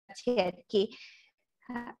চাচ্ছি আর কি।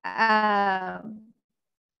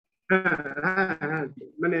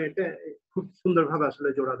 মানে এটা খুব সুন্দরভাবে আসলে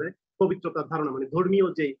জোড়া দেয় পবিত্রতার ধারণা, মানে ধর্মীয়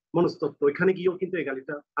যে মনস্তত্ত্ব, এখানে গিয়েও কিন্তু এই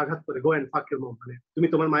গালিটা আঘাত করে। গো অ্যান্ড ফাক ইউর মম, মানে তুমি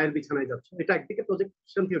তোমার মায়ের বিছানায় যাচ্ছ। এটা একদিকে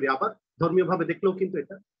প্রজেকশন থিওরি, আবার ধর্মীয় ভাবে দেখলেও কিন্তু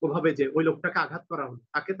এটা ওভাবে যে ওই লোকটাকে আঘাত করা হলো,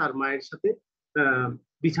 তাকে তার মায়ের সাথে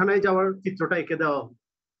বিছানায় যাওয়ার চিত্রটা এঁকে দেওয়া হলো,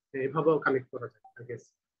 এভাবেও কানেক্ট করা যায়।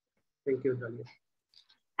 থ্যাংক ইউ জালিয়া।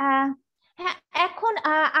 হ্যাঁ, এখন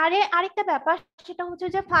আরেকটা ব্যাপার, সেটা হচ্ছে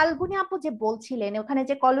যে ফাল্গুনী আপু যে বলছিলেন ওখানে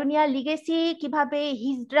যে কলোনিয়াল লিগেসি কিভাবে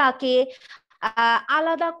হিজড়াকে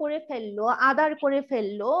আলাদা করে ফেললো, আদার করে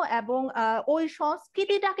ফেললো, এবং ওই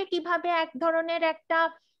সংস্কৃতিটাকে কিভাবে এক ধরনের একটা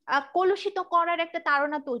কলুষিত করার একটা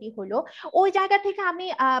তাড়না তৈরি হলো, ওই জায়গা থেকে আমি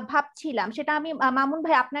ভাবছিলাম, সেটা আমি মামুন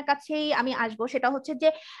ভাই আপনার কাছেই আমি আসবো, সেটা হচ্ছে যে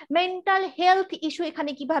মেন্টাল হেলথ ইস্যু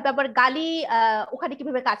এখানে কিভাবে আবার গালি ওখানে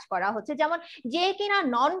কিভাবে কাজ করা হচ্ছে। যেমন যে কিনা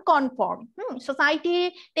নন কনফর্ম,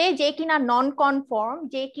 সোসাইটিতে যে কিনা নন কনফর্ম,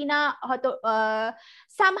 যে কিনা হয়তো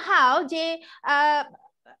সামহাও যে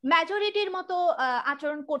মেজরিটির মতো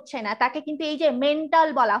আচরণ করছে না, তাকে কিন্তু এই যে মেন্টাল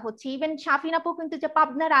বলা হচ্ছে। ইভেন শাফিন আপু কিন্তু যে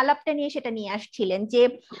পাবনার আলাপটা নিয়ে সেটা নিয়ে আসছিলেন, যে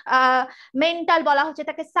মেন্টাল বলা হচ্ছে,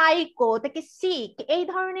 তাকে সাইকো, তাকে সিক, এই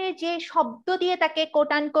ধরনের যে শব্দ দিয়ে তাকে কোট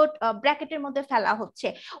অ্যান্ড কোট ব্র্যাকেটের মধ্যে ফেলা হচ্ছে।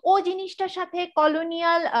 ও জিনিসটার সাথে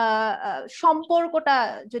কলোনিয়াল সম্পর্কটা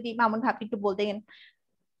যদি মামুন ভাই একটু বলতেন।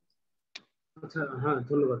 আচ্ছা, হ্যাঁ,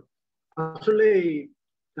 ধন্যবাদ। আসলে এই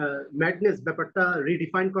ম্যাডনেস ব্যাপারটা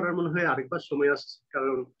রিডিফাইন করার মনে হয় আরেকবার সময় আসছে,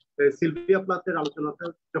 কারণ সিলভিয়া প্লাথের আলোচনাটা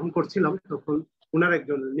যখন করছিলাম তখন ওনার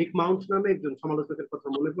একজন নিক মাউন্ট নামে একজন সমালোচকের কথা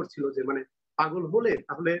মনে পড়ছিল, যে মানে পাগল হলে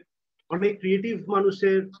তাহলে অনেক ক্রিয়েটিভ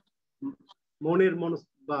মানুষের মনের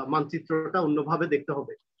বা মানচিত্রটা অন্যভাবে দেখতে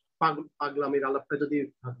হবে, পাগলামির আলাপটা যদি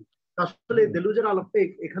ভাবি। আসলে দেলুজের আলাপটা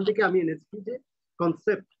এখান থেকে আমি এনেছি, যে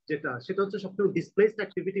কনসেপ্ট যেটা, সেটা হচ্ছে সবসময় ডিসপ্লেসড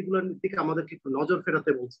অ্যাক্টিভিটি গুলোর দিকে আমাদেরকে একটু নজর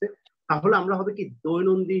ফেরাতে বলছে। তাহলে আমরা হবে কি,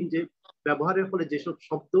 দৈনন্দিন যে ব্যবহারের ফলে যেসব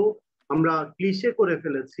শব্দ আমরা ক্লিশে করে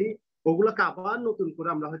ফেলেছি, ওগুলোকে আবার নতুন করে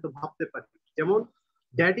আমরা হয়তো ভাবতে পারি। যেমন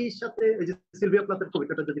ড্যাডির সাথে, এই যে সিলভিয়া প্লাথের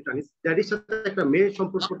কবিতাটা যদি টানিস, ড্যাডির সাথে একটা মেয়ের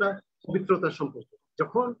সম্পর্কটা পবিত্রতার সম্পর্ক।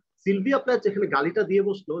 যখন সিলভিয়া প্লাথ যেখানে গালিটা দিয়ে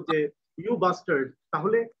বসলো যে ইউ বাস্টার্ড,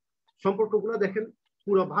 তাহলে সম্পর্কগুলো দেখেন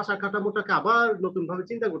পুরো ভাষা কাঠামোটাকে আবার নতুন ভাবে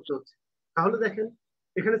চিন্তা করতে হচ্ছে। তাহলে দেখেন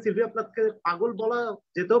এখানে সিলভিয়া প্লাথকে পাগল বলা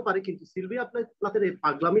যেতেও পারে, কিন্তু সিলভিয়া প্লাথের এই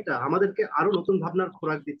পাগলামিটা আমাদেরকে আরো নতুন ভাবনার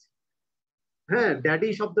খোরাক দিচ্ছে। হ্যাঁ, ড্যাডি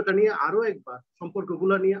শব্দটা নিয়ে আরো একবার,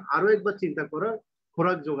 সম্পর্কগুলো নিয়ে আরো একবার চিন্তা করার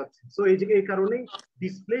খোরাক যোগাচ্ছে। সো এই কারণেই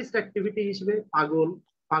ডিসপ্লেসড অ্যাক্টিভিটি হিসেবে পাগল,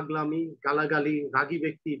 পাগলামি, গালাগালি, রাগী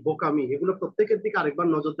ব্যক্তি, বোকামি, এগুলো প্রত্যেকের দিকে আরেকবার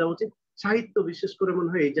নজর দেওয়া উচিত। সাহিত্য বিশেষ করে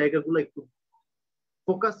মনে হয় এই জায়গাগুলো একটু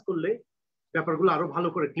ফোকাস করলে ব্যাপারগুলো আরো ভালো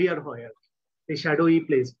করে ক্লিয়ার হয় আর কি, এই শ্যাডোই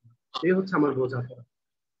প্লেস। এই হচ্ছে আমার বোঝাপড়া।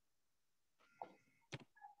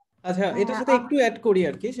 আচ্ছা, এটার সাথে একটু অ্যাড করি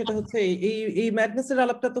আর কি, সেটা হচ্ছে এই এই ম্যাডনেসের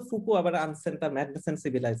আলাপটা তো ফুকু আবার আনছেন তার ম্যাডনেস এন্ড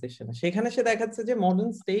সিভিলাইজেশন। সেখানে সে দেখাচ্ছে যে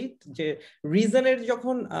মডার্ন স্টেট যে রিজনের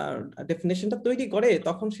যখন ডেফিনেশনটা তৈরি করে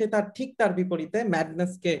তখন সে ঠিক তার বিপরীতে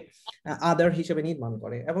ম্যাডনেসকে আদার হিসেবে নির্মাণ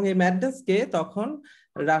করে, এবং এই ম্যাডনেসকে তখন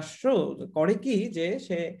রাষ্ট্র করে কি যে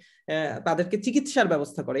সে তাদেরকে চিকিৎসার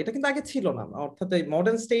ব্যবস্থা করে। এটা কিন্তু আগে ছিল না, অর্থাৎ এই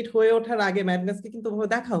মডার্ন স্টেট হয়ে ওঠার আগে ম্যাডনেসকে কিন্তু ওভাবে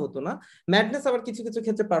দেখা হতো না। ম্যাডনেস আবার কিছু কিছু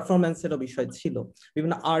ক্ষেত্রে পারফরমেন্সেরও বিষয় ছিল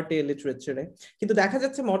বিভিন্ন আর্টে লিটারেচারে, কিন্তু দেখা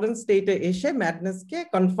যাচ্ছে মডার্ন স্টেটে এসে ম্যাডনেসকে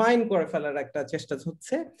কনফাইন করে ফেলার একটা চেষ্টা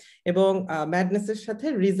হচ্ছে, এবং ম্যাডনেসের সাথে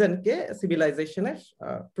রিজনকে সিভিলাইজেশনের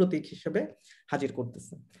প্রতীক হিসেবে হাজির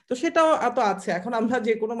করতেছে। তো সেটাও তো আছে। এখন আমরা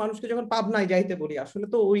যে কোনো মানুষকে যখন পাবনায় যাইতে বলি আসলে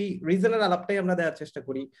তো ওই রিজনের আলাপটাই আমরা দেওয়ার চেষ্টা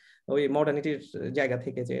করি ওই মডার্নিটির জায়গা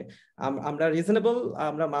থেকে, যে আমরা রিজনেবল,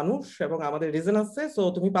 আমরা মানুষ এবং আমাদের রিজন আছে, সো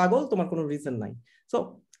তুমি পাগল, তোমার কোনো রিজন নাই। সো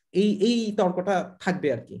এই তর্কটা থাকবে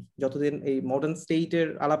আর কি, যতদিন এই মডার্ন স্টেটের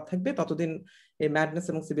আলাপ থাকবে ততদিন এই ম্যাডনেস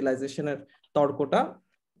এবং সিভিলাইজেশনের তর্কটা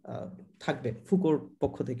থাকবে ফুকোর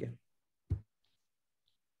পক্ষ থেকে।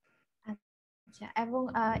 আচ্ছা, এবং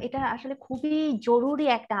এটা আসলে খুবই জরুরি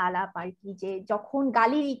একটা আলাপ আর কি, যে যখন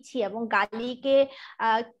গালি দিচ্ছি এবং গালিকে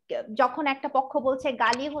যখন একটা পক্ষ বলছে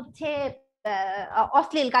গালি হচ্ছে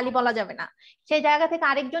অশ্লীল, গালি বলা যাবে না, সেই জায়গা থেকে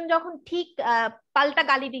আরেকজন যখন ঠিক পাল্টা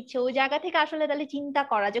গালি দিচ্ছে, ওই জায়গা থেকে আসলে তাহলে চিন্তা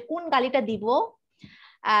করা যে কোন গালিটা দিব,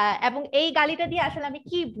 এবং এই গালিটা দিয়ে আসলে আমি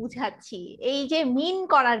কি বুঝাচ্ছি। এই যে মিন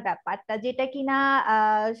করার ব্যাপারটা, যেটা কিনা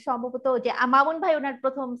সম্ভবত যে মামুন ভাই ওনার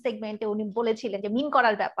প্রথম সেগমেন্টে উনি বলেছিলেন যে মিন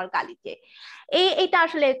করার ব্যাপার গালিতে, এইটা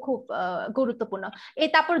আসলে খুব গুরুত্বপূর্ণ।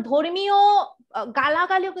 তারপর ধর্মীয়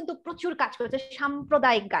গালাগালিও কিন্তু প্রচুর কাজ করেছে,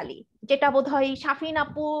 সাম্প্রদায়িক গালি, যেটা বোধহয় শাফিন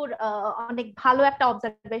আপুর অনেক ভালো একটা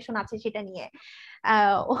অবজারভেশন আছে সেটা নিয়ে,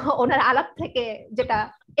 ওনার আলাপ থেকে যেটা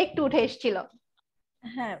একটু উঠে এসেছিল।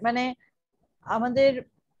 হ্যাঁ, মানে আমাদের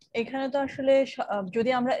এখানে তো আসলে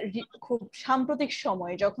যদি আমরা খুব সাম্প্রতিক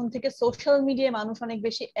সময় যখন থেকে সোশ্যাল মিডিয়ায় মানুষ অনেক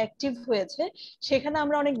বেশি অ্যাক্টিভ হয়েছে, সেখানে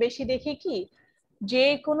আমরা অনেক বেশি দেখি কি যে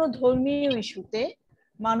কোনো ধর্মীয় ইস্যুতে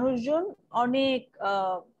মানুষজন অনেক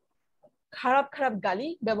খারাপ খারাপ গালি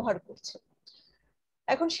ব্যবহার করছে।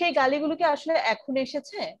 এখন সেই গালিগুলোকে আসলে এখন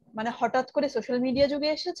এসেছে, মানে হঠাৎ করে সোশ্যাল মিডিয়া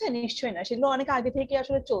যুগে এসেছে? নিশ্চয়ই না, সেগুলো অনেক আগে থেকে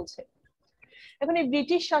আসলে চলছে। এখন এই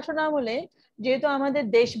ব্রিটিশ শাসন আমলে যেহেতু আমাদের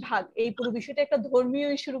দেশ ভাগ, এই পুরো বিষয়টা একটা ধর্মীয়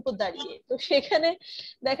ইস্যুর উপর দাঁড়িয়ে, তো সেখানে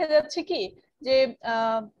দেখা যাচ্ছে কি যে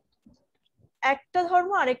একটা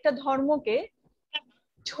ধর্ম আরেকটা ধর্মকে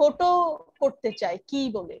ছোট করতে চায় কি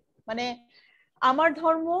বলে, মানে আমার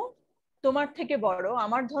ধর্ম তোমার থেকে বড়,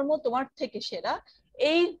 আমার ধর্ম তোমার থেকে সেরা,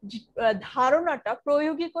 এই ধারণাটা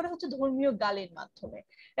প্রয়োগী করে হচ্ছে ধর্মীয় গালির মাধ্যমে।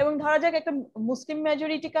 এবং ধরা যাক একটা মুসলিম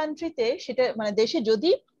মেজরিটি কান্ট্রিতে, সেটা মানে দেশে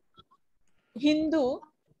যদি হিন্দু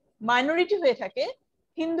মাইনরিটি হয়ে থাকে,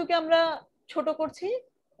 হিন্দুকে আমরা ছোট করছি,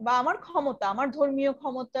 বা আমার ক্ষমতা, আমার ধর্মীয়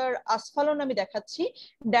ক্ষমতার আস্ফালন আমি দেখাচ্ছি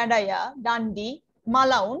ডাডাইয়া, ডান্ডি,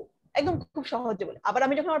 মালাউন, একদম খুব সহজে বলে। আবার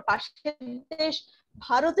আমি যখন আমার পাশের দেশ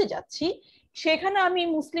ভারতে যাচ্ছি, সেখানে আমি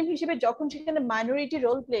মুসলিম হিসেবে যখন সেখানে মাইনরিটি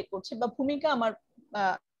রোল প্লে করছে বা ভূমিকা আমার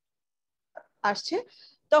আসছে,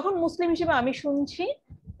 তখন মুসলিম হিসেবে আমি শুনছি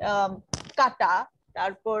কাটা,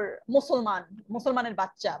 তারপর মুসলমানের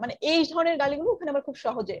বাচ্চা, মানে এই ধরনের গালিগুলো ওখানে আবার খুব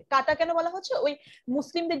সহজে। কাটা কেন বলা হচ্ছে? ওই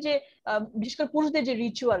মুসলিমদের যে বিশেষ করে পুরুষদের যে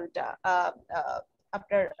রিচুয়ালটা,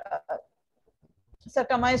 আপনার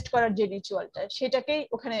সারকামাইজড করার যে রিচুয়ালটা, সেটাকেই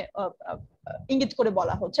ওখানে ইঙ্গিত করে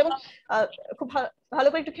বলা হচ্ছে। এবং খুব ভালো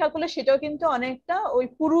করে একটু খেয়াল করলে সেটাও কিন্তু অনেকটা ওই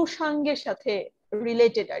পুরুষাঙ্গের সাথে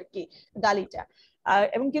রিলেটেড আর কি গালিটা,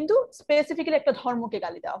 এবং কিন্তু স্পেসিফিক্যালি একটা ধর্মকে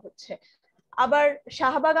গালি দেওয়া হচ্ছে। আবার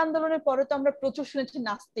শাহবাগ আন্দোলনের পরে তো আমরা প্রচুর শুনেছি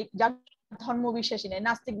নাস্তিক, যার ধর্ম বিশ্বাসী নেই,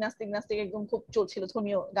 নাস্তিক নাস্তিক নাস্তিক একদম খুব চলছিল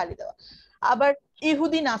ধর্মীয় গালি দেওয়া। আবার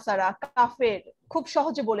ইহুদি নাসারা, কাফের খুব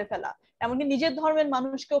সহজে বলে ফেলা, এমনকি নিজের ধর্মের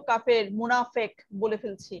মানুষকেও কাফের, মুনাফেক বলে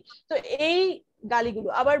ফেলছি। তো এই গালিগুলো,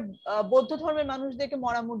 আবার বৌদ্ধ ধর্মের মানুষদেরকে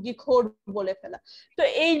মরা মুরগি খোর বলে ফেলা। তো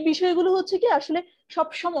এই বিষয়গুলো হচ্ছে কি আসলে সব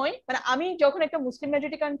সময়, মানে আমি যখন একটা মুসলিম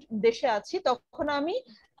মেজরিটি দেশে আছি, তখন আমি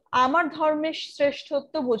আমার ধর্মের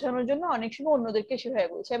শ্রেষ্ঠত্ব বোঝানোর জন্য অনেক সময় অন্যদেরকে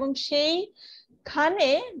সেভাবে বলছে, এবং সেইখানে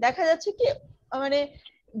দেখা যাচ্ছে কি মানে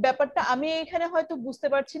ব্যাপারটা আমি এখানে হয়তো বুঝতে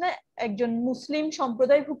পারছি না একজন মুসলিম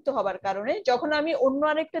সম্প্রদায়ভুক্ত হবার কারণে, যখন আমি অন্য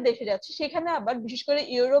আরেকটা দেশে যাচ্ছি, সেখানে আবার বিশেষ করে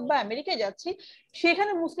ইউরোপ বা আমেরিকায় যাচ্ছি,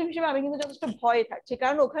 সেখানে মুসলিম হিসেবে আমি কিন্তু যথেষ্ট ভয়ে থাকছি,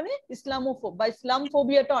 কারণ ওখানে ইসলামোফোব বা ইসলাম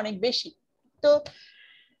ফোবিয়াটা অনেক বেশি। তো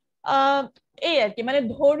এই আর কি, মানে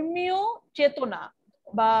ধর্মীয় চেতনা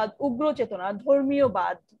বা উগ্র চেতনা,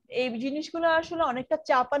 ধর্মীয়বাদ, এই জিনিসগুলো আসলে অনেকটা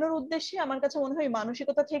চাপানোর উদ্দেশ্যে আমার কাছে মনে হয়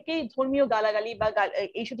মানসিকতা থেকেই ধর্মীয় গালাগালি বা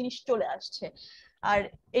এইসব জিনিস চলে আসছে। আর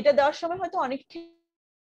এটা দেওয়ার সময় হয়তো অনেক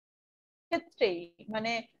ক্ষেত্রেই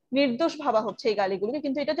মানে নির্দোষ ভাবা হচ্ছে এই গালিগুলোকে,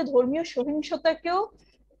 কিন্তু এটাতে ধর্মীয় সহিংসতাকেও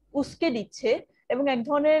উস্কে দিচ্ছে এবং এক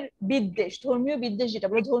ধরনের বিদ্বেষ, ধর্মীয় বিদ্বেষ যেটা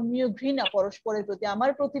বলে ধর্মীয় ঘৃণা পরস্পরের প্রতি।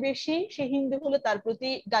 আমার প্রতিবেশী সে হিন্দু হলে তার প্রতি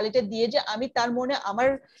গালিটা দিয়ে যে আমি তার মনে আমার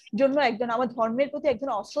জন্য একজন আমার ধর্মের প্রতি একজন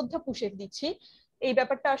অশ্রদ্ধা পুষে দিচ্ছি, এই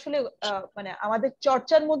ব্যাপারটা আসলে মানে আমাদের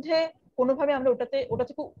চর্চার মধ্যে কোনোভাবে আমরা ওটা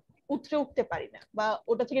থেকে উতরে উঠতে পারি না বা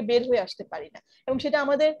ওটা থেকে বের হয়ে আসতে পারি না, এবং সেটা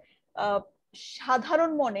আমাদের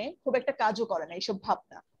সাধারণ মনে খুব একটা কাজও করে না এইসব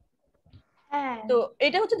ভাবনা। তো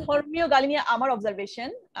এটা হচ্ছে ধর্মীয় গালি নিয়ে আমার অবজারভেশন।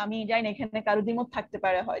 আমি জানি না এখানে কারো দ্বিমত থাকতে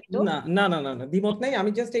পারে হয়তো। না না না না না, দ্বিমত নাই,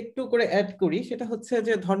 আমি জাস্ট একটু করে অ্যাড করি। সেটা হচ্ছে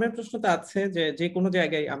যে ধর্মের প্রশ্নটা আছে যে যে কোনো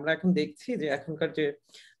জায়গায় আমরা এখন দেখছি যে এখনকার যে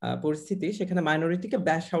পরিস্থিতি, সেখানে মাইনরিটিকে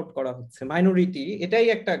ব্যাশ আউট করা হচ্ছে। মাইনরিটি এটাই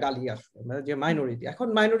একটা গালি আসলে, মানে যে মাইনরিটি, এখন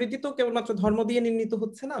মাইনরিটি তো কেবলমাত্র ধর্ম দিয়ে নির্ণীত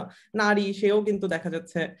হচ্ছে না, নারী সেও কিন্তু দেখা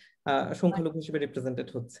যাচ্ছে সংখ্যালঘু হিসেবে রিপ্রেজেন্টেড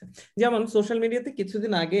হচ্ছে। যেমন সোশ্যাল মিডিয়াতে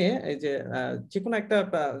কিছুদিন আগে এই যে যে কোনো একটা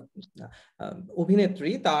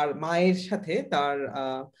অভিনেত্রী তার মায়ের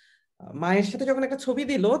সাথে যখন একটা ছবি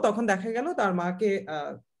দিল, তখন দেখা গেল তার মাকে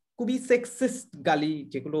খুবই সেক্সিস্ট গালি,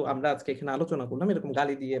 যেগুলো আমরা আজকে এখানে আলোচনা করলাম, এরকম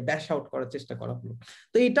গালি দিয়ে ব্যাশ আউট করার চেষ্টা করা হলো।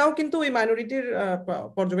 তো এটাও কিন্তু ওই মাইনরিটির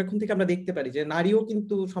পর্যবেক্ষণ থেকে আমরা দেখতে পারি যে নারীও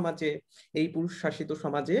কিন্তু সমাজে, এই পুরুষ শাসিত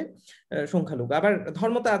সমাজে সংখ্যালঘু। আবার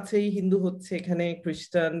ধর্ম তো আছেই, হিন্দু হচ্ছে, এখানে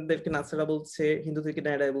খ্রিস্টানদেরকে নাসারা বলছে, হিন্দুদেরকে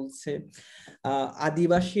ন্যাড়ায় বলছে,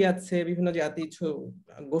 আদিবাসী আছে, বিভিন্ন জাতি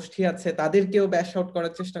গোষ্ঠী আছে, তাদেরকেও ব্যাশ আউট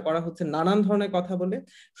করার চেষ্টা করা হচ্ছে নানান ধরনের কথা বলে।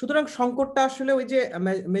 সুতরাং সংকটটা আসলে ওই যে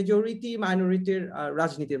মেজরিটি মাইনরিটির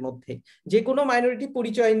রাজনীতির মধ্যে, যে কোনো মাইনরিটি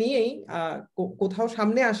পরিচয় নিয়েই কোথাও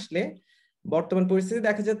সামনে আসলে বর্তমান পরিস্থিতি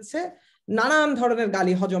দেখা যাচ্ছে নানান ধরনের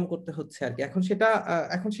গালি হজম করতে হচ্ছে আর কি।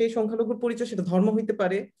 এখন সেই সংখ্যালঘুর পরিচয়, সেটা ধর্ম হইতে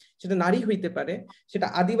পারে, সেটা নারী হইতে পারে, সেটা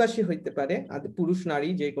আদিবাসী হইতে পারে, পুরুষ নারী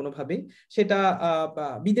যে কোনো ভাবেই, সেটা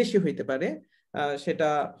বিদেশি হইতে পারে, সেটা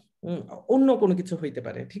অন্য কোনো কিছু হইতে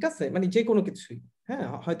পারে, ঠিক আছে, মানে যে কোনো কিছুই, হ্যাঁ,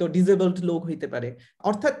 হয়তো ডিসেবলড লোক হইতে পারে।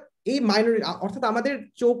 অর্থাৎ এই মাইনরিটি, অর্থাৎ আমাদের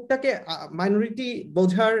চোখটাকে মাইনরিটি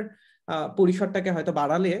বোঝার পরিসরটাকে হয়তো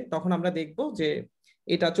বাড়ালে তখন আমরা দেখব যে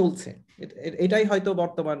এটা চলছে। এটাই হয়তো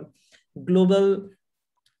বর্তমান গ্লোবাল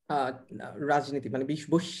রাজনীতি, মানে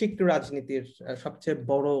বৈশ্বিক রাজনীতির সবচেয়ে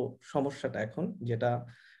বড় সমস্যাটা এখন, যেটা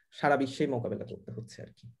সারা বিশ্বেই মোকাবেলা করতে হচ্ছে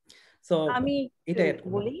আর কি। সো আমি এটাই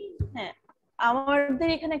বলি, হ্যাঁ, আমাদের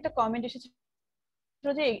এখানে একটা কমেন্ট এসেছে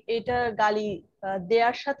যে এটা গালি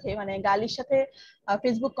দেওয়ার সাথে, মানে গালির সাথে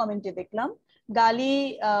ফেসবুক কমেন্টে দেখলাম গালি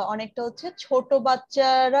অনেকটা হচ্ছে ছোট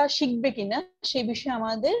বাচ্চারা শিখবে কিনা সেই বিষয়ে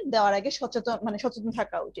আমাদের দেওয়ার আগে সচেতন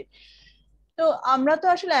থাকা উচিত। তো আমরা তো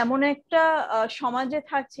আসলে এমন একটা সমাজে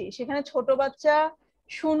থাকছি, সেখানে ছোট বাচ্চা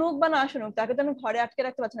শুনুক বা না শুনুক, তাকে তো আমি ঘরে আটকে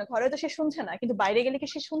রাখতে পারছি না। ঘরে তো সে শুনছে না, কিন্তু বাইরে গেলে কি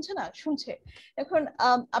সে শুনছে না? শুনছে। এখন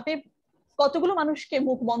আপনি কতগুলো মানুষকে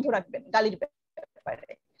মুখ বন্ধ রাখবেন গালির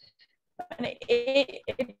ব্যাপারে? মানে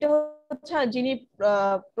এটা হচ্ছে যিনি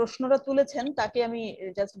প্রশ্নটা তুলেছেন তাকে আমি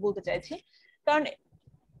জাস্ট বলতে চাইছি, কারণ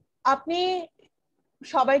আপনি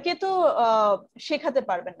সবাইকে তো শেখাতে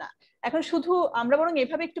পারবেন না। এখন শুধু আমরা বরং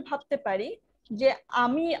এভাবে একটু ভাবতে পারি যে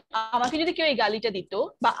আমাকে যদি কেউ এই গালিটা দিত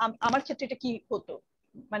বা আমার ক্ষেত্রে এটা কি হতো,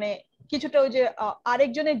 মানে কিছুটা ওই যে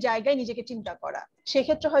আরেকজনের জায়গায় নিজেকে চিন্তা করা,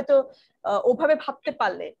 সেক্ষেত্রে হয়তো ওভাবে ভাবতে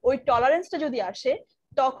পারলে ওই টলারেন্সটা যদি আসে,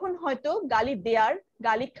 তখন হয়তো গালি দেওয়ার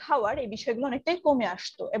গালি খাওয়ার এই বিষয়গুলো অনেকটাই কমে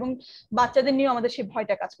আসতো, এবং বাচ্চাদের নিয়ে আমাদের সেই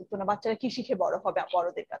ভয়টা কাজ করতো না। বাচ্চারা কি শিখে বড় হবে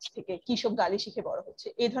বড়দের কাছ থেকে, কি সব গালি শিখে বড় হচ্ছে,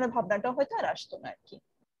 এই ধরনের ভাবনাটাও হয়তো আর আসতো না আর কি।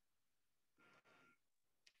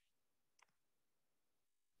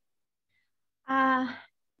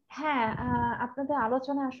 হ্যাঁ, আপনাদের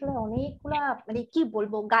আলোচনা আসলে অনেকগুলা, মানে কি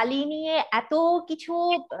বলবো, গালি নিয়ে এত কিছু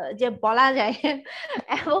যে বলা যায়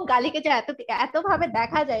এবং গালিকে যে এত ভাবে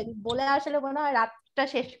দেখা যায়, বলে আসলে মনে হয় রাতটা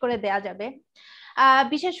শেষ করে দেয়া যাবে।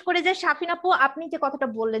 বিশেষ করে যে শাফিন আপু, আপনি যে কথাটা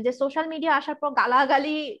বললেন যে সোশ্যাল মিডিয়া আসার পর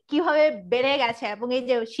গালাগালি কিভাবে বেড়ে গেছে, এবং এই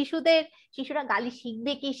যে শিশুরা গালি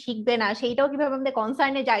শিখবে কি শিখবে না, সেইটাও কিভাবে আমাদের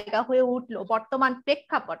কনসার্নের জায়গা হয়ে উঠলো বর্তমান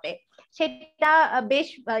প্রেক্ষাপটে, সেটা বেশ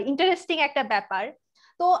ইন্টারেস্টিং একটা ব্যাপার।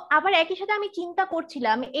 তো আবার একই সাথে আমি চিন্তা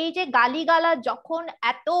করছিলাম, এই যে গালিগালা যখন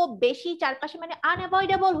এত বেশি চারপাশে মানে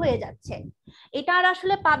আনঅ্যাভয়েডেবল হয়ে যাচ্ছে, এটা আর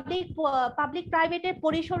আসলে পাবলিক প্রাইভেটের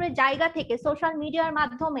পরিসরের জায়গা থেকে সোশ্যাল মিডিয়ার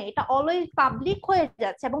মাধ্যমে এটা অলওয়েজ পাবলিক হয়ে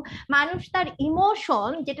যাচ্ছে, এবং মানুষ তার ইমোশন,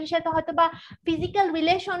 যেটার সাথে হয়তো বা ফিজিক্যাল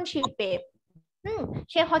রিলেশনশিপে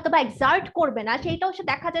সে হয়তো বা এক্সার্ট করবে না, সেইটাও সে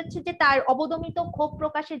দেখা যাচ্ছে যে তার অবদমিত ক্ষোভ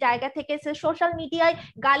প্রকাশের জায়গা থেকে সে সোশ্যাল মিডিয়ায়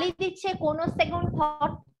গালি দিচ্ছে কোনো সেকেন্ড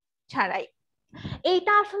থট ছাড়াই।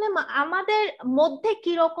 এইটা আসলে আমাদের মধ্যে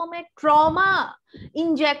কি রকমের ট্রমা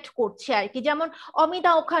ইনজেক্ট করছে আর কি। যেমন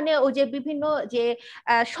অমিতা ওখানে ওই যে বিভিন্ন যে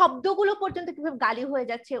শব্দগুলো পর্যন্ত কিভাবে গালি হয়ে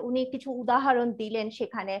যাচ্ছে উনি কিছু উদাহরণ দিলেন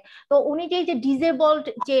সেখানে। তো উনি যে ডিসেবলড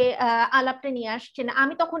যে আলাপটা নিয়ে আসছেন,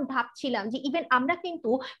 আমি তখন ভাবছিলাম যে ইভেন আমরা কিন্তু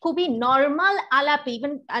খুবই নর্মাল আলাপে,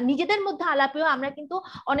 ইভেন নিজেদের মধ্যে আলাপেও আমরা কিন্তু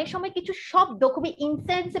অনেক সময় কিছু শব্দ খুবই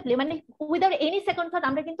ইনসেন্সিবলি, মানে উইদাউট এনি সেকেন্ড থট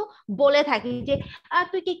আমরা কিন্তু বলে থাকি যে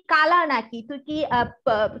তুই কি কালা নাকি,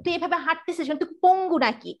 তুই এভাবে হাঁটতেছিস, তুই পঙ্গু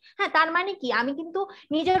নাকি। হ্যাঁ, তার মানে কি আমি কিন্তু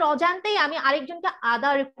নিজের অজান্তেই আমি আরেকজনকে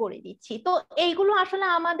আদার করে দিচ্ছি। তো এইগুলো আসলে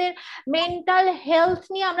আমাদের মেন্টাল হেলথ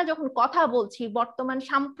নিয়ে আমরা যখন কথা বলছি বর্তমান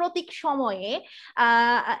সাম্প্রতিক সময়ে,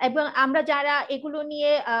 এবং আমরা যারা এগুলো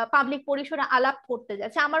নিয়ে পাবলিক পরিসরে আলাপ করতে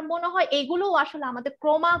যাচ্ছে, আমার মনে হয় এগুলো আসলে আমাদের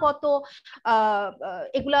ক্রমাগত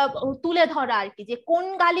এগুলা তুলে ধরা আর কি, যে কোন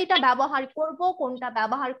গালিটা ব্যবহার করব, কোনটা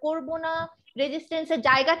ব্যবহার করব না। রেজিস্ট্যান্সের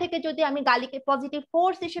জায়গা থেকে যদি আমি গালিকে পজিটিভ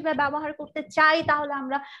ফোর্স হিসেবে ব্যবহার করতে চাই, তাহলে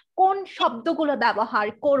আমরা কোন শব্দগুলো ব্যবহার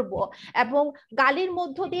করব, এবং গালির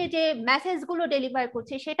মধ্য দিয়ে যে মেসেজগুলো ডেলিভার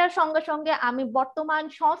করছি সেটার সঙ্গে সঙ্গে আমি বর্তমান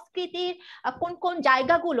সংস্কৃতির কোন কোন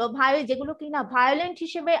জায়গাগুলো যেগুলো কিনা ভায়োলেন্ট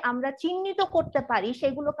হিসেবে আমরা চিহ্নিত করতে পারি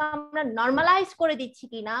সেগুলোকে আমরা নর্মালাইজ করে দিচ্ছি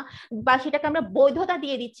কিনা, বা সেটাকে আমরা বৈধতা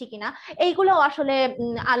দিয়ে দিচ্ছি কিনা, এইগুলো আসলে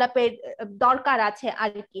আলাপের দরকার আছে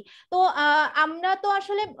আর কি। তো আমরা তো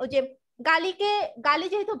আসলে যে গালি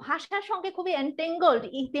যেহেতু ভাষার সঙ্গে খুবই এন্টেঙ্গলড,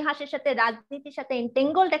 ইতিহাসের সাথে রাজনীতির সাথে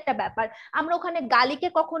এন্টেঙ্গলড একটা ব্যাপার, আমরা ওখানে গালিকে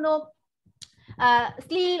কখনো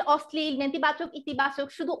শ্লীল অশ্লীল নেতিবাচক ইতিবাচক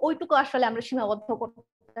শুধু ওইটুকু আসলে আমরা সীমাবদ্ধ করতে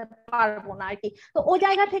পারবো না আর কি। তো ওই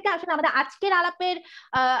জায়গা থেকে আসলে আমাদের আজকের আলাপের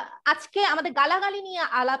আজকে আমাদের গালাগালি নিয়ে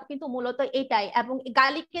আলাপ কিন্তু মূলত এটাই, এবং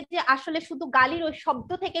গালিকে যে আসলে শুধু গালির ওই শব্দ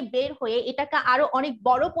থেকে বের হয়ে এটাকে আরো অনেক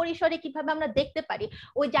বড় পরিসরে কিভাবে আমরা দেখতে পারি,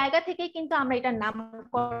 ওই জায়গা থেকে কিন্তু আমরা এটা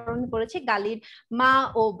নামকরণ করেছি গালির মা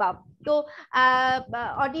ও বাপ। তো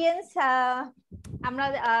অডিয়েন্স, আমরা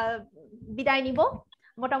বিদায় নিব।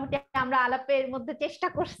 মোটামুটি আমরা আলাপের মধ্যে চেষ্টা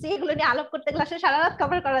করছি, এগুলো নিয়ে আলাপ করতে গেলে আসলে সারা রাত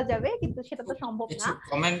কভার করা যাবে, কিন্তু সেটা তো সম্ভব না। কিছু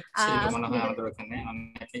কমেন্ট ছিল মনে হয় আমাদের ওখানে,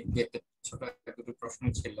 অনেকে ছোট দুটো প্রশ্ন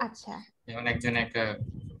ছিল। আচ্ছা, যেমন একজন একটা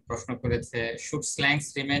প্রশ্ন করেছে, should slangs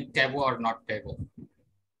remain tabu or not tabu?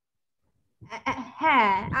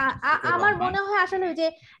 হ্যাঁ, আমার মনে হয় আসলে ওই যে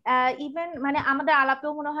ইভেন মানে আমাদের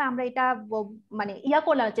আলাপেও মনে হয় আমরা এটা মানে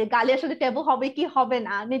করলাম যে গালি আসলে ট্যাবু হবে কি হবে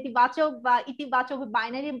না, নেতিবাচক বা ইতিবাচক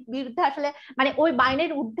বাইনারির বিরুদ্ধে আসলে মানে ওই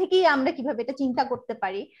বাইনারির ঊর্ধ্বে কি আমরা কিভাবে এটা চিন্তা করতে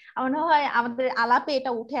পারি, আমার মনে হয় আমাদের আলাপে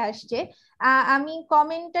এটা উঠে আসছে। আমি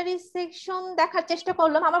কমেন্টারি সেকশন দেখার চেষ্টা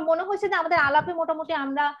করলাম, আমার মনে হয়েছে যে আমাদের আলাপে মোটামুটি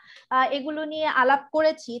আমরা এগুলো নিয়ে আলাপ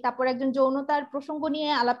করেছি। তারপর একজন যৌনতার প্রসঙ্গ নিয়ে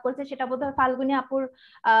আলাপ করেছে, সেটা বোধহয় ফাল্গুনী আপুর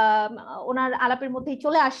ওনার আলাপের মধ্যেই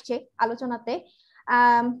চলে আসছে আলোচনাতে।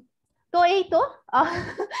 তো এই তো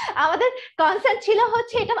আমাদের কনসার্ন ছিল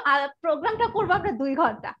হচ্ছে এটা প্রোগ্রামটা করবো আমরা 2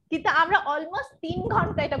 ঘন্টা, কিন্তু আমরা অলমোস্ট 3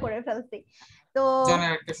 ঘন্টা এটা করে ফেলছি। তো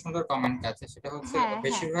জনের একটা সুন্দর কমেন্ট আছে, সেটা হচ্ছে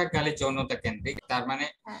বেশিরভাগ গালি যৌনতা কেন্দ্রিক, তার মানে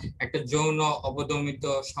একটা যৌন অবদমিত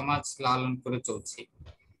সমাজ লালন করে চলছি।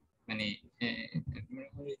 মানে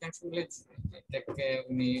এটাকে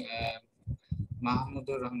উনি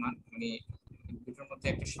মাহমুদুর রহমান উনি দুটোর মধ্যে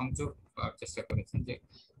একটা সংযোগ করার চেষ্টা করেছেন, যে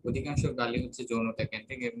অধিকাংশ গালি হচ্ছে যৌনতা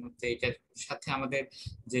কেন্দ্রিক, এর মধ্যে এটার সাথে আমাদের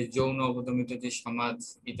যে যৌন অবদমিত যে সমাজ,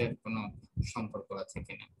 এটার কোনো সম্পর্ক আছে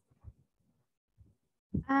কিনা?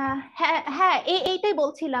 হ্যাঁ, এইটাই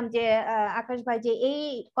বলছিলাম যে আকাশ ভাই, যে এই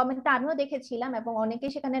কমেন্টটা আমিও দেখেছিলাম এবং অনেকে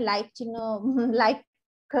সেখানে লাইক চিহ্ন লাইক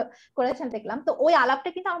করেছেন দেখলাম। তো ওই আলাপটা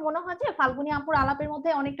কিন্তু আমার মনে হয় যে ফাল্গুনী আপুর আলাপের মধ্যে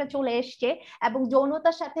অনেকটা চলে এসছে, এবং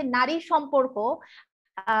যৌনতার সাথে নারীর সম্পর্ক,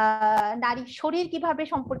 নারীর শরীর কিভাবে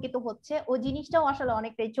সম্পর্কিত হচ্ছে ওই জিনিসটাও আসলে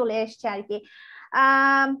অনেকটাই চলে এসছে আর কি।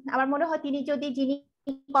 আমার মনে হয় যিনি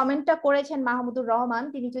কমেন্টটা করেছেন মাহমুদুর রহমান,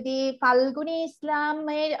 তিনি যদি ফাল্গুনী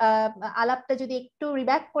ইসলামের আলাপটা যদি একটু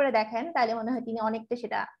রিব্যাক করে দেখেন, তাহলে মনে হয় তিনি অনেকটা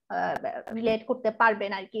সেটা রিলেট করতে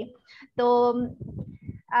পারবেন আর কি। তো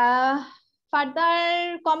ফার্দার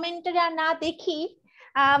কমেন্টারি আর না দেখি,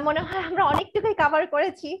 মনে হয় আমরা অনেকটুকুই কভার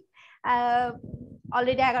করেছি।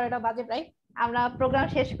 অলরেডি 11টা বাজে প্রায়, আমরা প্রোগ্রাম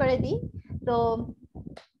শেষ করে দিই। তো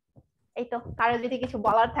এই তো, কারো যদি কিছু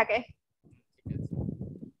বলার থাকে।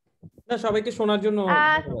 সবাইকে শোনার জন্য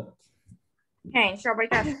ধন্যবাদ। হ্যাঁ,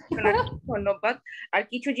 সবাইকে ধন্যবাদ। আর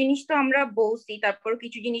কিছু জিনিস তো আমরা বলছি, তারপর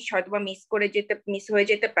কিছু জিনিস হয়তো বা মিস হয়ে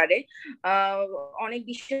যেতে পারে। অনেক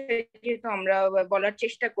বিষয়ে যেহেতু আমরা বলার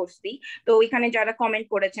চেষ্টা করছি, তো ওইখানে যারা কমেন্ট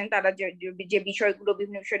করেছেন তারা যে বিষয়গুলো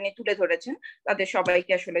বিভিন্ন বিষয় নিয়ে তুলে ধরেছেন, তাদের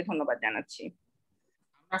সবাইকে আসলে ধন্যবাদ জানাচ্ছি।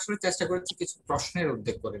 আমরা আসলে চেষ্টা করেছি কিছু প্রশ্নের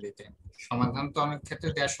উদ্যোগ করে দিতে, সমাধান তো অনেক ক্ষেত্রে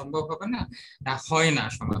দেওয়া সম্ভব হবে না, হয় না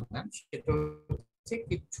সমাধান, সেটা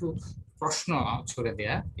কিছু প্রশ্ন ছড়ে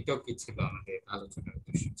দেয়া, এটাও কি ছিল আমাদের আলোচনার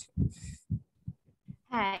উদ্দেশ্য ছিল।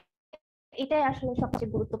 হ্যাঁ, এটাই আসলে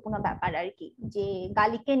সবচেয়ে গুরুত্বপূর্ণ ব্যাপার আর কি, যে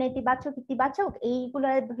গালিকে নেতিবাচক ইতিবাচক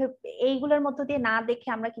এইগুলোর মধ্য দিয়ে না দেখে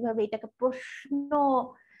আমরা কিভাবে এটাকে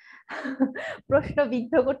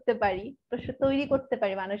প্রশ্নবিদ্ধ করতে পারি, প্রশ্ন তৈরি করতে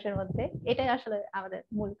পারি মানুষের মধ্যে, এটাই আসলে আমাদের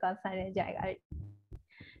মূল কনসার্নের জায়গা।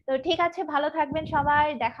 তো ঠিক আছে, ভালো থাকবেন সবাই,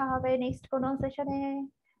 দেখা হবে নেক্সট কোনো সেশনে,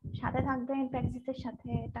 সাথে থাকবেন প্র্যাকটিসের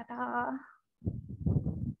সাথে, টাটা।